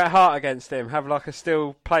do a Bret Hart against him? Have like a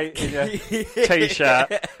steel plate in your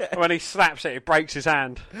t-shirt. And when he slaps it, it breaks his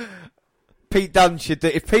hand. Pete Dunne should do.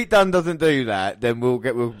 If Pete Dunne doesn't do that, then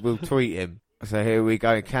we'll tweet him. So here we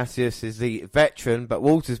go. Kassius is the veteran, but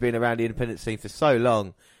Walter's been around the independent scene for so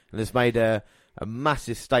long and has made a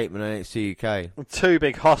massive statement on NXT UK. And two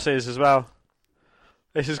big hosses as well.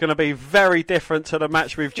 This is going to be very different to the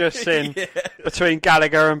match we've just seen between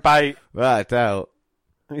Gallagher and Bate. Without a doubt.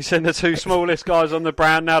 You've seen the two smallest guys on the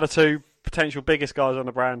brand, now the two potential biggest guys on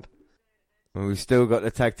the brand. And we've still got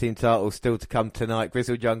the tag team titles still to come tonight.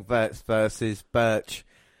 Grizzled Young Vets versus Birch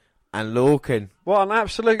and Lorcan. What an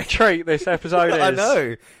absolute treat this episode is. I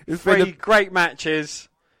know. It's three great matches.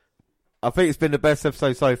 I think it's been the best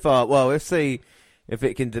episode so far. Well, let's see if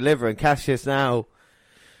it can deliver. And Kassius now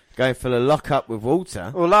going for the lock-up with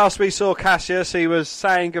Walter. Well, last we saw Kassius, he was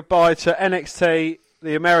saying goodbye to NXT,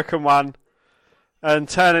 the American one, and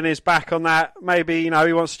turning his back on that. Maybe, he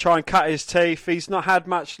wants to try and cut his teeth. He's not had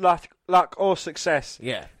much luck or success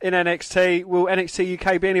in NXT. Will NXT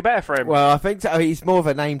UK be any better for him? Well, I think he's more of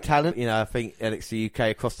a name talent. I think NXT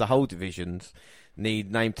UK across the whole divisions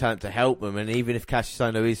need name talent to help them. And even if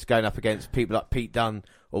Kassius Ohno is going up against people like Pete Dunne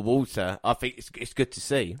or Walter, I think it's good to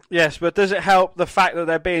see. Yes, but does it help the fact that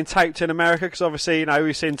they're being taped in America? Because obviously, you know,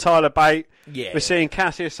 we've seen Tyler Bate, we're seeing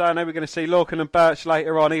Kassius Ohno, we're going to see Lorcan and Birch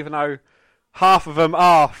later on, even though half of them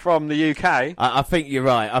are from the UK. I think you're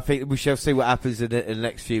right. I think we shall see what happens in the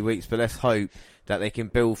next few weeks, but let's hope that they can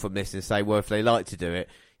build from this and say, well, if they like to do it,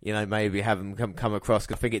 you know, maybe have them come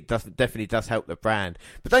across. I think it definitely does help the brand.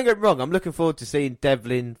 But don't get me wrong, I'm looking forward to seeing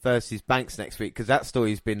Devlin versus Banks next week, because that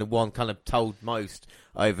story's been the one kind of told most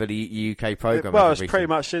over the UK programme. Well, it's pretty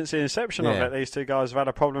much since the inception of it. These two guys have had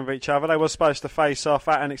a problem with each other. They were supposed to face off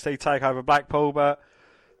at NXT TakeOver Blackpool, but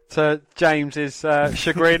to James's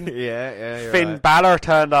chagrin, Finn Balor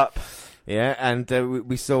turned up. Yeah, and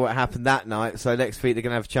we saw what happened that night. So next week they're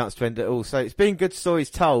going to have a chance to end it all. So it's been good stories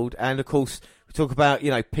told, and of course we talk about,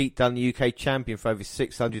 you know, Pete Dunne, the UK champion for over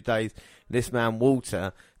 600 days. This man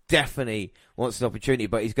Walter definitely wants an opportunity,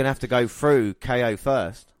 but he's going to have to go through KO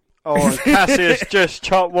first. Oh, and Kassius just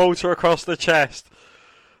chopped Walter across the chest.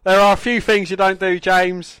 There are a few things you don't do,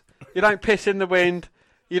 James. You don't piss in the wind.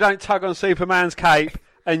 You don't tug on Superman's cape.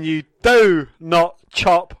 And you do not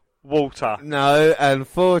chop Walter. No, and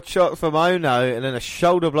 4 chops from Ohno, and then a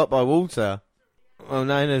shoulder block by Walter. Well,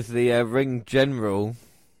 known as the ring general.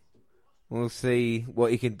 We'll see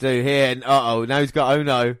what he can do here. And now he's got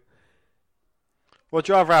Ohno. Would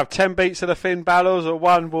you rather have 10 beats of the Finn Balor's or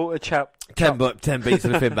 1 Walter chop? 10 beats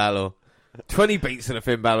of the Finn Balor. 20 beats of the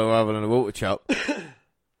Finn Balor rather than a Walter chop.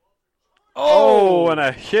 Oh, and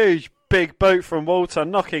a huge big boot from Walter,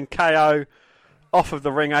 knocking KO off of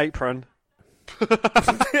the ring apron. No.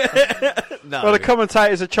 Well, the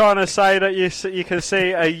commentators are trying to say that you can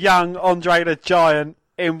see a young Andre the Giant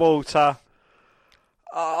in Walter.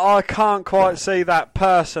 I can't quite see that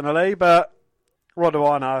personally, but what do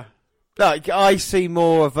I know? Like, I see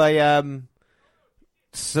more of a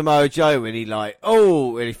Samoa Joe when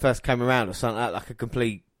he first came around or something like a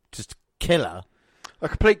complete just killer. A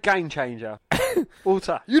complete game changer.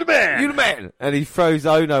 Walter, you the man! You the man! And he throws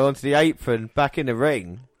Ohno onto the apron, back in the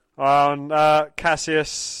ring. And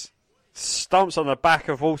Kassius stomps on the back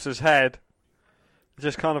of Walter's head.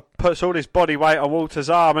 Just kind of puts all his body weight on Walter's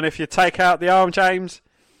arm. And if you take out the arm, James,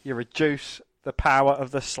 you reduce the power of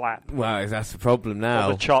the slap. Well, that's the problem now.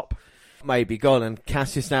 Or the chop. Maybe gone. And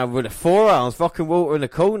Kassius now with the forearms, rocking Walter in the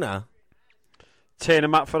corner. Teeing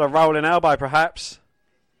him up for the rolling elbow, perhaps.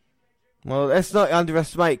 Well, let's not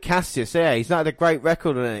underestimate Kassius. Yeah, he's not had a great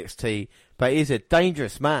record on NXT, but he's a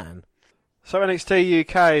dangerous man. So NXT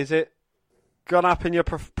UK, is it gone up in your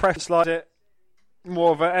preference? Like, is it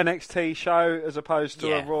more of an NXT show as opposed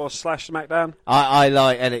to a Raw / SmackDown? I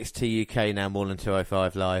like NXT UK now more than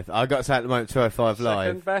 205 Live. I got to say at the moment 205 Live.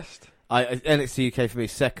 Second best? NXT UK for me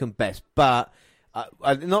is second best, but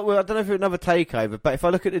I don't know if it's another takeover, but if I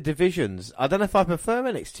look at the divisions, I don't know if I prefer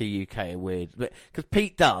NXT UK. Weird, because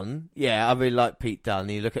Pete Dunne, I really like Pete Dunne.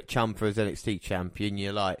 You look at Ciampa as NXT champion,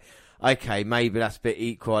 you're like, okay, maybe that's a bit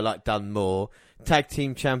equal. I like Dunne more. Tag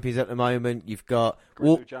team champions at the moment, you've got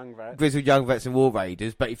Grizzled Young Vets and War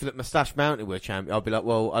Raiders. But if you look, Moustache Mountain were champion, I'll be like,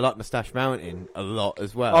 well, I like Moustache Mountain a lot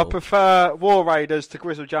as well. I prefer War Raiders to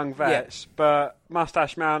Grizzled Young Vets, but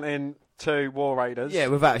Moustache Mountain to War Raiders. Yeah,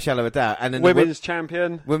 without a shadow of a doubt. And then Women's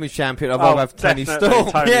champion, I'd rather have Toni Storm.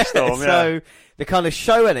 So the kind of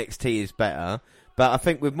show NXT is better. But I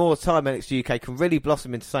think with more time, NXT UK can really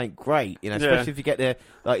blossom into something great. You know, especially if you get the,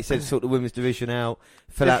 like you said, sort of the women's division out,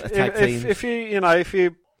 fill out the tag teams. If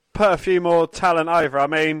you put a few more talent over, I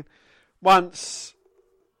mean, once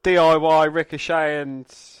DIY, Ricochet, and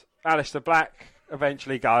Aleister Black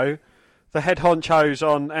eventually go, the head honchos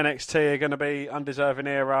on NXT are going to be Undeserving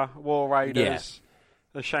Era, War Raiders,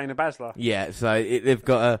 and Shayna Baszler. Yeah, so they've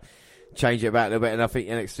got to change it about a little bit, and I think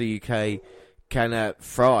NXT UK can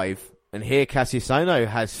thrive. And here Kassius Ohno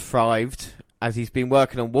has thrived as he's been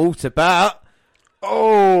working on Walter, but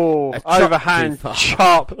overhand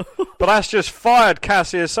chop. But that's just fired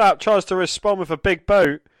Kassius up, tries to respond with a big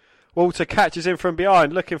boot. Walter catches him from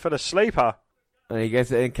behind, looking for the sleeper. And he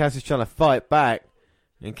gets it, and Kassius trying to fight back.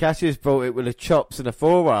 And Kassius brought it with the chops and the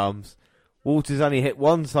forearms. Walter's only hit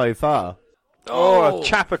one so far. A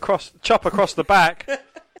chop across the back.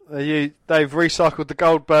 They've recycled the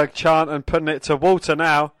Goldberg chant and putting it to Walter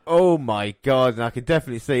now. Oh my God, and I can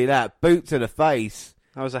definitely see that. Boot to the face.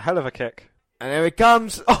 That was a hell of a kick. And there it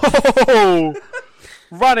comes.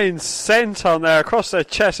 Running senton there across the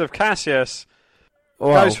chest of Kassius.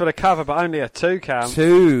 Goes for the cover, but only a 2 count.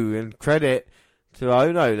 2, and credit to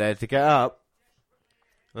Ohno there to get up.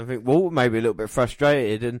 I think Walter may be a little bit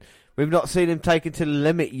frustrated, and we've not seen him taken to the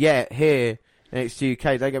limit yet here. NXT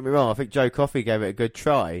UK, don't get me wrong, I think Joe Coffey gave it a good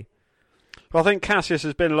try. Well, I think Kassius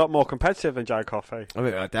has been a lot more competitive than Joe Coffey. I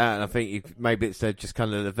mean, like that, and I think maybe it's just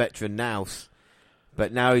kind of the veteran nous.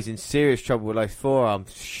 But now he's in serious trouble with those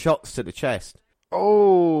forearms, shots to the chest.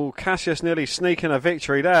 Oh, Kassius nearly sneaking a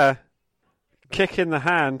victory there. Kick in the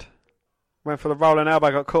hand. Went for the rolling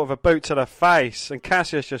elbow, got caught with a boot to the face. And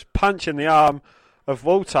Kassius just punching the arm of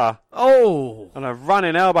Walter. Oh! And a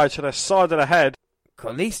running elbow to the side of the head.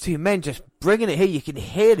 God, these two men just bringing it here. You can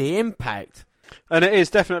hear the impact. And it is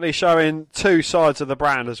definitely showing two sides of the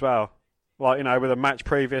brand as well. Like, you know, with a match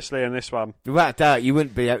previously and this one. Without doubt, you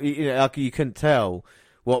wouldn't be, you couldn't tell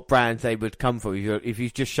what brands they would come from. If you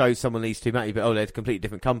just showed someone these two matches, but they're completely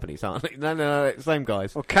different companies, aren't they? No, same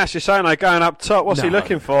guys. Well, Kassius Ohno going up top. What's he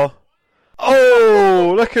looking for?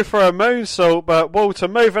 Oh, looking for a moonsault, but Walter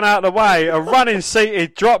moving out of the way. A running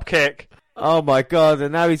seated drop kick. Oh my God!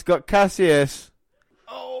 And now he's got Kassius.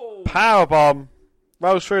 Oh, powerbomb.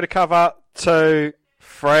 Rolls through the cover. 2,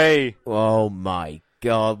 3. Oh my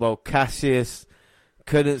God! Well, Kassius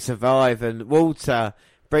couldn't survive, and Walter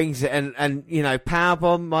brings it, and you know,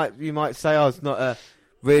 powerbomb. You might say, oh, it's not a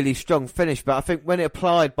really strong finish, but I think when it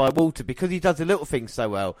applied by Walter, because he does the little things so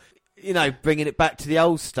well, you know, bringing it back to the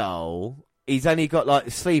old style. He's only got like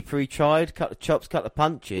the sleeper he tried, couple of chops, couple of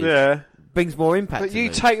punches. Yeah, brings more impact. But you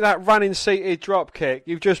take that running seated drop kick,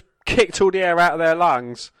 you've just kicked all the air out of their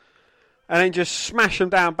lungs. And then just smash them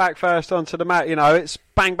down back first onto the mat. You know, it's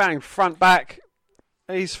bang, bang, front, back.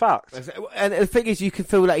 He's fucked. And the thing is, you can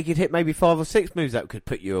feel like he could hit maybe 5 or 6 moves that could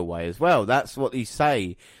put you away as well. That's what you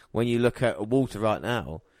say when you look at Walter right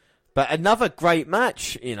now. But another great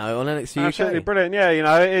match, you know, on NXT UK. Absolutely brilliant. Yeah, you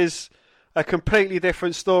know, it is a completely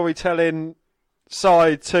different storytelling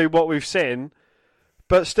side to what we've seen,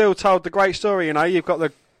 but still told the great story. You know, you've got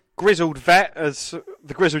the grizzled vet, as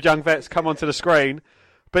the grizzled young vets come onto the screen.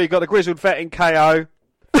 But you've got the grizzled vet in KO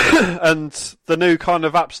and the new kind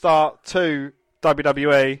of upstart to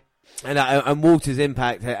WWE. And Walter's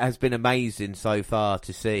impact has been amazing so far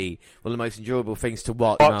to see. One of the most enjoyable things to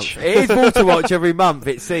watch. It is Walter watch every month,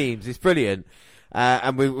 it seems. It's brilliant.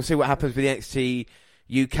 And we'll see what happens with the NXT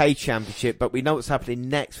UK Championship. But we know what's happening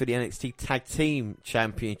next for the NXT Tag Team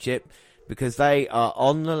Championship, because they are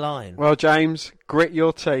on the line. Well, James, grit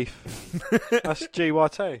your teeth. That's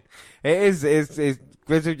GYT. It is.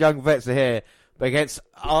 Grizzled Young Vets are here against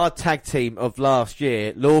our tag team of last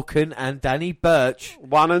year, Lorcan and Danny Burch.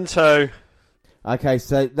 1 and 2. Okay,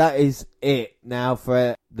 so that is it now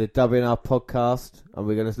for the WNR podcast, and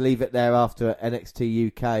we're going to leave it there after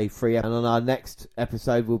NXT UK free. And on our next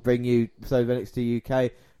episode, we'll bring you episode of NXT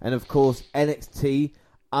UK and, of course, NXT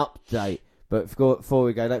Update. But before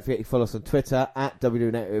we go, don't forget to follow us on Twitter at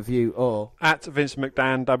WWE Network Review or at Vince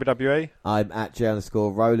McDan WWE. I'm at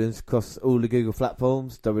J_Rollins across all the Google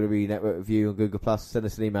platforms, WWE Network Review on Google+. Send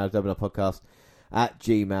us an email at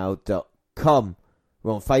www.podcast@gmail.com.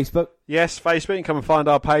 We're on Facebook. Yes, Facebook. You can come and find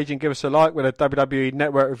our page and give us a like with a WWE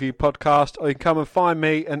Network Review podcast, or you can come and find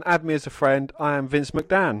me and add me as a friend. I am Vince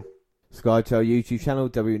McDan. Subscribe to our YouTube channel,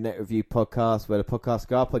 WWE Net Review Podcast, where the podcasts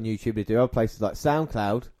go up on YouTube. They do other places like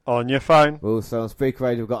SoundCloud. On your phone. We're also on Spreaker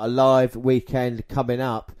Radio. We've got a live weekend coming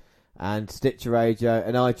up, and Stitcher Radio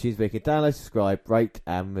and iTunes, where you can download, subscribe, rate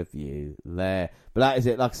and review there. But that is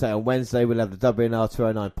it. Like I say, on Wednesday we'll have the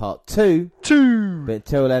WNR209 Part 2. But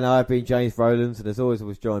until then, I've been James Rowlands, and as always I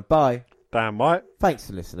was joined by Dan White. Thanks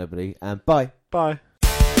for listening, everybody, and bye. Bye.